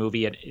R-rated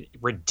movie, a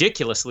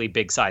ridiculously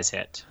big size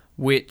hit.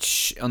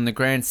 Which, on the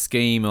grand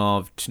scheme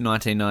of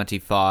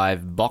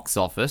 1995 box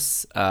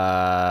office,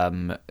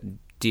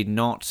 did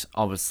not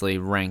obviously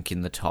rank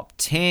in the top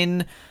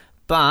 10.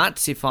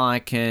 But if I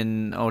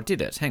can... Oh,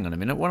 did it? Hang on a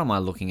minute. What am I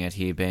looking at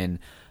here, Ben?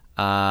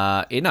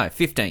 No,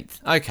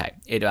 15th. Okay.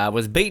 It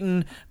was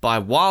beaten by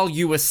While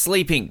You Were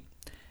Sleeping.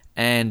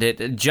 And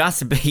it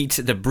just beat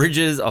The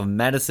Bridges of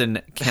Madison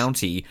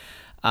County.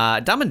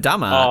 Dumb and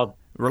Dumber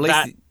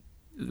released...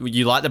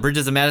 You like The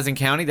Bridges of Madison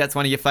County? That's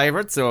one of your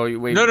favorites? Or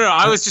No.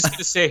 I was just going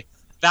to say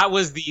that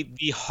was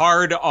the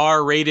hard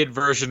R-rated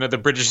version of The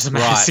Bridges of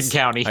Madison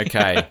County.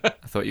 Okay.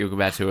 I thought you were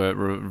about to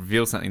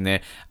reveal something there.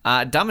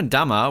 Dumb and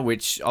Dumber,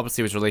 which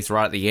obviously was released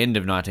right at the end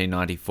of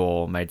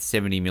 1994, made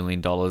 $70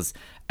 million.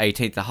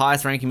 18th. The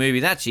highest ranking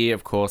movie that year,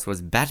 of course,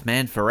 was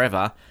Batman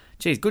Forever.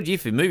 Geez, good year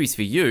for movies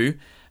for you.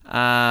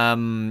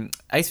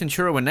 Ace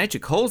Ventura When Nature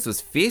Calls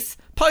was 5th.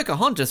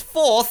 Pocahontas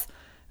 4th.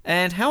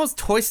 And how was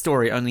Toy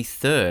Story only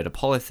 3rd?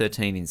 Apollo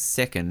 13 in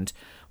 2nd.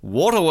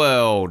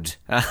 Waterworld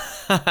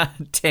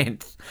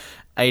 10th.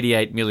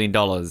 $88 million.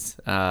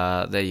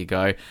 There you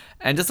go.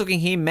 And just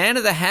looking here, Man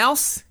of the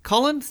House,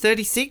 Colin,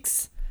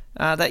 36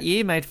 that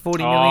year, made $40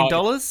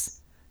 million.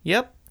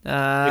 Yep.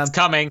 It's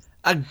coming.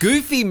 A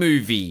Goofy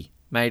Movie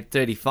made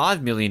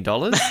 $35 million.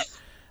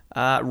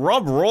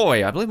 Rob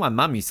Roy, I believe my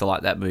mum used to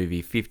like that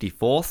movie,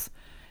 54th.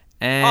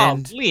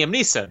 And Liam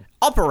Neeson.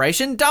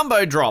 Operation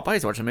Dumbo Drop. I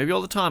used to watch that movie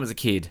all the time as a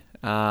kid.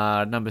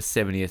 Number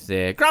 70th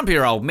there.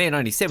 Grumpier Old Men,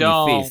 only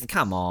 75th.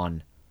 Come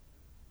on.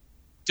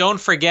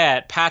 Don't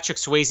forget Patrick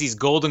Swayze's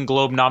Golden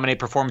Globe nominated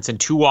performance in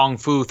Tu Wong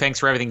Fu, Thanks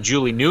for Everything,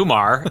 Julie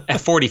Newmar,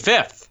 at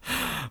 45th.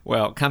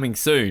 Well, coming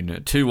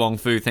soon, Tu Wong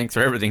Fu, Thanks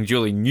for Everything,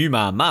 Julie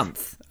Newmar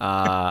month.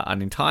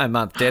 An entire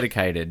month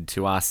dedicated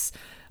to us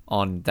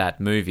on that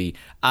movie.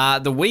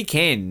 The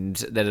weekend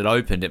that it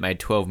opened, it made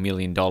 $12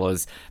 million,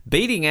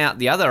 beating out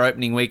the other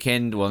opening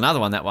weekend, well, another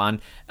one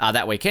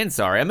that weekend,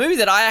 a movie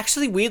that I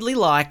actually weirdly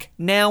like,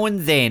 Now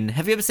and Then.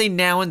 Have you ever seen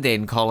Now and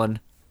Then, Colin?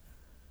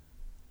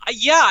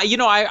 Yeah,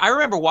 I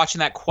remember watching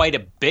that quite a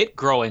bit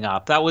growing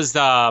up. That was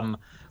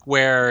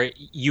where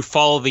you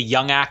follow the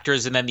young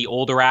actors and then the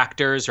older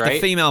actors, right? The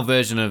female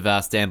version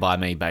of Stand By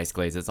Me,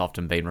 basically, as it's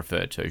often been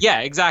referred to. Yeah,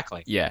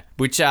 exactly. Yeah,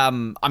 which, I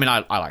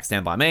like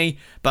Stand By Me,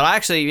 but I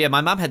actually,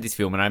 my mum had this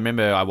film, and I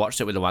remember I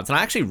watched it with her once, and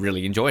I actually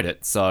really enjoyed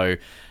it. So,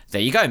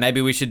 there you go.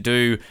 Maybe we should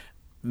do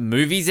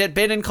movies that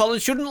Ben and Colin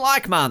shouldn't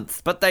like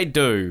month, but they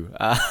do.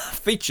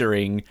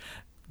 Featuring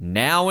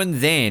Now and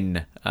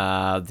Then,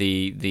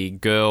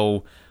 the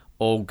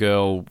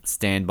all-girl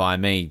Stand By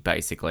Me,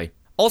 basically.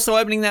 Also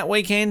opening that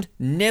weekend,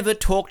 Never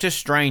Talk to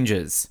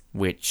Strangers,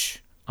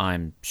 which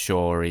I'm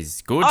sure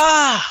is good.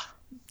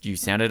 You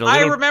sounded a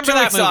little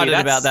too excited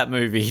about that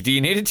movie. Do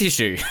you need a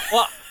tissue?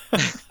 Well,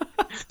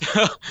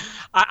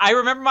 I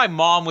remember my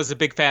mom was a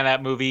big fan of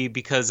that movie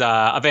because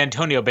of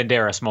Antonio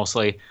Banderas,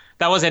 mostly.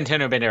 That was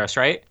Antonio Banderas,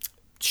 right?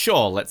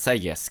 Sure, let's say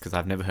yes, because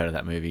I've never heard of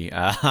that movie.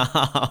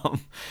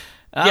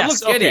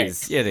 Yes, okay. It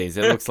is. Yeah, it is.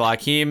 It looks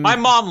like him. My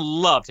mom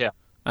loved him.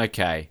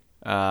 Okay.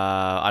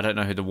 I don't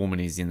know who the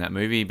woman is in that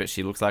movie, but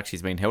she looks like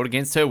she's been held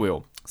against her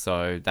will.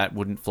 So that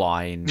wouldn't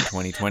fly in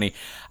 2020.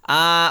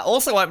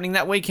 Also opening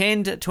that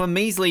weekend to a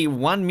measly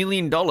 $1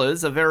 million,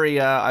 a very,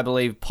 I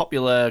believe,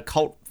 popular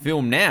cult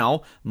film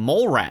now,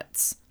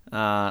 Mallrats.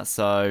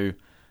 So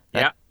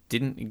that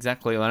didn't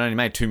exactly, it only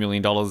made $2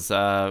 million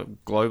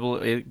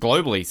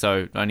globally,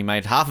 so it only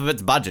made half of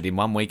its budget in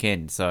one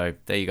weekend. So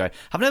there you go.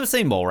 I've never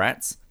seen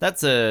Mallrats.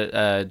 That's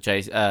a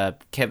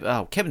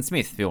Kevin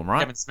Smith film, right?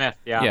 Kevin Smith,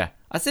 yeah. Yeah.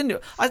 I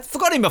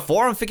forgot him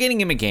before. I'm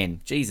forgetting him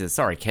again. Jesus,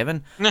 sorry,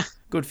 Kevin.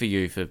 Good for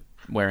you for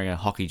wearing a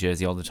hockey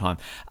jersey all the time.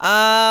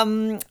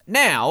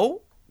 Now,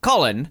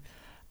 Colin,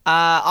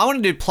 I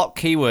want to do plot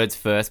keywords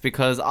first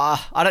because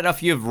I don't know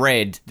if you've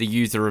read the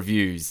user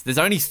reviews. There's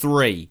only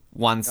 3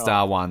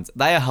 one-star ones.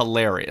 They are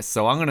hilarious,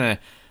 so I'm going to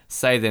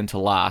save them to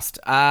last.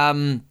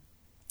 I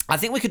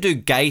think we could do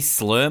Gay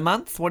Slur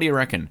Month. What do you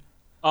reckon?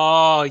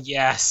 Oh,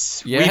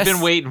 yes. We've been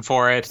waiting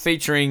for it.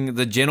 Featuring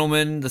The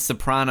Gentleman, The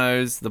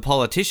Sopranos, The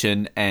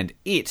Politician, and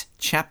It,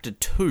 Chapter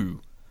 2.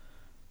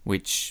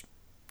 Which,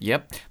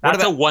 yep.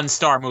 That's a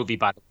 1-star movie,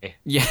 by the way.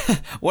 Yeah.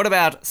 What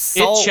about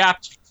Soul? It,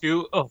 Chapter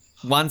 2. Oh.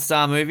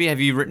 1-star movie. Have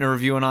you written a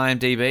review on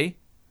IMDb?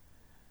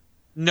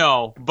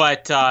 No,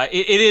 but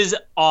it is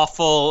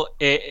awful.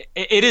 It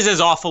is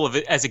as awful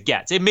as it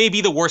gets. It may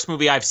be the worst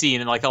movie I've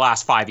seen in like the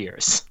last 5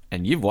 years.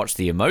 And you've watched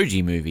the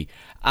Emoji Movie.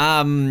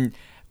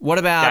 What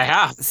about I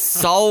have.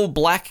 Soul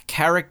Black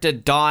Character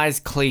Dies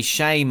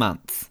Cliche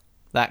Month?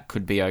 That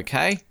could be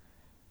okay.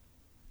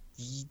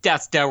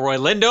 That's Delroy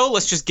Lindo.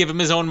 Let's just give him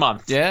his own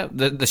month. Yeah,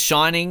 The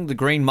Shining, The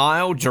Green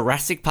Mile,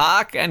 Jurassic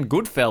Park, and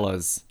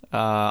Goodfellas.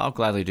 I'll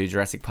gladly do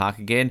Jurassic Park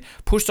again.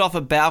 Pushed Off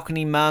a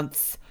Balcony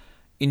Month.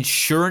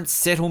 Insurance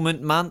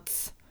Settlement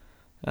Month.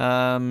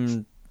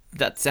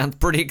 That sounds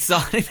pretty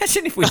exciting.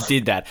 Imagine if we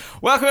did that.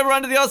 Welcome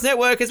everyone to the Oz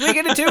Network as we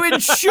get into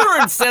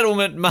Insurance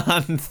Settlement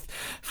Month,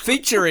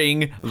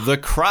 featuring The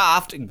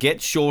Craft,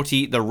 Get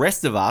Shorty, The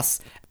Rest of Us,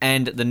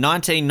 and the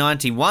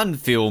 1991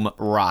 film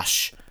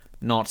Rush.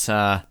 Not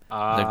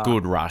the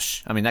good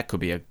Rush. I mean, that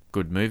could be a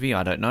good movie.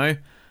 I don't know. It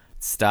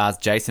stars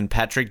Jason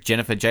Patrick,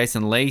 Jennifer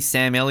Jason Leigh,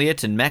 Sam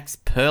Elliott, and Max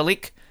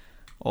Perlich,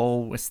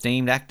 all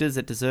esteemed actors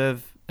that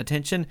deserve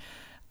attention.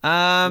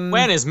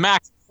 When is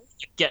Max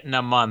getting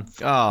a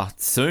month? Oh,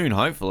 soon,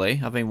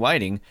 hopefully. I've been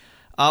waiting.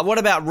 What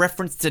about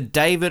reference to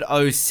David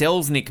O.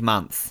 Selznick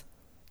month?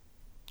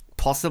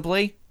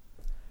 Possibly.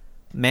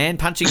 Man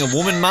punching a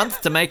woman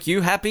month to make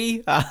you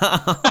happy?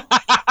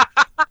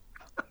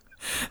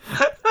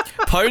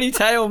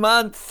 Ponytail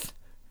month?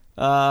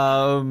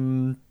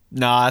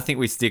 No, I think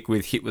we stick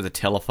with Hit with a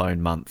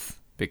Telephone month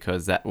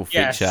because that will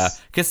feature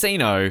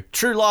Casino,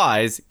 True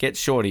Lies, Get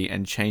Shorty,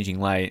 and Changing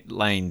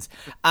Lanes.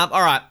 All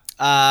right.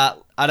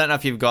 I don't know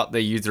if you've got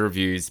the user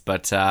reviews,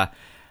 but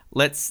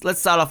let's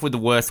start off with the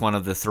worst one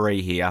of the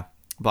 3 here.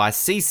 By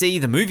CC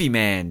the Movie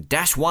Man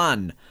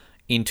 -1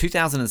 in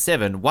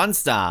 2007, 1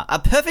 star. A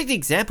perfect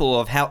example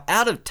of how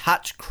out of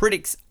touch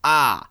critics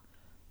are.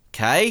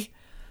 Okay?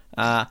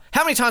 How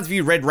many times have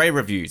you read rave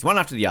reviews, one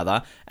after the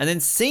other, and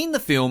then seen the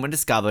film and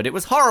discovered it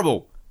was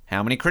horrible?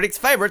 How many critics'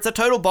 favourites are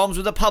total bombs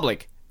with the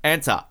public?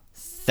 Answer: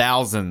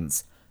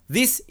 thousands.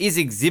 This is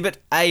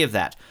Exhibit A of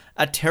that.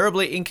 A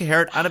terribly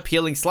incoherent,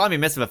 unappealing, slimy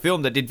mess of a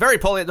film that did very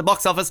poorly at the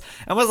box office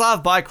and was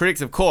loved by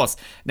critics, of course.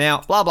 Now,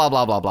 blah, blah,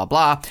 blah, blah, blah,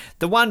 blah.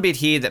 The one bit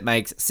here that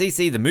makes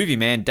CC the Movie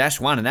Man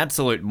 -1 an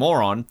absolute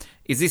moron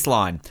is this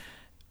line.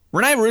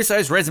 Rene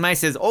Russo's resume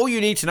says all you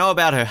need to know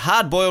about her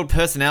hard-boiled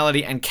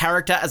personality and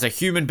character as a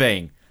human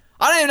being.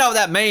 I don't even know what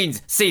that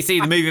means, CC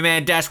the Movie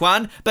Man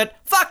 -1, but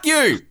fuck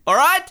you, all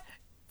right?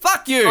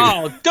 Fuck you.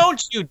 Oh,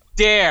 don't you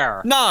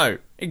dare. No,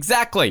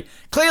 exactly.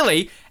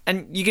 Clearly,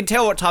 and you can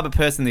tell what type of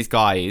person this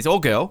guy is,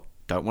 or girl,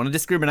 don't want to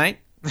discriminate.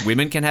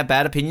 Women can have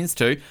bad opinions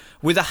too.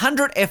 With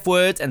 100 F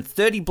words and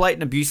 30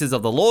 blatant abuses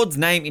of the Lord's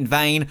name in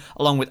vain,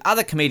 along with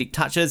other comedic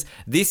touches,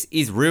 this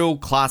is real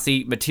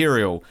classy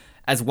material.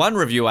 As one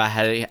reviewer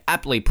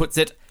aptly puts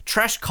it,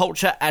 trash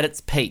culture at its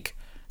peak.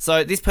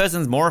 So this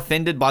person's more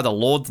offended by the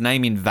Lord's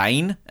name in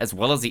vain, as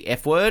well as the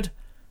F word?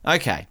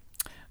 Okay.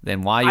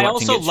 Then why are you watching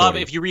Get Shorty? I also love,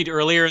 if you read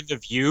earlier in The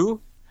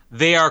View,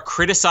 they are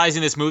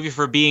criticizing this movie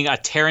for being a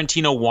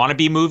Tarantino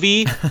wannabe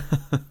movie,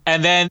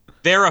 and then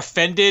they're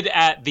offended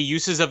at the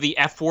uses of the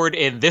F word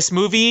in this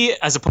movie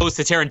as opposed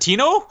to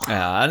Tarantino?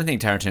 I don't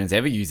think Tarantino's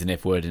ever used an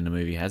F word in a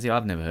movie, has he?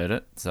 I've never heard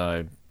it,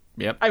 so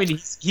Yep. I mean,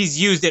 he's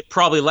used it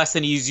probably less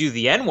than he's used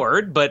the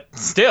N-word, but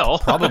still.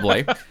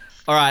 Probably.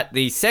 All right,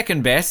 the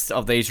second best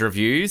of these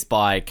reviews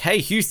by K.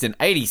 Houston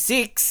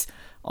 86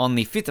 on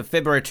the 5th of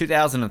February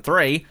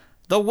 2003.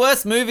 The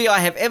worst movie I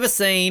have ever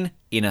seen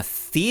in a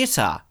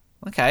theatre.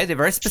 Okay, they're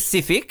very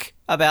specific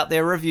about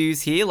their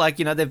reviews here. Like,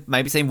 they've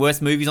maybe seen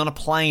worse movies on a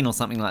plane or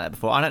something like that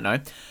before. I don't know.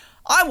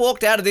 I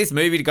walked out of this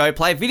movie to go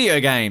play video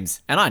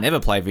games, and I never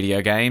play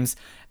video games.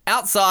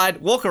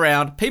 Outside, walk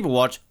around, people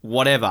watch,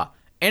 whatever.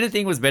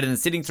 Anything was better than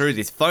sitting through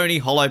this phony,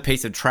 hollow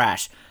piece of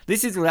trash.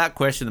 This is without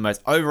question the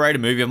most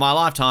overrated movie of my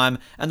lifetime,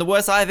 and the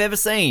worst I have ever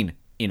seen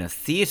in a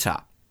theatre.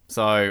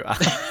 So,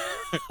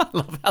 I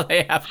love how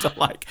they have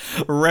to,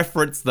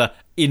 reference the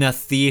in a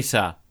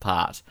theatre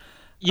part.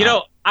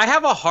 I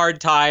have a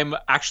hard time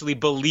actually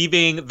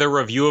believing the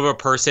review of a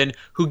person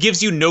who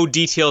gives you no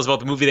details about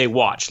the movie they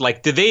watched.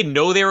 Like, did they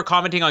know they were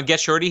commenting on Get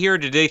Shorty here, or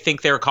did they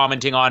think they were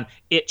commenting on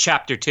It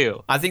Chapter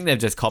 2? I think they've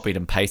just copied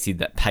and pasted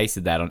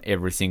that on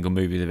every single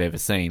movie they've ever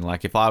seen.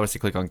 Like, if I was to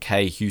click on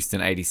K.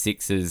 Houston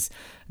 86's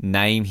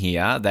name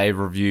here, they've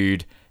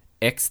reviewed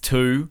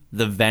X2,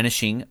 The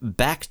Vanishing,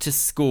 Back to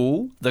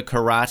School, The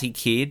Karate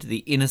Kid, The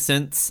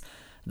Innocents,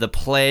 The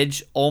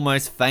Pledge,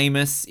 Almost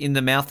Famous, In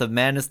the Mouth of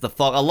Madness, The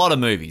Fog. A lot of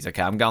movies.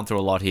 Okay, I'm going through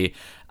a lot here.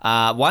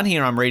 One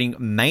here I'm reading,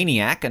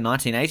 Maniac, a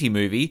 1980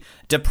 movie.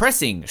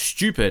 Depressing,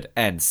 Stupid,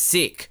 and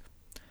Sick.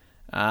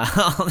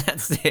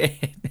 That's their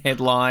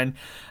headline.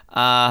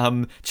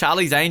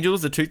 Charlie's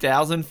Angels, the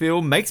 2000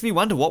 film, makes me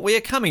wonder what we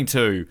are coming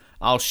to.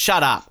 Oh,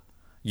 shut up.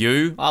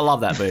 You. I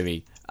love that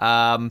movie.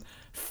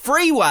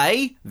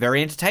 Freeway,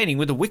 very entertaining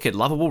with a wicked,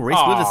 lovable Reese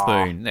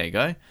Witherspoon. There you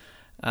go.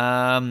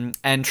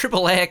 And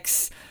Triple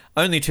X,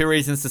 only 2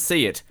 reasons to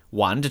see it.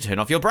 1, to turn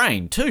off your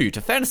brain. 2,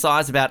 to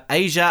fantasize about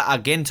Asia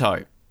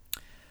Argento.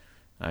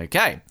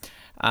 Okay.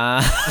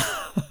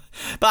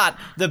 But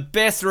the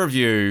best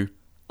review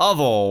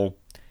of all,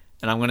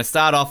 and I'm going to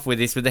start off with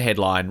this with the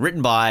headline,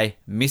 written by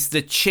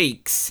Mr.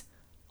 Cheeks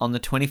on the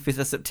 25th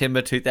of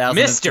September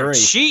 2003.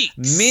 Mr. Cheeks!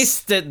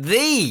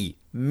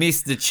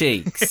 Mr.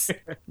 Cheeks.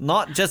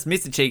 Not just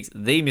Mr. Cheeks,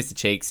 the Mr.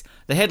 Cheeks.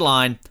 The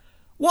headline,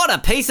 what a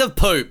piece of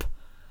poop.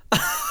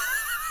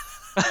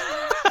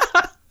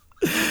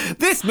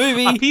 This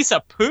movie... A piece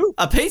of poop?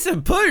 A piece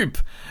of poop.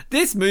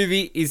 This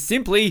movie is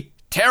simply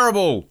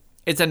terrible.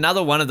 It's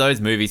another one of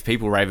those movies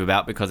people rave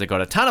about because it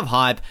got a ton of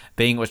hype,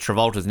 being it was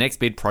Travolta's next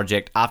big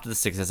project after the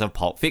success of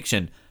Pulp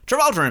Fiction.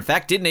 Travolta, in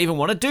fact, didn't even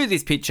want to do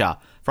this picture.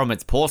 From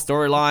its poor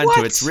storyline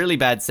to its really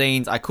bad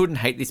scenes, I couldn't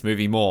hate this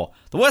movie more.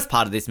 The worst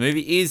part of this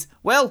movie is,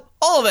 well,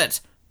 all of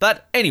it.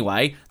 But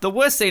anyway, the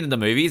worst scene of the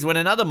movie is when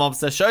another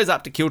mobster shows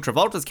up to kill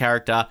Travolta's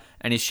character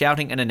and is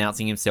shouting and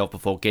announcing himself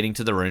before getting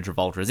to the room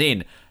Travolta is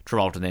in.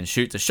 Travolta then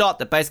shoots a shot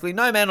that basically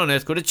no man on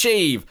earth could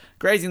achieve,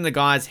 grazing the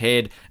guy's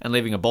head and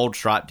leaving a bald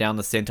stripe down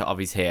the center of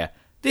his hair.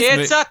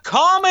 It's a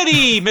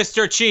comedy,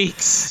 Mr.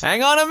 Cheeks.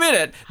 Hang on a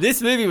minute.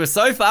 This movie was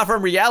so far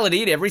from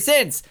reality in every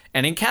sense.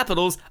 And in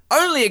capitals,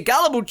 only a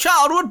gullible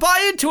child would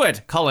buy into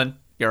it. Colin,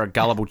 you're a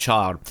gullible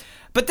child.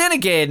 But then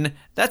again,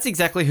 that's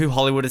exactly who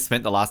Hollywood has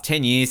spent the last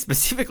 10 years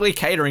specifically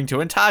catering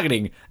to and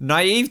targeting.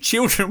 Naive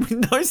children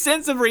with no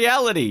sense of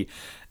reality.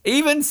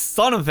 Even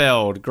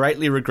Sonnenfeld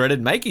greatly regretted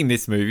making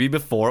this movie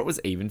before it was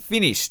even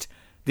finished.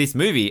 This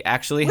movie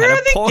actually had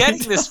a point. Where are they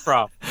getting this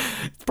from?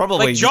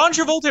 Probably. Like, John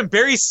Travolta and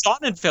Barry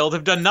Sonnenfeld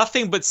have done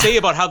nothing but say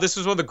about how this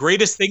was one of the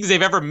greatest things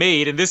they've ever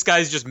made, and this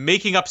guy's just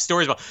making up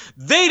stories about.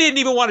 They didn't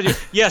even want to do.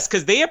 Yes,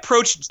 because they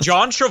approached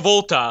John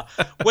Travolta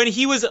when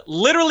he was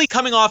literally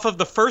coming off of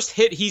the first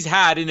hit he's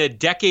had in a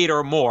decade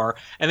or more,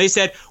 and they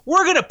said,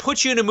 "We're gonna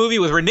put you in a movie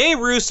with Rene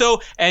Russo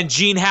and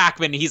Gene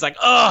Hackman." And he's like,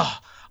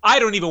 "Ugh, I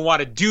don't even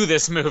want to do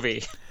this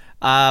movie."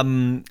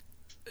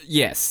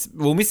 Yes.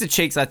 Well, Mr.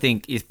 Cheeks, I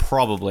think, is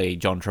probably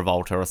John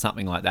Travolta or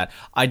something like that.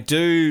 I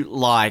do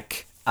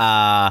like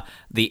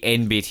the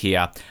end bit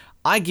here.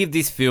 I give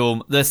this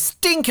film the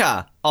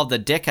Stinker of the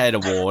Decade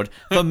Award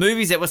for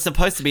movies that were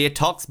supposed to be a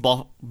tox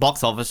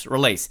box office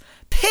release.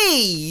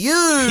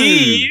 P.U.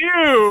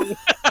 P.U.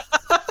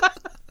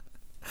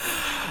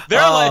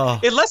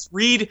 Let's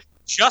read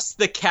just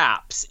the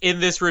caps in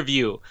this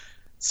review.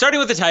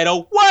 Starting with the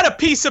title, "What a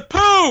piece of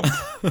poop!"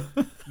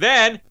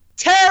 Then,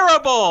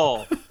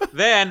 "Terrible!"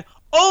 Then,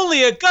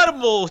 "Only a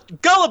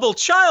gullible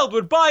child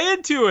would buy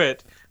into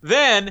it."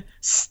 Then,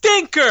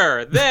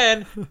 "Stinker."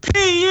 Then,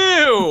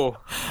 "P.U."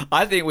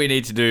 I think we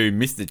need to do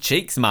Mr.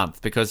 Cheeks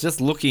month, because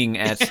just looking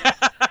at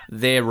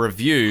their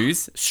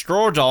reviews,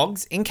 Straw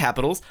Dogs, in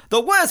capitals,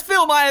 the worst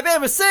film I have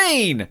ever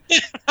seen.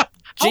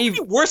 How many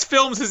worst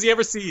films has he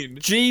ever seen?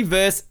 G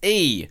vs.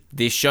 E.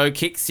 This show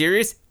kicks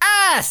serious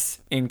ass,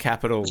 in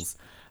capitals.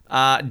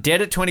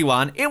 Dead at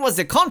 21. It was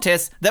a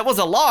contest that was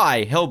a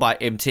lie, held by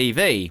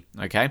MTV.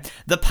 Okay.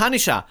 The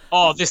Punisher.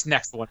 Oh, this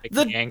next one makes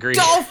me angry. The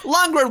Dolph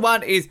Lundgren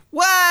one is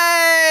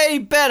way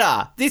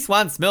better. This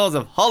one smells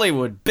of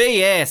Hollywood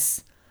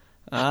BS.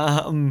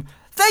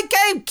 They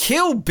gave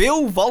Kill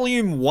Bill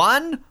Volume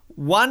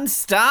 1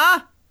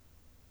 star.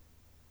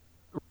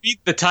 Read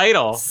the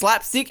title.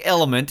 Slapstick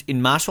element in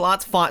martial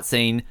arts fight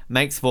scene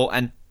makes for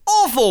an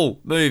awful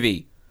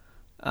movie.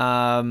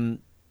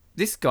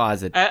 This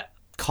guy's a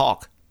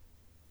cock.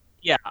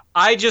 Yeah,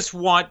 I just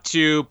want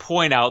to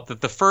point out that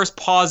the first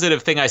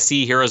positive thing I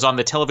see here is on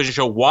the television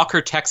show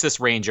Walker, Texas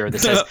Ranger that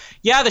says,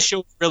 yeah, the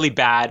show's really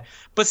bad,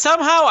 but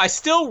somehow I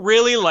still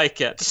really like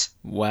it.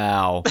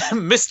 Wow.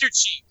 Mr.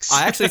 Cheeks.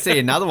 I actually see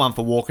another one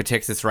for Walker,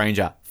 Texas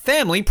Ranger.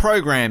 Family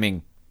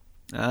programming.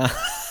 Pirates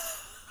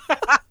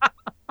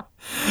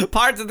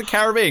of the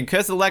Caribbean,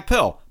 Curse of the Black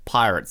Pearl.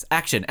 Pirates,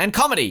 action, and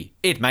comedy.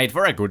 It made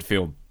for a good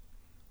film.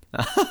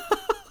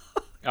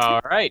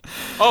 All right.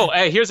 Oh,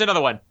 here's another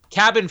one.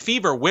 Cabin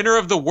Fever, winner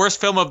of the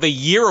Worst Film of the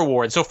Year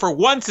award. So for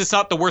once, it's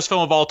not the worst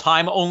film of all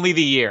time, only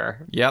the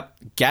year. Yep.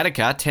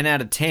 Gattaca, 10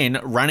 out of 10,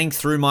 running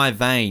through my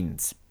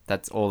veins.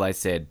 That's all they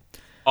said.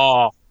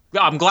 Oh,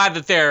 I'm glad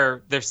that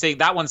they're saying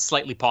that one's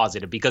slightly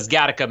positive because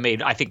Gattaca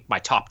made, I think, my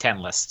top 10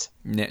 list.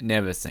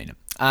 Never seen it.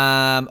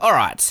 All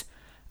right.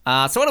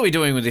 So what are we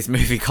doing with this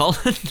movie,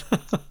 Colin?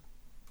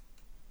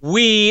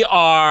 We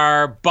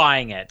are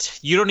buying it.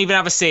 You don't even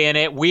have a say in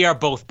it. We are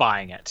both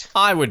buying it.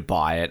 I would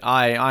buy it.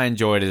 I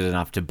enjoyed it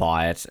enough to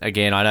buy it.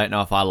 Again, I don't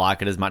know if I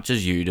like it as much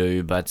as you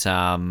do, but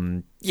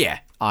yeah,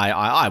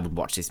 I would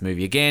watch this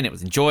movie again. It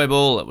was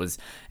enjoyable. It was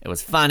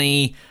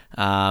funny.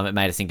 It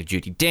made us think of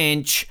Judi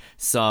Dench.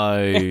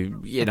 So,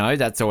 you know,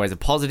 that's always a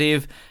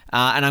positive.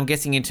 And I'm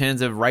guessing in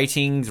terms of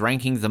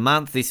rankings a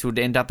month, this would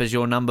end up as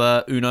your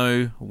number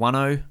uno,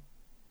 one-o?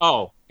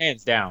 Oh,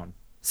 hands down.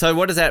 So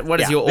what is that?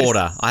 What is your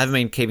order? I haven't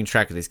been keeping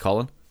track of this,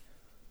 Colin.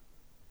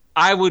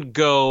 I would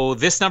go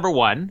this number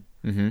 1,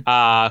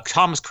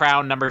 Thomas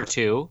Crown number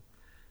 2,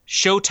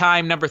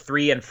 Showtime number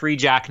 3, and Free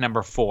Jack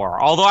number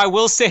 4. Although I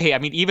will say, I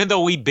mean, even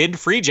though we binned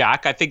Free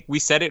Jack, I think we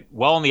said it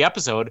well in the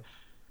episode,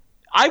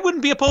 I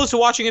wouldn't be opposed to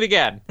watching it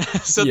again.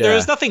 So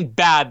there's nothing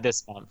bad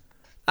this month.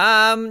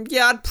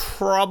 Yeah, I'd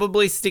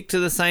probably stick to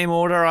the same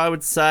order, I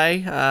would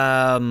say.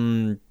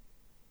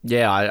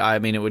 Yeah, I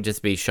mean, it would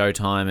just be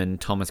Showtime and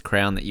Thomas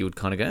Crown that you would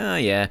kind of go, oh,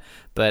 yeah.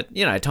 But,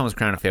 you know, Thomas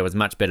Crown Affair was a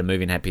much better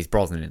movie and had Pierce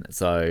Brosnan in it.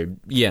 So,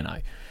 you know,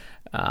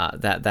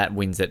 that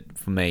wins it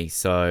for me.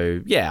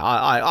 So, yeah,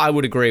 I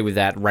would agree with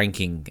that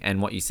ranking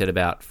and what you said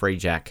about Free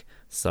Jack.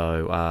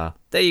 So,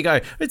 there you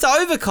go. It's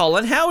over,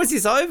 Colin. How is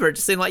this over? It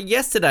just seemed like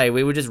yesterday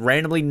we were just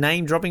randomly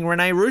name-dropping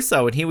Rene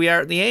Russo, and here we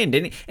are at the end.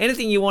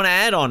 Anything you want to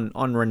add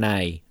on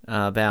Rene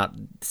about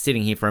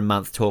sitting here for a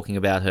month talking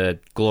about her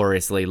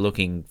gloriously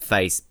looking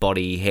face,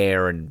 body,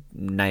 hair, and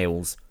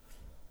nails?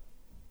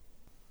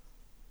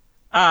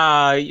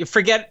 You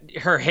forget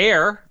her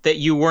hair that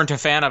you weren't a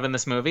fan of in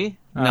this movie.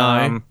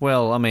 No.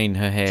 Well, I mean,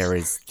 her hair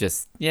is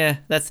just,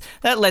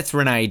 that lets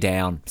Rene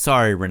down.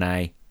 Sorry,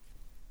 Rene.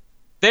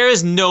 There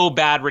is no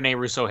bad Rene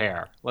Russo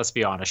hair, let's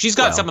be honest. She's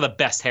got some of the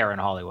best hair in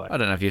Hollywood. I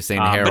don't know if you've seen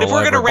the hair all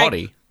over her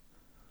body.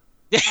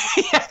 Yeah,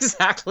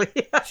 exactly.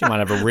 She might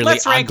have a really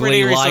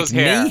ugly, like,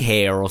 knee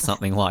hair or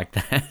something like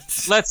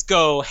that. Let's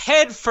go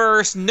head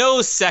first,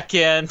 no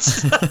second.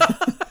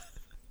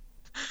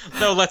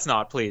 No, let's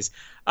not, please.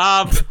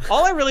 All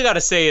I really got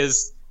to say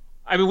is,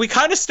 I mean, we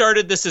kind of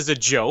started this as a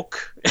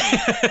joke,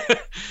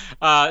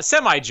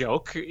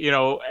 semi-joke, you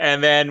know,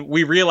 and then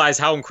we realized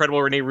how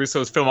incredible Rene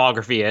Russo's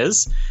filmography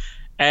is.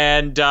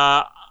 And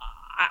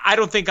I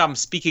don't think I'm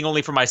speaking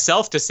only for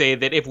myself to say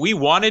that if we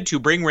wanted to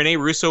bring Rene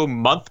Russo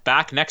month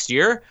back next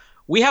year,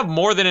 we have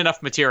more than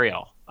enough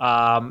material.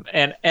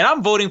 And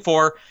I'm voting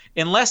for,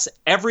 unless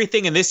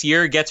everything in this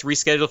year gets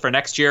rescheduled for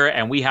next year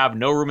and we have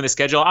no room in the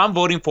schedule, I'm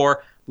voting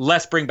for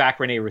let's bring back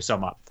Rene Russo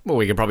month. Well,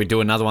 we could probably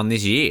do another one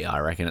this year, I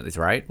reckon, at this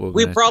rate.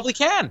 We probably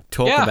can.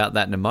 Talk about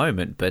that in a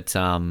moment. But,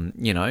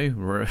 you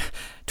know,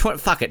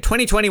 fuck it.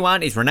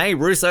 2021 is Rene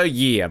Russo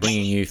year,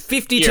 bringing you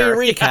 52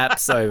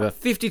 recaps over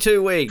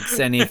 52 weeks.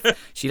 And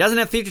if she doesn't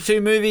have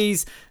 52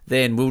 movies,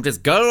 then we'll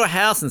just go to her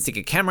house and stick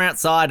a camera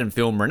outside and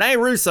film Rene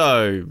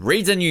Russo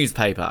reads a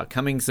newspaper,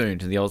 coming soon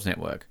to the Oz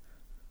Network.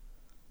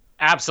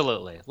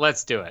 Absolutely.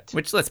 Let's do it.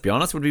 Which, let's be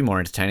honest, would be more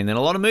entertaining than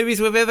a lot of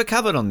movies we've ever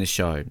covered on this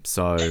show.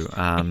 So,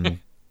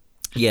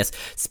 yes.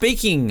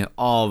 Speaking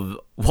of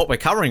what we're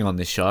covering on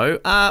this show,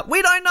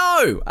 we don't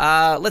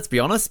know. Let's be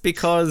honest,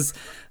 because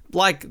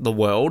like the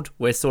world,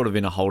 we're sort of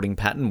in a holding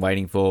pattern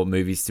waiting for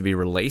movies to be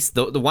released.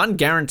 The one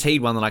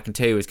guaranteed one that I can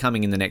tell you is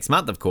coming in the next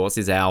month, of course,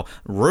 is our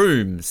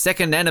Room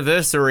 2nd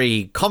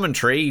anniversary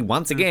commentary.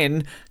 Once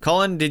again,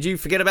 Colin, did you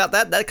forget about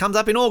that? That comes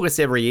up in August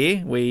every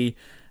year. We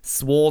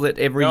swore that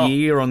every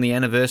year on the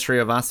anniversary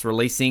of us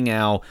releasing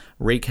our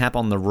recap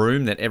on The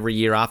Room, that every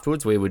year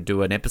afterwards we would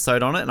do an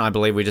episode on it, and I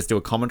believe we just do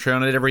a commentary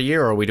on it every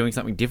year. Or are we doing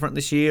something different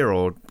this year,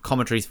 or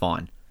commentary's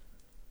fine?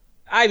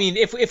 I mean,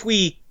 if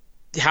we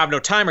have no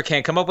time or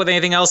can't come up with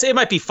anything else, it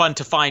might be fun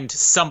to find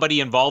somebody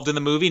involved in the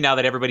movie now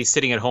that everybody's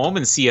sitting at home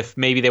and see if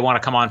maybe they want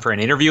to come on for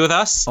an interview with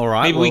us. All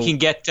right. Maybe we can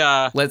get...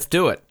 let's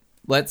do it.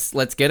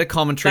 Let's get a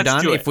commentary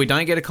done. If we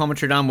don't get a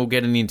commentary done, we'll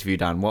get an interview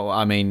done. Well,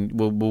 I mean,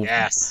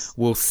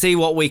 we'll see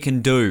what we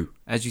can do.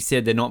 As you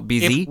said, they're not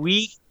busy.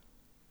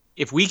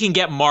 If we can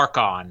get Mark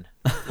on,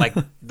 like,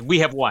 we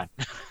have won.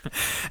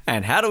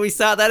 And how do we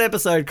start that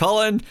episode,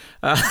 Colin?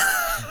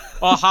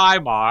 Oh, hi,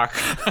 Mark.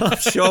 I'm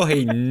sure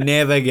he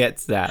never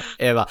gets that,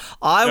 ever.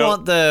 I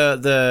want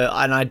the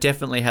and I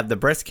definitely have the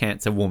breast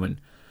cancer woman.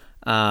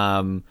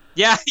 Yeah,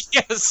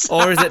 yes.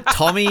 Or is it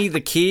Tommy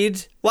the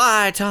kid?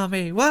 Why,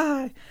 Tommy?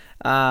 Why?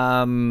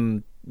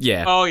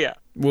 Yeah. Oh, yeah.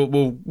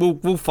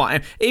 We'll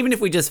find, even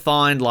if we just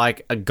find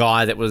like a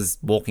guy that was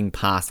walking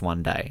past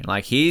one day,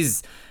 like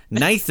here's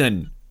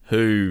Nathan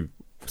who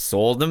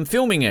saw them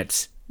filming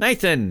it.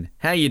 Nathan,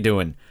 how you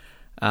doing?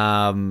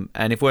 And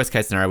if worst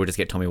case scenario, we'll just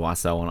get Tommy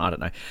Wiseau on. I don't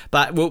know,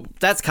 but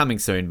that's coming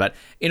soon. But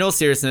in all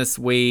seriousness,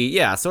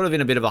 sort of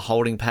in a bit of a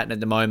holding pattern at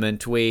the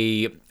moment.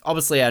 We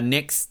obviously our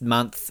next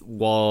month,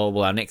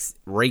 our next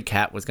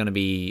recap is going to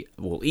be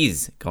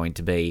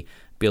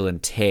Bill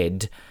and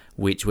Ted,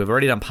 which we've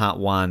already done part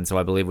 1, so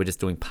I believe we're just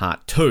doing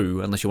part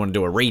 2, unless you want to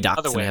do a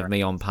redux and have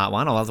me on part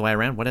 1, or other way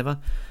around, whatever.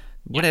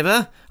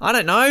 Whatever. I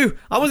don't know.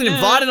 I wasn't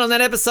invited on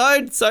that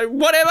episode, so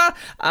whatever.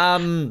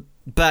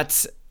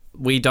 But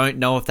we don't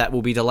know if that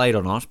will be delayed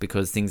or not,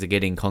 because things are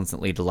getting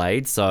constantly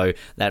delayed. So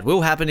that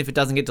will happen if it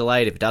doesn't get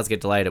delayed. If it does get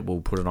delayed, it will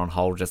put it on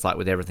hold, just like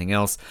with everything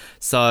else.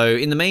 So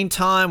in the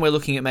meantime, we're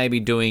looking at maybe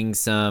doing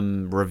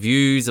some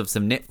reviews of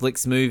some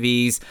Netflix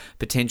movies,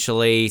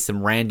 potentially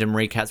some random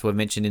recaps we've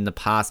mentioned in the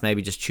past,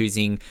 maybe just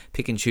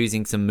pick and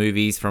choosing some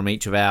movies from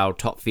each of our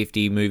top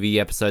 50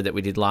 movie episode that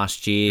we did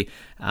last year,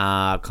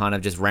 kind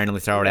of just randomly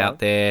throw it out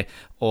there.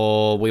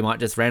 Or we might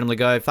just randomly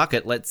go, fuck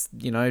it, let's,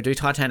 do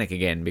Titanic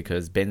again,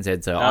 because Ben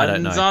said so. I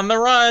don't know. Nuns on the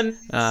run.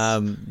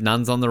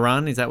 Nuns on the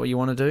run, is that what you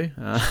want to do?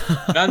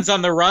 Nuns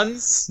on the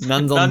runs.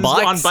 Nuns on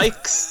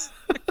bikes.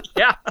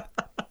 Yeah.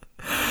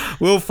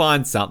 We'll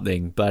find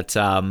something. But,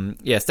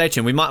 stay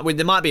tuned.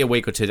 There might be a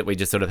week or two that we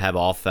just sort of have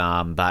off,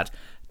 but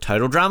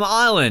Total Drama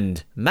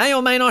Island may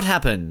or may not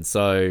happen,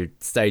 so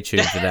stay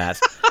tuned for that.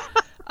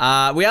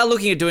 We are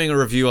looking at doing a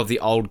review of The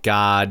Old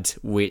Guard,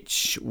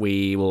 which at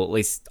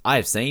least I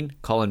have seen.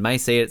 Colin may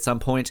see it at some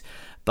point,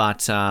 but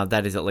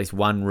that is at least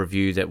one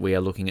review that we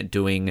are looking at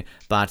doing.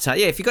 But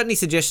if you've got any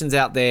suggestions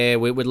out there,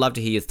 we'd love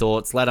to hear your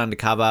thoughts. Lad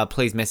Undercover,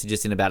 please message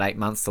us in about 8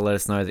 months to let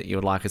us know that you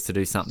would like us to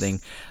do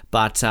something.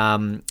 But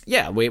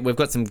we've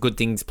got some good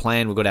things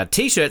planned. We've got our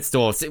t-shirt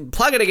store.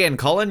 Plug it again,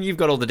 Colin. You've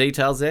got all the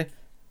details there.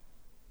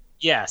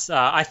 Yes,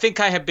 I think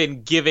I have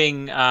been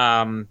giving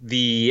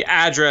the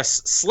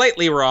address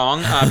slightly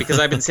wrong because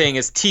I've been saying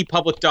it's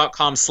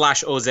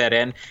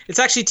tpublic.com/OZN. It's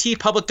actually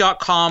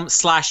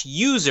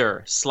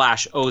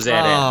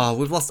tpublic.com/user/OZN. Oh,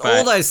 we've lost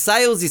all those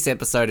sales this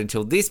episode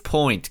until this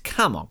point.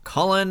 Come on,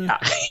 Colin.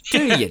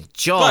 Do your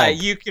job. But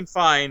you can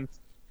find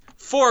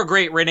 4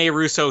 great Rene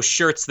Russo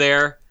shirts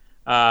there,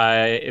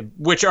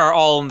 which are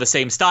all in the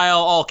same style,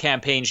 all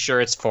campaign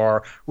shirts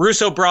for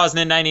Russo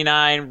Brosnan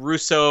 99,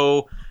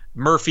 Russo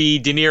Murphy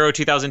De Niro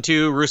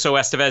 2002, Russo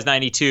Estevez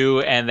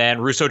 92, and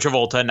then Russo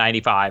Travolta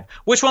 95.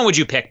 Which one would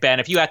you pick, Ben,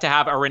 if you had to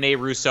have a Rene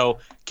Russo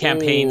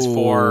campaigns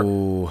for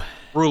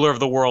Ruler of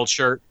the World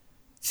shirt?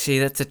 See,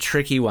 that's a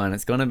tricky one.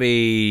 It's going to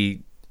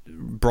be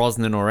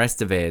Brosnan or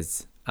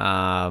Estevez.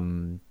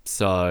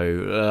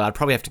 So I'd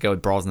probably have to go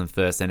with Brosnan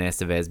first and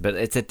Estevez, but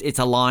it's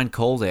a line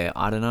call there.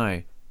 I don't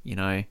know.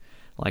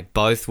 Like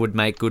both would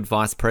make good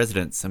vice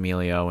presidents,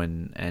 Emilio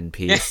and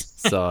Pierce.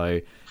 So,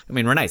 I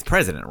mean, Rene's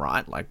president,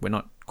 right? Like, we're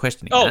not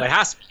questioning that. Oh, it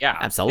has to be, yeah.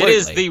 Absolutely. It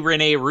is the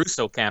Rene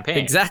Russo campaign.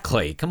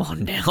 Exactly. Come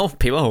on now.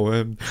 People,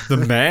 the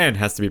man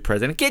has to be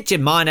president. Get your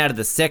mind out of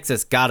the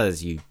sexist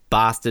gutters, you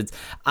bastards.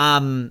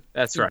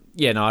 That's right.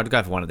 Yeah, no, I'd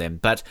go for one of them.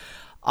 But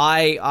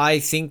I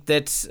think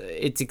that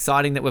it's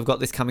exciting that we've got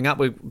this coming up.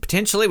 We've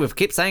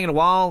kept saying it a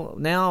while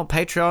now,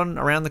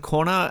 Patreon around the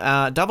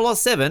corner.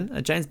 007,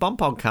 a James Bond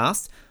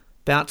podcast,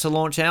 about to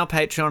launch our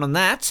Patreon on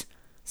that.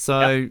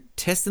 So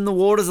testing the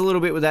waters a little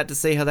bit with that to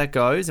see how that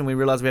goes. And we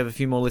realise we have a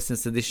few more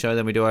listeners to this show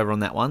than we do over on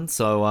that one.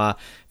 So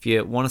if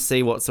you want to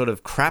see what sort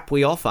of crap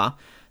we offer,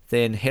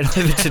 then head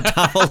over to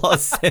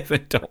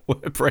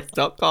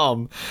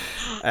 007.wordpress.com.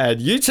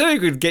 And you too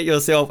could get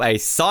yourself a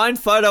signed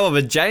photo of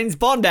a James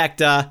Bond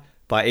actor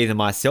by either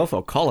myself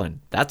or Colin.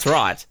 That's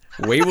right.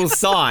 We will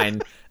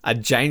sign a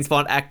James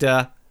Bond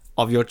actor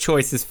of your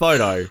choice's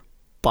photo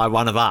by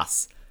one of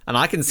us. And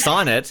I can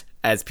sign it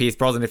as Pierce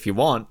Brosnan if you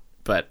want,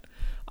 but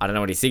I don't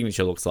know what his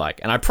signature looks like.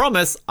 And I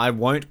promise I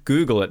won't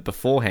Google it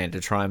beforehand to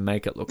try and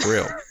make it look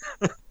real.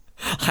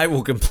 I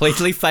will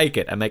completely fake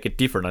it and make it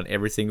different on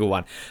every single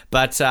one.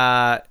 But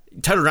Total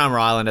Drama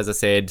Island, as I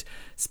said,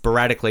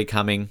 sporadically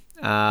coming.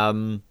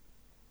 Colin,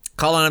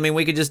 I mean,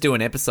 we could just do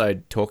an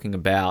episode talking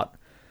about,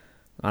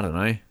 I don't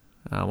know,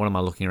 what am I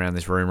looking around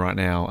this room right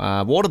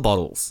now? Water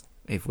bottles,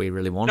 if we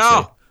really want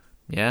to.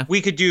 Yeah.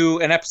 We could do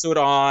an episode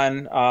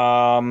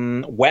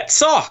on wet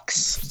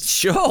socks.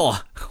 Sure.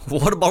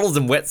 Water bottles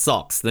and wet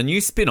socks, the new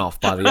spin-off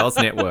by the Oz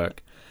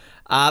Network.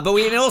 But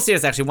in all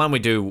seriousness, actually, one we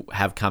do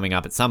have coming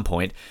up at some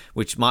point,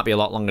 which might be a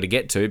lot longer to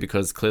get to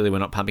because clearly we're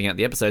not pumping out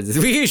the episodes as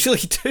we usually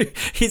do,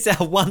 is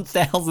our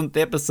 1000th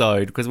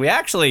episode. Because we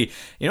actually,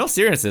 in all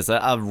seriousness,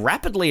 are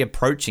rapidly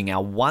approaching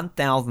our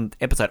 1000th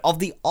episode of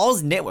the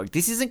Oz Network.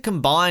 This isn't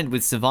combined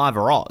with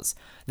Survivor Oz.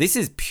 This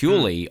is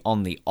purely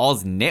on the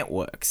Oz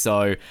Network.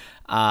 So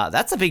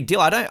That's a big deal.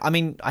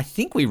 I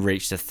think we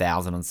reached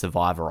 1,000 on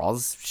Survivor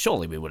Oz.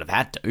 Surely we would have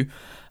had to.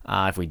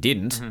 If we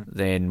didn't,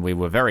 then we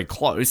were very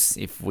close.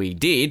 If we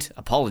did,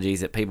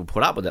 apologies that people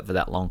put up with it for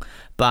that long.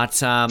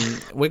 But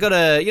we got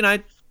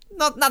to,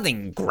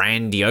 nothing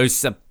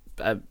grandiose,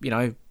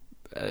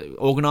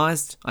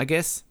 organised, I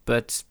guess,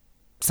 but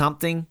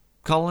something,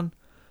 Colin.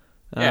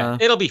 Yeah,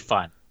 it'll be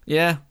fun.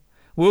 Yeah.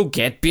 We'll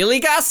get Billy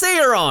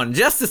Garcia on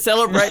just to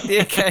celebrate the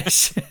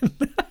occasion.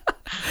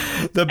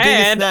 The biggest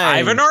and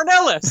name. Ivan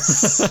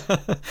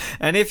Ornelas.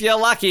 And if you're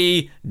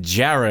lucky,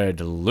 Jared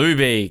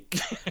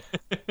Lubick.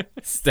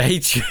 Stay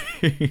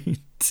tuned.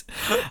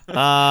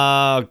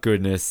 Oh,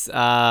 goodness.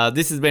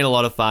 This has been a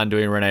lot of fun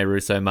doing RENE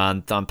Russo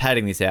Month. I'm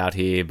padding this out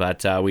here,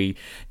 but we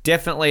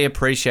definitely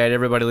appreciate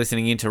everybody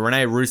listening in to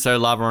RENE Russo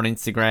Lover on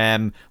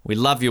Instagram. We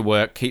love your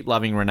work. Keep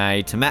loving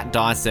RENE. To Matt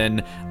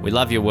Dyson, we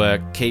love your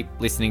work. Keep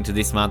listening to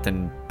this month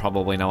and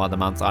probably no other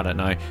months. I don't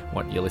know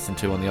what you listen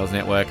to on the Oz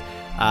Network.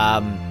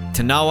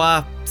 To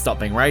Noah, stop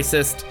being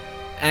racist.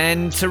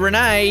 And to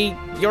RENE,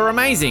 you're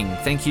amazing.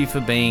 Thank you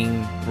for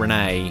being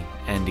RENE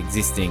and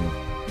existing.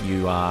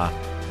 You are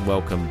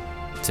welcome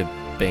to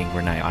being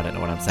RENE. I don't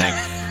know what I'm saying.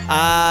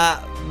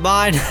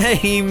 My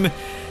name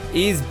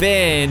is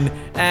Ben,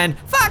 and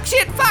fuck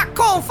shit, fuck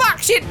call, fuck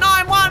shit,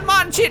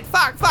 911 shit,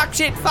 fuck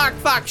shit,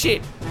 fuck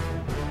shit.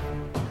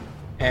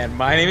 And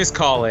my name is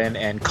Colin,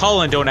 and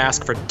Colin don't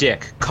ask for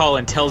dick.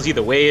 Colin tells you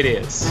the way it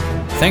is.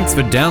 Thanks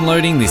for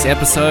downloading this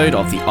episode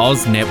of the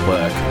Oz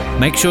Network.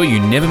 Make sure you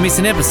never miss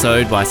an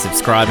episode by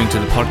subscribing to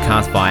the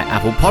podcast via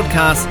Apple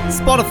Podcasts,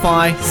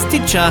 Spotify,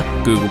 Stitcher,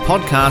 Google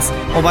Podcasts,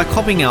 or by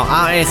copying our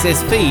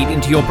RSS feed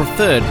into your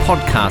preferred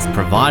podcast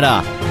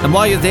provider. And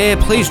while you're there,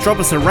 please drop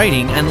us a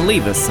rating and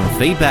leave us some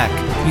feedback.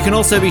 You can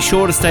also be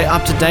sure to stay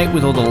up to date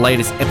with all the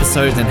latest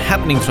episodes and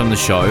happenings from the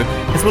show,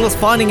 as well as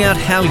finding out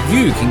how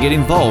you can get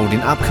involved in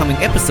upcoming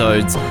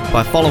episodes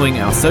by following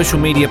our social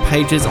media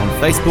pages on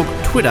Facebook,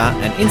 Twitter,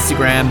 and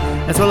Instagram,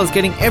 as well as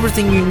getting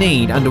everything you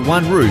need under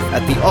one roof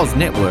at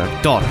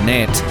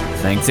theoznetwork.net.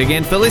 Thanks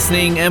again for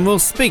listening, and we'll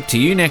speak to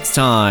you next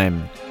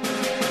time.